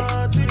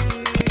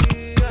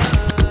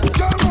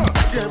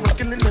 Yeah, I'm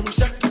killing them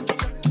shot.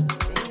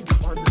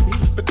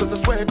 Because I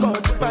swear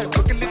God, the fight,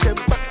 we're killing them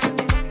back.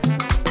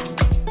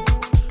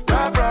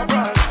 Rah, rah,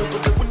 rah, so we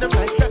win them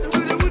like that.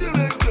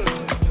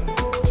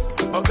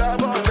 Oh, God,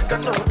 boy, make a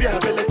no be a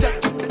belly jack.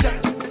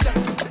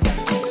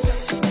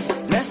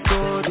 Let's go,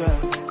 yeah.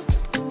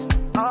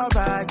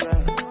 Alright, yeah.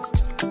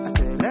 I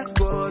say, let's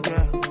go,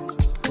 yeah.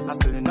 I'm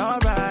feeling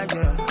alright,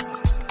 yeah.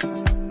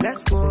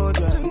 Let's go,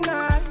 yeah.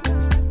 Tonight.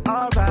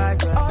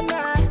 Alright, yeah. All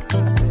night. I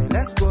say,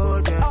 let's go,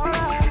 yeah.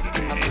 Alright.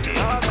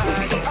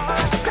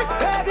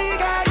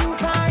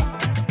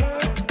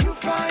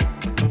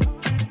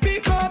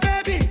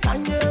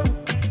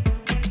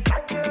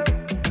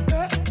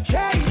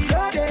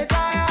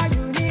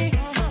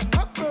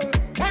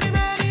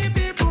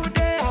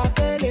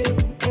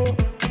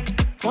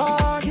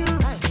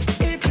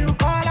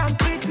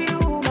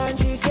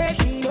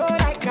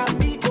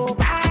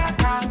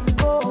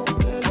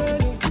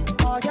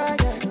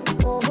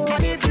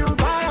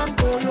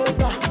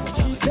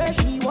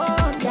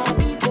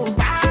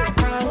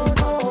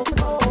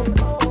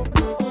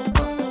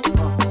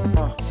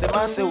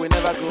 Say we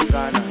never go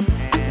Ghana.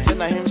 Say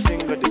na him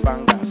sing the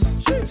bangers.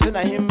 Say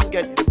na him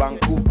get the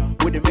banku.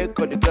 With the make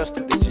all the girls to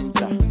the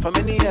ginger. For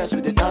many years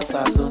with the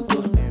dancers on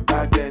too.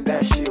 Back then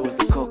that shit was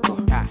the cocoa.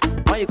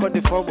 When you got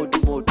the form of the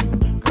mode,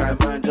 cry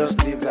man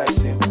just live like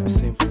same.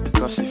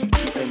 Because if you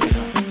do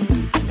anyhow,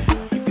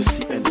 you can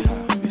see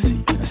anyhow. You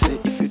see, I say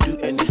if you do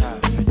anyhow,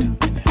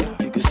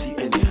 you can see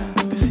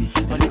anyhow. You see,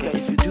 only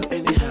if you do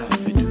anyhow,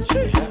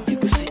 you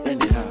can see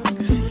anyhow.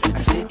 You see, I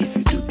say if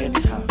you do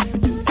anyhow,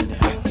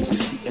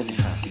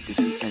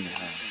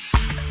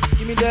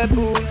 give me that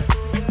booze,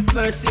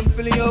 mercy,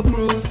 filling your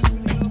cruise.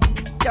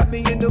 Got me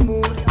in the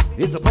mood.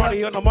 It's a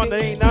party on a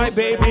Monday night,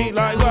 baby.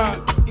 Like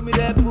what? Give me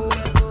that booze,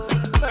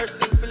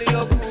 mercy, filling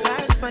your cruise.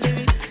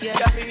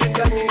 Got me in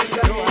the mood.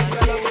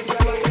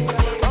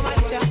 Oh my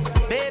God,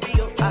 baby,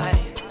 oh I.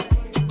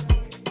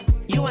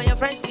 You and your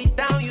friends sit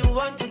down, you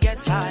want to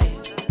get high.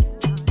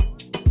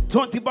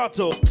 20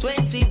 bottles.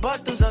 20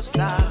 bottles of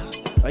Star.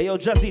 Hey, yo,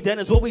 Jesse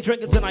Dennis, what we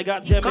drinking tonight?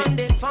 Got Jimmy.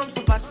 Conde from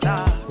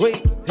Superstar.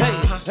 Wait,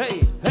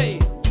 hey.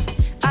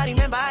 I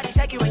remember I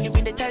check you when you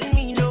been there telling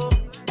me no.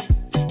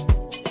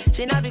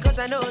 Say not because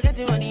I know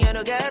getting money, I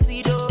know get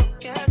it though.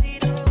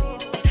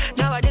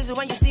 Nowadays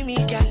when you see me,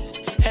 girl,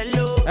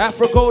 hello.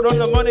 Afro Gold on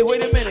the money,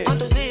 wait a minute. Want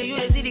to say you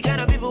see the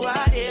kind of people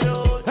I they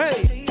know.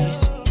 Hey.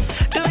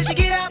 The way she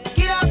get up,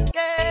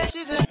 yeah,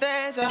 she's a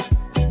dancer.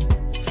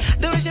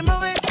 The way she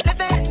move it, left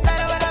hand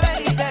side over the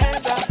belly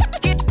dancer.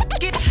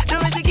 The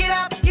way she get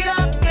up,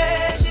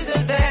 yeah, she's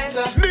a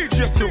dancer.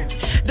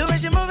 The way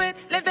she move it,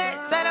 left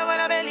hand side over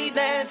the belly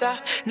dancer.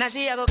 Now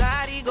she a go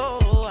carry go.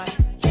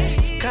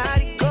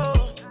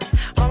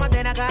 Oh my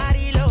then I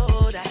carry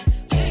load.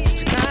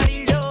 She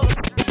carry load.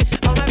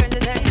 All my friends they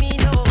tell me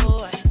no.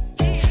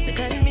 They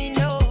tell me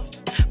no.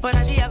 But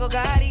now she a go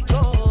carry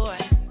go.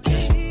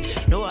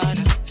 No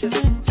other.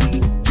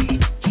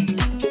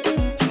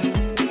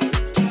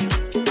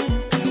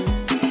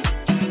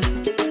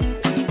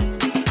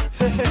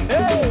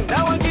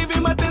 Now I'm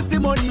giving my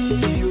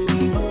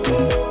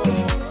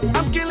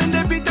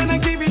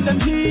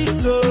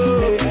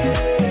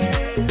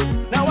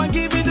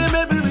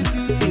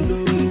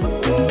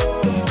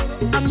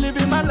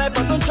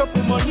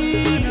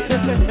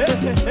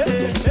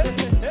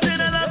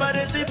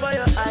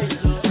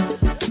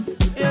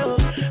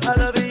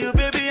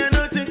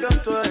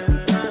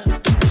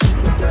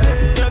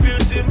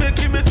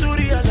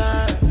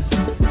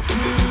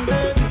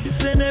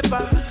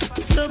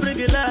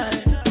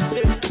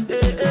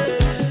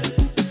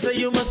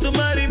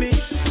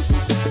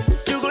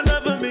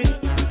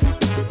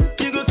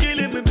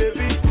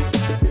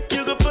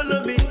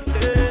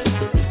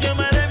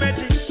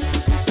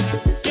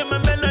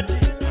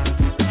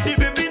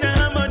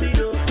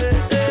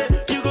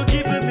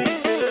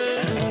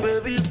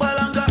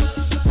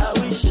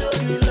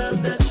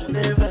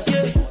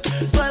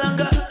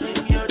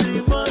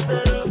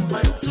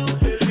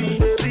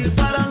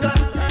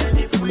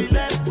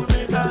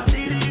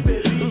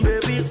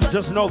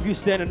just know if you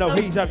standing up,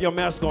 please have your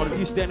mask on. If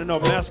you standing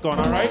up, mask on,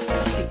 all right?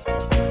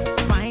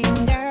 Fine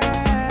girl,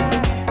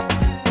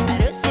 I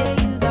don't say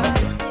you got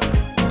it,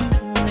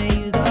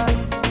 you got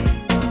it.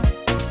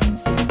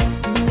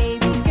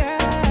 Maybe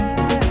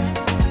girl,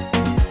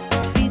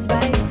 please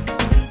bite it.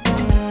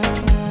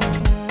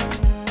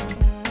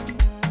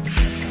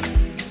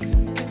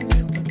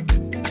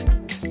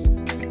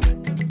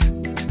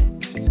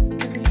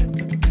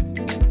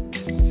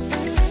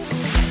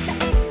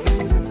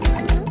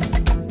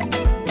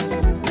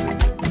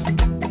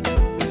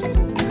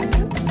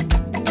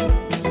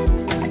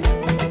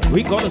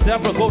 We call this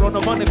Afro Code on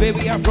the Monday,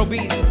 baby, Afro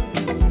beats.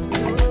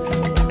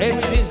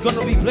 Everything's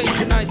gonna be played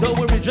tonight. Don't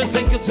worry, just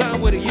take your time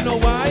with it. You know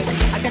why?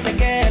 I got the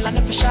girl, I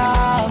never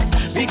shout.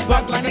 Big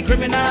back like a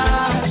criminal.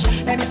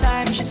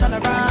 Anytime she turn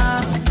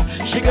around,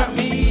 she got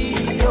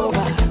me over.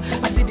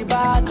 I see the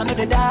back, I know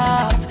the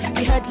doubt.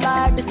 The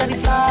headlight, the steady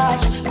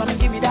flash. Come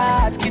give me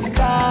that, Kitty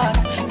Cat.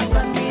 You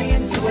turn me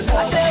into a dog.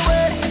 I say,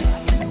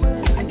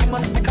 wait, you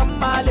must become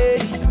my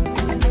lady.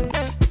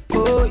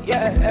 Oh,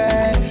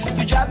 yeah,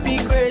 you drive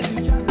me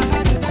crazy.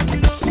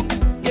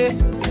 Yeah,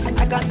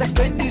 I can't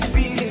explain this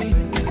feeling.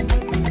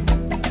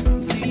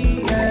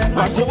 See, yeah.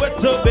 My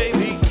Soweto,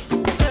 baby.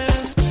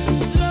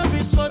 Love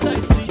is what I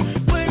see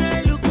when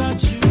I look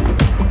at you.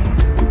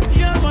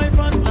 You're my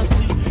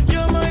fantasy,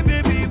 you're my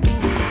baby boo.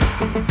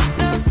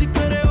 Now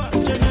Sikerewa,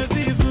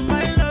 Genevieve,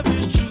 my love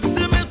is true.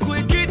 Say me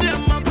quick, give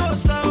them my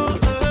cosa,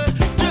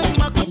 give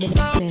my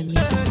cosa.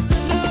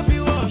 Love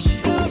you wash,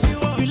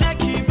 you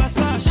like it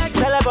Versace.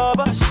 Tell her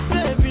Baba,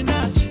 baby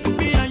Natch,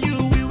 me and you,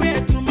 we wear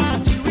too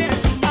much,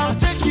 I'll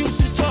take you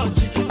to church,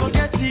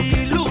 forget the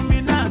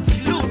Illuminati.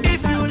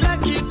 If you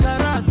like it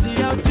karate,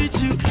 I'll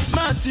teach you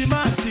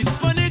mathematics.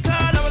 Monica,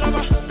 lava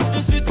lava,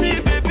 sweetie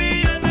baby,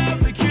 your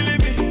love is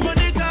killing me.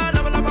 Monica,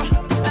 lava lava,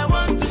 I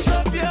want to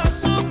shop your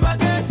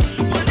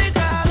spaghetti.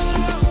 Monica, lava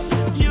lava,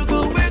 you go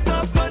wake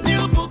up a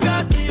new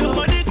Bugatti.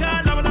 Monica,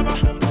 lava lava,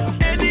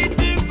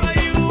 anything for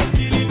you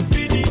till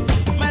infinity.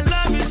 My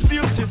love is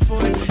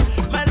beautiful,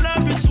 my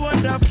love is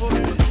wonderful,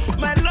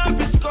 my love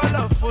is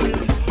colorful,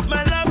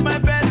 my love my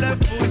belly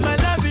full, my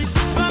love is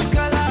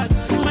bankalat,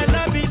 my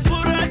love is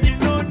Furadi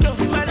no no,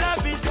 my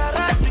love is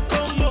Sarati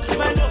combo,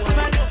 my love.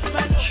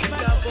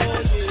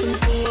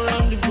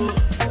 Around the boat,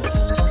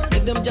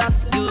 make them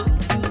just do,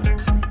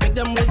 make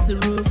them raise the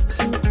roof,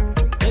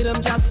 make them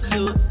just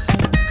do,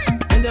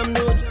 make them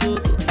know the go.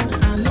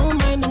 I know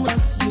my name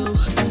is you,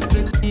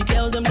 make the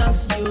girls them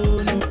dance you.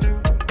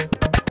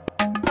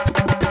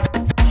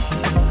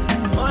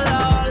 Hola,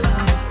 hola,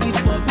 with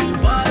popping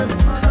bars.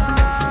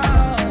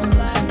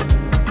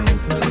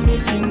 Make me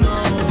think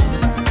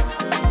noise.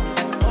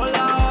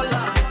 Hola,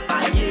 hola, I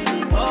hear me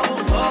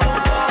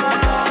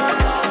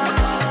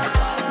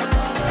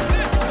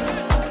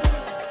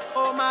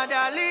Oh my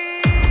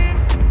darling,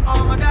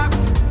 oh my dark,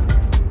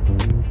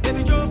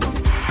 baby Joe,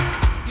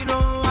 you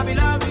know I be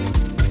loving.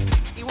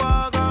 You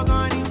walk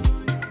on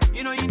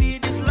you know you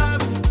need this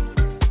love.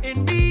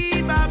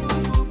 Indeed, babu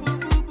boo boo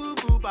boo boo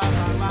boo ba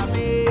ba ba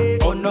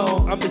babe. Oh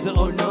no, I'm missing,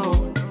 oh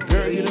no.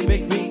 Girl, you done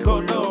make me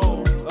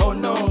colo. Oh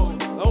no,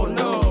 oh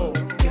no.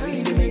 Girl,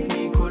 you done make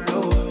me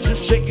colo.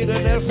 Just shaking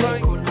her ass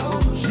like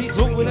she's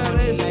moving that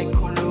ass like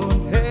colo.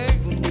 hey.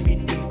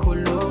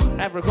 Colo.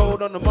 Afro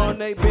Code on the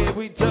Monday, baby,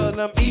 we tell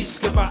them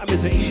Iskaba, I'm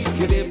missing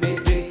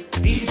Iskabete,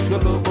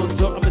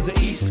 Iskaloboto, I'm missing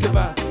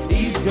Iskaba,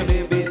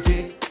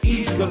 Iskabete,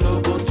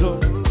 Iskaloboto,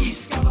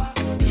 Iskaba,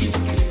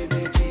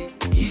 Iskabete,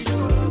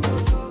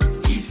 Iskaloboto,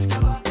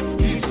 Iskaba,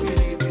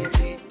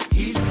 Iskabete,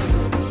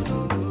 Iskaloboto.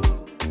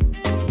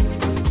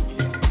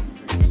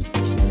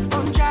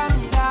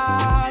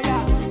 Jamilaya,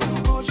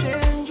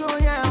 Oshenjo,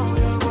 yeah,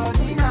 your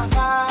body na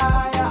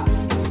fire.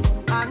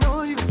 I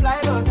know you fly,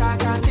 but I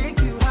can take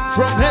you higher.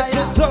 from head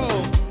to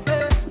toe.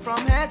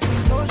 From head to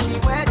toe, she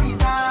wear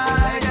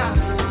designer.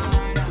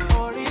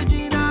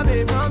 Original,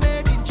 babe, not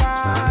made in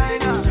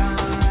China.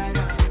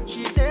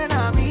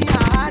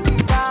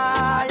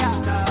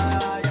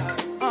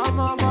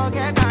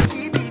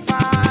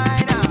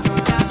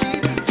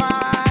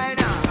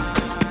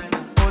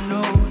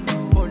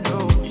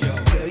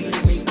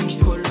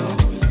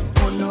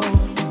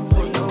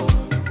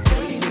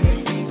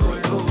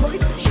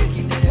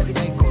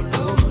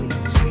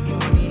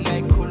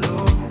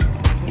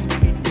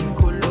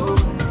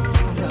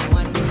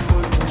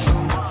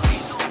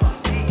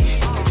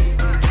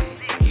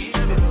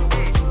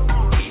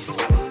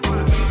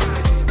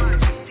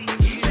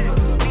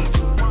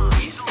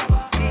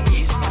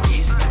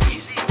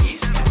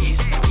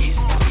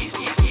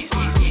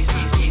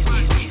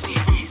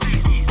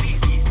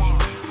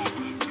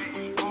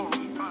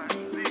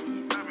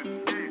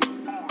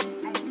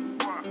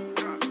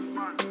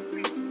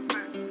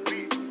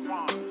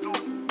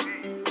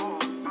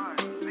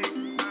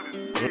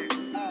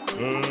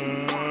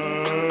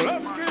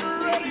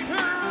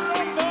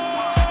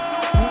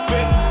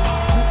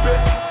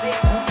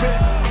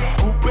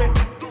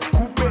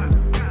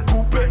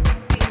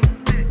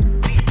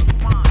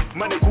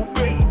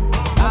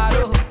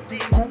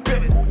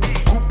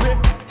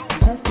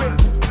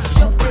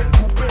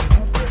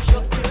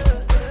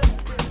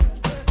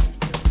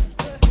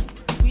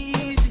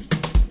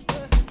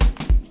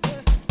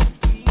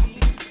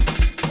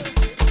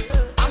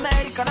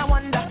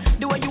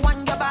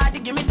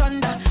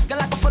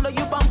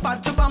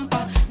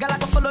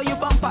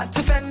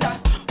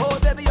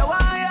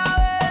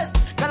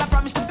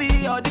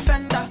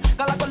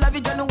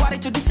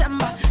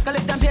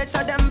 Collect them page,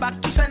 start them back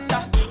to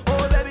sender.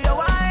 Oh baby, you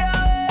want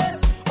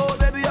yours. Oh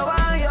baby, you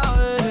want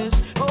yours.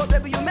 Oh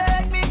baby, you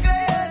make me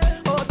crazy.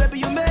 Oh baby,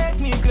 you make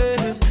me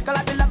crazy. Girl,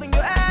 I be loving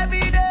you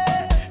every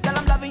day. Girl,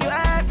 I'm loving you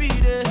every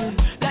day.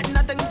 Let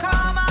nothing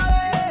come my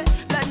way.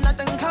 Let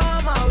nothing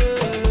come my way.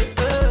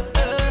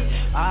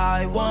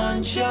 I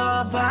want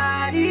your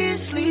body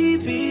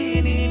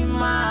sleeping in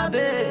my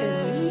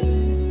bed.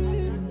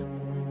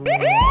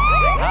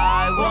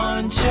 I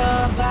want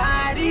your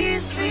body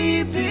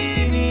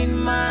sleeping in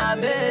my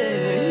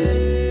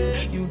bed.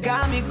 You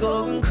got me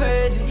going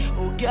crazy.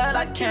 Oh girl,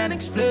 I can't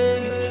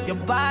explain it. Your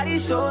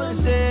body's so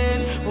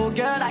insane. Oh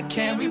girl, I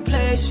can't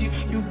replace you.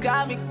 You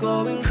got me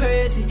going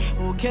crazy.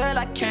 Oh girl,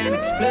 I can't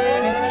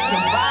explain it.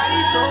 Your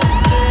body's so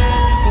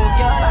insane. Oh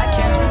girl, I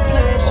can't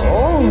replace you.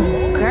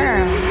 Oh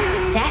girl,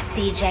 that's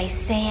DJ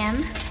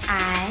Sam.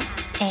 I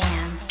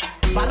am.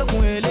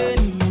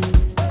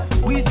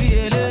 We see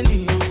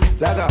Eleni.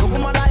 Laga.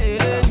 Okumala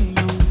Eleni.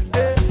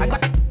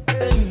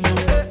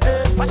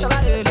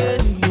 Mashallah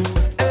Eleni.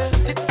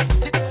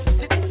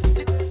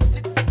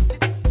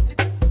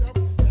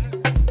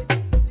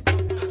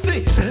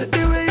 See,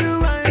 the way you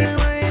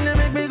whine,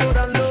 make me go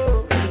down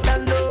low,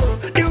 down low.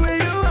 The way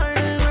you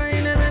whine,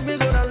 make me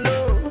go down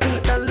low,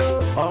 down low.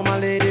 All my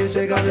ladies,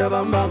 shake up your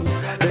bum bum.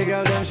 Big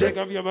girl, them Shake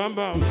up your bam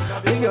bam.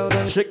 Big girl,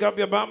 them Shake up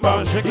your bam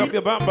bam. Shake up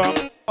your bam bam.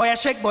 Oh yeah,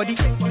 shake body.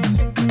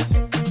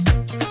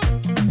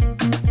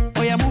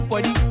 Oh yeah, move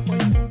body.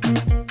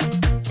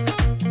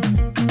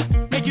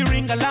 Make you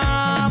ring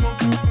alarm. Oh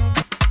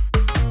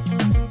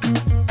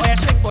yeah,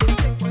 shake body.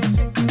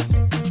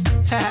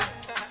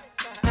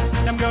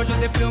 Them girls just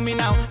they feel me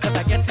now. Cause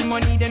I get some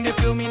money, then they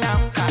feel me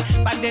now.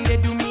 Back then they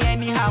do me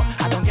anyhow.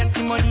 I don't get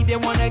some money, they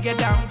wanna get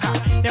down.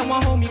 They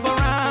want hold me for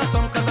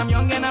ransom. Cause I'm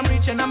young and I'm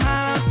rich and I'm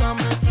handsome.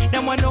 They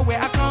want know where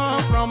I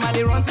come from. I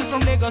they run since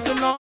from Lagos to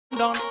London.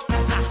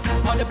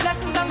 All the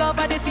blessings and love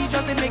I they see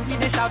just they make me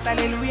they shout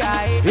hallelujah.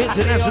 I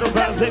say all the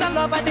blessings and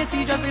love I they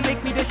see just they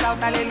make me they shout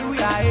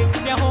hallelujah.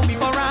 They hold me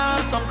for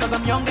ransom cause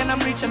I'm young and I'm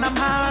rich and I'm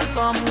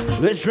handsome.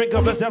 Let's drink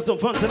up, let's have some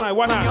fun tonight.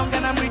 Why I'm not? young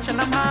and I'm rich and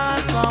I'm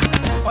handsome.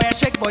 Oh yeah,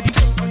 shake body.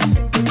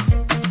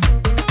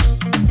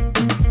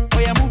 Oh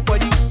yeah, move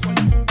body.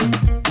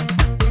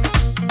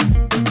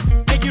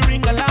 Make you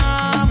ring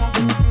alarm.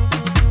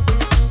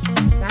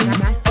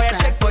 Oh yeah,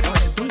 shake body.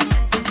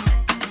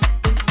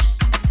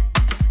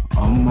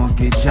 I'ma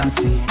get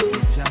Jassy.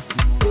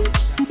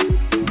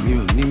 Mi ò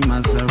ní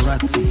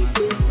Maserati.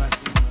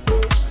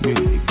 Mi ò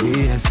lè gbé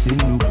ẹ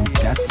sínú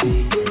Bugatti.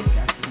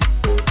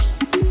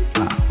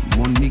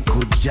 Mo ní kó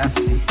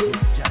Jassy.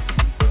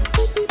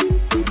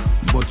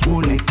 But mo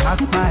lè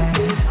kápá ẹ,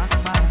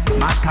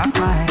 má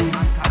kápá ẹ.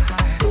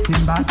 Tí n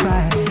bá gbá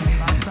ẹ,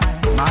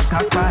 má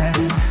kápá ẹ.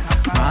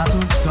 Má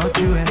tún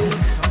tọ́jú ẹ,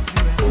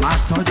 má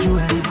tọ́jú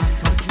ẹ.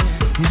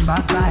 Tí n bá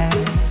gbá ẹ.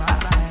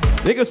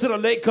 Niggas to the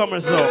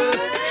latecomers though.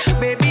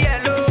 Baby,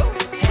 hello.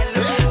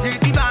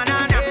 Ziti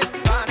banana.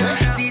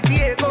 Sisi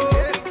eko.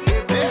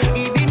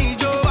 Ibi ni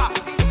joa.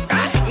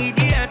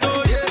 Idi eto.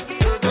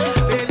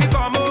 Baby,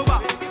 come over.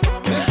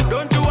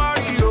 Don't you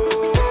worry, yo.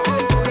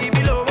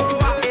 Ibi logo.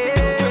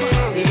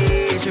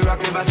 She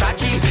rockin'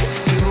 Versace.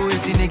 You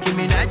eating Nicki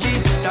Minaj.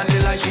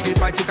 Dancing like she dey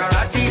fight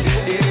karate.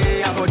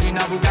 I body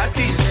na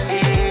Bugatti.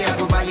 I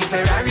go buy you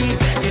Ferrari.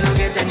 You don't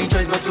get any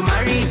choice but to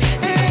marry.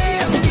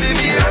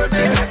 Baby,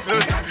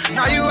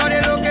 now you are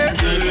the local.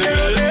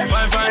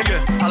 Fine, fine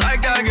girl. I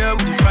like that girl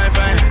with the fine,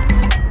 fine.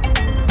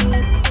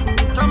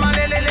 Come on,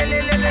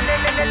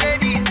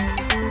 ladies.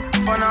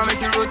 For now,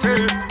 make you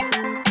rotate.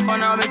 For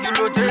now, make you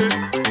rotate.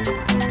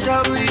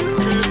 Shall we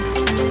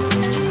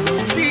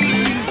see?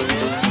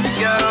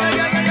 Yeah.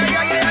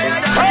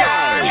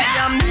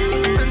 I'm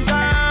moving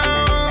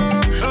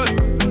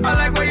down. I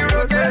like where you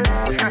rotate.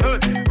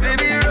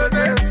 Baby, you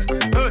rotate.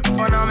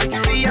 For now, make you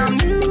see. I'm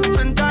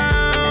moving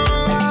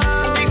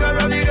down. Because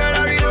of the girl I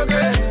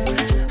relocate.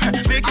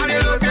 Make you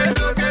relocate.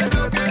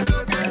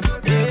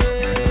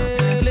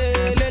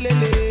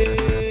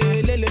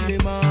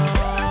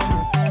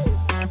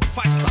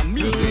 Faster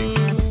music,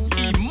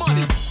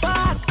 e-money.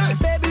 Back,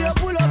 baby, you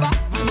pull over.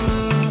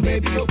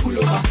 Baby, you pull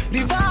over.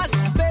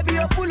 Reverse, baby,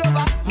 you pull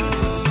over.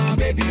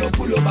 Baby, you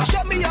pull over.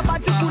 Show me your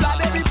particular,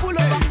 baby, pull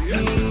over.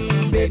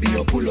 Baby,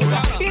 you pull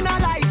over. In a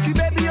light,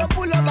 baby, you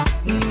pull over.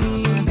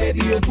 Baby,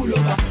 you pull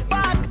over.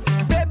 Back,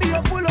 baby,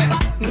 you pull over.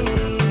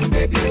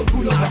 Baby, you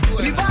pull over.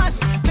 Reverse,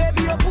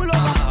 baby, you pull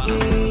over.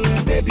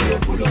 Baby, you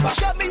pull over.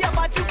 Show me your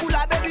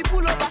particular, baby,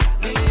 pull over.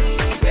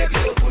 Baby,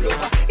 you pull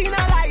over. In a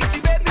light,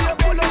 baby, you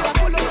pull over,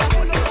 pull over,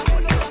 pull over,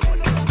 pull over,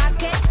 pull over.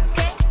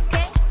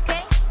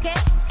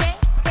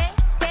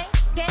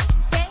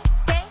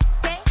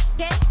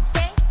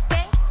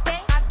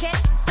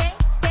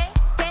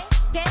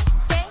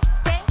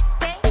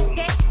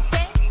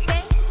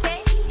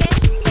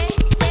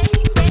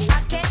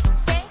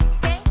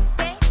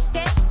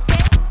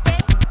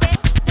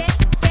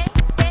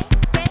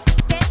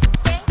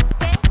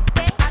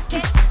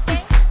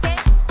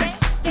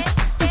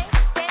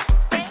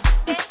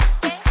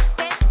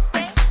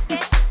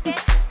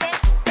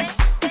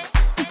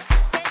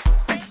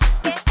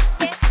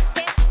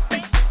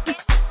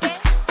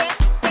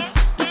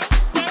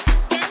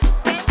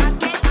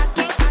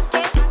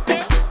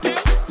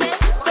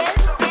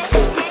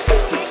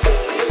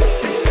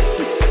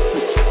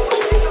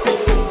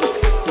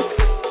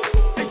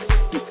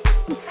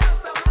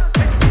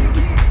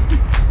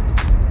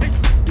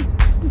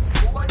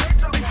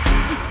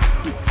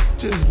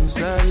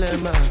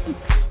 Jerusalem,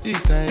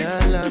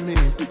 Ikayalami,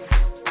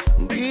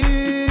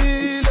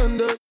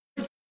 Gilondo,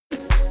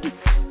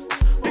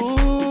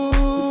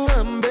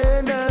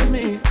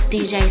 Ambenami,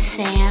 DJ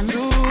Sam.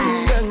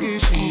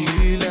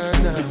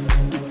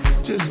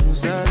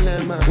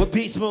 With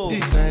Psmoov,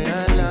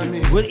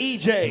 with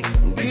EJ,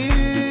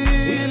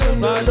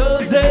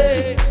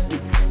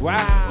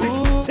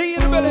 wow, T in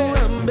the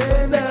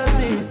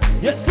building.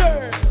 Yes,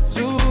 sir.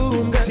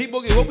 T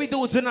Boogie, what we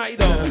doing tonight,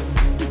 though?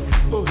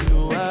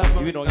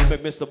 You know, you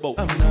make Mr. Boat.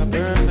 I am me.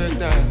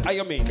 I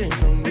am me.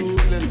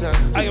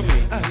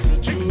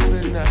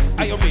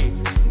 I am me.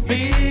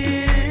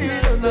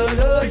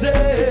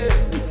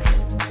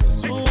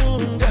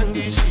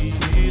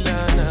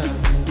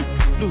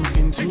 Look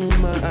into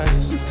my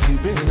eyes, see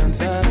pain and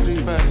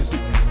sacrifice.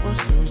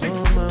 What's goes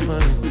on my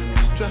mind?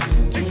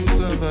 Trying to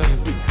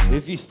survive.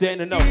 If you're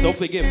standing up, don't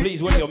forget,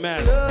 please wear your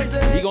mask.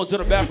 You go to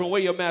the bathroom,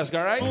 wear your mask,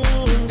 all right?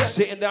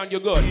 Sitting down, you're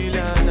good. I'm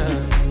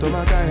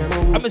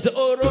Mr.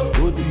 Oro.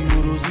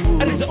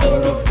 And it's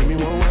Oro.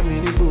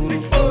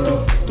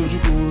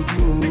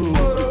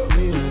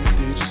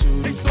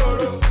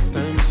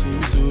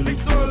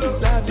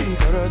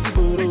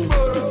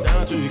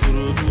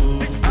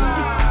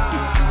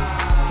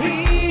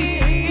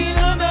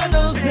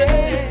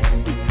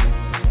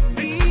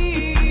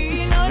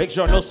 Make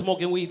sure no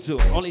smoking weed too.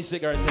 Only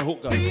cigarettes and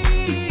hookah.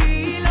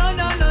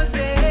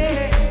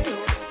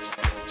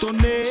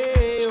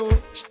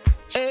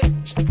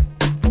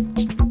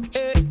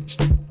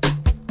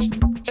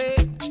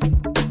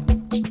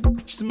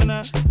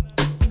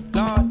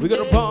 We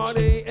gonna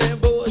party and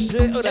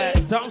bullshit. Oh,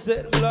 that Tom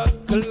said blood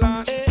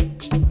collide.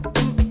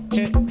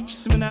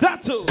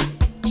 That too.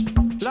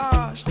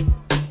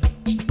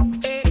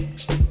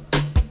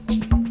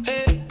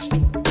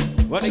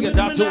 When they get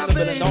that two in the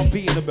building, don't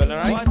pee in the building,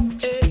 right?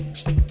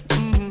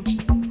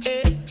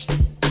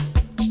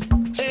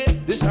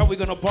 This is how we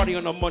gonna party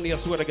on the money, I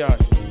swear to God.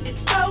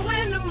 It's 4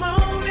 in the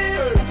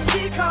morning.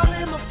 She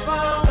calling my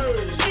phone.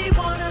 She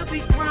wanna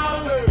be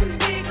grown.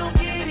 We gon'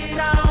 get it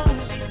on.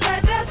 She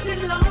said that she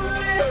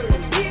lonely,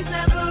 'cause he's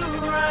never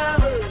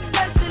around.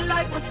 Said she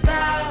like my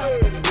style.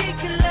 He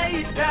can lay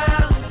it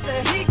down.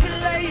 Said he can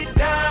lay it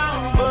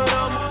down. But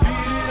I'ma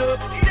beat it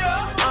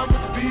up. I'ma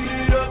beat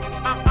it up.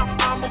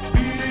 I'ma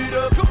beat it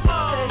up. Come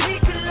on. Said he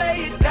can lay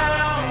it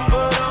down.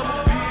 But I'ma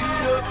beat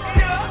it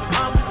up.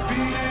 I'ma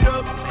beat it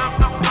up.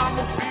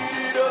 I'ma beat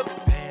it up.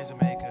 Bands will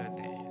make her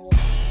dance.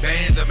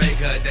 Bands will make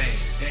her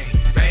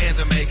dance. Bands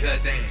will make her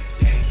dance.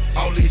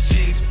 All these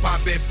chicks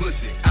popping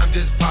pussy, I'm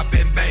just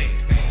popping bang.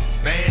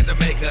 Bands will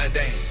make her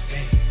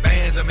dance.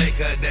 Bands will make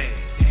her dance.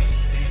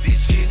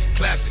 These chicks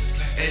clapping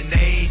and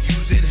they ain't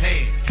using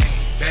hands.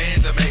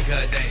 Bands will make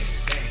her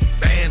dance.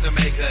 Bands will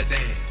make her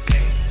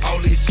dance. All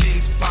these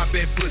chicks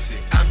popping pussy,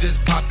 I'm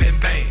just popping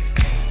bang.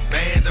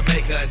 Bands will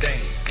make her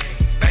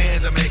dance.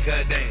 Bands will make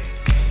her dance.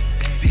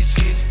 These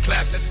chicks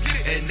clapping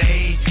and they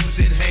ain't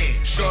using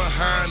hands. Short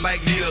hair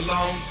like Neil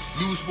Long.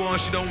 Loose one,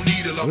 she don't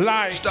need a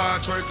lot.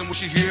 Start twerking when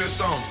she hear a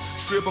song.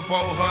 Strip up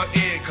all her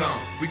income.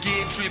 We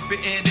get trippy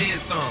and then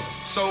some.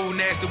 So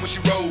nasty when she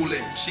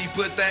rollin'. She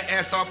put that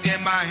ass off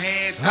in my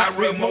hands. I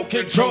remote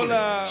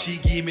controller. She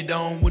give me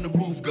down when the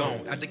roof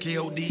gone. At the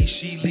KOD,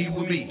 she leave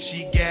with me.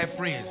 She got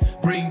friends.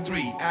 Bring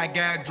 3. I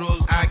got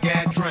drugs. I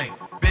got drink.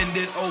 Bend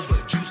it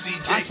over. Juicy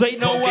J. I say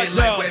no what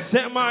y'all.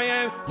 Sam I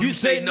am. You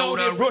say no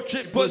to roach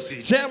it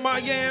pussy. Sam I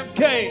am.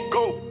 K.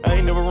 Go. I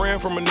ain't never ran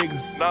from a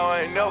nigga. No,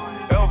 I ain't never.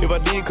 If I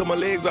did, cut my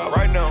legs out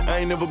right now. I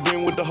ain't never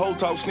been with the whole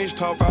talk, snitch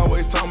talk,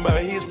 always talking about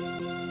his.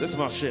 This is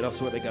my shit, I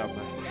swear they got,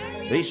 man.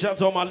 They shout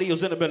to all my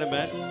Leos in the building,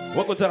 man.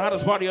 Welcome to the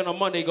hottest party on a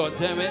Monday,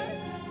 goddammit.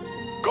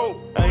 Go.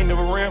 I ain't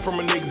never ran from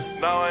a nigga.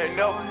 No, I ain't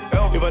never.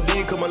 If I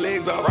did, cut my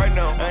legs out right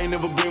now. I ain't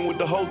never been with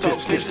the whole talk,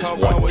 snitch talk,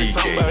 always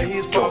talking about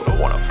his talk.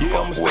 Yeah,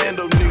 I'm a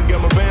stand-up nigga,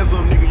 got my bands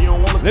up, nigga, you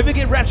don't wanna. Let me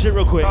get ratchet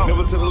real quick.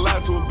 Never tell a lie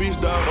to a bitch,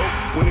 dog.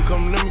 When it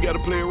come to them, you gotta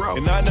play it raw.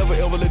 And I never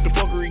ever let the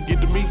fuckery get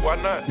to me. Why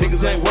not?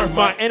 Niggas ain't worth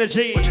my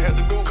energy. What you had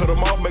to do? Cut them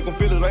off, make them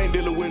feel it. I ain't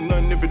dealing with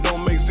nothing if it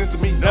don't make sense to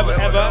me. Never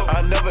ever.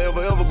 I never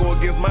ever go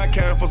against my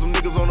kind for some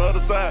niggas on the other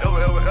side.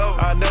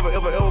 I never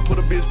ever put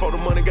a bitch for the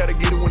money, gotta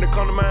get it when it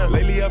come to mine.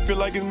 Lately I feel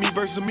like it's me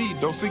versus me.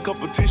 Don't see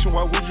competition,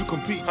 why would you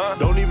compete?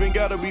 Don't even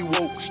gotta be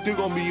woke, still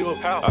gonna be up.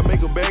 I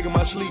make a bag in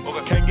my sleep.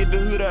 Can't get the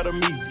hood out of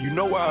me, you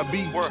know where I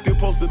be. Still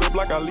posted up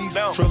like I lease.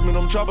 Trust me,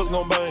 them choppers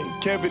gon' bang,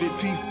 cavity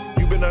teeth.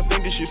 You better not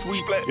think this shit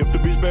sweet. If the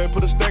bitch bad,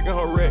 put a stack in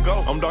her rack.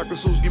 I'm Dr.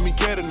 Seuss, give me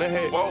cat in the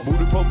hat.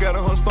 Booty poke out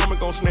of her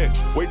stomach on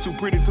snatch. Way too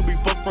pretty to be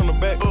fucked from the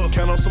back.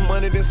 Count on some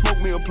money, then smoke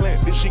me a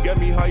plant. This shit got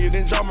me higher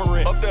than Ja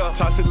Morant.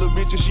 Toxic little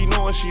bitch and she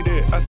knowin' she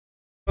there.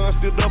 I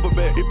still double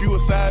back. If you a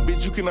side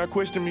bitch, you cannot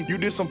question me. You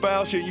did some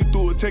foul shit, you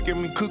threw a tech at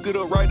me. Cook it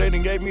up right, they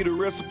done gave me the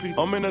recipe.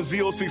 I'm in a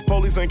Z06,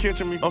 police ain't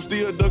catching me. I'm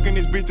still ducking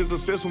this bitch that's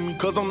obsessed with me.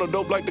 Cause I'm the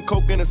dope like the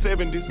coke in the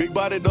 70s. Big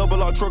body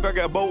double R truck, I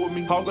got boat with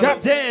me.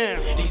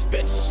 Goddamn. These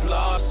bitches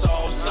love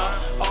sauce,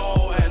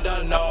 oh, and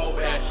I know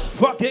it.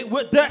 Fuck it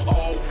with that.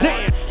 Oh,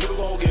 damn. You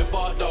gon' get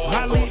fucked up.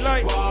 Highly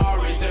like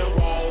Rarries and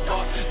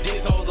Rovers.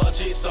 These hoes are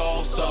cheap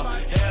sauce.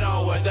 Head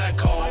on with that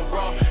cold,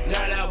 bro.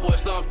 Now that boy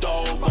slumped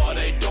over.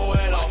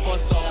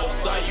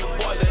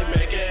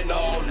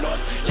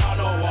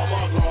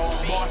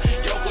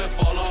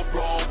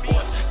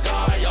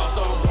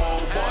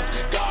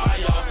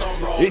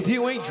 If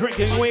you ain't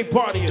drinking, you ain't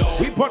partying.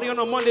 We party on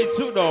a Monday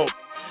too, though.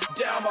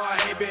 Damn, I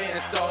hate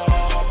being sober.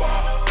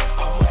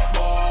 I'm a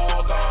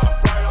smoker,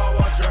 afraid of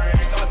a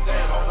drink. I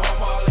tell them one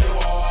molly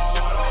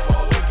water,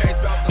 but we can't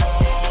spell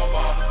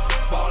sober.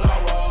 Ball I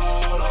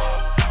roll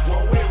up,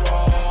 when we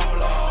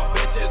roll up,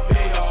 bitches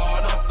be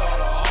on us all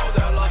the hoes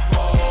that love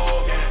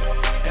smoking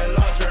and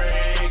love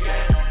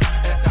drinking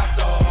and top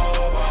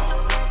sober.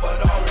 For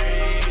no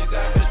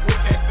reason, bitch, we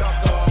can't spell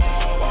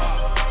sober.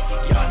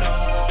 Y'all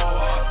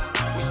know us,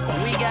 we smoke.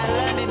 We got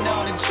London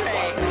on the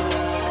track.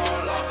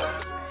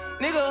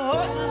 Nigga,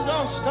 horses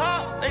don't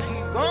stop, they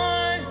keep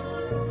going.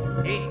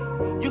 Yeah.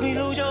 You can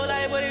lose your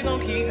life, but it gon'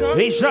 keep going.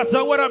 Hey, shots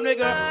out, what up,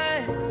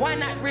 nigga? Why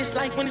not risk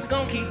life when it's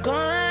gon' keep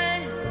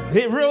going?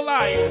 Hit real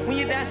life. When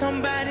you die,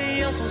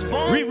 somebody else was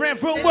born. We ran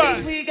from At what?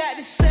 least we got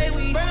to say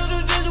we ran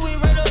on the digit, we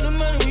ran on the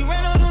money, we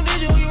ran on the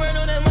digit, we ran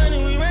on that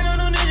money, we ran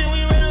on the digit,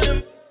 we ran on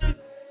the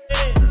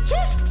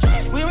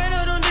we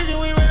ran on the digit,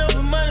 we ran on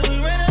some money, we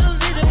ran on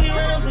the digit, we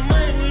ran on some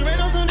money, we ran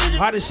on some digit.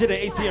 How this shit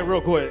at ATM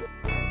real quick?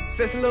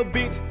 Sexy little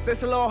bitch,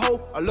 sexy little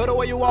hoe. I love the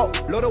way you walk,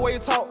 love the way you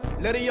talk.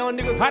 Let a young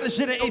nigga. How this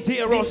shit at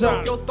ATM real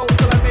time? Your throat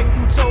till I make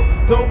you choke.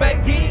 Throw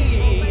back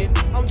in.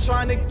 I'm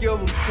trying to give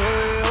them to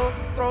you.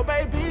 Throw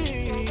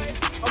baby.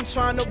 I'm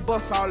trying to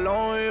bust all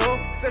on you.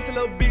 Sexy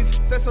little bitch,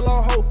 sexy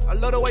little hoe. I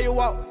love the way you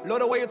walk, love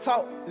the way you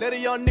talk. Let a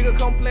young nigga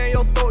come play in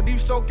your throat. Deep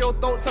stroke your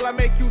throat till I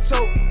make you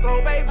choke.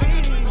 Throw baby.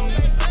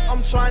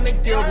 I'm trying to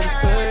give them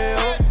to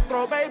you.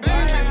 Throw baby.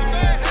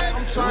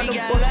 I'm trying to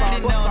bust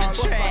all on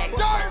the track.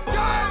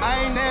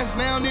 I ain't asked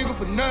now, nigga,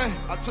 for nothing.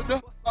 I took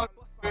the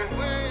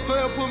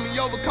 12 put me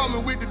over,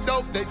 coming with the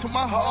dope. They took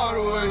my heart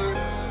away.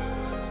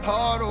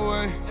 Heart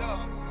away.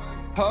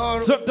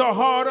 Heart Took the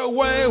heart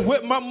away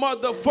with my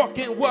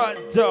motherfucking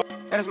what, dog?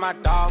 That is my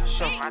dog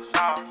show.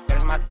 That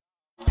is my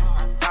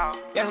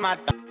That is my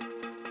dog.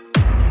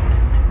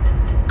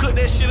 Cook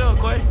that shit up,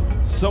 Quay.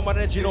 Somebody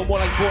that you know more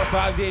like 4 or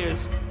 5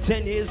 years,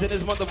 10 years in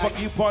this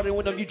motherfucker. You party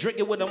with them, you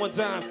drinking with them one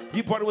time.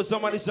 You party with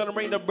somebody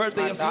celebrating their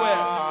birthday, I swear.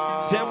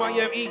 Sam, I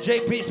am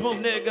EJ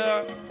Psmoov,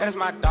 nigga. That is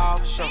my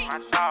dog show.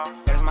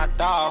 That is my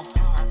dog.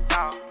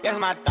 That is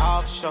my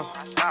dog show.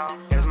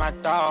 That is my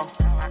dog.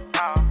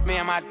 Me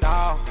and my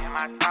dog.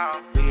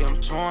 We hit them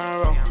 2 in a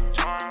row.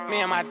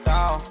 Me and my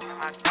dog.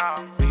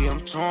 We hit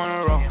them 2 in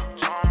a row.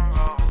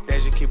 They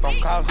just keep on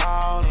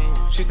calling.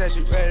 She said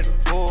she ready to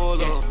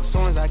pull up. As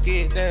soon as I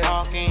get there,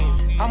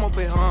 I'ma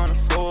put her on the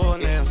floor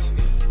nails.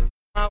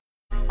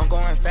 I'm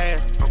going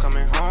fast. I'm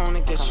coming home to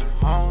get you.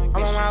 I'm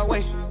on my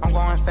way. I'm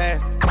going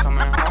fast. I'm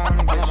coming home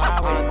to get you.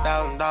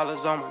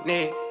 $100,000 on my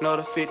neck.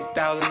 Another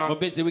 50,000 on my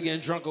bitch. We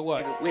getting drunk or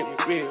what? With me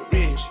real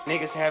rich.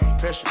 Niggas having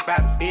pressure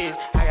about the bitch.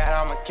 I got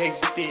all my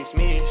cases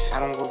dismissed. I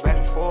don't go back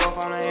and forth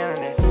on the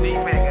internet.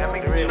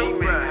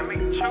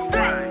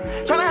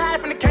 Tryna hide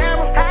from the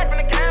camera.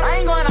 I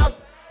ain't going out.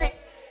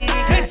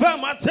 Can't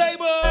find my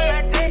table.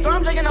 So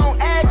I'm drinking on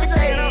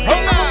activate.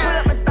 I'ma put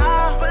up my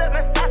style.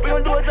 We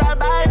gon' do a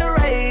drive-by in the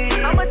rain.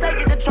 I'ma take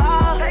it to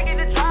trial. Pray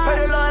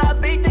the Lord I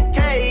beat the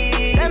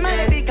case. That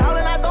man be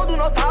calling, I don't do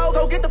no talk.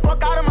 So get the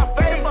fuck out of my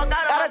face.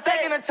 Gotta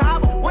take in a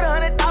chop with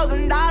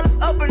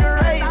 $100,000 up in the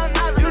race.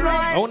 You know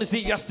I want to see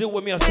y'all still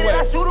with me, I swear.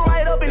 I shoot 'em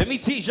right up. Let me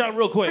teach y'all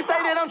real quick. You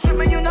say that I'm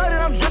tripping, you know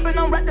that I'm dripping.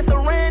 I'm right to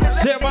surrender.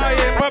 Sit my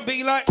head, but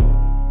be like.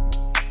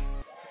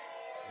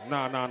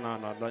 Nah.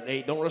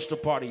 Hey, don't rush the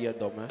party yet,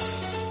 though, man.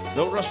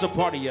 Don't rush the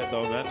party yet,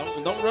 though, man.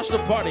 Don't rush the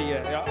party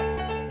yet, y'all.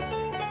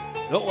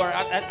 Don't worry.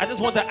 I just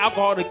want the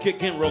alcohol to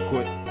kick in real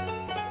quick.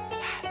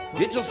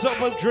 Get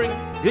yourself a drink.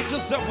 Get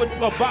yourself a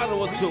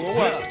bottle or two, or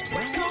what?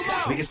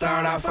 We can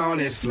start off on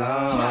this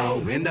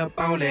floor, end up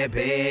on that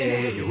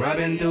bed. You're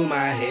rubbing through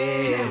my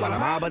head while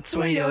I'm all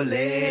between your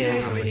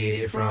legs. I'ma hit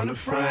it from the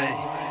front,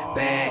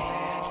 back,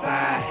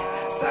 side.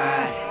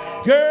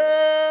 Girl!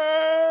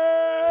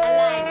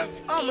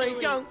 I'm a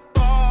young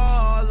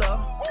baller.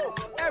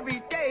 Every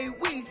day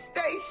we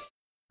stay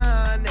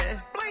shining.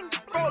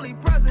 Fully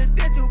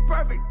presidential,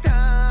 perfect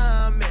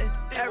timing.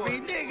 Every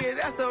nigga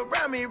that's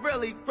around me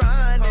really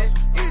grinding.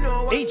 You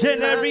know what? Each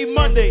and every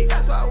Monday.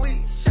 That's why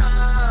we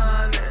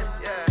shining.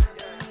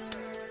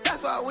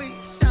 That's why we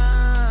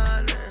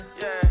shining.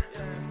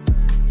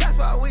 That's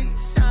why we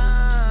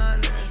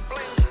shining.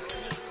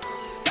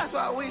 That's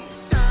why we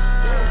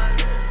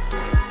shining.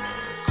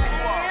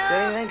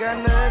 They ain't got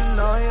nothing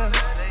on you.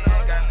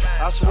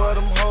 I swear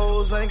them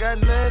hoes ain't got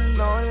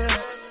nothing on you.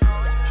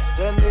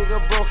 That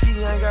nigga broke, he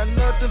ain't got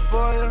nothing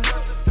for you.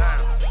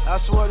 I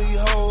swear these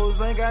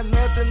hoes ain't got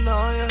nothing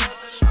on you.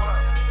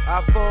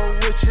 I fuck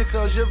with you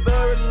cause you're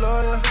very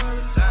loyal.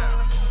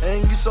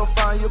 And you so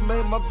fine, you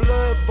make my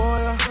blood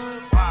boil.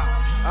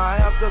 I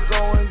have to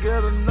go and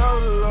get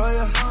another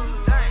lawyer.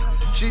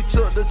 She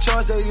took the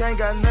charge, they ain't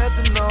got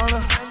nothing on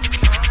her.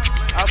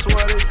 I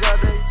swear they got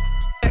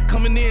they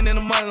coming in and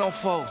the money don't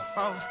fold.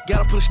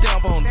 Gotta put a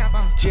stamp on it.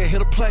 Yeah,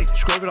 hit a plate,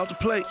 scrape it off the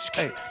plate.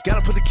 Hey,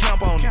 gotta put the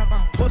camp on it.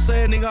 Pussy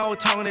ass nigga always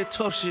talking that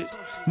tough shit.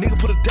 Nigga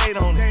put a date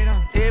on it.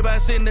 Everybody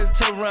sitting at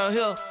the table around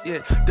here. Yeah,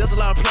 there's a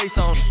lot of place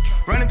on it.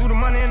 Running through the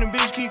money and the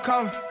bitch keep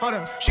calling. Hold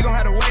up, she gon'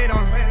 have to wait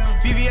on it.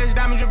 VVS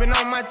diamond dripping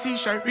on my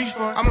t-shirt. Reach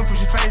for it, I'ma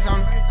put your face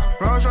on it.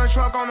 Rolls Royce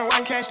truck on the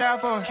white, cashed out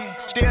for it.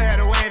 Still had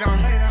to wait on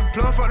it.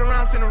 Plug for the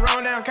round, send the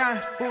round down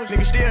kind.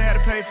 Nigga still had to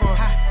pay for it.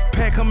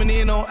 Pack coming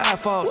in on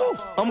iPhone.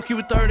 I'ma keep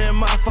it 30 in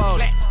my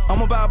fault.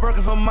 I'ma buy a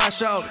Birkin for my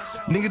shout.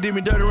 Nigga did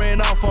me dirty,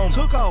 ran off on me.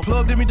 Took off.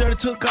 Plug did me dirty,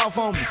 took off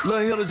on me. Lil'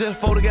 Hiller just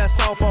folded, got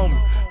soft on me.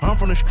 I'm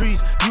from the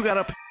streets, you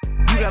gotta.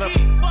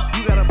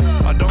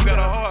 I don't got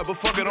a heart, but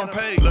fuck it, I'm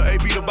paid. Lil'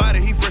 AB the body,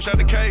 he fresh out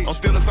the cage. I'm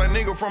still the same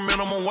nigga from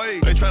minimum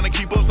wage. They tryna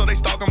keep up, so they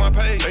stalking my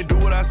page. They do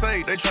what I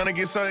say, they tryna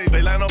get saved.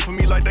 They line up for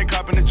me like they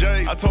copping the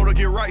J. I told her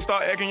get right,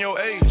 start acting your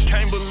age.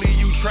 Can't believe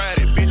you tried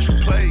it, bitch, you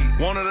played.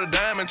 Wanted a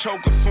diamond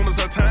choker, soon as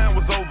her time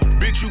was over.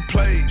 Bitch, you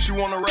played. She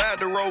wanna ride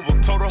the Rover,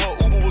 told her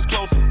Uber was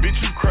closer.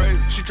 Bitch, you crazy.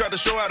 She tried to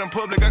show out in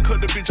public, I cut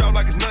the bitch out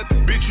like it's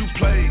nothing. Bitch, you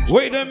played.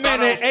 Wait a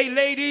minute, hey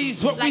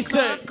ladies, what we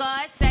say? Like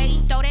God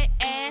say, throw that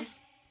ass,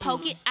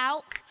 poke it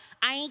out.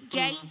 I ain't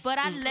gay, but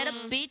I let a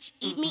bitch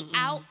eat me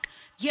out.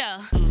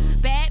 Yeah,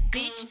 bad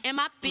bitch, and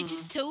my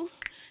bitches too.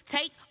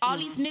 Take all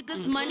these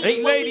niggas' money.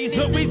 Hey ladies,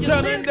 what we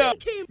telling them?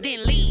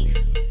 Then leave.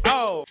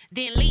 Oh.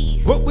 Then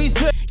leave. What we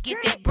say?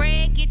 Get that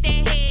bread, get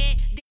that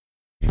head.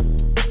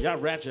 Y'all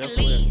ratchet, I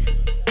swear.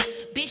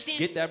 Bitch, then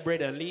get that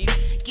bread and leave.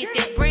 Get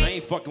that bread. I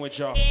ain't fucking with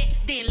y'all.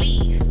 Then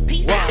leave.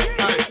 Peace out.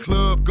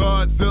 Club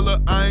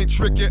Godzilla, I ain't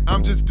tricking,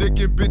 I'm just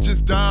dicking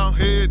bitches down,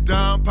 head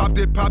down. Pop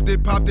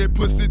that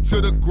pussy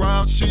to the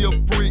ground. She a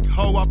freak,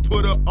 hoe, I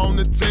put her on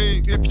the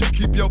team. If you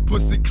keep your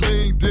pussy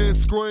clean, then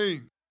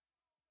scream.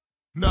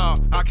 Nah,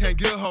 I can't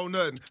give a hoe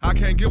nothing. I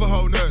can't give a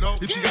hoe nothing.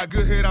 If she got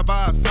good head, I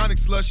buy a Sonic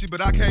slushy, but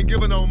I can't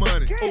give her no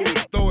money. Ooh,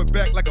 throw it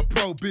back like a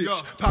pro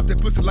bitch. Pop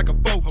that pussy like a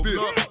faux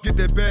bitch. Get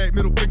that bag,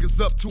 middle fingers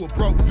up to a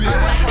broke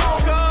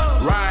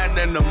bitch. Riding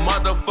in the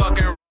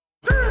motherfucking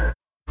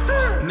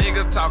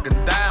nigga talking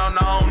down,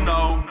 I don't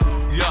know.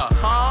 Yeah,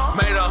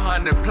 made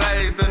 100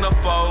 plays in the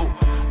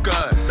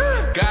focus.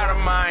 Got a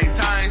mind,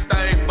 time,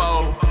 stay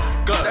focused.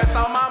 That's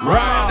on my mind.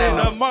 Riding in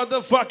the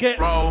motherfucking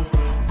rover.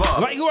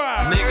 Like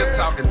what? Nigga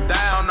talking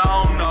down,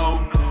 I don't know.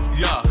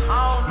 Yeah,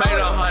 made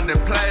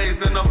 100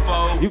 plays in the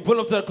focus. You pull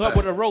up to the club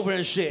with a rover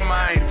and shit.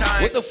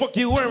 What the fuck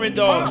you wearing,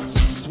 dog?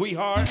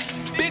 Sweetheart.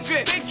 Big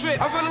drip, big drip.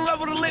 I fell in love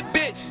with a lit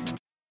bitch.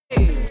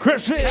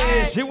 Christian,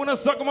 she wanna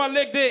suck on my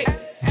leg dick.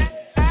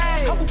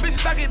 Couple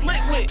bitches I get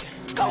lit with.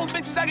 Couple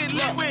bitches I get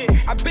lit with.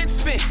 I been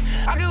spit.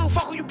 I give a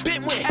fuck who you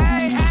been with.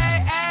 Ay.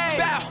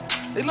 Bow.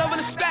 They loving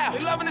the style.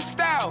 They loving the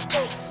style.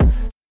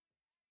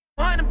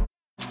 100.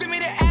 Send me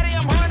the addy.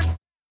 I'm 100.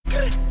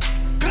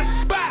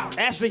 Bow.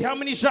 Ashley, how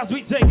many shots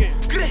we taking?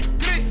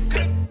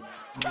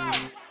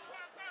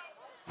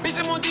 Bitch,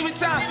 I'm on demon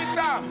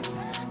time.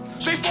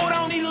 Straightforward, I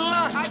don't need a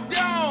line. I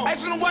don't.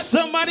 Ask them what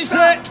somebody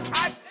said.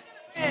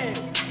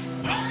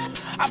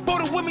 I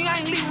bought it with me, I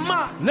ain't leaving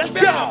mine. Let's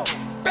go.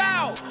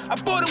 Bow. I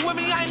bought it with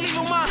me, I ain't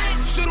leaving mine.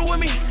 Shoot it with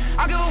me.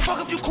 I give a fuck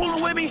if you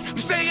coolin' with me. You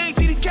say you ain't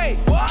GDK.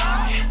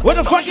 What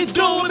the fuck you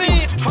doing with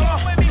me? Hold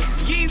on with me.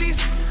 Yeezys.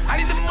 I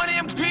need the money,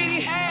 I'm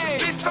greedy.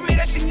 Bitch told me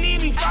that she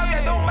need me. Probably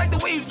I don't like the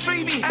way you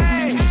treat me.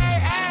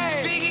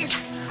 Figgies.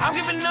 I'm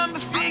giving number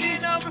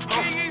figgies.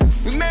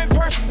 We met in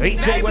person.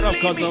 AJ, what up,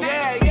 cousin?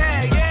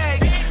 Yeah.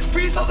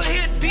 Free souls are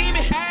here,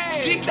 demon.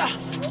 Geeked up.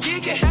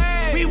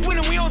 We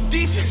winning, we on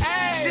defense.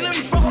 She let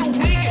me fuck on the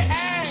weekend.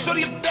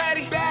 Shorty a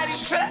baddie.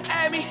 She try to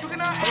add me. You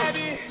cannot have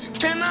me. She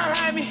cannot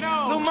hide me.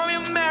 Little mommy,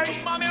 I'm married.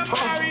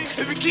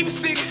 If you keep it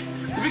secret,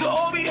 if you go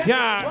over here, you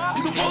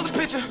can pose a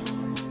picture.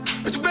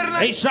 But you better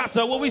not. Hey, shots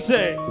up, what we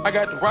say? I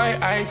got the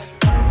white ice.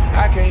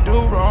 I can't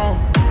do wrong.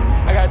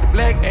 I got the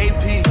black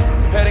AP.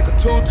 Paddock a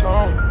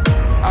two-tone.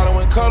 I done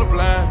went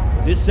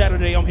colorblind. This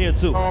Saturday, I'm here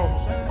too.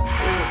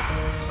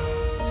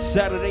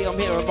 Saturday, I'm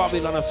here in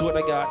Babylon, I swear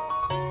to God.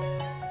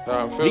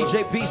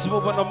 DJ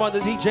Psmoov on the Monday,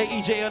 DJ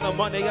EJ on the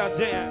Monday,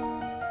 goddamn.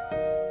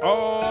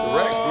 Oh, the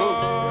Rex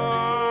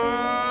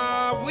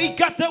Blue. We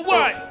got the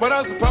what? What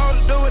I'm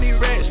supposed to do when he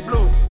Rex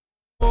Blue?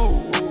 Ooh.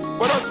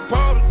 What I'm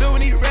supposed to do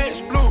when he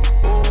Rex Blue?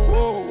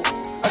 Ooh.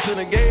 I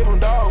should've gave him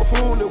dog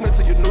food that went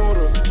to your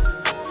noodle.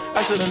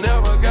 I should've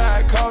never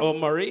got caught. Oh,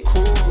 Marie?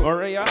 Cool.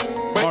 Mariah.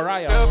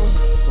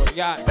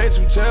 They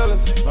too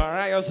jealous.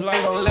 Mariah's like,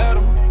 ain't gon' let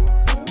them.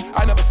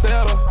 I never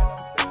settle.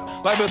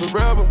 Life is a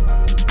rebel.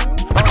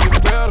 I'm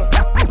getting better.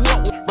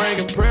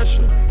 Bringing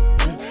pressure.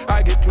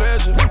 I get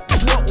pleasure.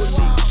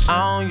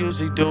 I don't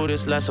usually do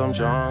this unless I'm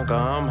drunk or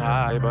I'm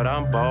high, but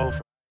I'm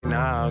both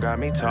now. Got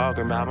me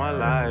talking about my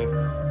life.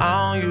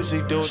 I don't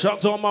usually do. Shout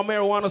to all my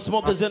marijuana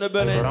smokers in the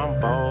building. But I'm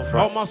both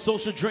all my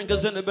social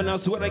drinkers in the building. I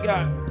swear to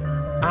God.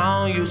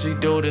 I don't usually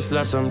do this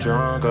unless I'm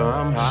drunk or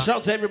I'm high.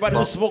 Shout to everybody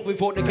who smoked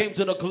before they came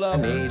to the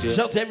club.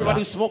 Shout to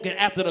everybody who's smoking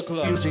after the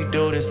club. Usually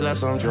do this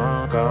unless I'm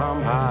drunk or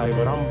I'm high,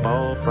 but I'm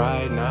both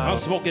right now. I'm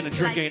smoking and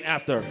drinking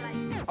after.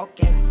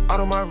 Okay. Out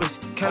on my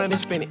wrist, count it and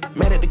spin it.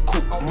 Mad at the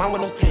coupe, mine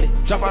with no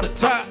tenant. Drop out the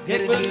top, get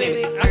it for the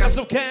limit. I got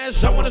some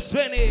cash, I wanna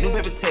spend it. New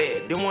paper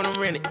tag, didn't wanna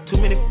rent it.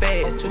 Too many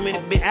fads, too many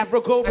bitches.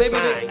 Afro, baby,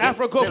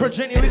 Afro,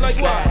 Virginia, we like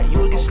what?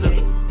 You get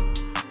slicker.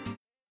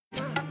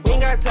 We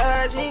ain't got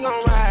touch, he ain't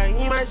gon' ride.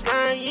 He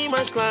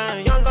my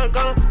slime, young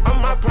gun on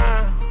my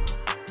prime.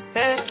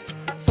 Hey,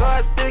 so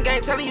I think I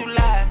ain't telling you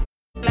lies.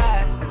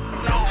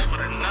 Dose with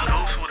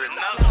another.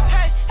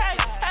 Hey,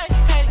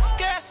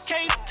 girl,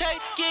 can't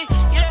take it.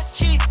 Yeah,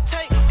 she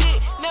take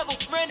it, never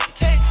friend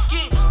take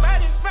it.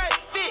 Body right,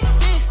 fit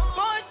this,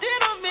 more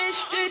than a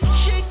mistress.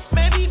 She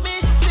maybe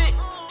miss it,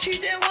 she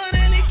just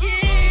wanna lick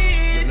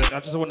it. I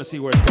just want to see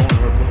where it's going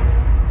real quick.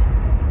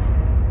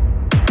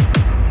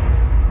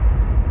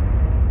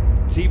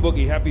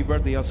 T-Boogie, happy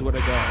birthday, I swear to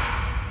God.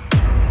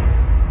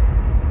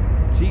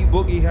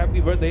 T-Boogie, happy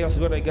birthday, I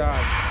swear to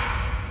God.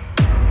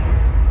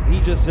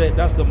 He just said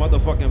that's the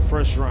motherfucking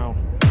first round.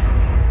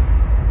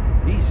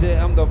 He said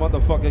I'm the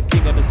motherfucking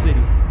king of the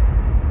city.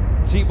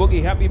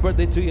 T-Boogie, happy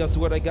birthday to you, I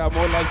swear to God.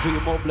 More life to you,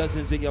 more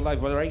blessings in your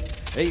life, all right?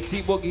 Hey,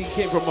 T-Boogie, he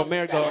came from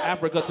America,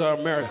 Africa to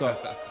America.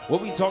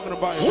 What we talking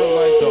about in real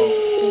life, though?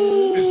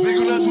 It's big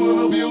enough to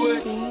help you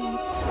with.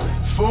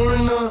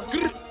 Foreigner.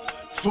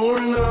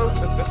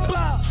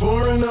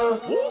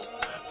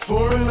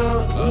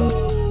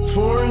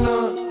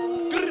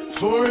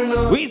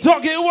 We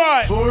talking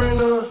what?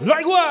 Foreigner.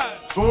 Like what?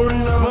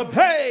 Foreigner.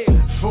 Hey.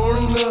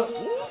 Foreigner.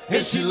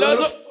 And she love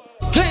it.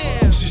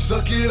 Damn. She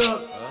suck it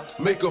up.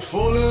 Make her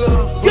fall in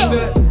love. Put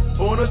that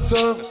on her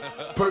tongue.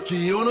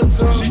 Perky on her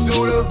tongue. She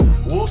do them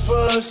walks for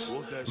us.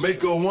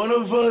 Make her one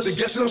of us. The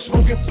gas that I'm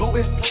smoking,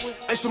 potent.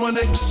 Ice on my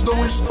neck,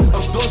 snowing.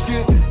 I'm dark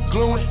skin,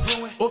 glowing.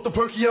 Off the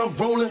perky, I'm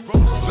rolling.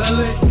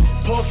 Valet,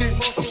 parking.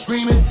 I'm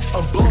screaming,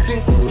 I'm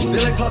barking.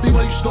 They like Poppy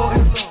while you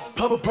starting.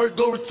 Pop a perk,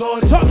 go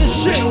retarded. Talking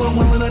shit. You know I'm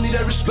women, I need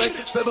that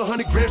respect.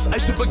 700 grams,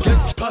 ice up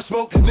against pot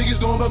smoke. Niggas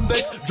doing my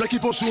best. Drake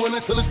keep on shooting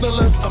until it's not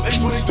left. I'm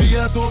 823,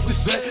 yeah, I throw up the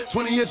set.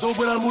 20 years old,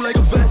 but I move like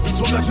a vet. You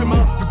talk out your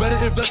mouth, you better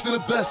invest in the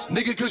best.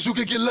 Nigga, cause you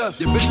can get left.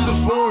 Your bitch is a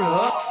foreign,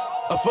 huh?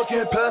 I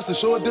fucking pastor,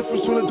 show a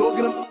difference between a dog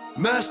and a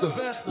master.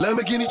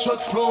 Lamborghini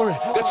truck flooring,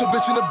 got your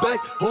bitch in the back,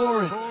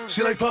 whoring.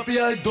 She like, Poppy,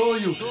 I adore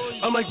you.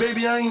 I'm like,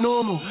 baby, I ain't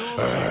normal.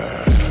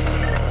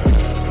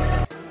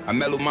 I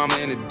met Lil' Mama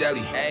in the deli.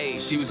 Hey,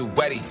 she was a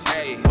wetty.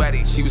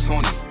 Hey, she was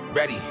horny,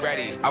 ready.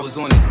 I was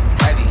on it,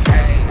 heavy.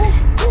 Hey,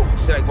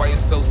 she like, why you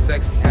so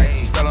sexy? Hey,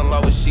 she fell in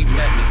love when she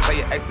met me. Tell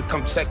your ex to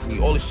come check me.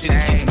 All the shit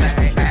is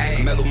messy. Hey,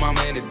 I met Lil'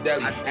 Mama in the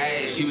deli.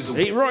 Hey, she was a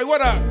Hey, Roy,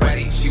 what up?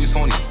 Ready, she was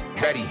horny,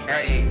 ready.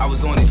 I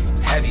was on it,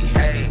 heavy.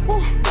 Hey,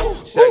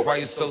 she like, why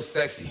you so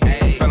sexy?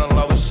 Hey, fell in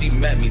love when she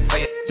met me. Tell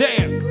your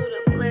damn.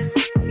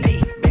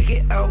 Hey, back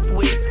it out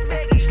west,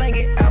 slang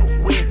it out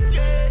west.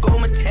 Go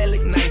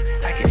metallic knife,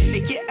 I can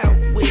shake it out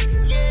west.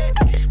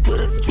 I just put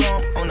a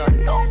drum on a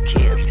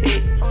no-kill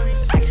tape.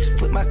 I just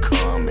put my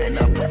cum in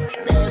a pussy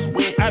ass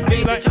wet. I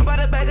used to jump out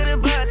the back of the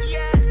bus,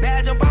 now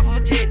I jump off of a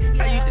jet.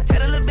 I used to tell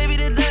the little baby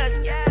to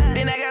dust,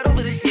 then I got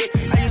over the shit.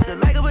 I used to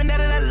like her, but now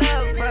that I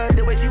love her,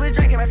 the way she was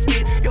drinking my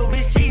spit. Yo,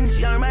 bitch cheating,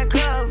 she on my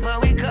cover,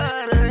 we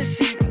cut her and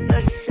shit. The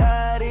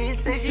shawty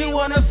said she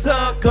wanna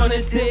suck on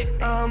his dick.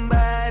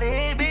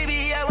 Somebody,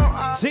 baby, I want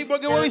all.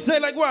 T-Boogie, what we say,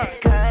 like what?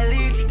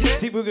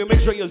 T-Boogie, make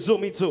sure you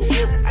zoom me too.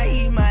 I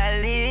eat my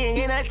leg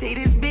and I take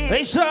this bitch.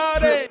 Hey,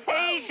 shawty.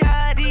 Hey,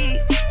 shawty.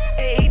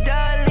 Hey,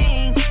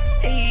 darling.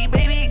 Hey,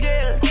 baby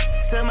girl.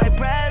 So my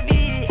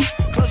private.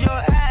 Close your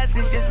eyes,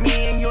 it's just me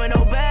and you and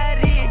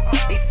nobody.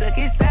 They suck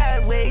it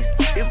sideways.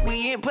 If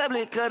we in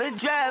public or the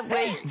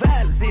driveway.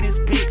 Vibes in this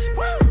bitch.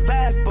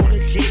 Vibe on the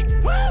jet.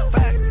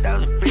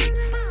 5,000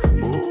 bricks.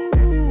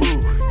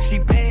 Ooh, she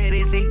bad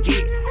as it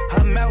get.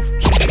 Her mouth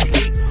can't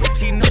sleep.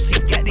 She knows she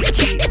got the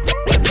key.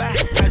 With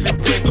 500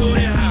 bricks.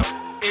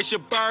 It's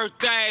your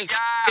birthday.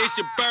 It's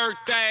your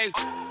birthday.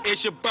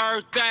 It's your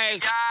birthday.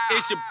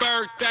 It's your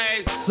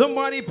birthday.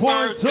 Somebody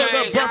point to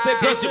the birthday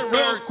person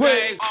real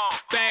quick.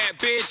 Bad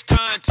bitch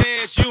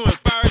contest, you in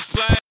first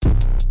place.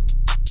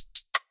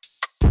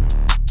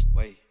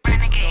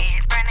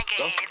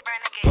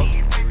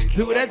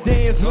 Do that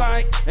dance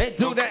like, and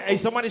do that. Hey,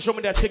 somebody show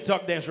me that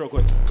TikTok dance real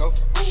quick.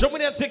 Show me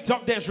that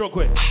TikTok dance real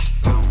quick.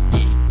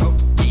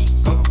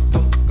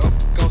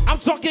 I'm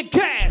talking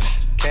cash.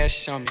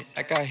 Cash on me,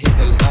 like I hit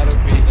the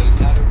lottery.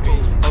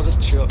 Hoes a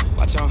trip,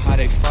 watch on how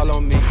they follow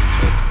me.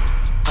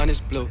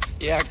 Honest blue,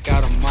 yeah, I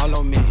got them all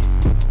on me.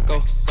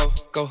 Go,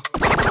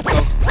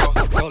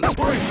 let's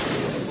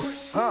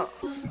bricks.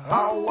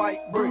 All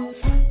white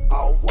bricks,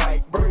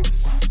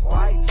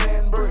 white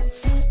 10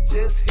 bricks.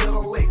 Just hit a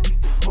lick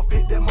for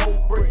 50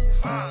 more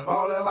bricks.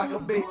 Ballin' like a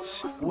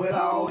bitch with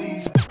all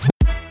these.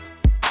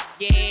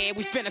 Yeah,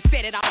 we finna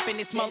set it off in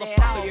this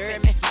motherfucker, you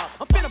heard me?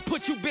 I'm finna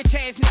put you bitch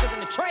ass niggas in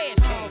the trash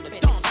can.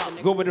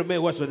 Go with the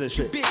Midwest with this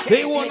shit.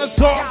 They wanna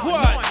talk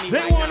what?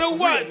 They wanna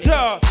what,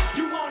 y'all?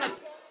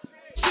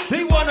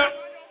 They wanna.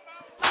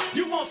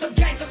 You want some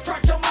gangsters,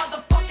 start your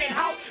motherfucking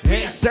house.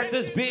 And set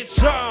this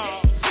bitch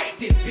off. Set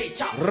this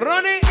bitch off.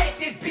 Run it. Set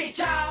this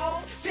bitch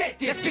off. Set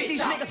this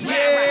bitch off.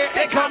 Yeah,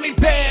 they call me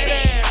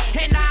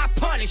badass. And I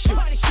punish you.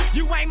 You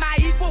You ain't my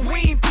equal,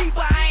 we ain't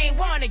people, I ain't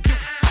one of you.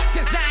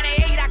 Since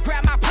 98, I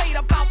grabbed my plate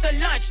up off the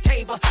lunch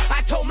table.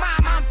 I told mom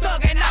I'm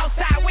thugging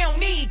outside, we don't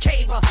need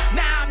cable.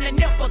 Now I'm the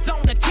nipples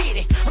on the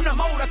titty. I'm the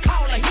motor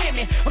caller, hear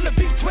me. I'm the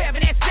V12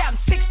 and that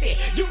 760.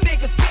 You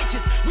niggas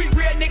bitches, we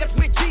real niggas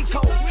with G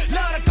codes.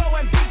 Love to go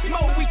and be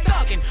Psmoov, we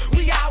thuggin'.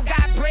 We all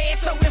got bread,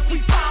 so if we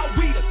fall,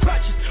 we the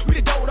crutches. We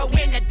the dodo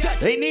in the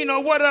Dutch. Hey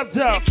Nino, what up,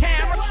 Joe?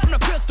 I'm the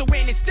pistol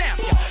in the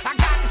stamp. I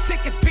got the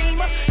sickest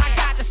beamer, I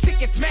got the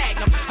sickest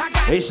magnum.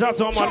 Hey, shout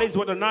to all my ladies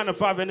with a 9 to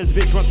 5 in this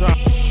bitch one time.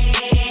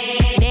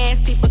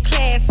 Nasty but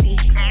classy,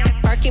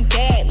 Birkin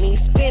bad me.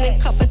 Spending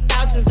couple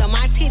thousands on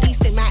my titties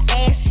and my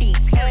ass cheeks.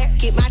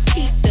 Get my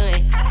teeth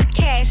done,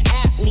 cash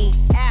at me.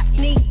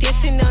 Sneak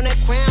dissing on the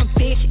ground,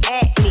 bitch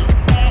at me.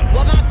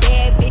 What my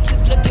bad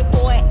bitches looking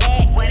for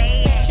at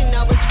me. Fashion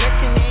over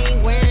dressing, they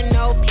ain't wearing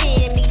no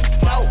panties.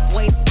 So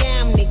boy,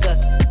 scam nigga,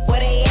 where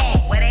they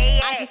at?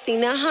 I just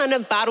seen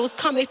 100 bottles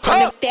coming from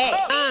the back.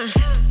 I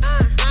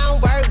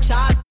don't work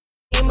jobs.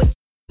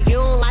 You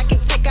don't like it,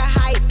 take a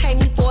hike, pay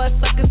me for a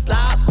sucker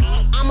slop.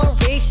 I'm a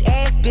rich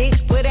ass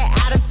bitch with an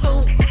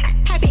attitude.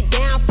 Pipe it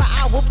down, for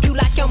I whoop you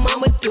like your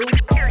mama do.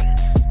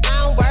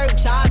 I don't work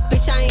jobs,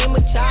 bitch, I am a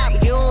job.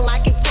 You don't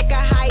like it, take a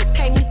hike,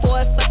 pay me for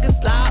a sucker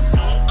slop.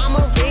 I'm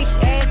a rich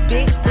ass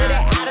bitch with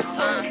an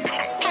attitude.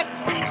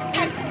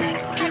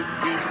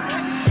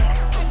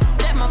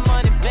 Step my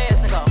money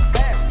fast and go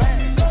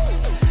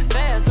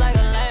fast like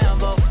a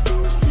Lambo.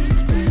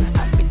 I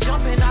be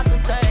jumping out the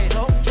stage,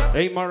 oh.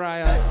 Hey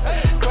Mariah.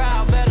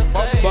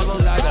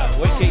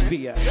 Where KP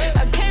at? I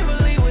can't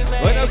believe we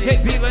made what up,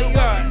 KP? Like you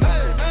got?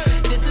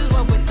 This is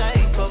what we're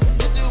thankful.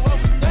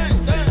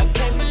 I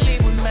can't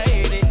believe we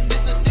made it.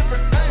 This is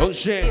different. Oh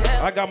shit,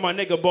 I got my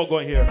nigga Bogo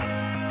in here.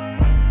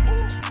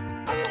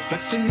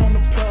 Flexing on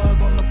the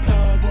plug, on the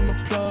plug, on the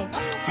plug.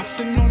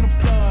 Flexing on the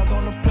plug,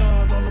 on the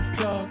plug, on the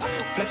plug.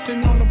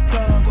 Flexing on the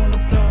plug, on the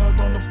plug,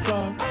 on the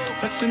plug.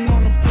 Flexing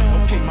on the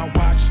plug. Okay, my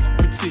watch,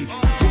 petite.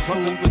 You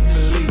fool with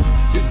Philippe.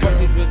 Your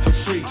girl, her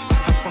freak. I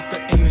fuck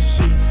her in the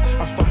sheets.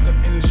 I fuck her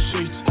in the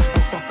sheets. I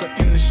fuck her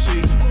in the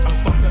sheets. I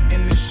fuck her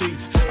in the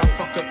sheets. I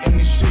fuck her in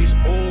the sheets.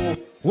 Oh,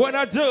 what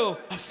I do?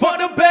 I fuck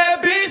the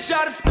bad bitch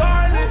out of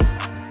Starless.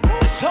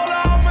 Just hold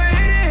on, I'ma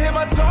hit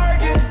my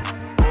target.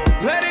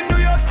 Let in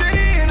New York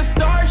City in a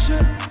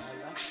Starship.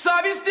 Cause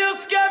I be still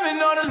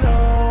scamming on the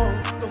low.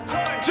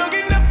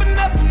 Jugging up and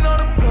finessing on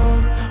the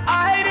plug.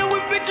 I hate it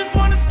when bitches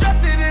wanna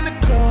stress it in the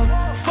club.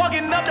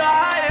 Fucking up the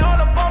high, all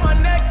up on my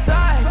neck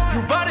side.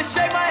 You bout to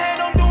shake my hand,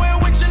 don't do it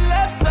with your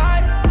left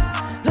side.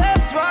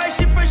 That's right,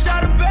 she fresh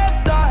out of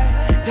Best Eye.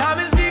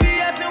 Diamonds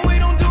VVS and we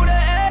don't do the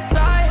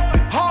SI.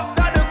 Hawk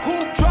got the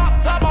coupe,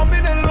 drop top, I'm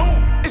in the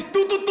loop. It's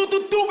do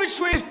bitch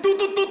switch, do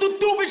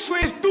bitch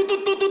switch, do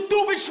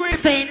bitch switch.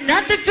 Say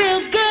nothing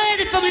feels good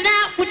if I'm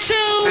not with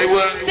you. Say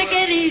what? Sick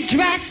of these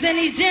dresses and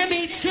these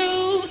Jimmy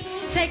choos.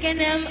 Taking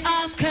them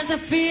off cause I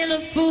feel a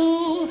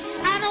fool.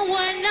 I don't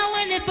want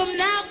knowing if I'm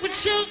not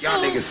with you. Y'all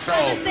niggas soft,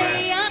 I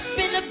stay up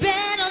in the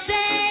bed all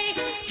day.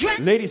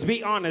 Ladies,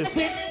 be honest.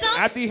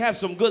 After you have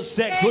some good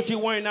sex, what you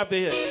wearing after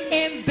here?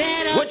 In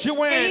bed what you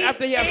wearing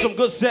after you have some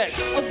good sex?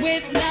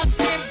 with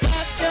nothing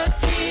but the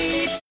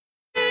t-shirt.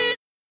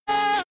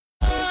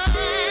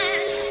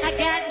 I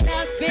got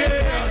nothing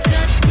but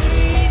your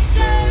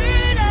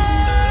t-shirt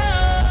on.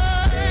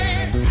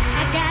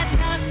 I got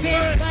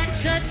nothing but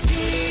your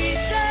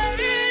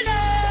t-shirt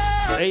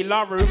on. Hey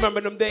Laura,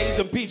 remember them days,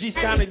 them PG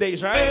Scanning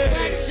days, right?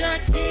 But your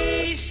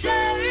t-shirt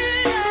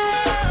on.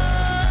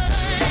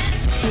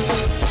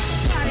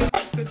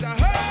 Cause I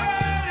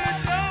heard it's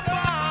the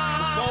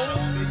bomb. So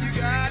you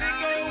got it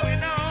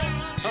going on.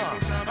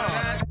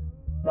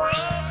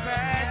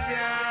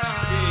 Passion.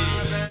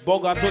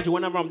 Bogo, I told you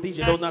whenever I'm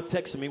DJ, don't not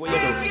text me. What you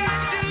doing?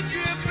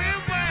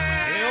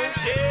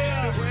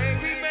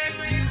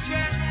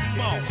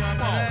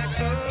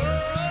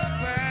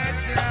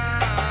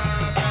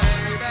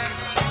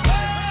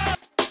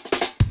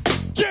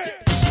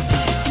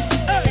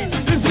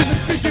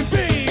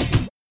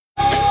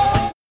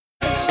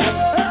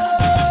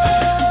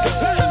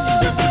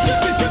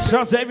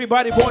 Shout out to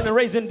everybody born and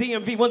raised in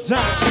DMV one time.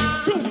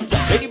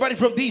 Anybody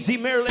from DC,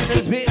 Maryland,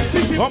 this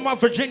bitch. All my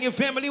Virginia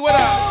family, what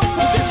up?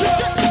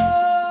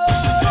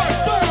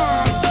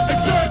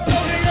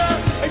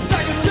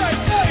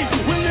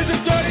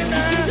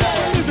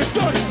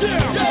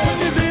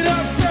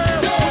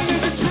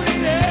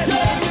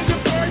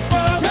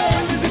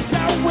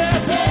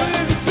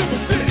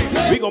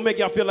 We gonna make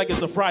y'all feel like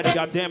it's a Friday,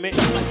 goddammit.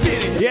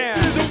 Yeah.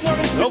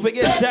 Don't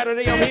forget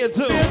Saturday, I'm here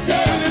too.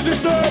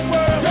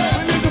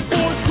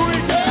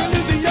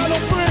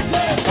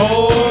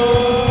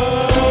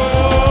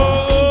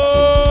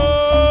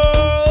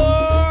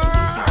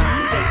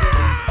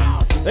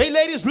 Hey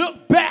ladies,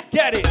 look back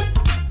at it.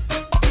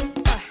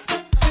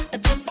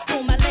 This is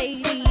for my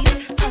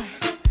ladies.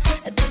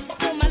 This is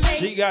for my ladies.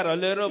 She got a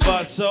little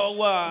butt, so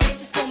what?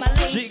 This is for my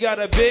ladies. She got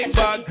a big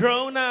butt,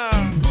 grown up.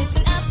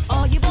 Listen up,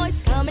 all you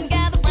boys, come and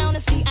gather round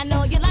and see. I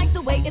know you like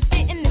the way it's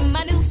fitting in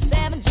my new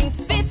 7 jeans.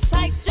 Fit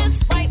tight,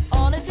 just right,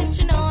 all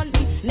attention on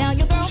me. Now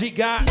your girl she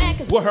got mad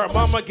 'cause what her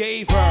mama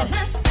gave her.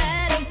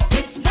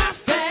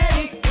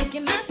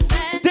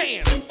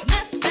 Damn.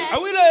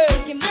 Are we there?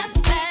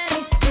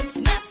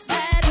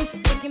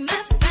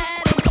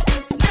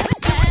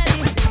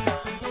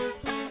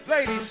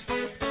 Ladies,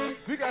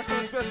 we got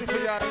something special for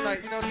y'all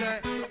tonight, you know what I'm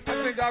saying? I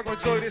think y'all gonna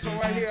enjoy this one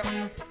right here.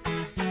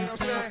 You know what I'm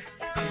saying?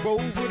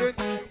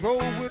 Roll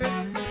with it,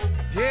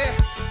 yeah.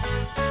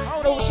 I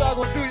don't know what y'all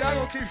gonna do. Y'all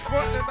gonna keep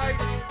fronting tonight,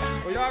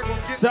 or y'all gonna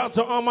get... Shout out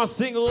to all my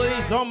single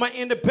ladies, all my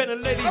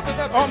independent ladies,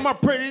 all my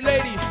pretty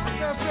ladies. You know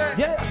what I'm saying?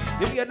 Yeah,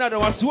 give me another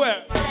one, I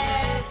swear.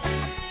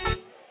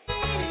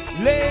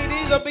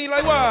 Ladies, I'll be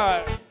like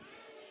what?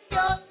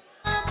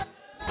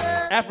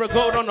 Afro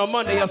Gold on a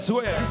Monday, I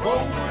swear.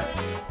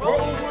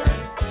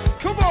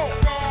 Come on.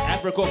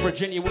 Africa,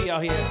 Virginia, we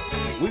out here.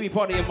 We be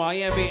partying in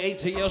Miami,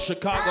 ATL,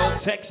 Chicago,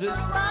 Texas,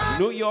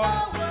 New York.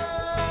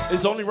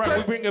 It's only right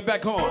we bring it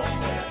back home.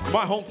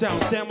 My hometown,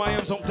 Sam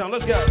Miami's hometown.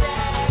 Let's go.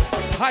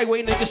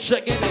 Highway niggas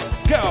checking in.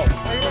 Go.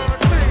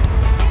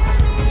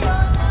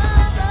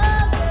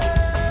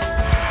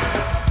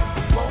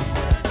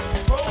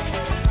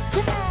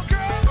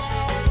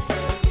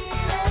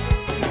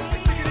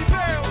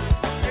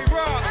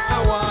 I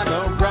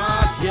wanna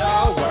rock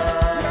your world.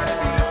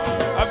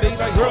 I be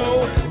like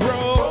roll,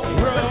 roll,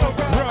 roll,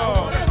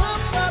 roll.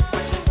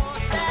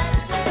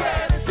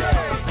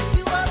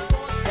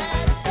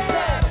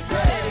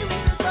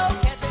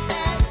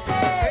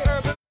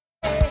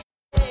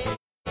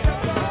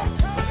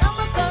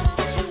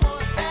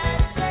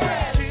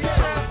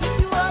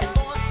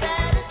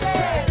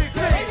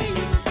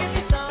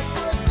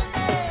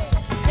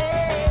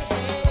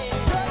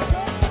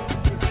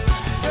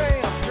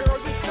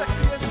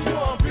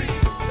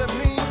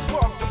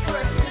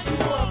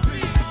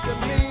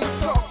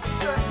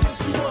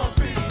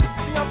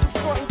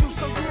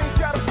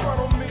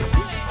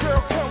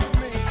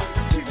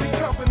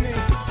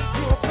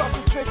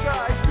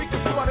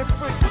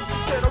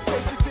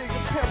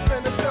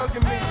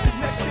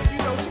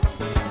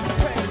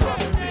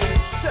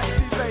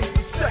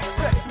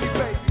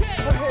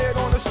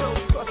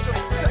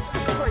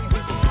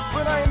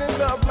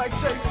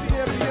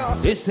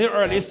 It's still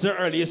early, I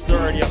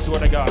swear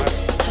to God.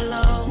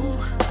 Hello,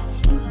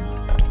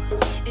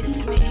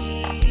 it's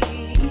me.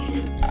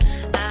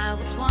 I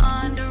was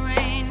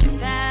wondering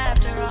if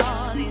after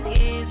all these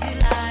years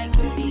you'd like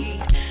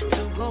me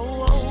to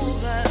go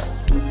over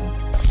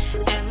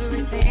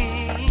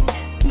everything.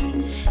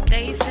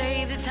 They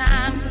say the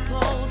time's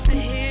supposed to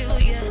heal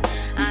you.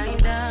 I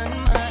ain't done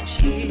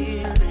much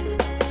healing.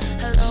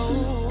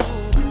 Hello,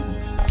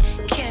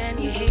 can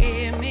you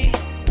hear me?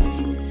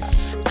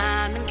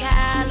 I'm in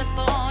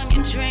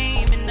California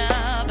dreaming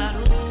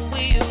about who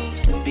we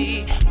used to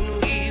be when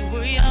we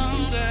were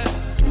younger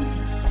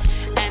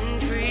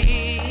and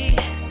free.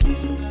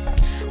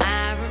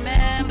 I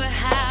remember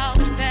how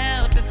it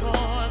felt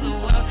before the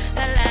world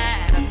fell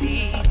at our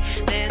feet.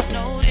 There's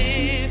no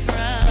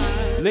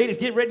difference. Ladies,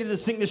 get ready to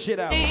sing this shit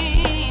out. A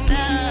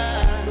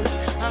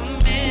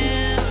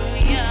million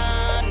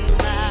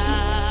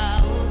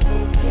miles.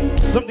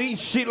 Some of these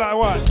shit like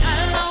what?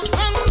 Hello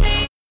from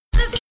me.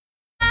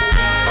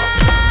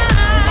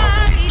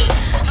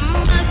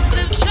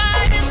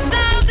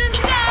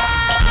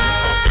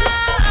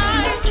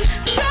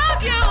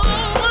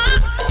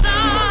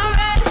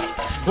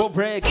 For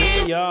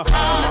breaking your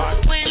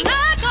heart. When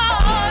I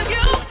call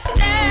you,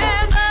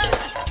 never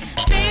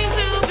seem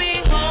to be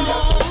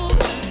home.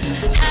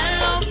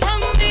 Hello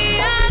from the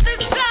other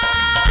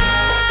side.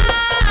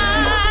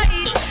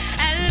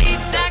 At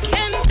least I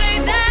can say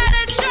that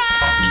I tried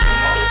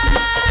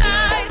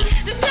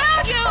to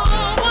tell you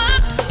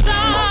I'm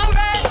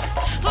sorry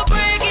for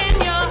breaking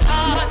your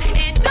heart.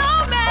 It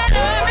don't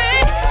matter,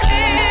 it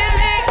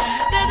clearly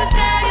doesn't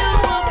tear you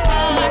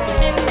apart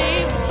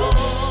anymore.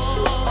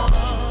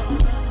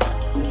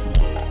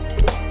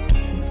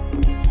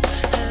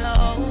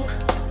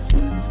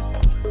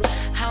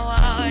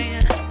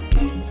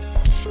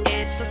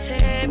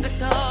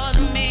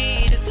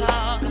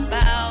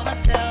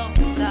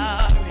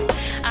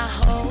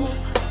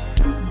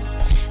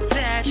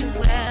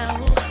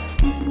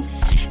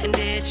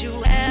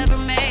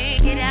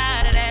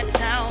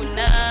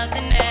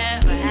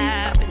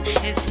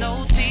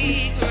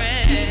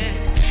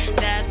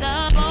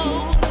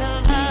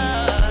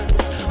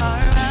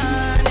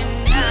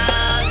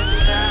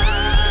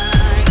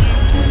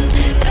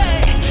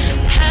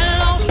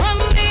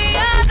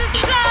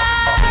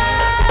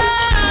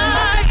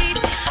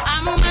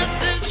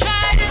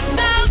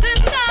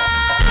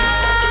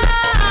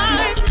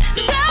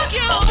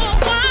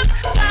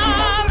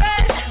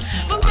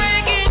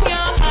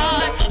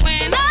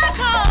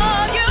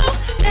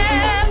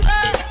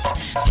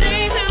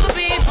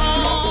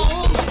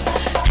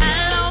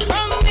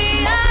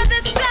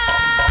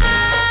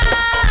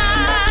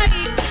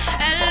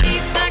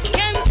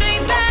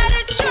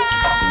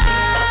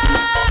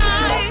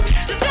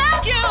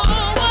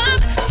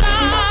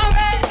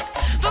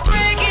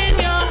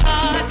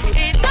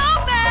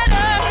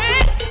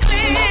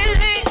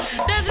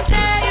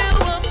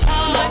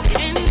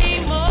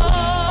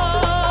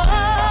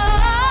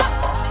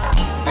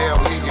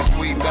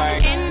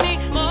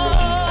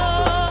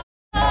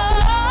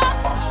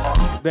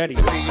 Betty.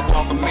 See you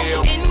walk a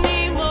meal.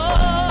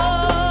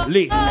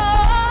 Lee.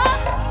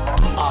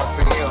 Oh,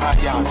 so you, how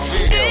y'all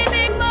feel?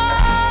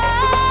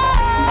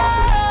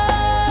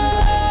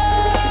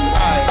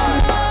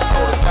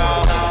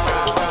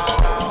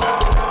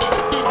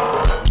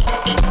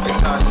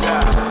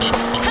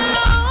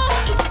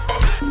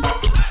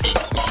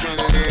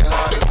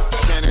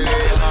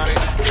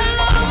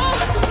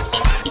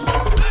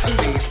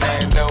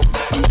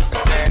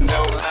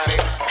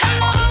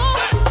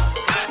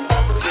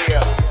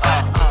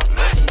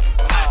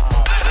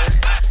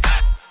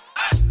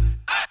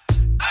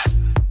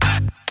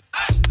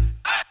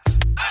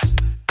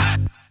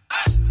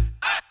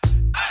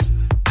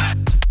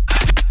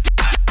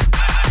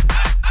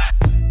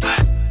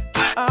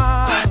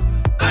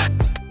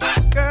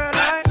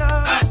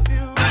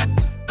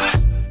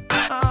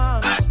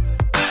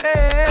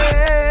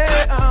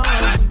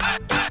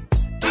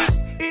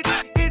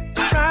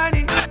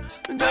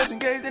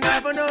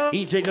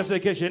 Just in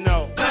case you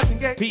know,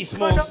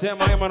 Psmoov,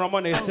 Sam, I am on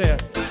Monday. Say,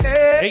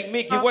 hey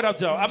Mickey, what up,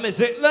 y'all? I miss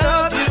it.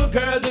 Love you,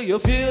 girl. Do you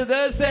feel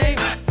the same?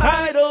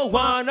 I don't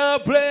wanna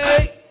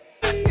play.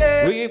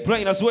 We ain't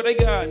playing. That's what they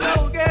got. We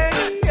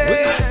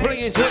ain't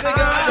playing. That's what they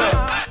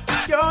got.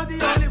 You're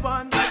the only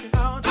one that can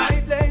out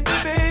my play.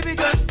 Baby,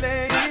 just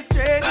play it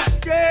straight.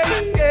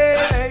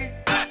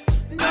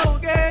 No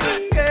game.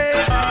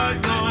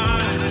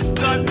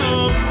 I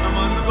know,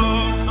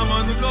 I'm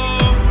on the go,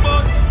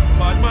 but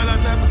bad man, I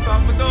try to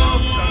stop me though.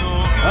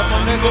 I'm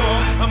on the go.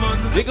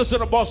 Big ups to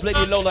the boss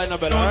lady Lola in a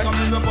bed,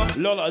 alright?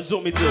 Lola,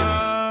 zoom me too.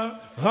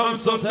 I'm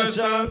so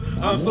special.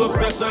 I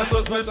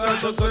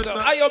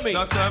on me.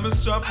 That's why I'm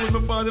strapped with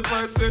my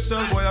 45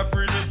 special. Boy, I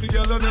bring it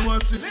together and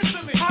watch it.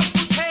 Listen me.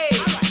 Hey.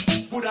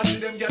 Buddha see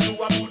them, get to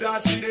a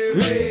Buddha see them.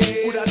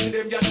 Buddha see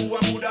them, get to a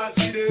Buddha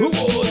see them.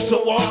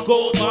 So walk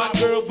out, my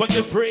girl, but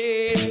you're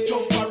free.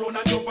 Jump around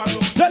and jump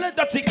around. Tell it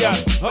that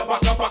again.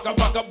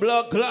 Back,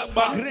 blood clot,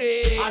 back,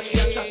 red.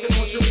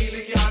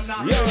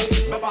 Yeah.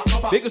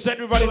 Because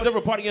everybody's ever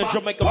party in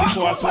Jamaica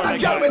before, I swear to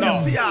God.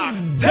 No.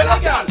 Tell a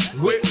girl.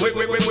 Wait. She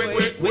not ready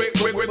for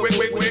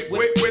the video yet.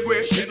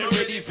 Wait. She not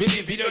ready for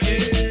the video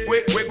yet.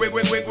 Wait.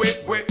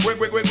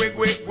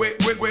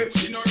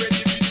 She not ready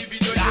for the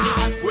video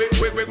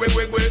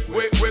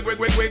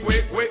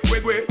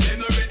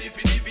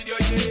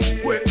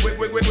yet. Wait.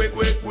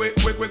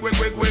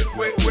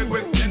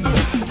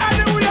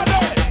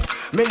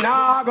 Me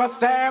nah go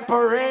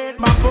separate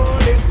my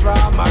bullets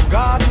from my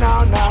gun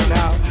now.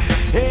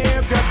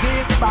 If you're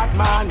this bad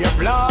man, your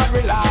blood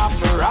will have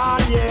to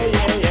run,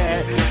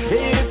 yeah.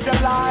 If your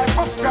life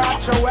was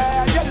scratch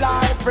away, your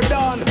life will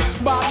done.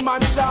 Bad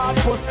man shot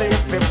pussy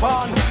for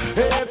fun.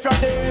 If you're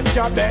this,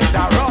 you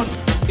better run.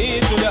 E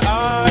to the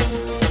I,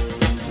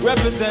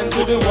 represent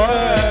to the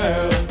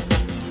world.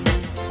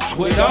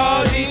 With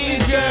all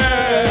these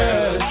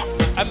girls,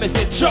 I miss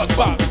it chuck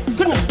back.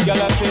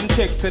 Y'all send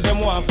text, say them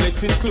want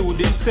flex,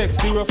 including sex.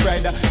 The rough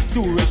rider,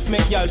 do it,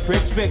 make y'all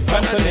press vex.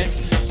 And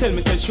connect. Tell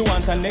me, say she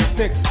want her next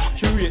sex.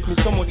 She rate me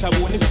so much, I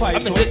won't fight.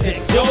 I'm a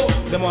text, yo.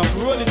 Them want to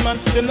roll it, man.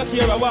 Them not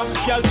care about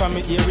girl from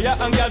me area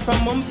and girl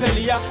from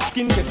Montpellier.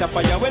 Skin catch a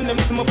fire when them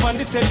see me on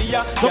the telly.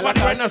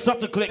 Somebody right now start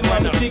to click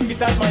right now. Sick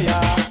it at my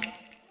yard.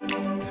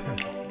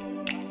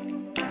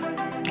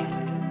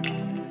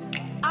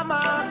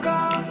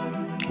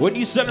 When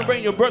you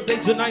celebrate your birthday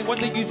tonight, one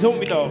thing you told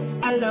me though.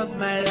 I love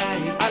my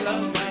life.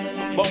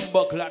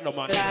 Bumba Clado,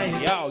 man.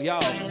 Yo.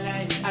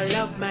 I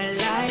love my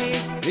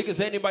life. Because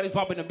anybody's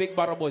popping the big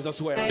bottle boys, I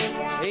swear.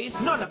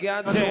 Ace, none of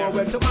goddamn.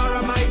 where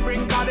tomorrow might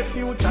bring all the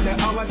future, the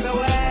hours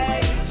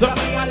away. So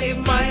I live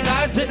my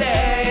life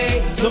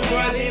today.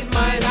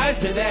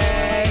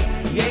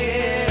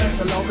 Yeah.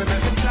 So love me,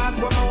 make me talk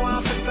what I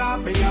want to talk.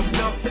 Me have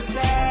enough to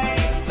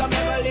say.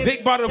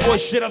 Big bottle boy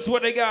shit, that's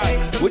what they got.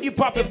 When you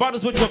popping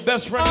bottles with your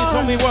best friend, you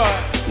told me what?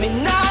 Me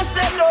nah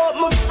say no,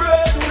 my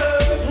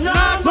friend.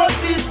 Nah, but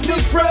this me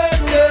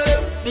friend.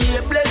 Be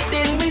a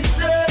blessing, me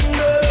son.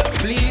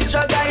 Please,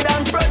 your guide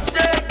and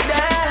protect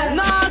them.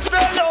 Nah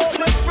say no,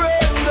 my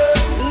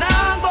friend.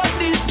 Nah, but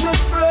this my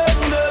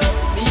friend.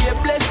 Be a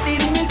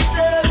blessing, me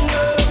son.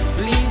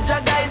 Please,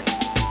 your guide.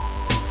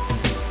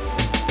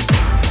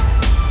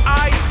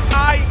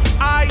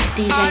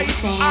 DJ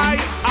Sam.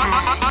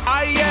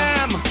 I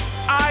am.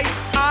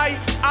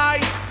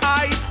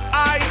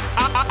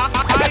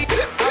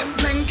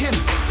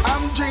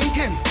 I'm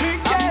drinking.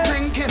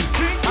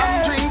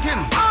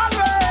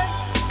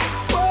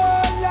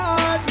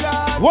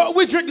 What are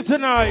we drinking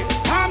tonight?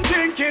 I'm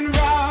drinking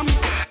rum.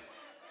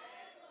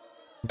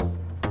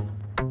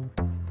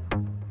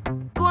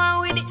 Go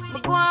on with it.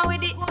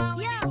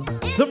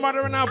 Somebody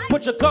right now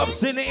put your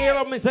cups in the air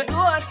on me say,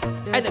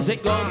 and as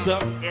it goes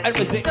up, and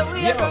we say, so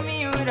we are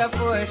coming with a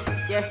force,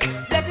 yeah.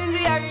 Blessings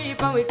we are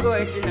reap and we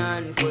coursing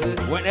on full.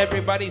 When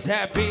everybody's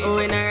happy,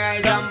 when I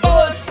rise and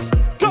boast,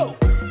 go.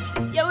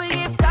 Yeah, we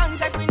give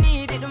thanks like we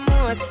need it the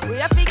most. We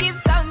have to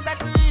give thanks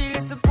like we really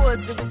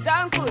supposed to be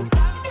thankful.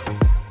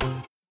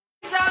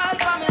 It's all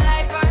for my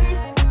life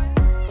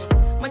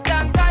and my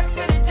thank God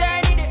for the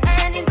journey, the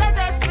earnings, I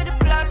just for the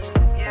plus.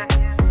 Yeah,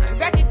 and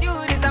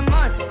gratitude is a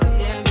must.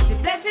 Yeah.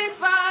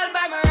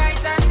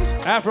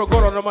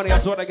 on the money, I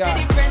swear to God.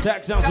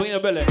 TAGSoundz in your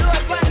belly.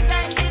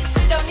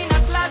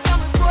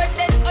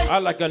 I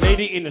like a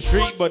lady in the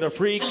street, but a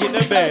freak in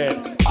the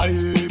bed.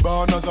 I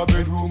born as a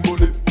bedroom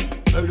bully.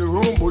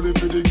 Bedroom bully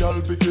for the girl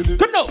picking it.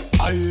 Come on.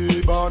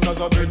 I born as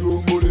a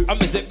bedroom bully. I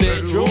miss it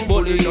bedroom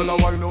bully. Girl a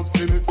wine up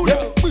to me.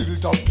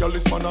 Built up girl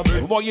is man a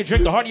bed. The more you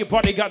drink, the harder you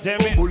party,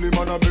 goddammit. Bully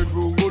man a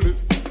bedroom bully.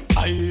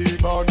 I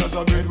born as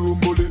a bedroom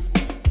bully.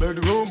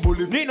 Bedroom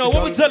bully. Nino,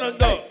 what we tellin'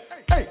 though?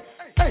 Hey.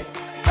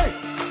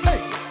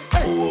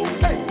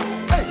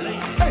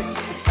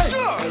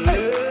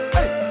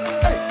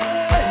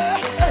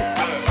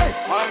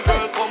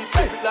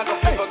 Like a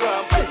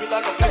flippergram, flip it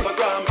like a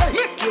flippergram.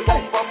 Make your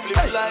bumper flip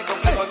like a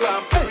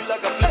flippergram, flip it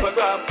like a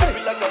flippergram, flip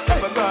it like a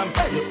flippergram.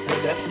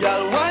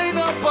 Y'all wind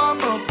up on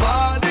my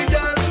body,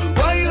 girl.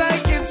 Why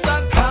like it's a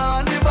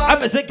carnival?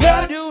 I'm a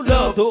girl, you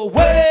love the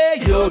way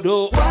you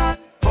do.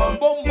 From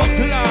Bumper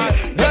class,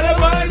 girl, your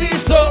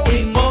body's so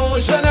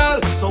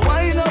emotional. So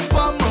wind up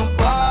on my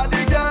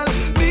body, girl.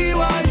 Me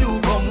while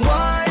you come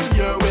wind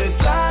your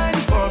waistline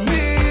for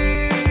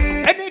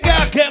me. Any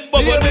girl can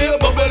bubble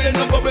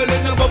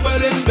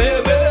in,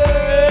 baby.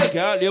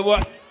 Girl, you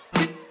what?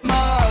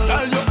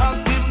 Girl, you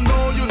active,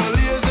 no, you no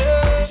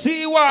lazy.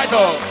 See why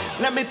though?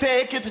 Let me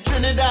take you to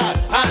Trinidad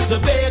and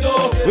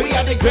Tobago. We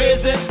are the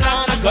greatest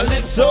land of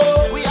Calypso.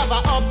 We have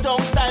a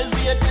uptown style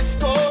for your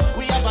disco.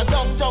 We have a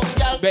downtown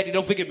gal. Betty,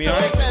 don't forget me,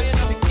 alright?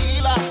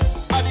 Tequila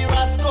and the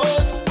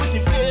Rascals. With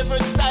your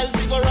favorite style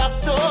for go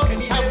Raptor.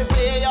 And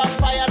way up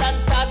higher than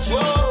statue.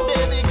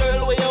 Baby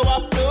girl, where you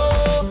up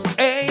to?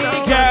 Hey,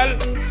 girl.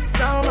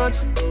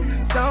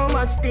 So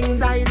much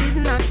things I did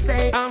not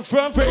say. I'm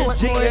from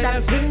Virginia,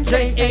 that's in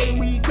J.A.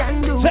 We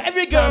can do. So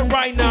every girl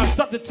right now,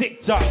 start the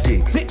TikTok.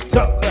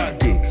 TikTok, yeah.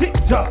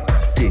 TikTok.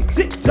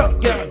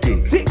 TikTok, yeah.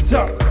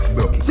 TikTok.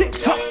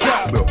 TikTok,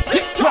 yeah.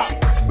 TikTok.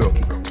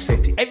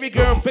 Every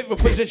girl favorite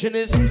position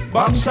is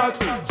back shot.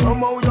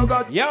 Somehow you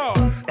got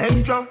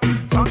extra.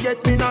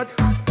 Forget me not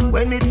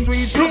when it's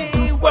sweet.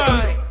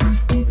 G-Y.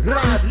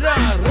 Ra.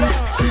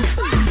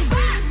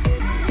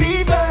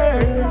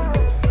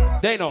 Fever.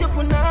 They know.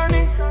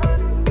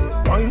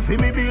 Wine for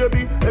me,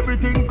 baby,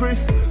 everything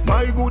crisp.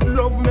 My good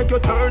love make you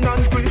turn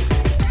and crisp.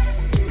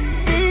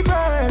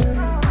 Fever,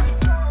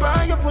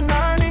 buy your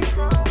punani.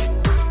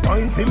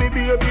 Wine for me,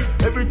 baby,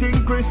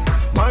 everything crisp.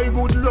 My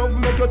good love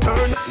make you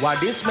turn. Why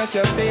this make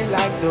you feel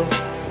like though?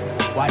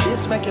 Why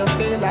this make you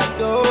feel like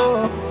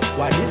though?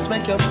 Why this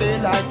make you feel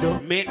like though?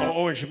 Mint or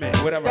orange mint,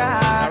 whatever.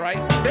 Alright?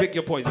 Pick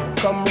your poison.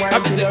 Come when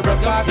you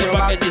broke off your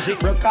back.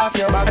 Broke off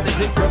your back.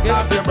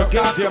 Broke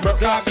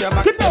off your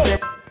back.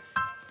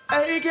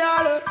 Hey,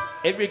 girl.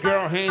 Every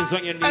girl, hands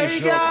on your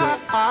knees real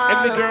quick.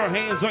 Every girl,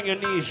 hands on your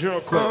knees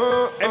real quick.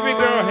 Every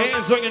girl,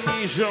 hands on your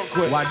knees real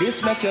quick. Why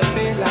this make you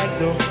feel like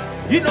though?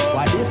 You know.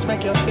 Why this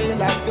make you feel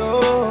like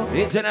though?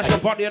 International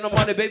party on the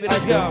money, baby,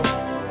 let's go.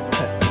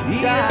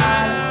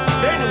 Yeah.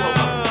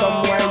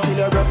 Come wine till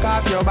you broke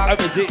off your back.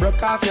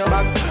 Broke off your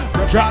back.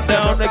 Drop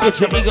down and get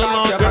your eagle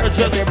on, girl.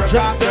 Just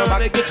drop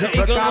down and get your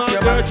eagle on,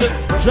 girl.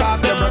 Just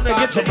drop down and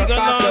get your eagle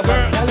on, girl.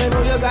 Girl, I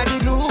know you got the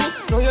glue.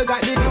 Know you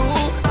got the glue.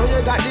 Know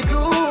you got the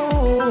glue.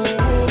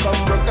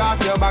 Come broke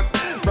off your back.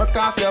 Broke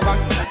off your back.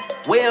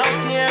 Way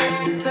out here.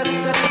 Tell them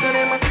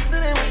my six,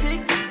 tell them my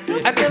ticks.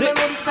 Them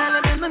know the style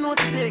and them know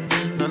the ticks.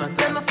 None of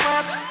them are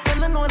smart.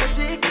 Them know the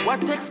ticks.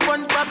 What takes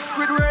SpongeBob,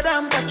 Squidward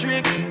and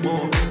Patrick?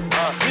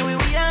 Here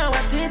we are,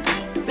 watch it.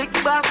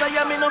 6 bars, I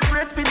am in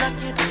afraid for knock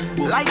it.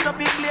 Light up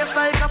in place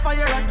like a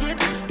fire rocket.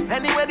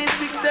 Anyway, the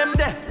 6 them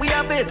there, we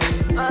have it.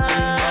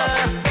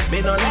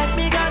 Me no like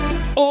me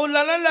gun. Oh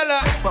la la la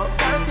la. But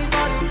can't be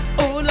fun.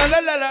 Oh la la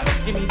la la.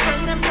 Give me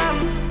friend them some.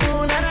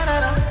 Oh la la la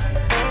la.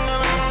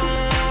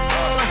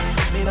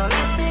 Me no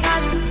like me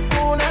gun.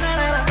 Oh la la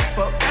la la.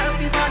 But can't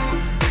be fun.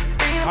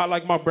 I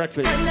like my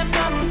breakfast.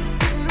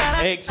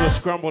 Eggs with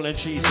scrambled and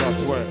cheese, I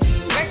swear.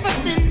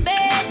 Breakfast in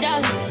bed,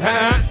 darling.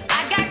 Huh?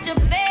 I got your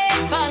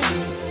bed, fun.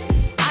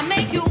 I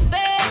make you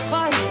bed,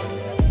 fun.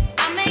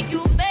 I make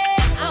you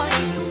bed, fun.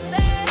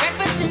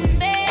 Breakfast in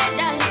bed,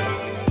 darling.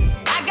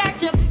 I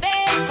got your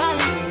bed, fun.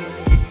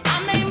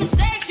 I made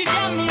mistakes, you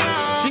done me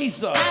wrong.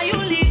 Jesus. Now you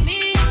leave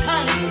me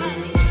calling.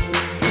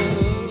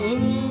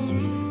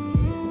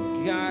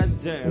 God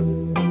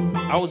damn.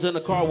 I was in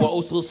the car with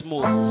Oh So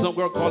Smooth. Some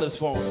girl called his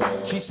phone.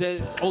 She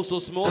said, Oh So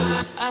Smooth.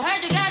 I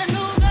heard you got a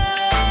new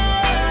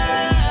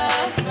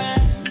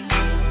girlfriend.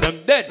 I'm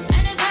dead.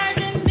 And it's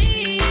hurting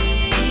me.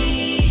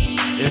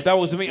 If that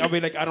was me, I'd be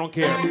like, I don't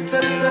care. Play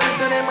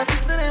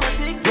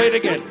it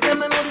again. Them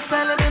know the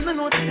style and them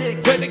know the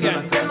ticks. Play it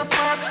again. Them the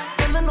smart,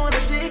 them know the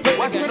ticks. Play it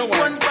What again, takes no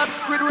worry. SpongeBob,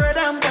 Squidward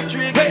and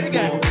Patrick? Play it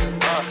again.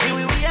 Here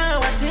we are,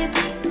 watch it.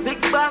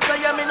 6 bars,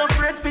 I am in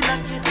afraid for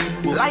knock it.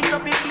 Light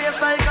up in place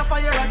like a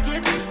fire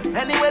rocket.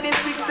 Anyway, the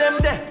 6 them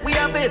there, we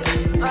have it.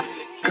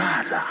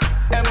 Gaza.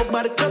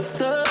 Everybody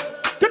cups up.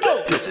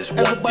 This is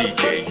what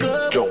DJ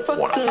don't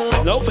want to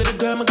fuck. Nope. For the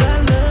girl my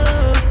girl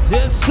loves.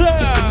 Yes, sir.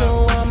 If you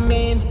know what I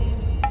mean.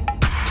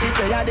 She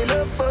say I did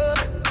love fuck.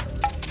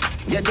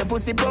 Get your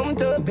pussy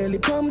pumped up, belly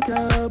pumped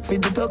up.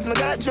 Feed the dogs, my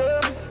got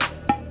drugs.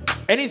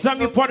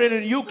 Anytime you party in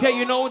the UK,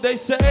 you know what they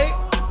say?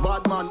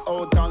 Bad man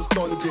out and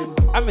stunting.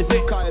 I miss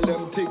it. Kyle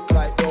them tick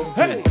like dumpling.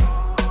 Hey.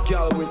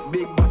 Girl with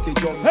big body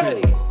jumping.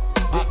 Hey.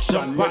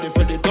 Action ready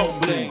for the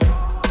dumpling.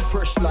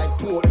 Fresh like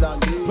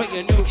Portland.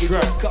 Play a new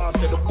track.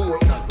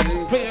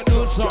 Play a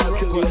new song.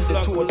 Calculate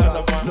the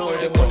total. Now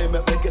the money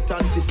make me get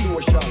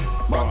antisocial.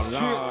 Man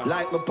straight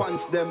like my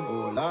pants them.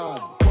 Oh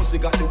Lord. Pussy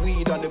got the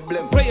weed and the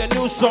blem. Play a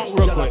new song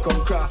real quick.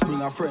 Come cross,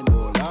 bring a friend.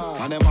 Oh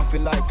Lord. And them I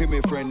feel like for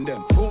me friend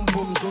them. Boom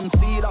boom zoom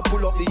see that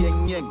pull up the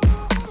yeng yeng.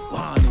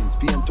 Warnings,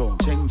 paint on,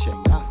 cheng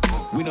cheng.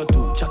 We not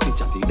too chatty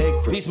chatty leg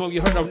friend. Psmoov,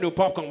 you heard of new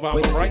popcorn vibe,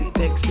 when right? When you see the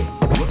text we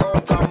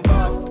all come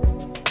back.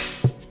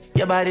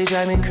 Your body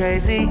drive me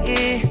crazy.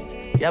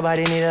 Your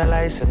body need a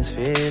license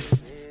fit.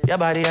 Your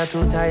body are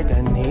too tight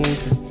and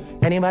neat.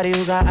 Anybody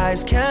who got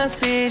eyes can't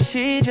see.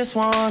 She just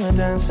wanna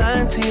dance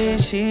and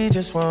tease. She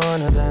just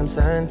wanna dance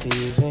and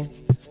tease me.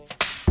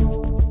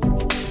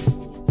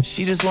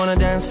 She just wanna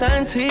dance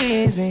and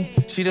tease me.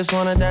 She just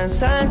wanna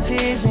dance and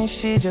tease me.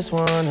 She just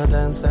wanna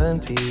dance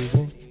and tease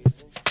me.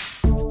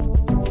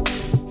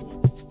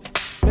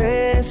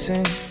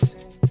 Listen,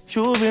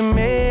 you've been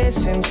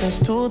missing since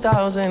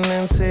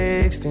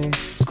 2016.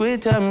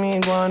 Squid tell me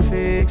go and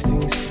fix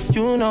things.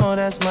 You know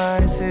that's my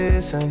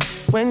assistant.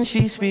 When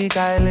she speak,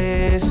 I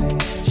listen.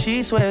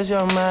 She swears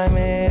you're my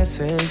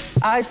missus.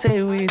 I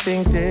say we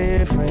think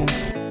different.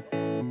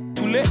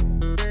 Too late.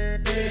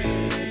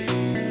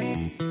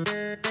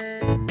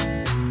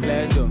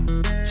 Let's go.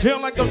 She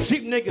don't like them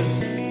cheap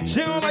niggas. She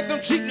don't like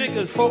them cheap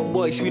niggas. Fuck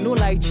boys, we no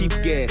like cheap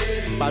girls.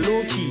 But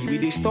low key, we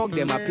dey stalk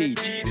them a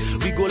page.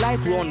 We go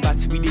like run,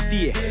 but we dey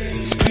fear.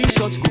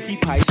 Screenshots go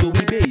fit pie, so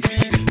we base.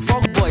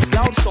 Fuck boys,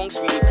 loud songs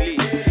we dey play.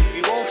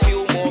 We won't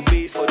feel more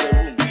bass for the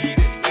room. We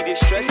dey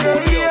stress for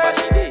girl, but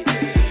she dey.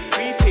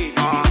 Prepaid,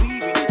 we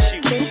dey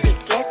chill.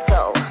 Let's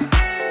go.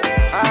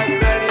 Are you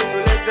ready to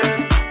listen?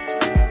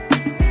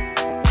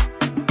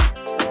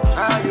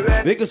 Are you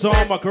ready? Biggest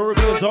all my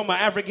Caribbeans, all my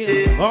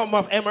Africans, all my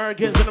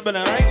Americans in the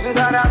building, right?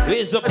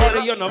 It's a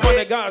party on the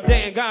money,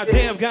 goddamn,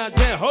 goddamn,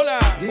 goddamn. Hold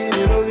on.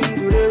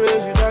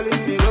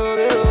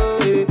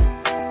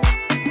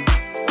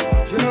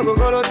 She no go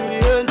follow to the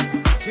end.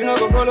 She no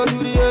go follow to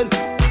the end.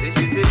 Say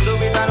she said love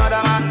with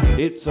another man.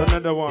 It's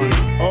another one.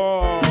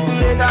 Oh.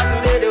 Later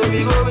today they'll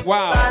be going.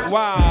 Wow,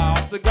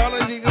 wow. The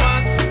Galaxy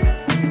Glance.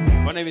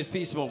 My name is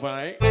Psmoov,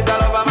 right? It's a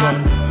lover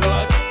man.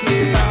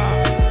 Lucky.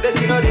 Say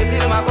she know they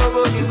feel my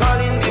coco. She's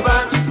calling the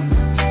branch.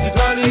 She's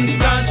calling the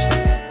branch.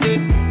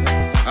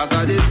 As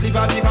I dey sleep,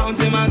 I be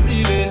counting my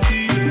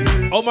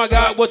ceiling. Oh my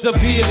God, what a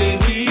feeling.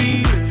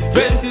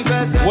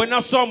 21st. When I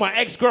saw my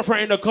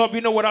ex-girlfriend in the club,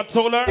 you know what I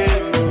told her?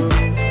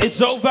 It's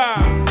over.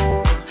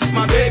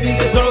 My baby's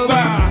it's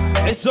over.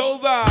 It's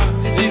over.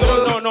 It's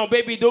over. No,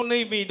 baby, don't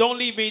leave me. Don't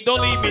leave me.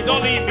 Don't leave me.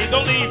 Don't leave me.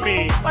 Don't leave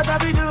me. What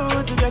have we do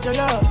to get your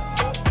love?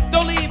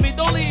 Don't leave me.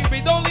 Don't leave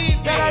me. Don't leave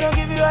me. Girl, I don't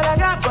give you all I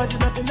got, but it's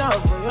not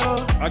enough for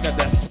you. I got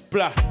that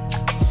splat,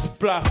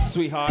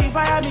 sweetheart. If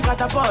I had me got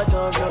a pot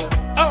of you.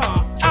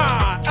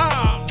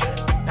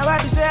 Now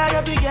I be say I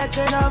don't be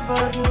getting enough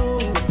for you.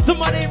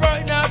 Somebody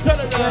right now tell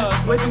her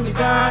love. Waiting me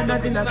down,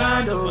 nothing I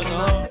can do.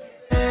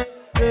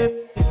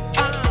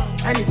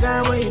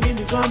 Anytime when you need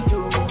to come to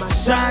me, my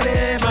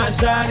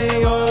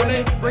shawty, oh.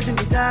 Waiting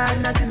me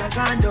down, nothing I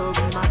can do.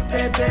 My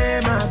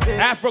baby, my baby.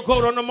 Afro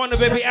code on the money,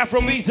 baby. Afro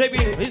beats, baby.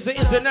 It's an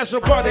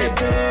international party.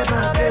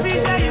 My baby,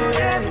 say you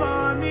there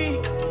for me.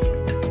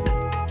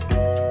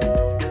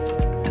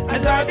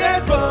 As I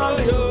there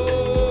for you.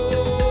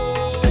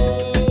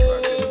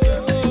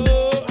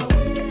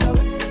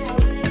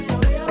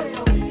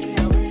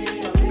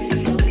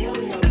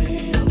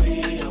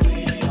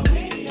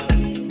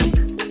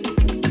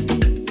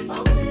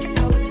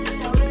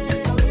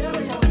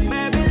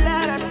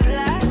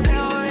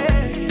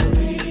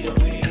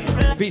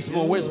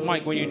 Psmoov, where's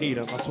Mike when you need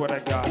him? I swear to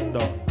God,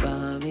 dog.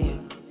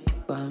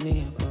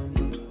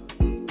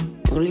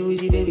 Only we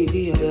see baby be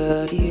your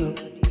daddy,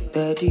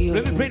 daddy.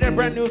 Let me play that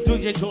brand new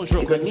DJ Jones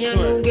real quick. Me I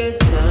don't get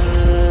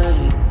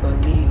time for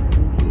me.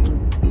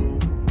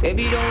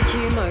 Baby, don't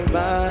kill my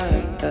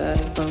vibe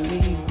for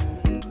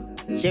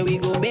me. Shall we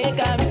go make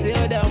up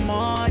till the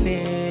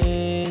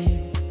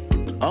morning?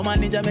 Oh my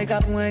ninja make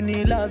up when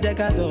he love the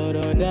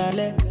casoro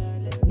dale.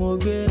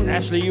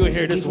 Ashley, you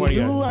hear this one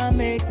yet? You I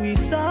make we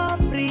so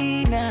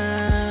free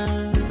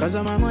now. Cause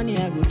of my money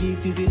I go give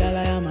to till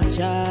I am a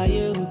shy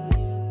you.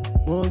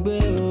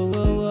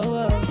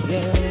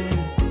 Yeah.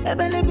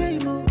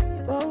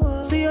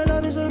 See your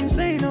love is so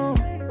insane, no.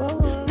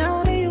 Now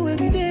only you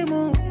every day,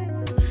 mo.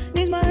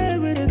 Needs my head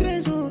with a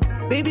grace, oh.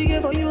 Baby,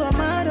 give for you, I'm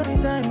mad all the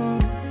time, oh.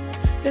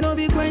 They don't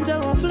be quench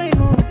our flame,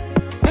 oh.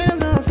 And I'm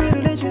not afraid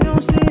to let you know,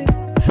 say.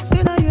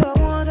 Say now you are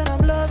one and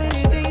I'm loving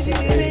the things you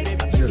make.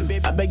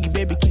 I beg you,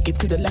 baby, kick it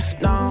to the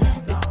left now.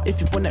 If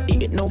you wanna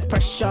eat it, no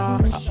pressure.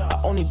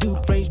 I only do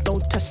range, no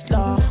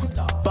Tesla.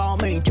 Ball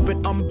main,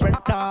 drippin'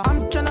 umbrella. I'm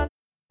tryna.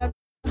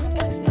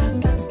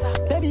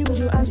 Baby, would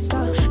you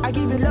answer? I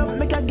give you love,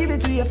 make I give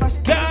it to you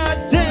fast. God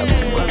damn.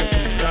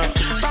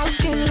 Brown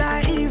skin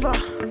like Eva,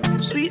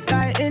 sweet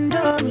like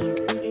Indomie.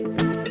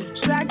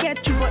 So I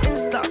get you for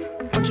instance.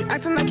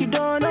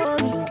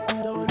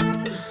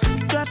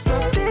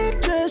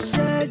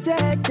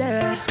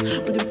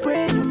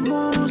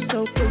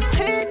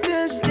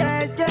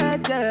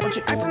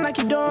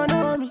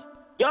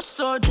 You're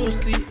so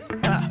juicy.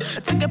 I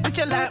take a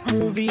picture like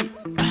movie.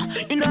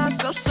 You know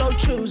I'm so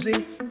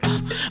choosy.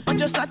 But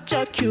you're such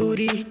a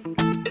cutie.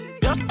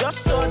 You're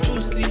so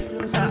juicy.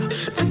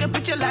 Take a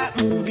picture like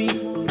movie.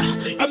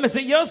 I'ma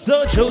say you're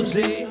so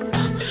juicy.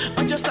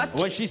 But you're such.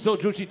 When she's so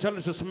juicy, tell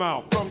her to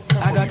smile.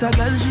 I got a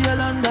girl, she a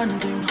London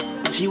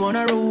thing. She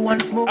wanna roll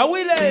and smoke. I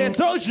will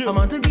told you. I'm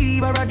on to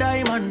give her a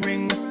diamond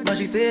ring, but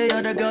she say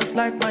other girls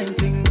like mine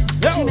thing.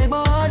 Yo. She make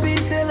my heart beat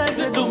say like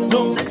a boom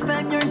boom. Next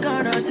time you're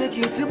gonna take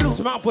you to blue.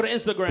 Smile for the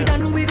Instagram.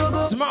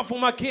 Smile for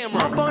my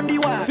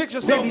camera. Fix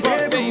yourself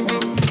up,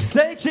 baby.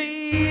 Say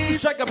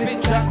cheese. Check a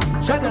picture.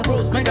 Check a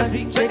post, make a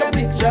see. Check a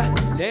picture.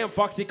 Damn,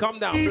 Foxy, calm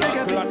down.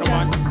 Blood the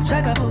one.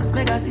 Check a post,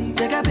 make a see.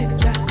 Check a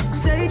picture.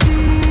 Say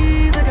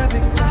cheese. Check a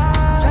picture.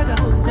 Check a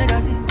post, make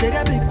a see. Check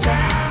a picture.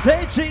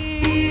 Say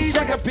cheese.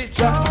 Check a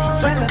picture.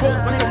 Check a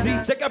post, make a see.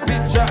 Check a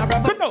picture.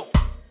 Good on.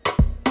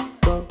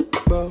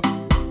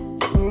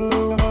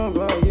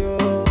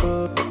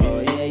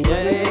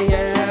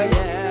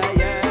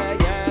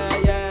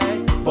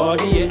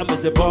 Body, yeah, I'ma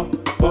say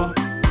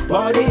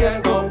body,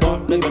 yeah, go,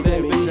 make me tell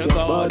me this your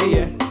body,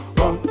 yeah,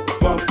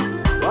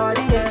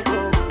 body, yeah,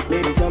 go,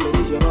 baby, tell me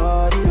this your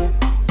body, yeah,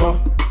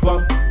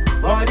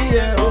 body,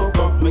 yeah,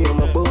 oh, me on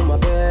my boom, my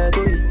fat,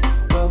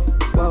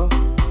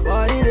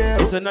 body, yeah.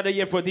 It's another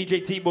year for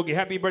DJ T Boogie.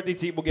 Happy birthday,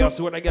 T Boogie! I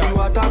swear to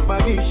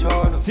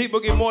God. T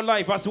Boogie, more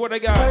life. I swear to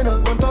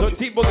God. So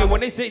T Boogie,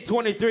 when they say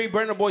 23,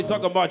 Burner Boy's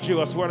talking about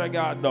you. I swear to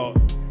God, dog.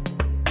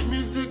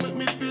 Music make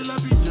me feel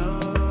like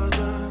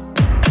Jordan.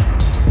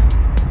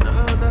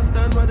 Now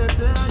understand what they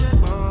say I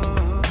am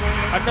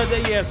born. Another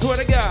year, swear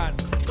to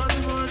God.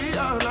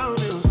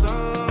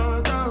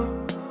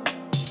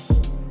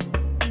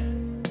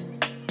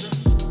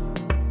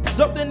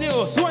 Something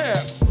new,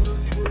 swear.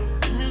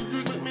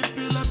 Music make me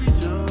feel like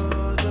Jordan.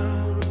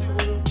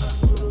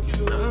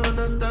 Now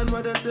understand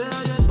what they say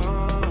I am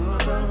born.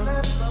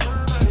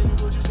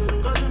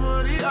 Got the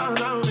money all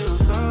around you,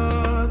 so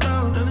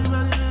down.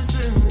 Anybody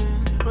listening?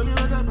 Only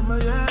what up in my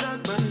head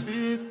and my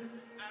feet.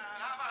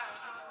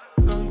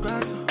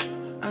 Congrats,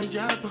 I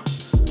jab.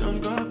 Don't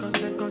go, and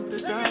then come to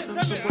that.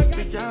 I'm supposed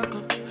to jab.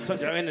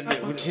 Such an end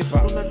with hip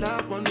hop. On the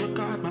lap, one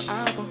record my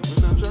album.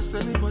 When I trust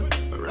anyone,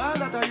 but all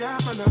that I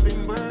have, and I've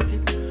been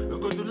working. Don't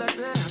go to like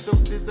say I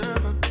don't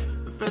deserve them.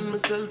 Defend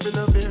myself in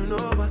a fear no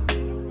one.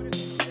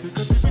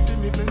 Because if you give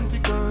me plenty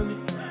money,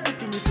 you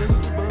give me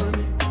plenty money.